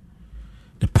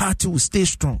 the party will stay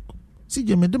strong. See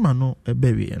je medema no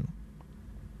ebewe no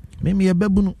meme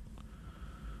ebebu no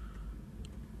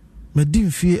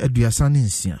medimfie aduasa ne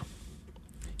nsia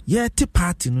ye te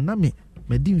party no na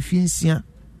medimfie nsia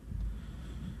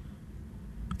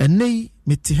enei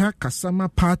metiha kasama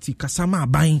party kasama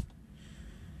aban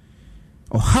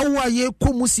o hawa ye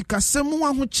komu sikasemu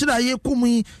aho kira ye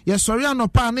komu ye sori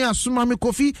anopa na asoma me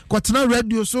Kofi kwotena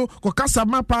radio so ko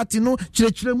kasama party no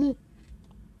kirekiremu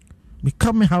me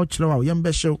come how kira wa ye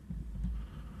mbehyew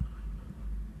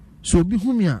so bi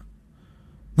humia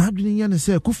na adwene ye ne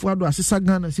se Akufo-Addo asesa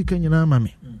Ghana sika nyina ama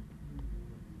me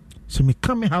so me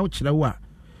come how kira wa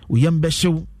wo ye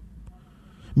mbehyew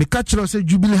me ka kira se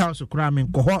Jubilee House kura me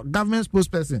ko government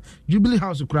spokesperson Jubilee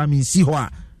House kura me si ho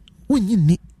a wonyi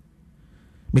ni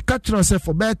me ka kira se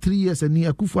for about 3 years ani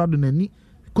Akufo-Addo nani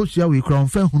kosia we kura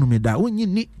onfa hunu me da wonyi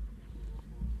ni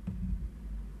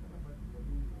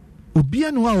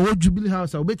obia no a Jubilee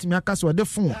House a obetimi akase wo de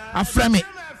fon afra me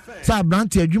sa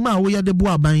brante adwuma a wo ye de bo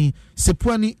aban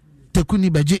sepuani tekuni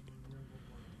beje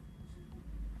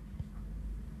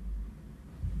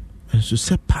enso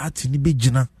se party ni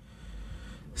begina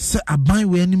se aban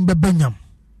we anim bebanyam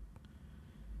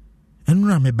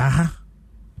enura me ba ha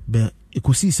be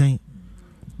ekosi sen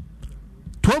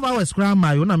 12 hours kra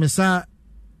ma yo na me sa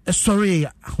sorry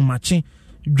ahomache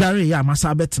dware ya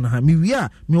masa betena ha me wi a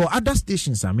me o other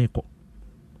stations ameko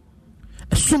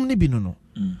esum ni bi no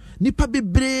nipa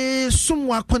bebre sum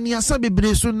wa kwani asa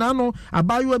bebre so na no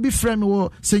abayo bi frame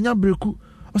wo senya breku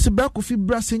o se ba Kofi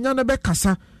bra senya na be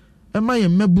kasa e ma ye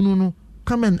mabunu no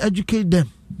come and educate them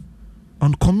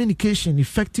on communication,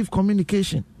 effective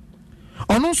communication.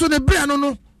 On also the brain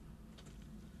no.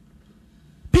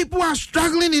 People are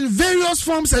struggling in various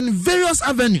forms and various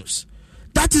avenues.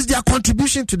 That is their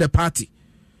contribution to the party.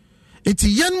 Eti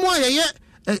yen mo ye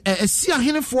si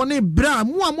ahenefo ne bra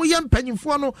mo a mo ye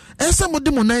mpanyimfo no ese mo de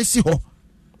mo na si ho.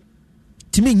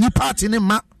 Timi nyi party ne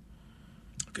ma.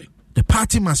 Okay. the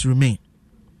party must remain.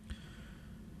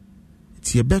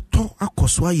 It's a better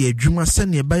akoswa ye juma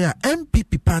send ye by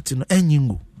MPP party no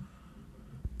enyingo.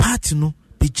 Party no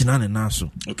be jinane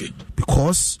naso. Okay.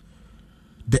 Because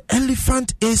the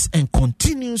elephant is and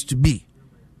continues to be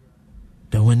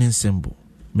the winning symbol.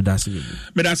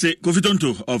 Medase Kofi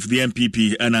Tonto of the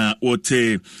MPP and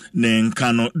Ote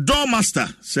Nenkano Doormaster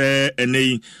say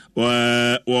ene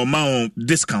or mao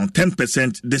discount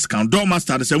 10% discount.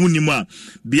 Doormaster say unimwa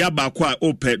biaba kwa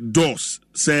ope doors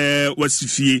say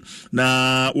wasifie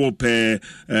na ope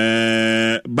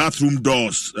bathroom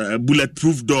doors,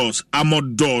 bulletproof doors,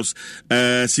 armored doors,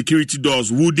 security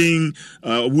doors, wooden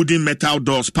metal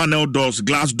doors, panel doors,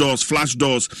 glass doors, flash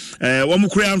doors.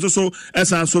 Wamukure so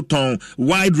esan so ton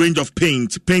wide range of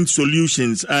paint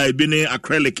solutions, bene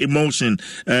acrylic, emulsion,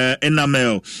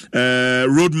 enamel,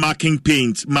 road marking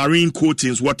paint, marine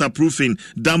coatings, waterproofing,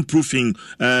 damp proofing,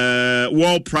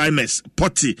 wall primers,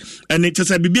 putty, and it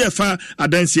just a BBFA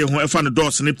adansi ho efa no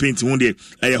doors ne paint ho de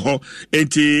ho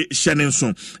enti hyenin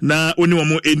so na oni wo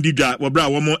mo endidwa wobra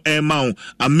wo mo ema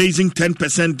amazing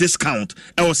 10% discount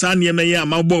e wo san ne meye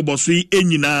amabbo so yi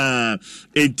enyina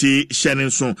enti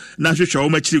hyenin so na hwehwe wo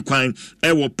machiri kwan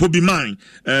e wo Pobiman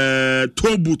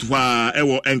Tobut wa e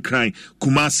wo Enkran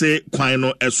Kumase kwan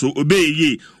no eso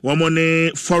obeyi wo mo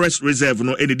ne forest reserve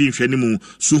no edidi hwani mu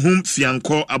Suhum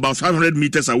Fianko about 500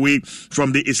 meters away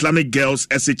from the Islamic Girls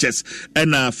SHS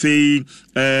and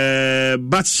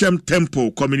Batshem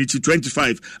Temple Community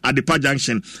 25 at the Park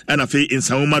Junction and in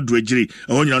Sauma Dwejiri.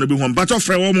 But of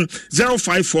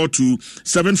 0542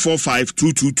 745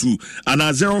 222 and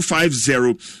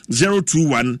 050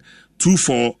 021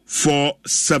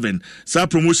 2447. Sa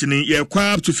promotion in year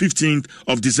up to 15th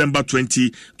of December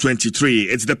 2023.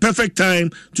 It's the perfect time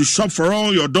to shop for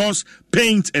all your doors,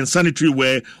 paint and sanitary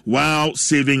ware while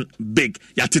saving big.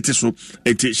 Ya tete so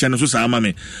eti shane so sa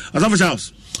amame. Asafa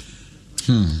Charles.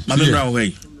 Mame bra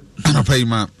way. Pay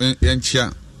ma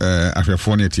enchia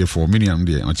afefo na tie miniam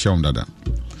de o cheom dada.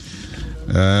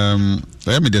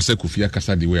 I am de se kufia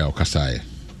kasa di we a kasa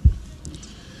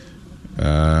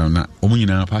na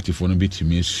omunyina party for no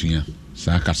betimi asua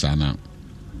sa kasa na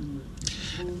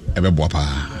ebebo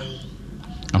pa.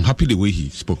 I'm happy the way he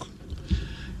spoke.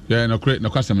 Yeah, no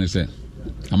kwasem ne say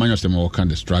amanyo sem o kan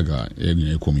the struggle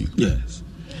e komi. Yes.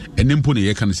 Enempo ne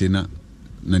ye kan say na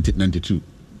 1992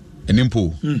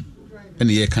 enempo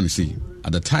ene ye kan say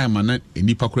at the time na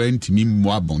enipa kora ntimi mo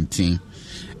abonten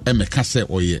e meka say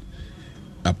oye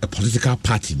a political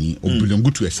party ni or belong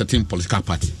to a certain political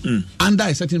party under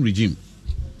a certain regime.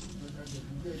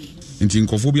 And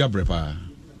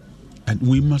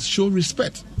we must show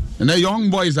respect. And the young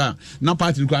boys are not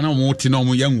party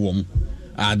young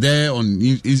are there on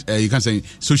you can say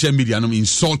social media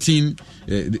insulting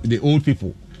the old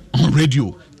people on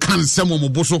radio. Can someone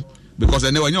moboso because I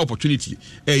know any opportunity.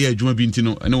 But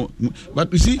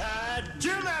you see,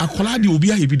 a colladi will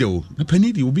be a video, a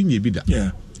penny will be a bidder.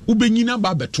 Yeah. Ubenyina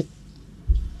ba beto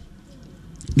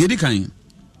yedi kan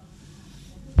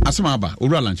asema ba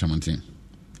owura lanchamanten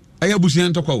aya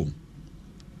busian tokwa o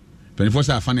penifo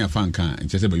say afane afanka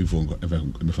nchese ba bifo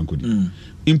efankodi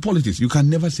in politics you can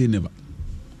never say never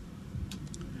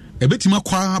ebetima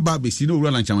kwa ba besi no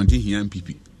owura lanchamanten hia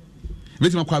MPP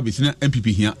ebetima kwa besi na MPP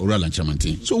hia owura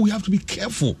lanchamanten so we have to be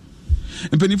careful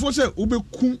and penifo say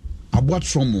obeku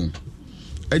aboatromo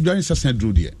adwan sesen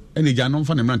dro de ene ja no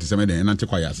fa ne mrante seme den nante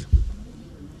kwaya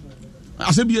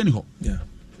ase bi ani ho yeah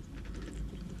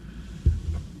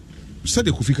said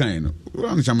the kufika eno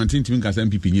ran chamantin timi nkasa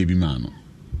MPP nye bi ma no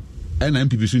ena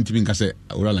MPP so timi nkasa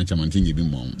ora chamantin nye bi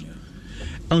mo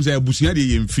am say abusia de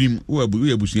ye mfirim wo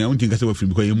abusia won tin nkasa wa firim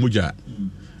because ye moja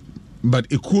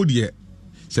but e code ye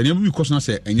say ne bi koso na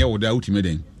say enye wo da ultimate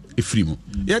den e firim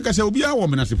ye kasa obi a wo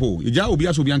menasefo ye ja obi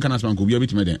a so obi anka na sman ko obi a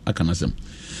bitime den aka na sem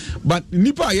but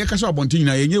nipa ye kasa abontin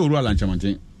na ye nye ora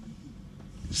chamantin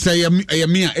say ye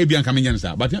me a bi anka menya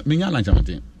nsa but menya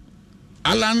chamantin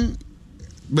Alan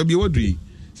baby wodri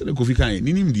say the kofi kan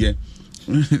ninim de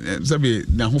sabe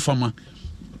na ho fama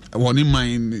woni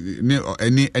man ne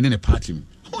any ne party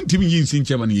on timi yin sin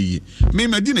chairman ye me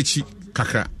madi na chi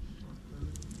kakra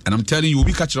and I'm telling you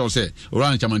we catch us say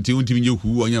oran chairman on timi ye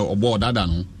hu onye obo dada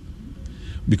no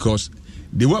because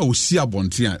the way we see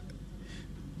abontia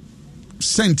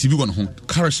sent bi won ho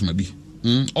charisma bi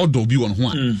odo bi won ho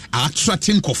a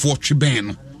attracting kofo tweben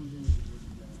no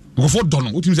kofo don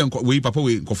no utimi say we papa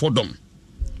we kofo don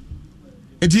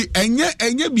eti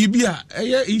enye bibia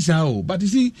eye isa o but you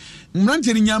see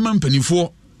mrante ni nyama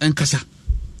mpanifo enkasa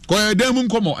ko edam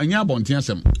nkomo enye abonten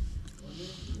asem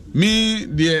me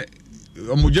the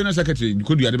general secretary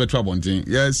could you beto abonten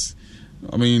yes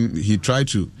I mean he tried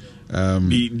to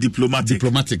be diplomatic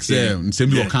nsem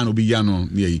bi okan obi ya no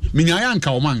ne yi minyaya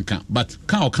nka o manka but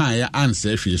kan okan ya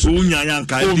answer hwe so minyaya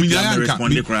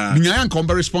nka on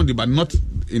respond but not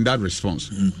in that response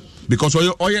because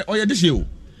oye this year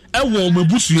e wo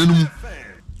mabusua no mu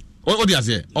o dia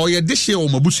say oye this year o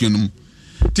mabusua no mu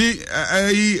ti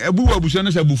ebu abusua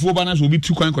no se bufuo ba na so obi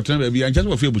tu kwan kotena ba bi anche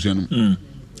so fe abusua no mu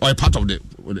or part of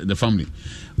the family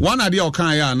one idea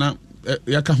okan ya na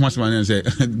yaka hwasman say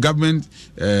government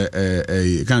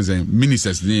can say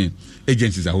ministers the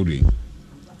agencies are holding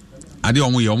ade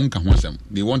omo ye omo nka hwasam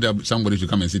they want somebody to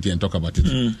come and sit here and talk about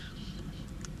it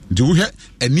do we hear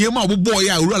eniema obobo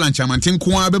ya Alan John Kwadwo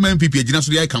Kyerematen be man MPP agina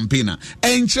so the campaigner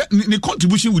and the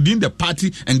contribution within the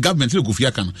party and government go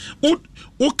fia kan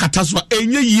o kataswa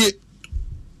enye ye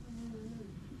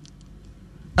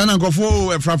ana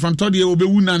nkofo frafrantode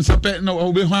obewu na nsape na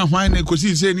obe hwan na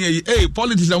kosi se ne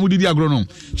politics amudidi agronom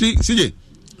sije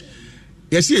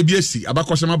yesi ebiesi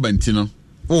abakosema banti no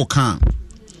o kan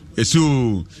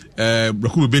esu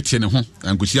braku beti ne ho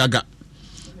ankosi aga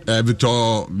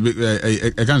Victor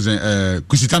ekanze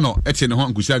kusitano eti ne ho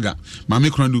ankosi aga mame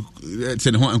krondu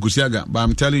eti ne ho ankosi aga but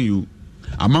I'm telling you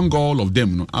among all of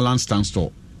them no Alan stands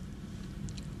tall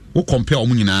wo compare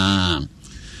omu nyina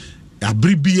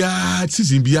abribia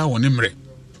season bia woni mre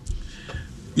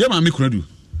ye ma me kunadu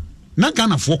na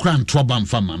Ghana for kra nto ba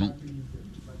mfa ma no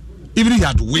even he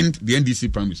had win the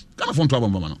NDC primaries Ghana for nto ba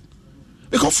mfa ma no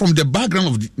because from the background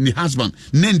of the husband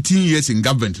 19 years in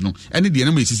government no any the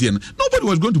enemy is here nobody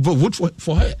was going to vote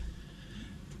for her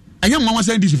and young mama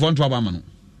saying this for nto ba ma no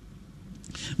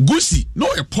Gusi no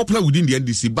a popular within the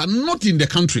NDC but not in the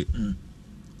country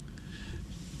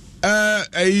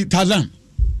Tarzan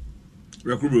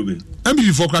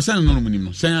MPP for Krasan no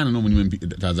minimum. Saying no minimum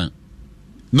Tarzan.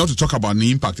 Not to talk about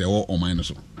the impact or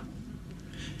minus.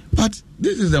 But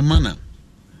this is the manner.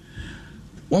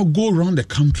 We'll go around the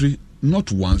country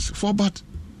not once for about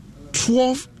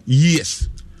 12 years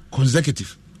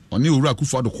consecutive. On you raku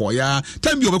for the choir.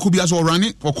 Time you could be as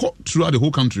running or throughout the whole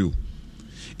country.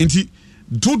 Inti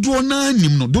Dodona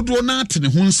nimno Dodona tene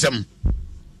hunsem.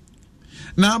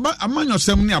 Na aba amanyo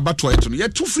sem ni abato eto no ye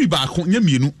too free back nye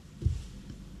mienu.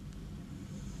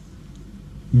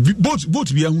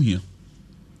 Both be here.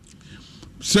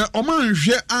 Sir Oman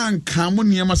share and come on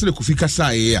near Master Kufika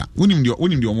Say, winning the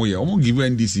omo give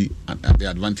NDC at the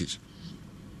advantage.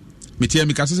 Metia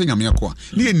Mikasa saying Amiakwa,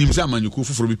 near Nimzama, you could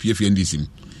for PF NDC,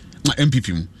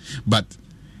 MPP, but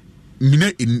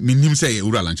Minim say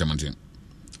Alan John Kwadwo.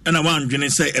 And I want to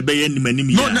say a bay and many.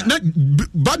 No,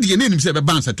 but the name said a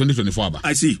bounce at 2024.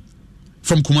 I see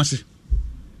from Kumasi.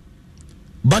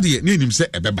 But the name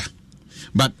said a beba,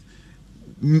 but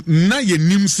na ye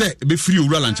nim se be free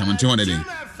Alan John Kwadwo den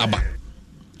aba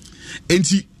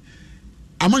enti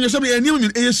amanyo se be enim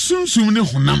e sunsum ne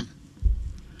honam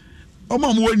o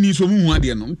ma mo wani so mu hu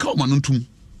ade no nka o ma no ntum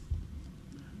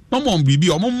no mo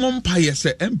bibi o mo mpa ye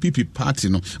se MPP party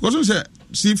no because say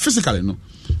see physically no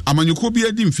amanyo ko bi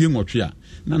adi mfie nwotwe a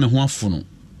na ne ho afo no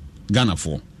Ghana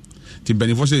for ti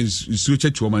benefo say su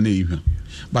chechi o ma na ehwa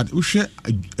but wo hwe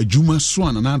adwuma so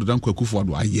an na adodan Akufo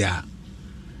Addo aya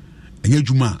enye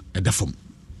adwuma edafom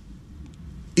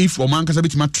if o man kasa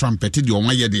bitima trumpet de o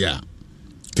ma ye de a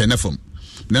kenefom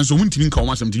nanso muntimi nka o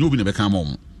ma asem ti obi na be kan ma o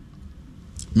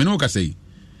me no ka say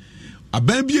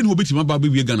aban bie no obetima ba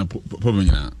be Ghana problem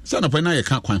nyina sa na pa na ye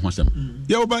ka kwan ho asem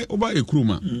ye oba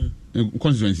ekruma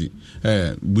constituency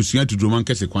busuya to droman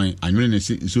kese kwan anwene ne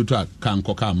so to ka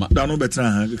nko ka ma da no betra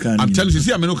ha ka ni I'm telling you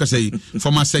see me no ka say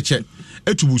for my search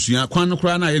etu busuya kwan no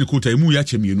kra na ye ne kota emu ya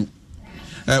chemienu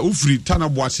ufri tana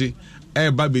boase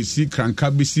ba besi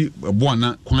kranka besi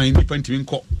boana kwan ni pantimi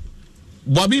nko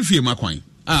bo bi fie ma kwan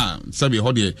sabi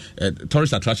ho de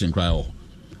tourist attraction cry o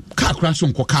ka kra so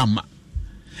nko ka ma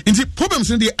nti problems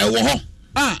ne de ewo ho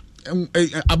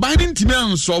abiding ntimi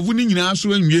ansolve ni nyina so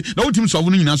anwie na wotim solve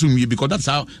ni nyina so anwie because that's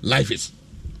how life is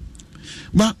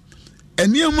but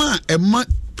eniema ema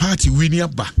party winning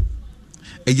aba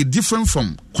different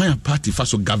from kwan party fa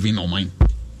so govern or mine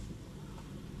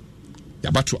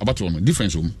about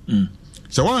difference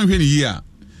so one when here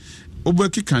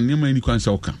obeki kan nema any kwan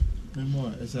sa oka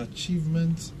more as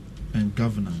achievement and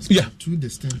governance two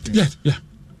distinct things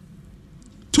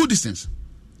two distinct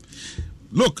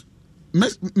look me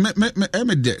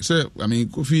so I mean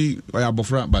Kofi oya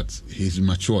bofra but he's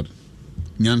matured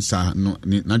nyansa no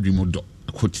na dwimo do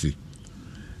akoti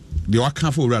the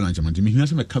waka for Alan John Kwadwo me hia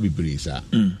se me ka bebre sa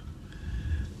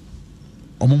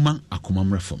omoma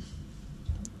akomam reform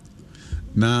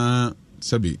na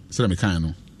sabi me kan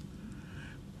no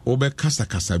obe kasa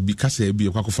bi kasa bi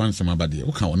akwakofa nsema bade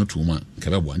wo kan wono to ma ka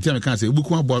bebo ntia me kan se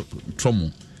obuku abo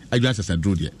tromo adwan sɛ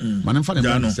dro de man fa ne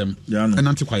nsɛm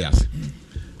ɛnante kwa yase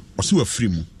ɔse wa free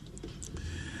mu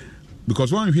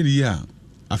because one hwɛ yi a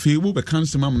afei wo be kan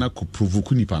sema na ko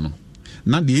provoke nipa no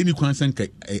na de eni kwan sɛ nka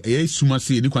ɛyɛ suma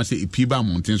se eni kwan sɛ epi ba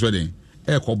monten so de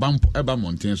ɛkɔ ba ɛba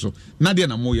monten so na de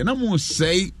na mo yɛ na mo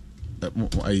sɛi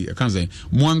kan sɛ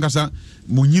mo ankasa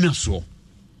mo nyina so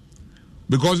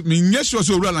because me nyɛ sure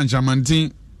so Alan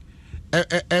Kyerematen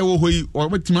ɛwɔ hɔ yi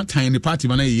ɔbɛtima tan ne party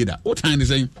ma na yɛ da o tan ne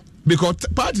sɛn because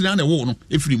party na wo no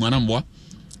efiri mu anamboa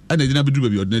ɛna de na bedu ba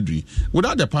bi ordinary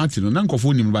without the party no na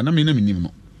nkɔfo nim ba na me nim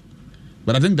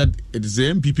but I think that it is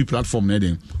the MPP platform na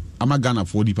den ama Ghana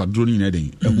for the patroni na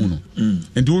den ehu no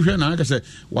and to hwe na ka say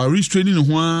wa restraining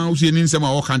ho a wo sie ni nsɛm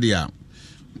a wo kan dey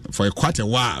for quite a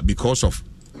while because of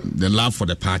the love for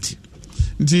the party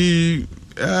the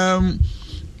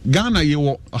Ghana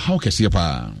yewo how kese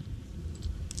pa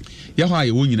ya ho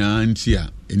ayewo nyina nti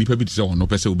a enipa bi te sɛ ono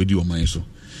pɛ sɛ obedi o man so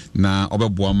na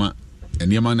obɛboa ma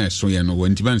eniema na ɛso yɛ no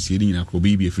wanti ban sie ni nyina kro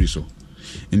bi efiri so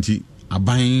nti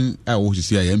aban a wo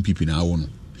sisi a MPP na awo no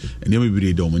eniema bi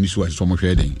re da o mani so aso mo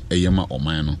hwɛ den eyema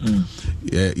oman no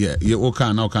ye o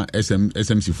kan na o kan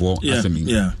SMC for asemi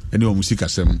eni o musika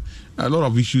sem a lot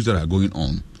of issues that are going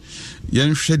on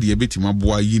yen hwɛ de betima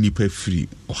boa yi nipa free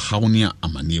o hawnia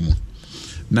amanemu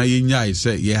na yenya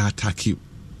sɛ ye attack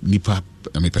nipa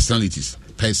personalities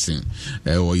person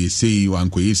or you say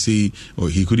you say or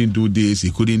he couldn't do this,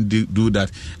 he couldn't do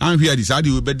that, and we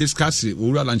decided we better discuss it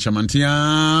Alan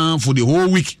Kyerematen for the whole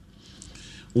week.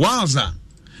 Waza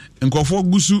nkofo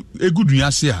gusu egudu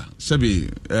yase a sebe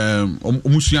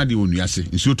omusua de onuase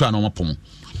nsuo to anoma pom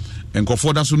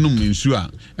nkofo da so num nsuo a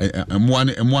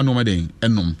emoa no maden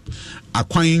enom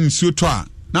akwan nsuo to a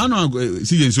na no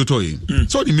si nsuo to yi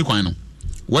so di mi kwan no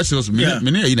West Hills,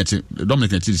 many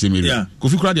Dominic and same area.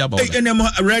 Kofi Kradi about it. And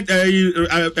red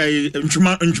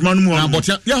Nchmanu. But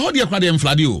yeah, how do you crowd them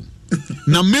Fladio?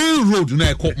 Now, main road,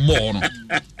 na call more.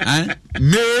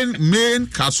 Main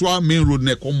Kaswa, main road,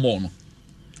 na call more.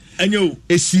 And you,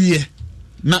 a see,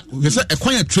 now, there's a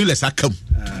quiet trailers are come.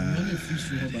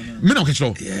 Minimum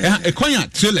control. A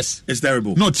quiet trailers. It's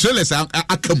terrible. No, trailers are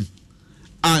come.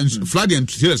 And Fladio and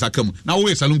trailers are come. Now,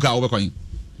 where's Salunka overcoin?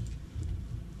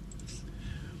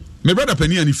 My brother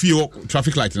Penny and if you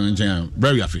traffic light in Nigeria,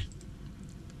 very happy.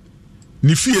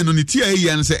 Nifi no ni tia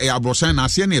and say a brosan na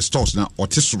se na stores na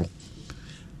otisro.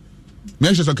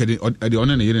 Me just okay the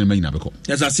honor na yere na nyina beko.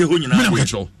 Yes I say ho nyina. Me na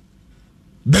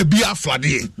baby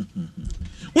aflade.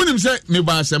 When him say me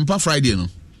ba sempa Friday no.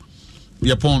 We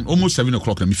upon almost 7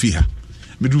 o'clock na me fi ha.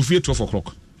 Me do fi 12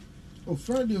 o'clock. Oh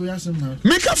Friday we asem na.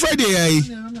 Make a Friday eh.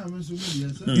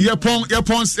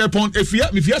 Yapon if you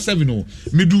me fi 7 no.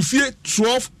 Me do fi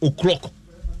 12 o'clock.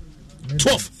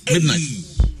 12 midnight.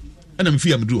 And me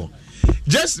fi am do.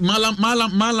 Just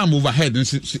malam overhead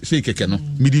say keke no.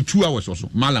 Me di 2 hours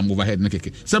also. Malam overhead na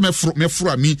keke. Say me fro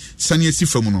me sanye si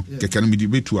fam no. Keke no me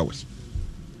di 2 hours.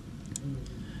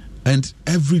 And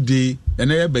every day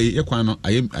and I be no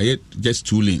I just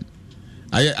 2 lane.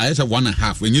 I say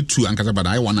 1.5 when you 2 and but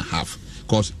I 1.5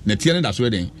 because netiane that's where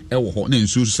then the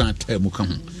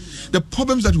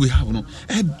problems that we have no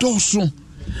doso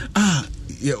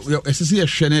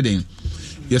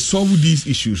you solve these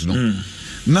issues no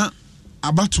na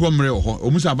abato mre ho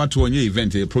omusa abato onye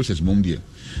event a process mom de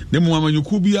ne mo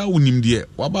amanyuku bia wonim de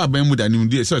waba aban mu da nim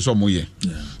de so mo ye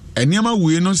eniama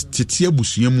we no tete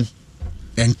abusua mu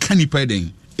enka nipa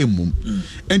den emum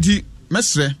enti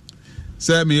mesre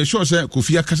say me sure say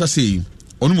Kofi akasa say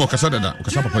onu mo kasa dada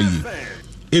kasa papa yi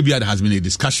ebia there has been a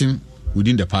discussion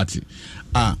within the party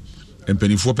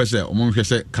empenifo pese omo hwe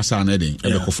say kasa na den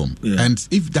ebe kofom and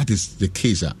if that is the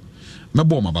case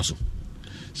mebo mabaso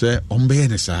say ombe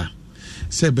ne sa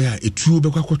say be etu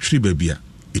be kwa kwotwe ba bia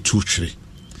etu twere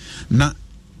na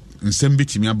nsem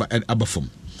bitimi abafom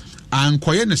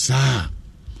ankoye ne sa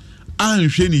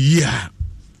anhwe ne yi a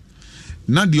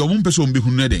na de omo pese ombe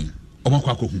hunu den omo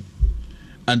kwa kohu.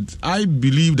 And I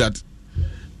believe that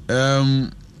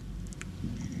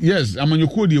yes,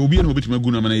 amanyoko de obi na obetima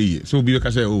gu na mana yi. So obi ka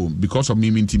say because of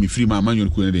me minti me free ma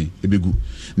amanyoko na den ebegu.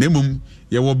 Na emom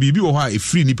ye wo bibi wo ha e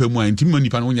free nipa mu a ntimi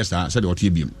nipa no nya sa de ote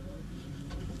ebiem.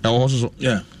 E wo so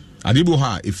yeah. Ade bo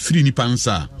ha e free nipa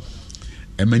nsa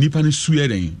e manipa ne su ye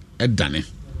den e dane.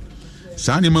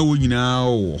 Sa ne ma wo nyina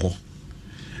wo ho.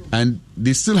 And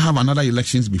they still have another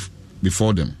elections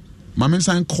before them. Mamen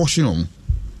sign caution on.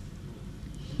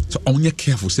 So only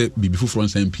careful say before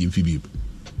France MP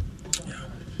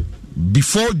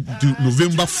before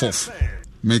November 4th.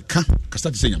 Meka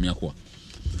kasa say nyame akwa.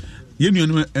 Ye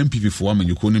nuanu MPP for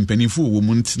amanyuko no mpanifo wo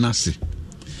mu ntenase.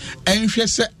 Enhwe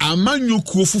se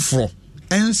amanyuko foforo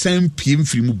ensan PM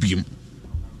firi mu biem.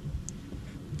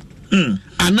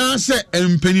 anaasɛ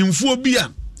mpanimfoɔ bi a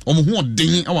ɔmo ho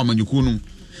ɔden awɔ amanyɔkuo no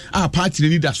a party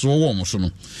leader so wɔ ɔmo so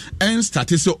no ɛn start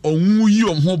sɛ ɔmo yi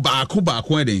ɔmo ho baako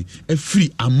ɛden afiri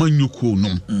amanyɔkuo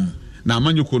no na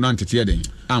amanyɔkuo no antete ɛden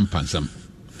ampansam.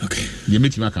 Okay. The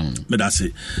meeting account. But that's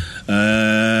it.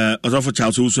 Also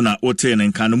Charles Usuna Ote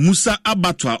and Kano Musa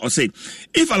Abatwa or say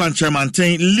if Alan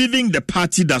Kyerematen leaving the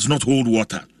party does not hold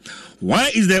water,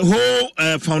 why is the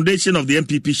whole foundation of the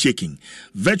MPP shaking?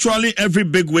 Virtually every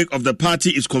bigwig of the party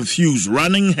is confused,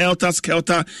 running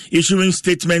helter-skelter, issuing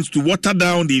statements to water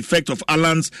down the effect of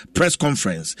Alan's press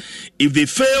conference. If they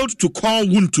failed to call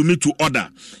Wontumi to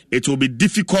order, it will be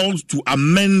difficult to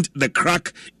amend the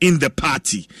crack in the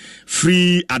party.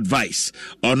 Free advice.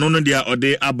 Ononodia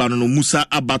Ode Abanono Musa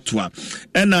Abatwa.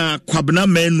 And Kwabena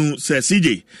Menu says,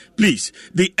 CJ, please,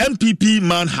 the MPP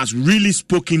man has really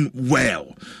spoken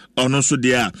well. Also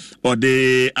there or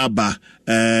the Abba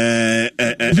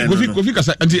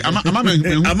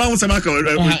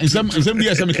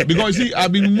because see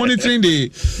I've been monitoring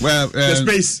the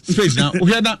space now.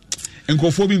 We hear that and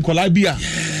in Colombia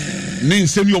name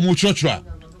send you more church.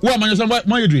 What am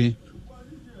I doing?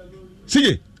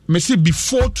 See me say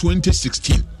before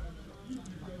 2016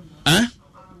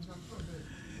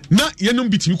 now you know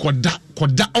between koda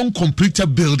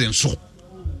uncompleted building so.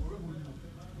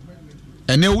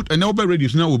 And now by radio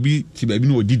now will be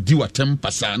no did do a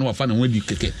 10% no fan and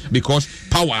keke because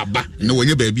power ba no when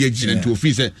you baby agent to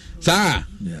office sir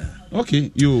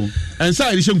okay you and sir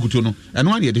edition kuto and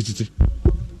one year did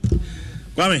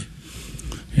Kwame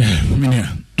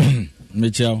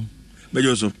Michel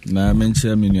Bejoso na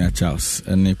mencha minia Charles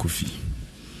and Kofi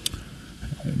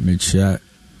Michel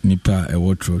nipa e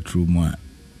wotro true mu a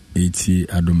eti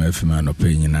adom afima no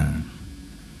pe nyina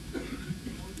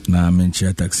na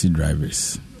mencha taxi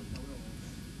drivers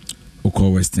Oko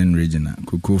Western Regional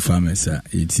Kuku farmers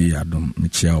eti adom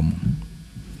Michel mu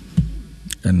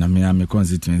na me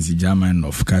constituency German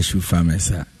of cashew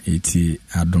farmers eti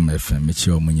adom FM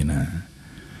Michel mu nyina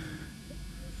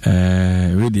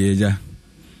wedi eja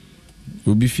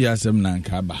obi fi asem na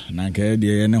nka ba na nka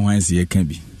de ne hwansi ye ka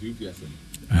bi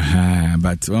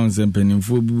but one sem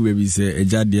penimfo bi we say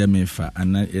eja de mefa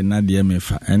ana de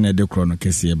mefa ene de kro no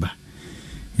kese ba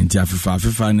nti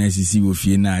afefa na asisi wo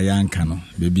fie na ya nka no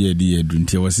bebi edi edu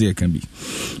nti wo se ye ka bi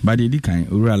but edi kan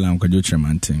Alan Kwadwo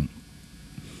Kyerematen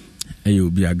eyo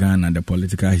bi aga na the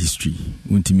political history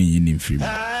untimi yin mfiri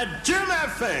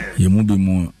ye mu bi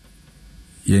mu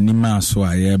yeni maso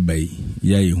a ye bai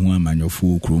ya yehu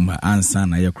amanyofo okroma ansa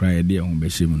na ye kra ye de ho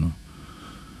behim no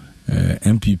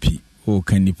MPP o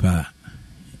kanipa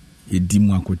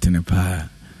edimu akotene pa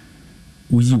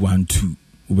uyi 1-2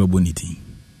 ubeboniti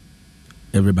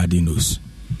everybody knows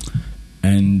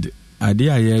and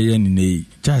ade aye ni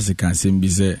Charles kan sem bi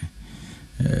se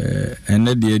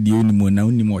ene de onimu na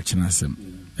onimu ochenasem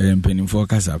mpenimfo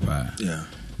kasa pa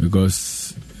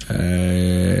because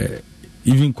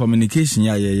even communication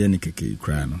ya ni keke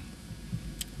kra no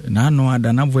na no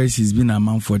ada na voices bi na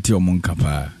man 40 omonka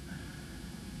pa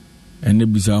ene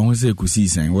bisa ho se kusi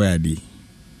san where dey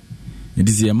it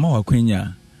is a ma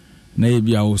wakwanya na ye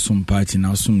bia wo som party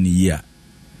na som ni yia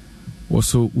wo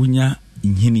so unya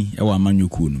nhini e wa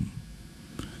manyoku no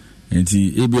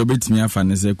enti e bia obetimi afa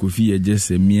ne se Kofi ye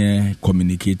just a mere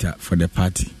communicator for the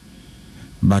party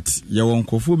but ye won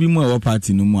kofo bi mu e wo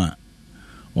party no mu a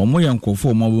omo yankofo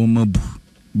omo mabu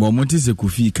bo omo ti se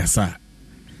Kofi kasa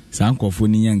san kofo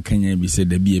ni yankanya bi se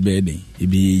da bi ebe den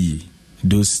ebe yi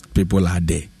those people are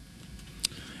there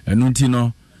enunti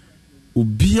no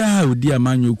obia odi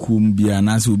amanyoku mbia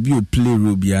na se obi o play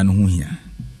role bia no ho hia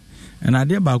and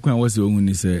ade ba ko an wo se ohun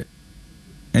ni se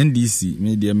NDC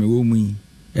media me wo mu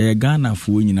e Ghana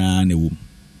fo nyina na wo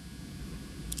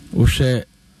wo hwe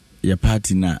ye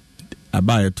party na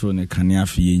aba yeto ne kanea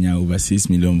fie nya over 6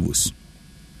 million votes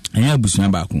anya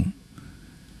abusuan ba ko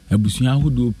abusuan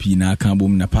hodo pi na aka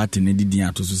bom na party ne didi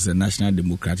atoso se National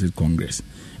Democratic Congress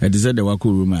e de se de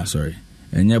wako Roma sorry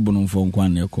enya bonumfo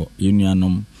nkwan na ekọ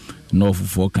yenuanom na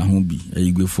ofufo ka ho bi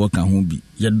ayigwefo ka ho bi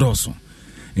ye doso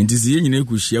enti se yenyina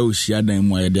ekuhia ohia dan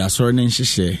mu ayede asori ne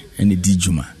nhyehyɛ ene di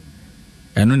djuma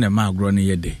eno ne ma agro ne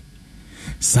yede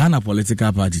sana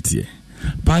political party tie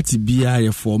party bia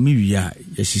ye form wi a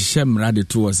ye hyehyɛ mra de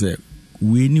to se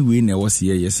we na wose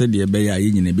ye se de be ya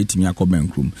yenyina betimi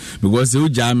akọbenkrum because o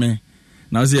jame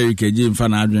na se erikeje mfa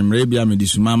na adwen mra bia me di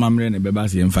suma mamre ne beba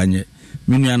se mfanye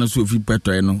minua no so fi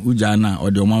petoi no uja na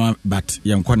ode omama but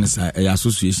ye nkone sa e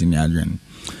association ni adwen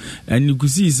and you could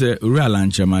see say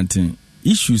Alan Kyerematen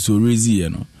issues so raise you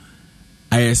know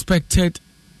I expected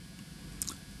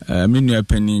minua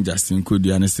penny Justin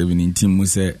Kodua na 17 mu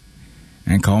say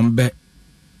enka ombe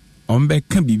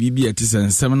Ombeka bibi at is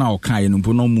and 7 hour kai and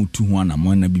Ponomu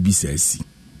 2 bibi says.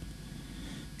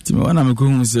 Timwana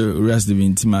Mekun say rest the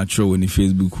intimate show in the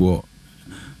Facebook war.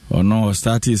 Or no,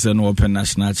 started an open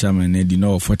national chairman,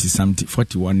 and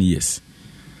 41 years.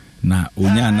 Now,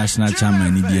 Onya national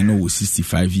chairman, he know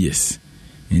 65 years.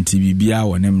 And TBBA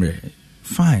or Nemre.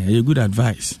 Fine, a good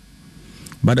advice.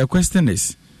 But the question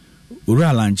is,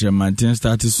 Alan John Kwadwo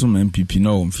started some MPP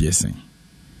no fiercing.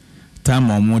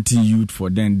 Time or multi youth for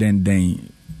then.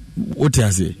 What I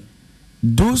say?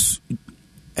 Those,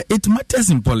 it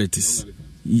matters in politics.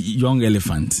 Young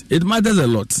elephant. It matters a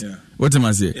lot. Yeah. What am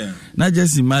I say? Yeah. Not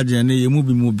just imagine you move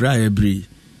more dry every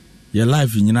your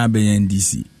life in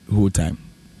NDC whole time.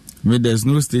 There's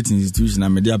no state institution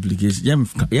and media application.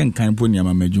 Young kind pony am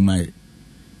majumai.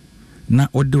 Na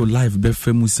odo life be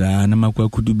famous na makwa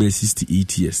kudu be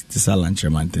 68 years. This Alan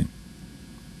Kyerematen.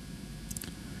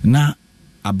 Na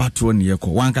about 1 year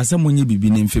ko. Wan kasa monye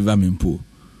bibi ne favor mempo.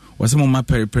 Wase mo ma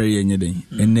pere yenye den.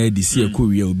 Ene di si ekwo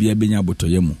wi obi abenya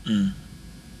botoye mu.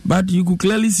 But you could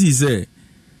clearly see, say,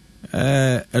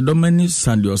 Edomani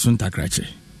Sandy Osun Takrache.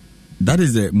 That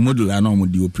is the model I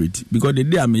normally operate. Because the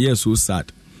day I'm here so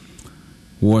sad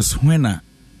was when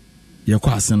you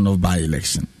question of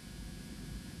by-election.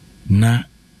 Na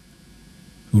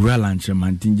Alan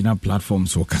Kyerematen jina platform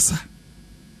so kasa.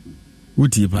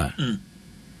 Utipa.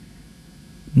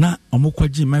 Na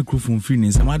omokwaji microphone free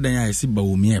ni samadan ya esi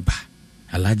Bawumia ba.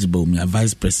 Alhaji Bawumia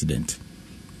vice president.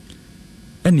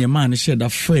 And your man shared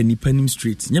that fair ni Penim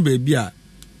Street. Nya baby a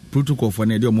protocol for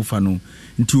na de omofa no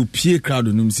nti opie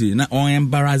crowd no say na on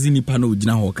embarrassing ni pa no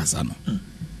gina ho kasa no.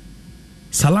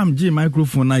 Salam J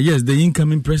microphone na yes the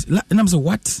incoming press. And I'm say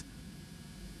what?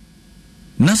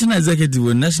 National executive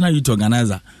or national youth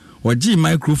organizer or G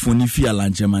microphone ni fi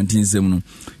Alan Kyerematen Nsem no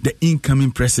the incoming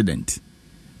president.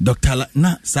 Dr.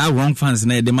 na sa wrong fans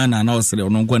na de man na osre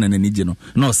ono nkwa na nije no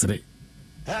na osre.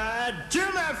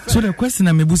 So the question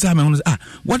I mebusa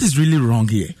what is really wrong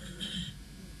here?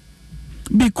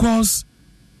 Because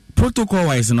protocol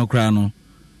wise no kra no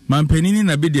man penini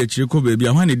na be de chireko baby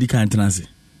a when e di kan transe.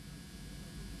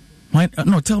 Why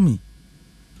no tell me.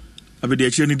 Abi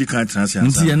de chireko ni di kan transe.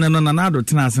 Nti na na do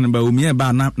transe na ba omi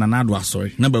ba na na do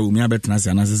asori na ba omi be transe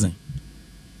na sesen.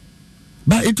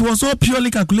 But it was all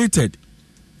purely calculated.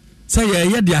 Say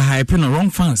yeah they are hyping the wrong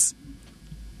fans.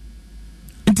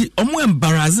 Nti omo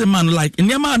embarrass man like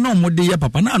nyama na omo de ya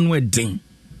papa na anu edin.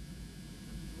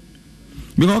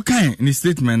 Because kind in the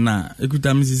statement na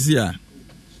ekuta misisi a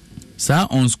sa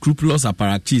unscrupulous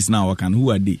apparatchiks now can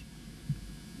who are they?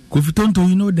 Kofi Tonto,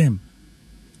 you know them.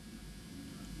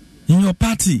 In your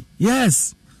party,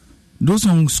 yes. Those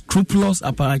unscrupulous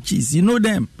apparatchiks, you know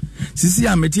them. Sisi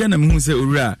ametia na mhu se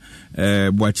owura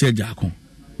Boakye Jako.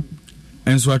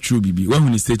 Enso true bibi. When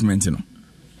in the statement you know.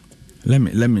 Let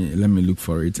me look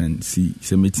for it and see.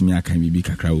 Say metimi aka bibi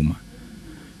kakra woma.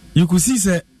 You could see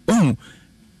say omo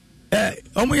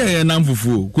ye na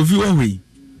mfufu Kofi Wahwe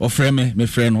ofre me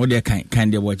friend wo de kan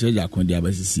de Boakye Jako de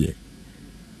abasisi.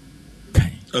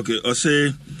 Okay, I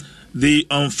say the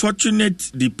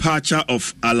unfortunate departure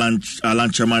of Alan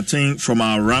Kyerematen from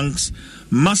our ranks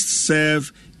must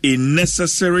serve a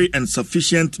necessary and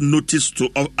sufficient notice to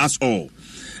us all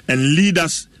and lead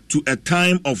us to a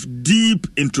time of deep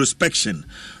introspection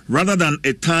rather than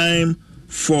a time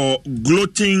for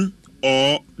gloating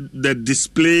or the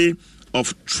display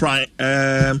of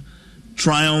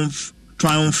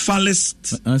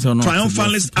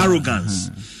triumphalist arrogance.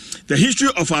 The history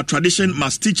of our tradition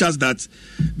must teach us that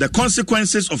the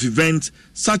consequences of events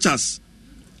such as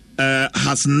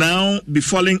has now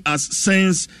befallen us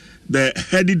since the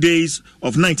heady days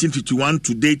of 1951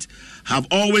 to date have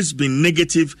always been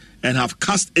negative and have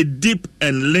cast a deep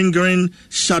and lingering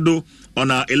shadow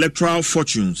on our electoral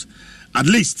fortunes. At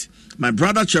least, my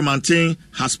brother Kyerematen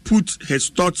has put his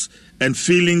thoughts and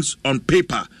feelings on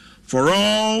paper for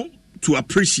all to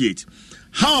appreciate.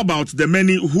 How about the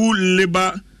many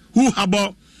who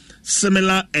harbor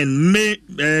similar and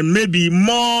maybe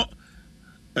more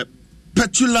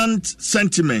petulant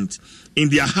sentiment in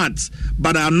their hearts,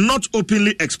 but are not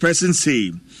openly expressing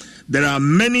same? There are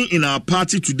many in our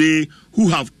party today who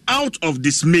have, out of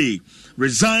dismay,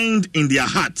 resigned in their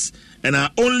hearts and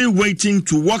are only waiting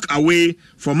to walk away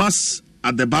from us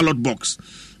at the ballot box.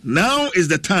 Now is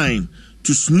the time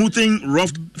to smoothen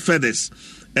rough feathers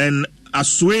and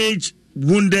assuage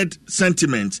wounded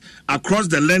sentiment across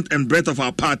the length and breadth of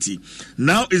our party.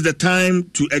 Now is the time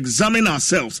to examine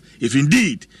ourselves if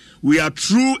indeed we are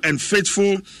true and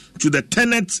faithful to the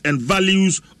tenets and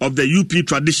values of the UP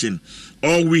tradition,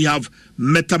 or we have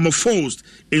metamorphosed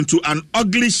into an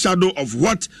ugly shadow of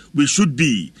what we should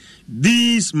be.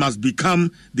 These must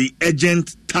become the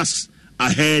urgent tasks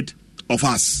ahead of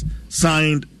us.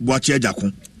 Signed, Boakye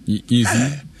Jakun.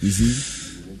 Easy.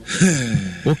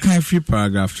 Okay, free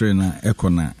paragraph 3 na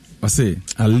ekona. I say,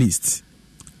 at least,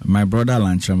 my brother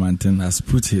Alan Kyerematen has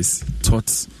put his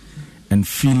thoughts and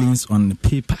feelings on the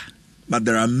paper. But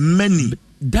there are many.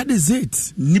 That is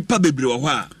it. Nipa bebre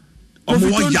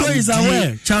Ofutonto is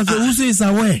aware. Charles Owusu is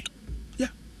aware.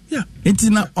 Yeah.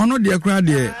 Intina ono de kra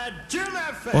de.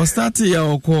 O start ya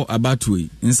oko abatwe.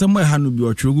 In some way hanu bi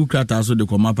otwogu krata so de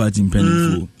koma party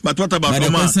mpanifo. But what about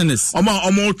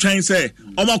Oma trying say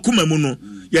Oma kuma mu no.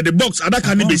 Yeah, the box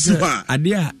adaka ni besi ha.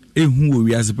 Ade a ehu wo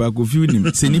wiase pa ko fiu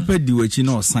nim. Se nipa di wachi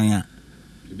na osan a.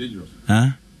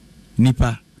 Ha?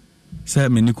 Nipa se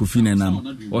me ni ko fi na nam.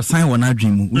 Osan wona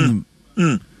adwen mu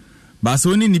unim. Ba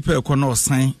so ni nipa e ko na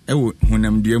osan e wo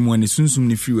honam dua mu ani sunsum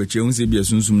ni fiu wachi ehun se bia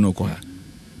sunsum no ko ha.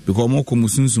 Because mo ko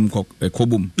musunsum ko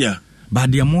ekobum. Yeah.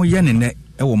 But the more ye ne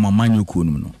e wo mamanyo ko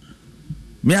num no.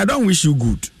 Me I don't wish you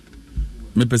good.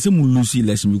 Me pese mu lose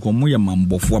election because mo ye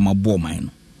mambofo amabo man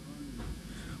no.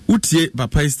 Utie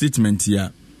papa statement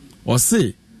here or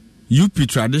say UP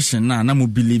tradition na mo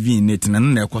believe in it na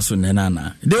na ekoso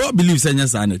na they all believe say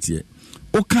yes anete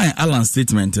o kan Alan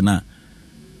statement na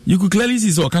you could clearly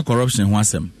see so ka corruption ho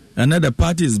asem and the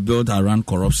party is built around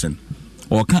corruption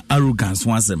or kan arrogance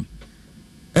ho asem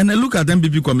and I look at them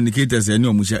MPP communicators any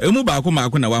omusha emu ba ko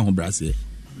na wa ho brase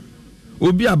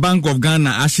obi a Bank of Ghana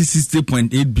ashi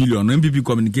 60.8 billion MPP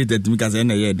communicated to me cause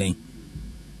na ye den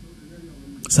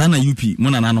sana UP mo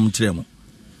na nanom kire mo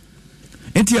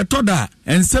enti e toda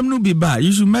ensem no bi ba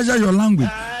you should measure your language.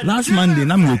 Last Monday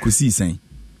na me okosi sen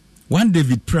one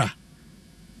David Pra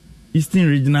Eastern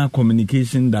Regional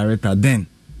Communication Director then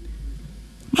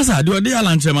masa de odi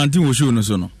Alan Kyerematen wo show no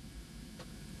so no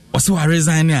o se wa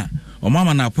resign ya o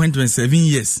mama na appointment 7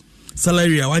 years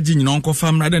salary a waji nyina onko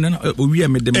fam rather than owi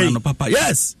me de man no papa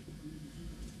yes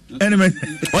anyway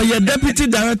or your deputy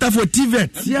director for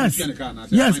TVET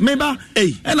yes maybe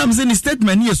hey and I'm saying the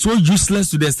statement here so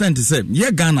useless to the extent to say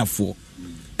yeah Ghana for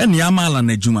and yamala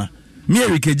na juma me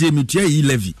erikeje mitua yi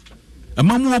levy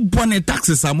amamu obone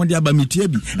taxes amode aba mitua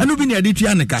bi and obi na de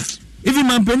tua neka even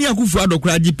mampani akufu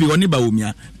adokra GP oni ba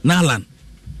omia na Alan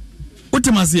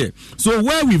Utimase. So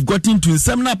where we've gotten to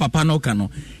seminar papa no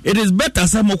kano, it is better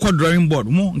some more drawing board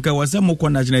mo nka wase mo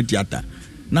national theater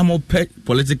na mo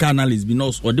political analysts be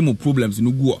no or demo problems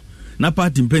no go na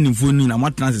party mpeni phone na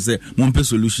matna say mo mpe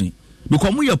solution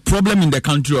because we have problem in the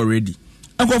country already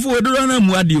akofo we do na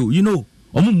mu ade o you know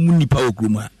omo mu nipa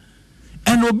okroma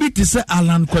and obi ti say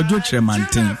Alan Kwadwo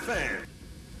Kyerematen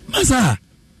masa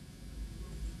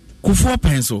kufo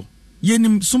penso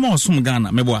yenim sumo osum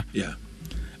Ghana meboa yeah.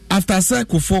 After say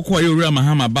Kufo kwa Yoria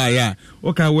Mahama baya,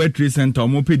 okay, World Trade Center,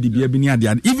 Mope Dibia Bini.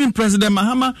 Even President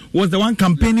Mahama was the one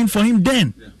campaigning for him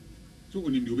then.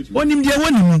 Onim dia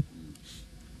wonimu.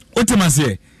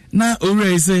 Otemase na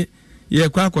ore say ye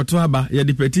kwa akoto aba ye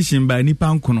the petition by nipa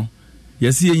nkono.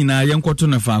 Ye se nyina ye nkoto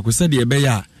na fa ko se de be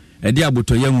ya e de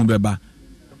aboto ye mu beba.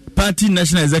 Party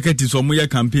national executives omo ye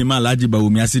campaign ma Alhaji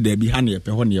Bawomi ase da bi ha na ye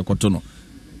pe ho na ye koto no.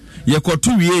 Ye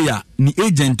koto wie ya ni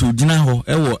agent ogina ho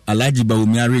ewo Alhaji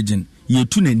Bawomi region ye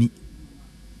tu nani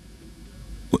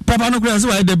papa no kura so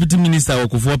wa deputy minister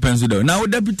okofo penso da na wo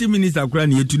deputy minister kura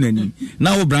na ye tu nani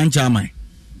na wo branch chairman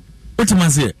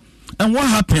otimase and what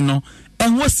happened no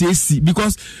and what say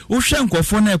because wo hwe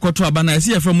nkofo na ekoto aba na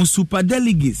ye from super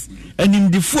delegates and in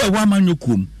the four wa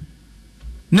manyokum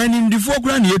na in the four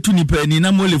kura na ye tu ni pa ni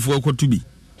na molefo ekoto bi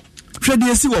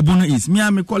Shady see what Bono is. Me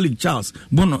and my colleague Charles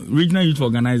Bono, regional youth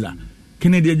organizer.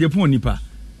 Kennedy Japan nipa.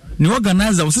 Ni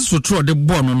organizer was so throw the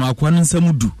Bono no akwanin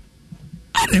samudu.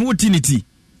 I don't what unity.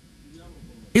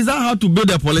 Is that how to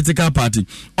build a political party?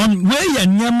 On where ya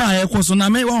nyama e kwaso na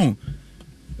me won.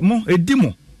 Mo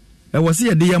edimo. E wasi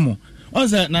e de yamo.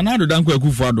 Onse Nana Danko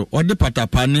Akufo-Addo or the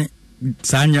patapane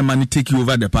sa nyama ni take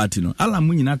over the party no. Ala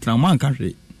mu nyina tra man ka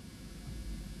hwe.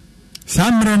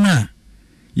 Samre na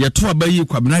yeto abayi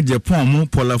kwabena Japan mu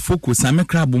pola focus ame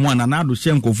crab mu ana na do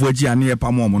hye nkofo agi ane ye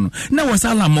pam mu no na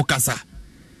wasala mokasa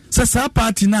sa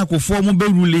party na akofo mu be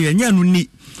rule enya no ni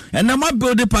and ma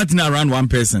build the party na around one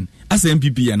person as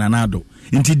MPP and Nanado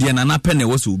nti de Nana pene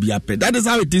was obi apɛ. That is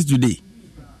how it is today.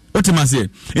 Otimase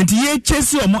nti ye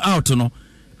chase omo out no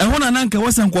e hona nanka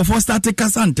wasa nkofo start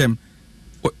kasa ntem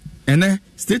ene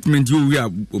statement you we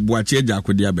Boakye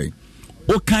Jakode abai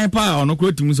o kan pa ono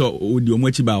ko timu so odi omo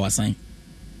achi ba wasan.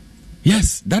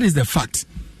 Yes, that is the fact.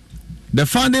 The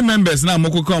founding members na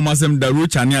mokoko omasem da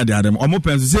roach ani ade adem omo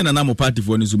penso say na mo party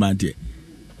for ni sumante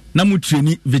na mo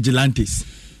traini vigilantes.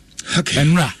 Okay.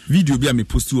 Enra video bi a me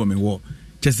post o me wo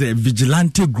just a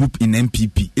vigilante group in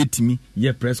MPP etimi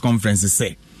ye press conference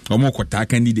say omo kwota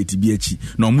candidate bi achi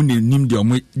na omo nim de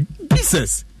omo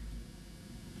pieces.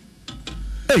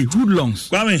 Hey, hoodlums.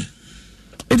 Kwame,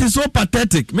 it is so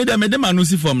pathetic. Me dem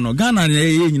anusi form no Ghana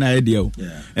ye nyina ye de o.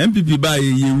 MPP ba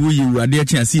ye ade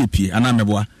achi asi epie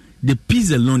anameboa. The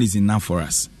peace alone is enough for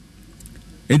us.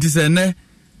 It is ene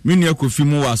mini akofi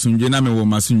mu wasumje na me wo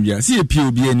masumje. Si epie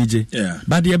obi anije.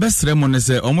 But the best remon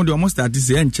say omo de omo start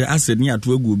say enche ased ni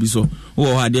ato agu obi so.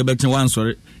 Wo ha de beche wan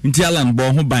sori. Nti Alan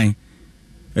bo ho ban.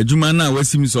 Adwuma na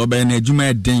wasim so oba na adwuma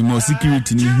eden mo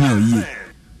security ni hu oyi.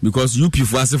 Because you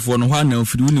people asefo no ho na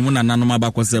ofiri uni mu na nanom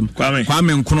abakosem.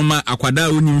 Kwame nkonoma akwada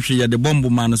oni hwe ye de bomb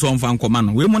man so mfa nkoma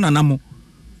no. We mu na namo.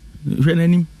 Hwe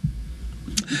nanim.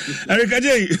 Eric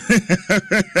Ajay.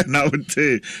 Now,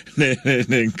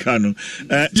 Kano.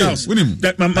 Charles,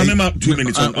 that my 2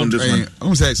 minutes on this one. I'm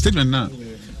going to say statement now.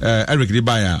 Eric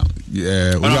Ribaya.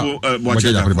 Yeah.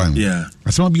 I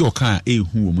saw be okay.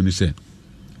 Who when you say,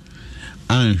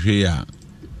 I'm here.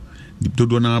 The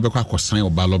donor be quite sign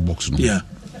of ballot box. Yeah.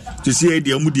 To see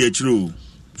the Amudi Achro.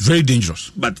 Very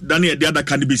dangerous. But Daniel, the other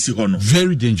can be see hono.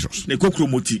 Very dangerous. Ne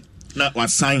kokromoti na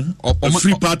was sign a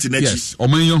free party next. Yes.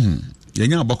 Oman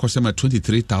Yenya Abako Sema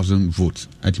 23,000 votes.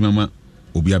 Atimama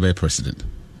Obiabe president.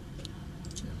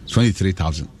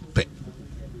 23,000.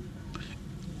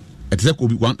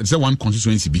 It's one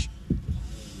constituency B.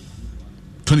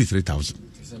 23,000.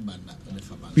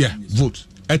 Yeah, vote.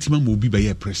 Atimama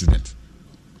Obiabe president.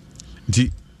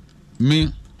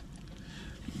 Me,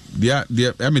 I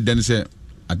mean, then say,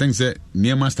 I think say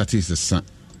near statistics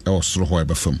or slow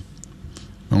however firm.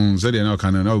 Zedi na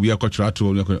kana na obi akotwa to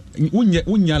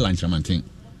unya lunch mantin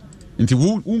nti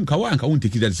unka won't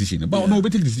take that decision but no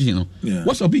take decision no.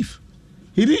 What's your beef?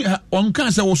 He didn't on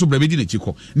cancer also brabedi na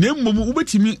chiko na mmom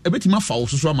ubetimi afa wo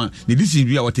so ama the decision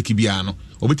we are take bia no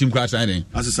obetim kwa side den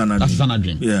asana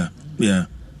dream. Yeah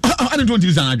I don't want to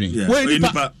asana dream we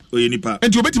nipa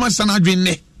nti obetim asana dream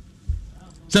ne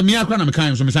se me akra na me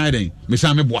kan so me side den me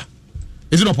san me boa.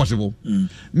 Is it not possible?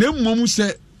 Na mmom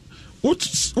se o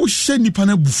she nipa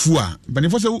na bufu a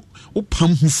banefo se o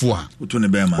pam hufu a o to ne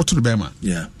bema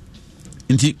yeah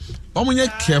nti omonye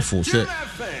careful say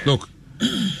look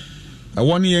I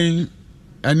want yen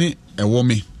any a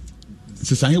woman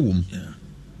se san hewum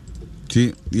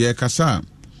ti ye kasa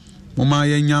mama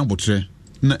yenya botre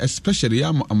na especially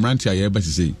ya amranti aye ba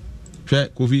say hwe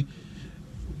Kofi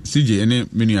CJ ene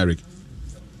menu Eric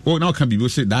o now can be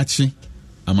say that chi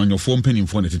amanyofo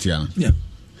mpanimfo na tetia yeah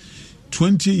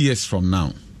 20 years from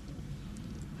now,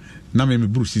 now me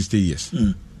bro 60 years.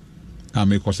 I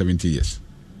make 70 years.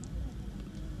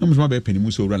 No must be penny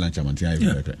muso rala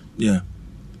chamanti. Yeah.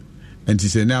 And he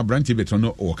said now branch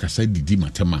betono or kasa didi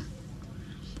matema.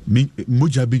 Me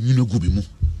moja be you no go be mo.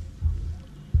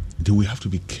 Do we have to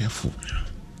be careful?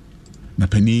 Na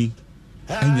penny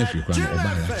anya fi kwan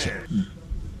oba ya che.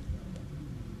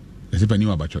 Ese penny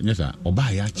wa bacho nyesa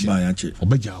oba ya che.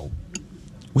 Oba jao.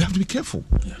 We have to be careful.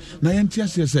 Na yentia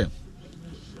say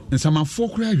in some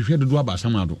folk cry you do about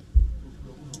some ado.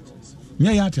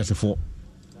 Nya ya tia se for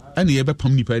any ebe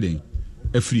pam nipa den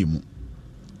afri mu.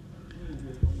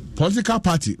 Political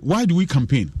party, why do we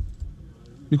campaign?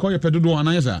 Because you pedodo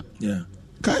anayesa. Yeah.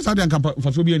 Kai sa dey campaign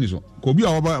for so bi ani so. Ko bi a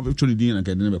oba tuli din na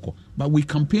kai den be ko. But we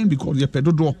campaign because you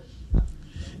pedodo.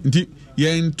 Nti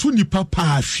ye ntu nipa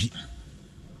pa afi.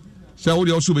 So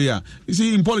what also be here? You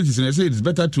see, in politics, they say it's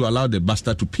better to allow the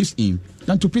bastard to piss in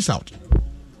than to piss out.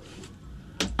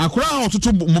 Akura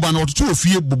otutu mobana otutu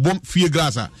fie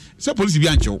grasa. Say police bi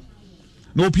ancho.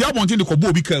 No pia bontin de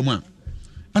kobo bi ka mu a.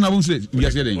 Ana won say we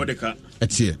are saying.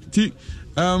 It's here.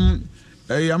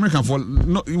 American for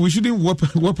no, we shouldn't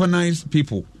weaponize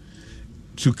people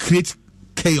to create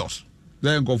chaos.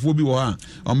 Then go for bi wo ha.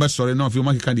 On be sorry no fi o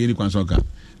make kan de any kwanson ka.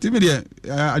 Timide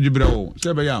adwubrao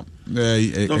say be ya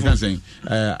I can say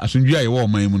asundua ye wo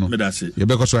man mu no ye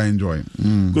be ko so enjoy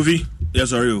Kofi yes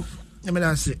sorry o me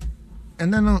da say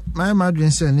and then my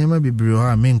madwin say nema bibiri ho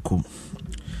a menkom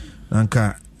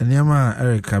nanka nema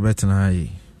Eric Abetna yi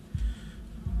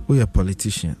we a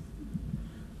politician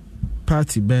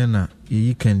party bena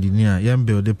yi candidate yam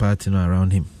build the party no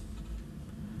around him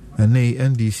and the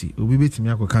NDC obi betimi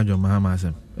akoka John Mahama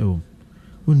asem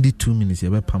only 2 minutes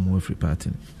you pam every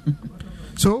party.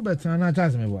 So better na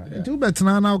chance me boy. Too better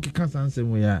na okay can answer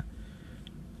we are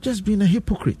just being a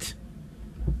hypocrite.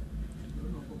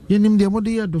 You name the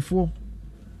modi year before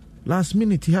last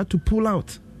minute he had to pull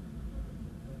out.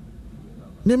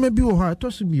 Name bi o ha to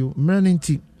so bi o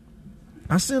mranenti.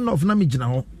 Asen of na me gina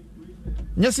ho.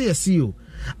 Yes you.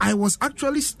 I was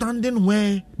actually standing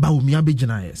where Baumia be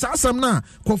gina. Sa sam na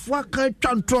kofua kan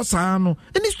twa ntro sa no.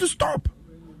 It needs to stop.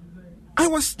 I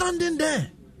was standing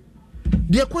there.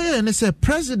 The Akoya and say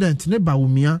President ne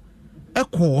Baumia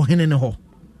eko hene ne ho.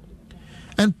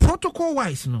 And protocol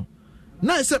wise no.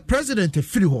 Now I said President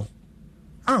free ho.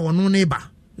 Our no neighbor.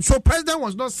 So President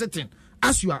was not sitting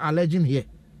as you are alleging here.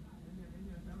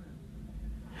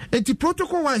 And the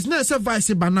protocol wise now I said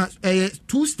Vice Bana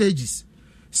 2 stages.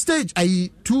 Stage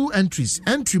 2 entries.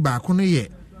 Entry back on here.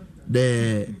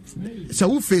 The so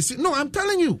who faces no, I'm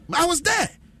telling you, I was there.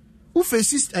 Who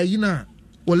faces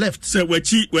or left. So we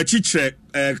check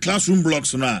classroom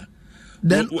blocks now.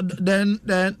 Then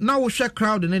now we check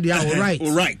crowd in the hour right.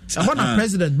 Right. I want a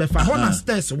president but I want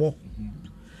stairs walk.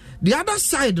 The other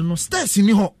side no stairs in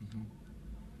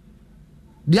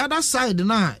the other side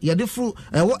now you different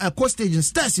a coast stage and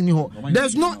stairs in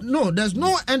the there's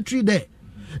no entry there.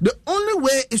 The only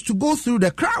way is to go through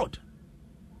the crowd.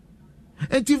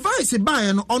 And the vice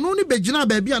buy no on only bejina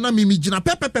baby and mimi jina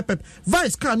pepe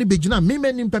vice can ni bejina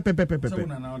mimi ni pepe.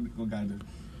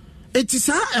 It is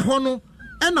a hono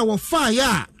and our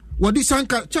fire what this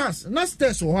anka chance not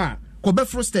stairs or ha ko be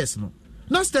fro stairs no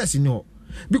not stairs in you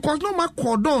because no ma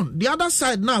cordon the other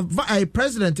side now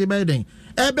president Biden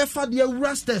ebe fa the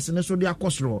ura stairs and so they are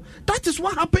costro. That is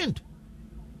what happened.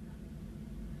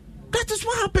 Okay.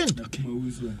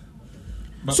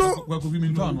 So apart from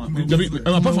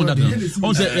that,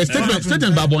 on say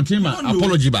statement by Bontima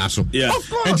apology baso. Of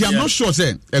course. And I'm not sure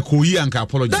say a Koyi and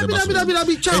apology.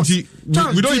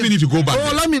 We don't even need to go back.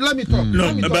 Oh, let me talk.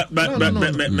 No, but I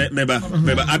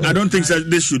don't think that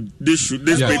this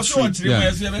page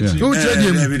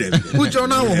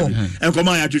and come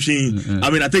on to I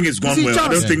mean I think it's gone well. I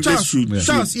don't think this should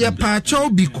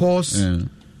because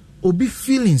obi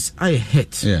feelings I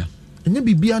hate. Yeah. And you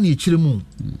be beyond each room.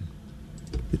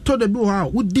 Told the boy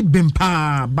would deep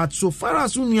bempa, but so far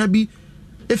as you be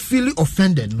a feeling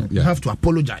offended, you have to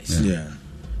apologize. Yeah.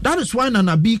 That is why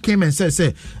Nana B came and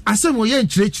said, I said, well, you're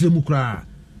mukra.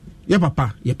 Yeah,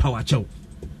 papa, your power chow.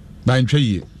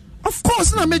 Of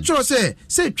course, I make sure say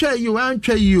try you and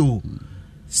try you.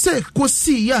 Say, go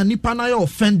see, yeah, Nipana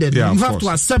offended. You have to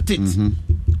accept it.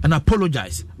 And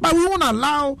apologize. But we won't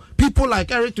allow people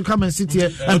like Eric to come and sit here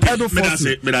and peddle false.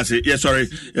 But that's it. Yeah, sorry.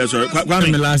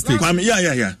 Kwame, last thing. Kwame,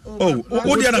 yeah. Oh,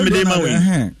 what the other midday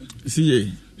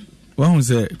see, one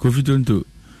say, Kofi Tonto,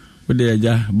 what the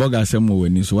Aja, Boga Samu,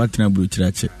 when you what Nabu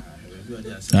Chirache.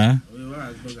 Huh?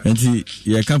 And see,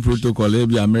 you can't protocol,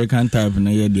 be American type,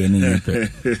 and you're the enemy.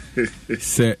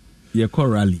 Say, you call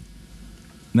rally.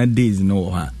 Not days, no,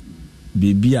 ha.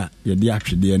 Bibia ye di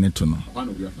atwe de ne to no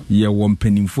ye wo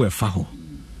mpanimfo efa ho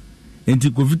enti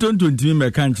Kofi to ntimi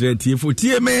me kan kire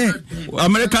tie me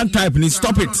American type ni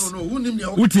stop it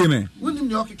utie me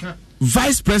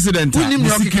vice president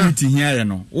security here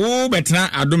no wo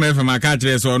betena adom FM aka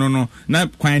kire so no na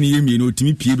kwan ni yemi no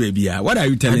timi pie babia. What are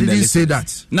you telling them? I didn't say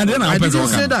that. Na then I didn't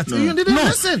say that. You didn't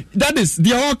listen. That is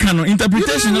the all canon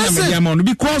interpretation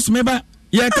because remember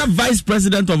you are vice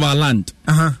president of our land.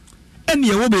 And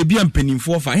you will be a penny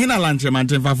for Hina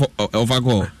Lantremantin of a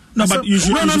goal. No, but you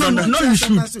should. No, you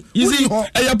should. You see,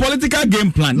 a political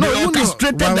game plan. No, you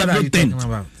orchestrated everything.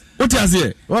 What is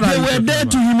it? They were there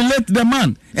to humiliate the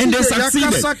man, and they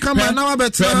succeeded. You were not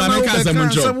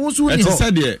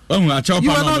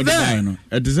there.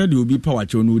 It said you will be power.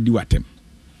 You will do what them.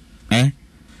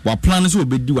 What plans will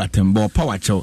be do at them, but power.